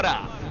के मारा.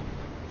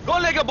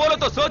 गोले के बोलो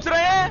तो सोच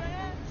रहे हैं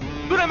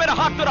तूने मेरा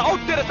हाथ तोड़ा और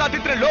तेरे साथ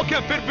इतने लोग हैं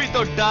फिर भी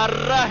तो डर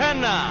रहे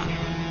ना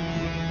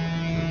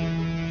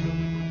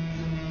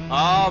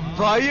ఆ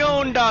భయం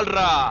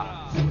ఉండాలరా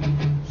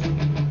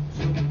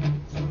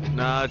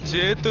నా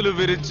చేతులు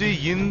విరిచి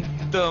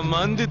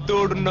ఇంతమంది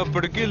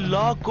తోడున్నప్పటికీ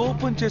లాక్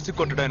ఓపెన్ చేసి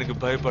కొట్టడానికి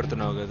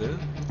భయపడుతున్నావు కదా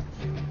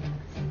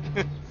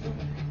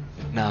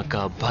నాకు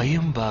ఆ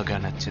భయం బాగా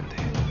నచ్చింది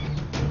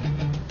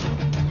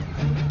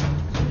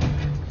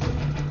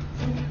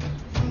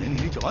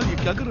जवान ये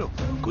क्या कर रहे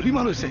हो गोली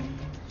मारो इसे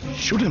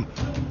shoot him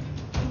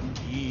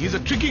he is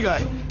a tricky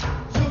गाय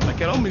मैं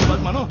कह रहा हूं मेरी बात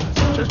मानो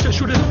just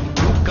shoot him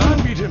you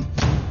can't beat him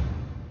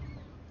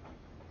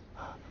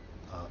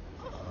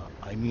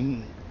I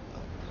mean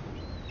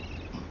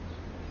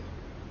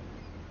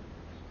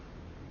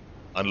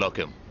unlock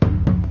him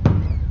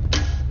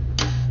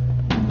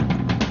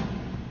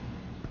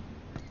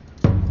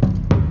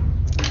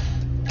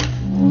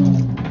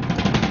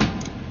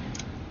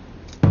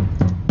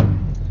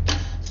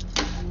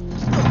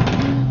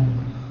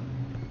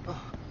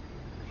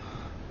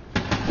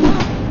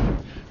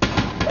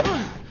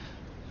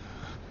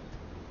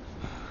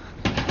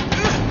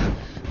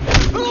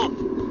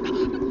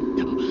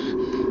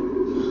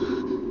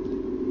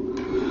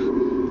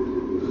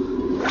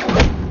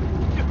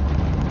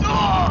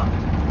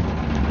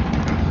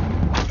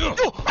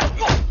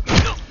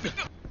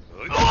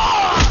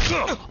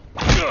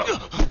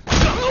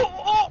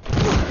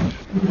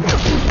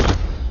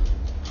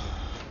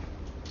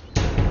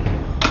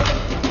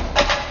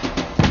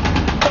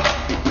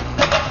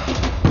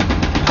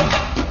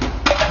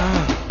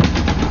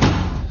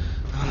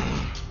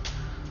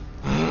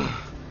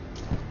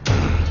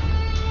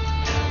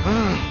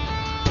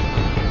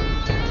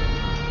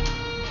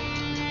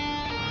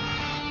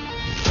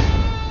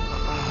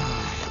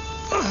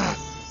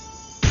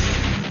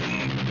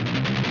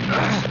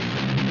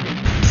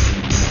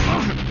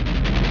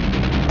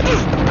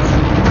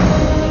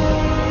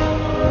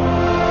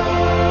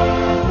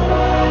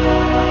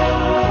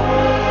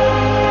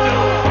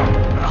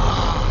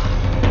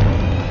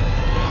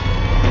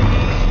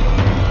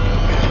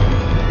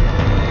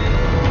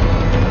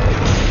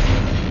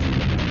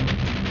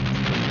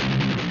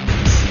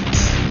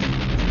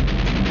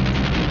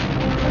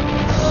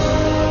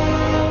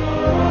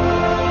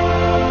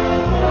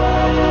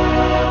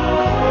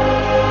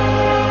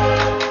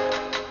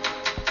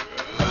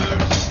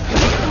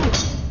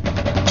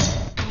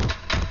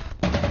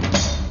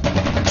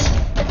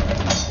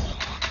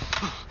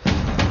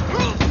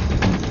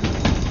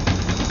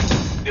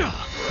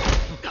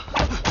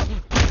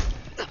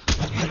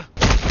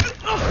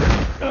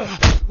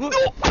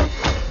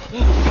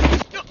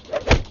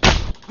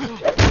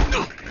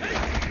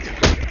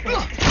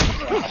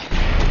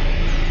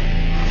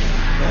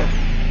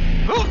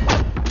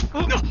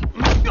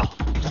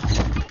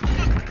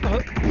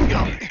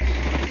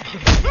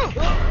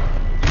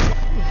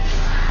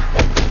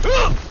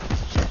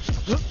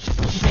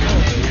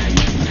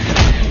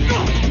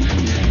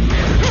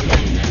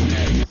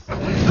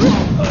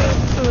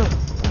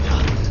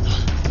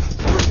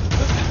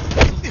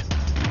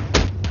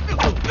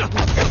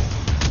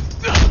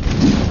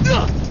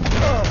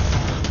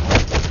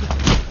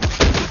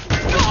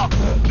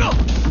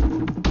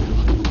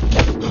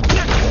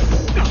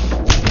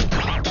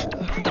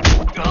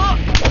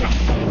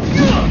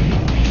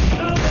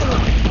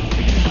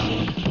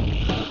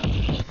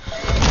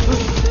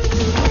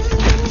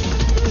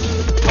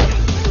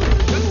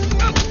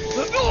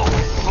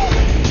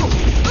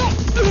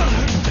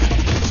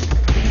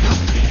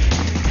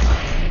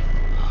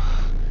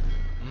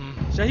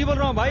सही बोल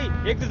रहा हूँ भाई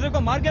एक दूसरे को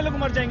मार के लोग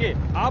मर जाएंगे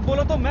आप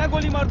बोलो तो मैं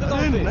गोली मार देता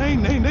हूँ नहीं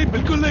नहीं नहीं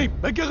बिल्कुल नहीं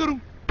मैं क्या करूँ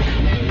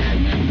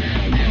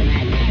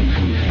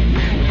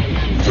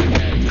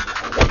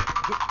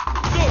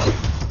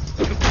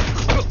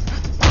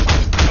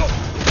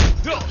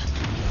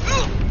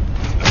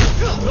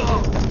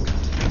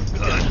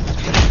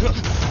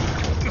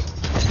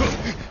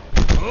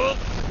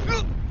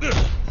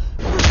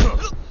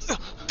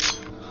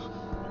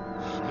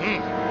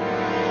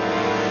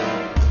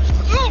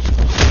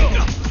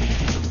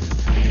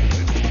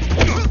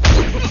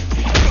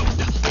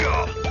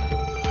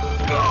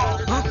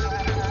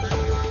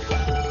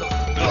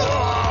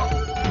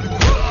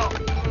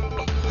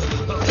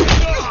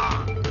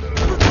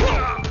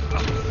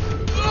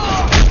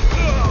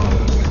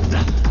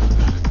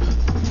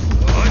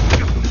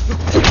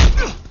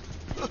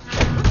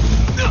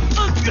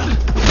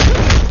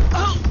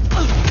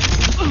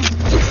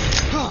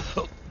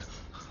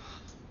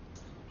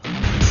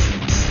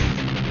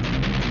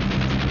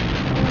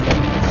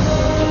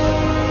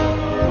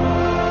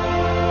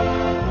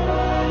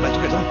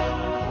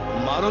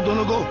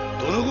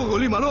दोनों को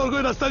गोली मारो और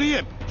कोई रास्ता नहीं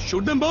है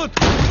shoot them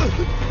both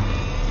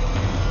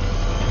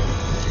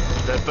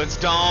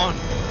weapons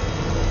down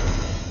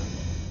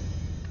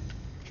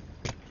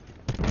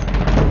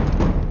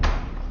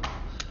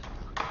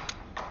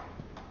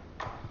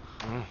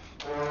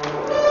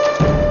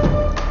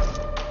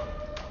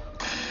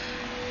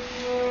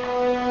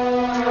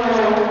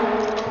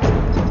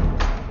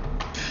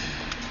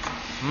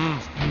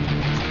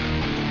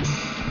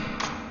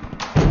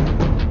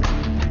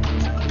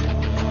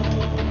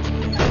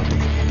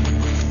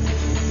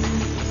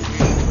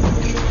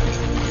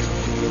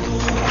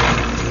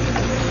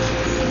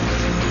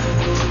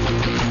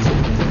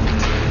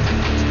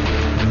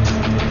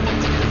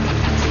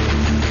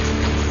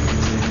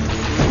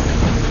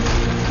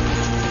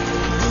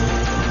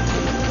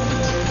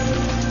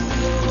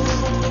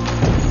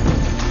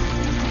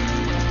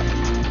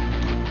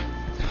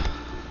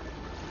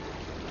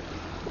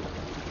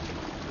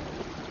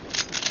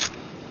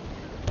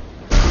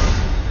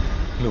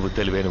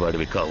తెలివైన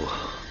వాడివి కావు.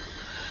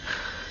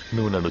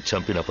 నువ్వు నన్ను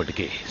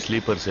చంపినప్పటికీ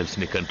స్లీపర్ సెల్స్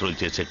ని కంట్రోల్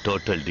చేసే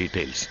టోటల్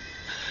డీటెయిల్స్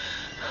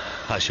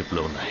ఆ షిప్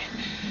లో ఉన్నాయి.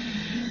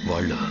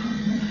 వాళ్ళు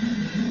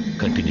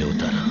కంటిన్యూ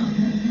అవుతారు.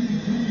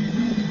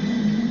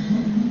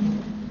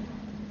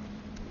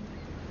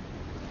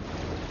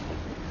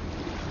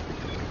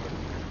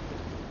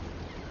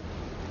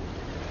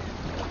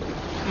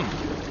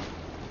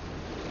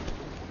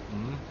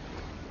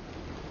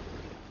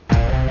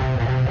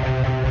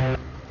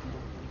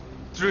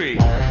 Three,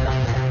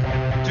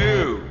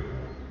 two,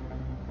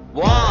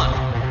 one.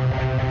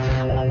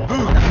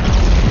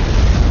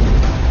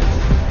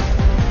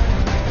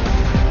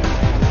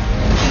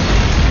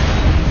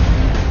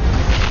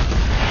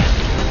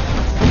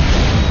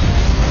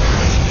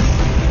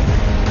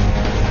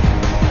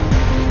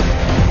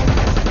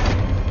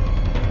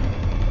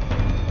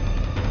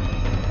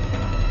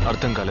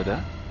 అర్థం కాలేదా?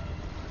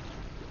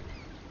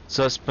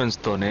 సస్పెన్స్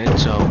తోనే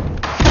చావు.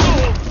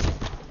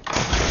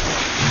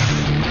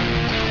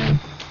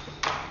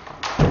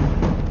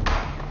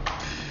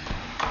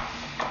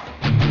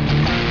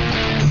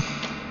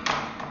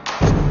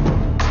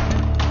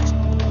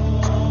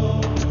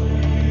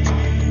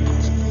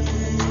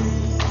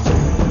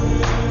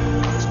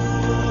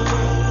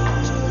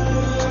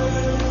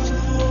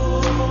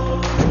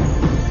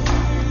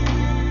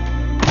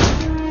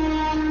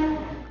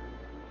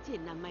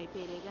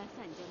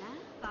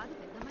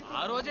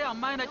 ఆ రోజే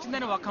అమ్మాయి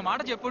నచ్చిందని ఒక్క మాట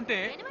చెప్పుంటే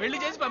పెళ్లి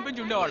చేసి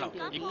పంపించి ఉండేవాళ్ళం.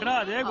 ఇక్కడ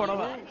అదే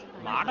గొడవ.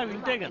 మాట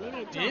వింటే కదా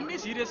దేన్ని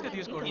సీరియస్ గా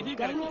తీసుకోండి. ఇది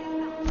correct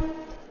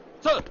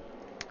sir.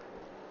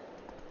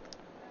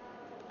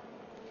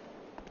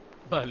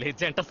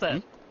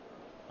 Sir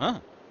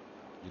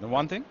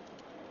one thing,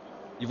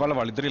 ఇవాళ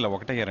వాళ్ళిద్దరు ఇలా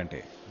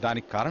ఒకటయ్యారంటే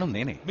దానికి కారణం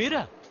నేనే.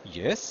 మీరా?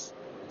 ఎస్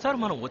సార్,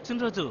 మనం వచ్చిన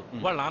రోజు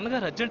వాళ్ళ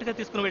నాన్నగారు అర్జెంట్ గా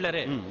తీసుకుని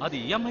వెళ్ళారే, అది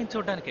ఈ అమ్మాయిని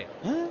చూడడానికే.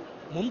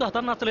 ముందు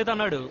అతను నచ్చలేదు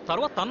అన్నాడు,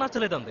 తర్వాత తను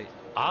నచ్చలేదంది.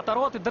 ఆ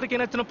తర్వాత ఇద్దరికి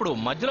నచ్చినప్పుడు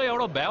మధ్యలో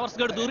ఎవడో బేవర్స్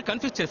గడు దూరి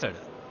కన్ఫ్యూజ్ చేశాడు.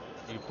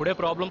 ఇప్పుడే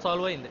ప్రాబ్లం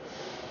సాల్వ్ అయింది.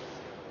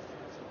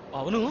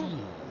 అవును,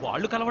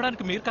 వాళ్ళు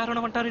కలవడానికి మీరు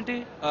కారణం అంటారేంటి?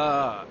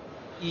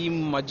 ఈ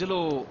మధ్యలో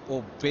ఓ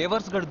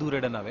బేవర్స్ గడు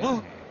దూరాడన్నావే,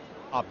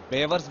 ఆ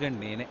బేవర్స్ గడు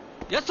నేనే.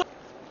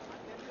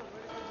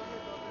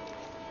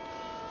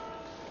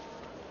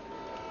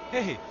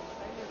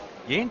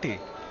 ఏంటి?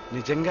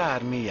 నిజంగా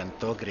ఆర్మీ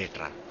ఎంతో గ్రేట్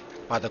రా.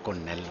 11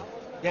 నెలలు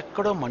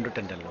ఎక్కడో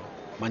మండుటెండల్లో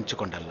మంచు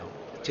కొండల్లో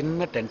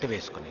చిన్న టెంట్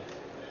వేసుకుని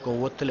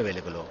కొవ్వొత్తుల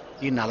వెలుగులో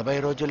ఈ 40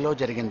 రోజుల్లో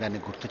జరిగిన దాన్ని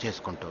గుర్తు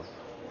చేసుకుంటూ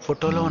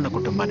ఫోటోలో ఉన్న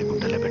కుటుంబాన్ని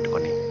గుండెలో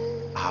పెట్టుకొని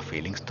ఆ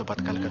ఫీలింగ్స్తో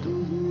బతకాలి కదా.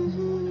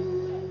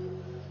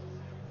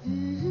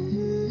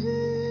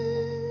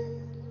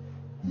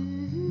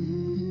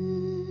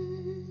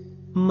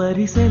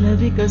 మరి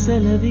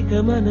సెలవిక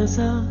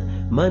మనసా,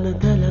 మన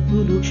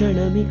తలపులు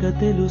క్షణమిక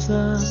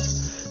తెలుసా,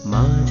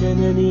 మా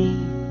జనని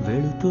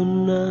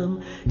వెళుతున్నాం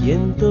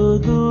ఎంతో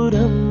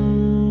దూరం.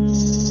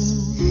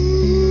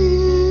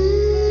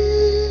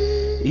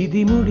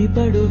 ఇది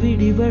ముడిపడు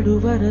విడివడు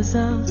వరస,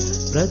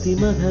 ప్రతి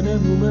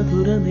మధనము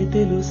మధురమే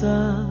తెలుసా,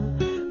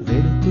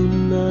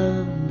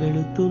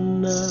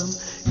 వెళుతున్నాం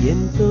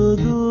ఎంతో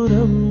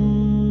దూరం.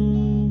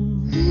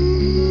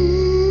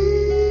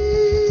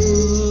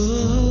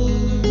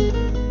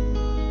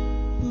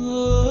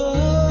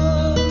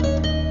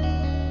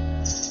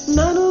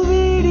 నన్ను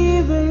వీడి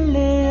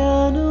వెళ్ళే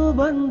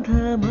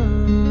అనుబంధమా,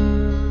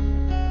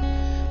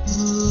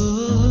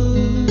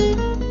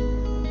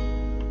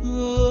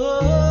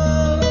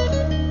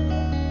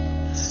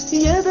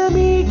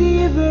 ఎదమీటి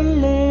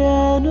వెళ్ళే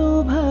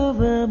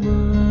అనుభవమా,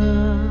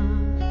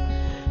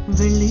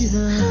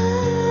 వెళ్ళిరా.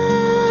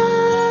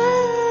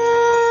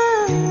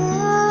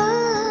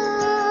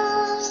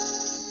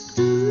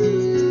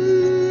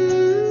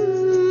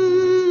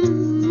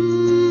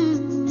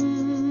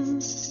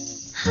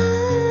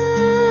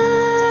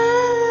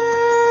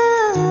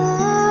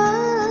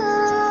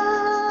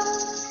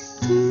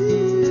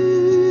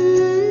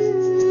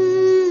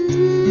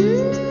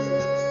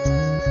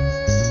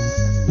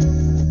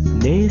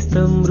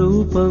 నేస్తం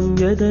రూపం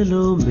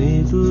ఎదలో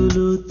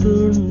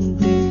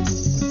మెదులుతుంటే,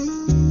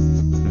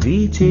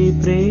 వీచే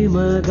ప్రేమ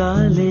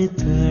గాలే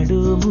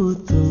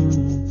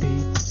తడుముతుంటే,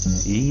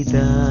 ఈ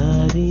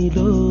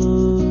దారిలో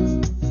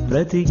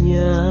ప్రతి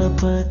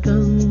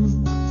జ్ఞాపకం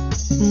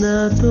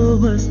నాతో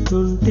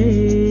వస్తుంటే,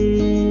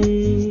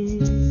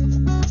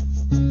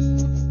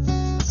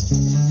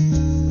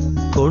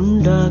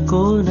 కొండ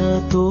కోన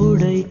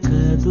తోడై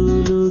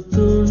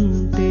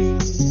కదులుతుంటే,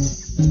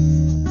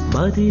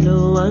 మదిలో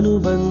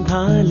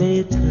అనుబంధాలే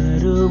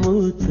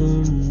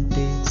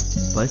తరుముతుంటే,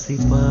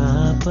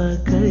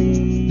 పసిపాపకై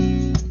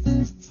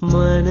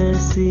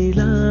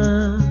మనసిలా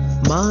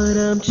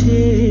మారం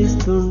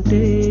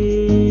చేస్తుంటే,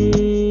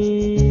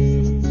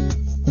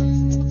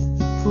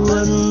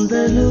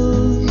 వందలు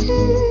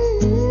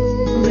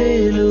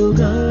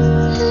వేలుగా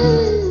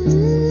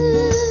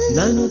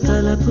నన్ను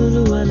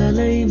తలపులు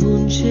అలలై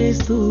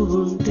ముంచేస్తూ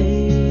ఉంటే,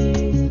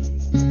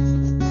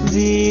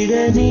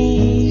 వీడని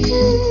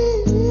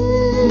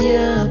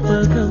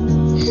జ్ఞాపకం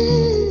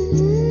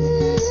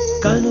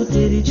కను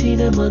తెరిచిన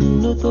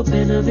మన్నుతో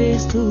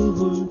పెనవేస్తూ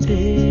ఉంటే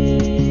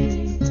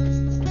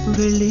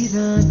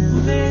వెళ్ళిరానా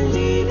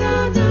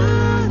వెళ్ళిరానా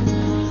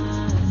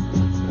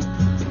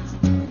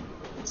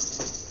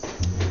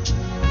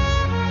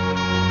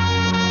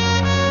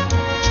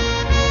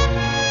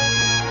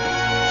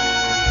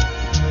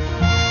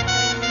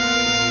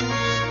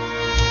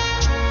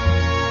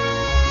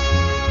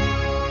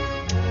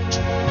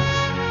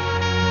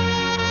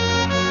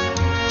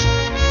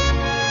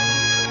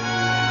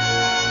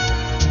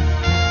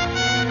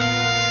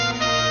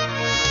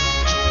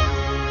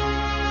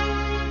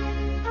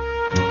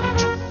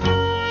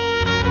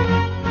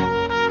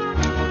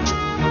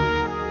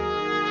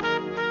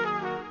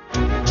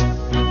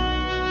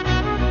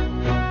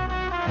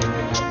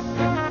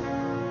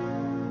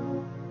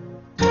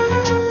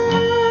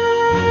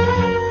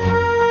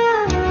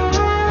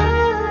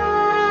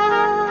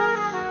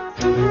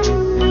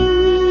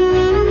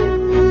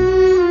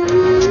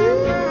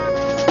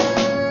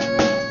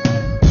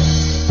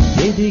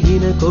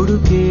ఎదిగిన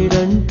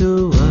కొడుకేడంటూ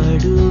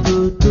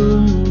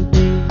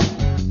అడుగుతుంటే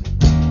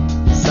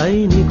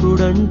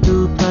సైనికుడంటూ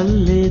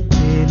తల్లే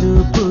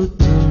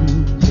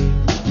తెలుపుతుంటే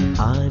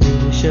ఆ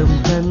నిమిషం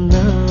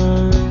కన్నా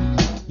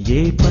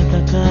ఏ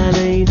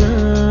పథకాలైనా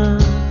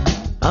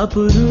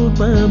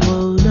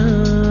అపురూపమౌనా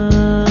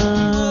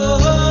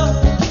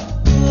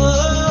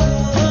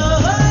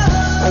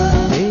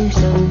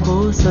దేశం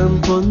కోసం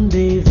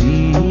పొందే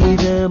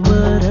వీర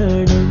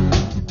మరణం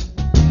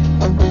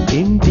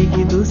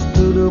ఇంటికి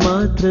దుస్తులు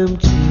మాత్రం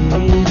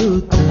చేరు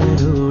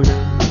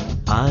తరుణం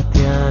ఆ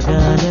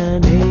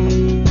త్యాగాలనే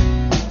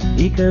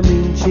ఇక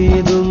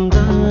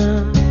మించేదుందా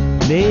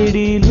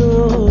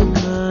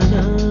నేడిలోకాన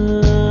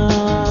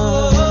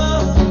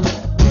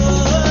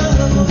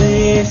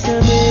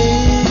దేశమే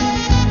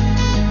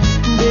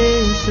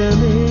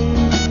దేశమే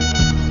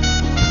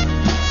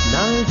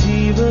నా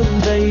జీవం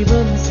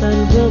దైవం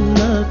సర్వం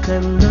నా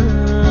కన్నా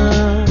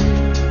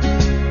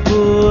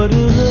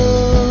పోరులో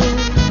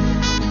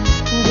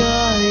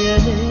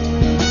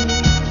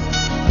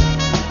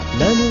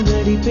నన్ను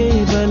నడిపే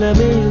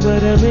బలమే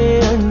వరమే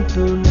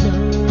అంటున్నా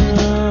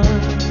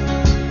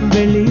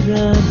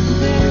వెళ్ళిరాను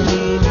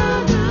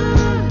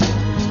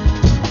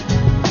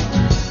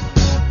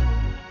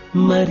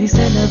మరి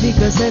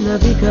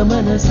సెలవిక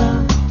మనసా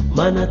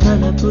మన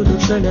తలపులు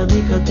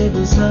క్షణమిక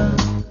తెలుసా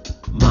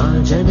మా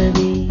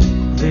జనని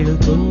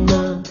వెళుతున్నా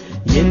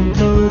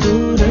ఎంతో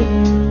దూరం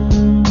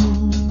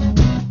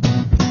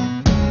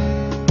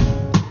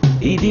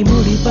ఇది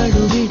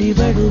ముడిపడు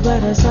విడిబడు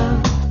వరస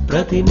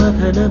ప్రతి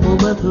మథనము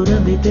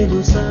మధురమి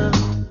తెలుసా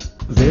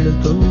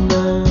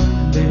వెళుతున్నా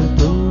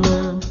వెళుతున్నా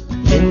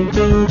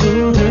ఎంతో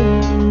దూరం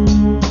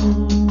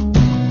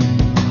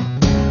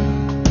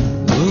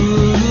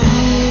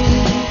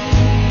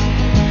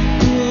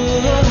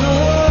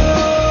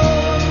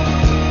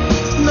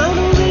నన్ను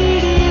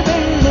వీడి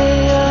వెళ్ళే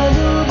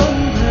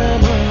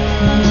అనుబంధమా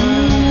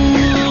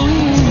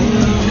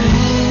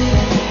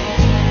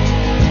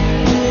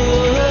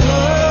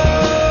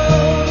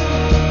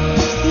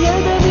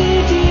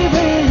ఎదవిటి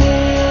వెళ్ళే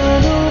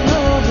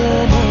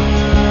అనుభవమా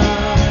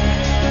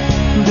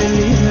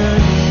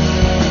వెళ్ళిరానా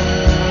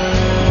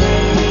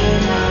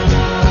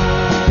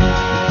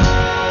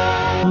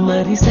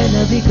మరి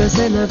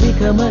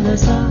సెలవిక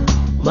మనసా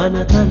మన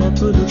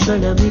తలపులు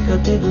క్షణమిక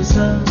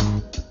తెలుసా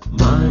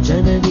మా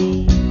జనని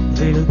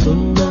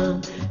వెళుతున్నా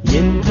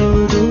ఎంతో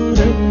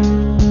దూరం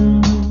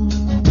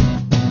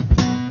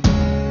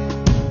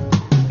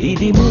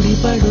ఇది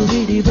ముడిపడు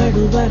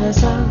విడిబడు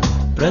వరస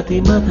ప్రతి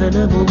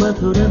మథనము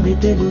మధురమి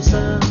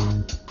తెలుసా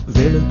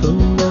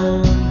వెళుతున్నా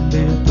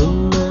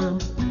వెళుతున్నా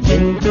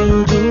ఎంతో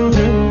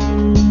దూరం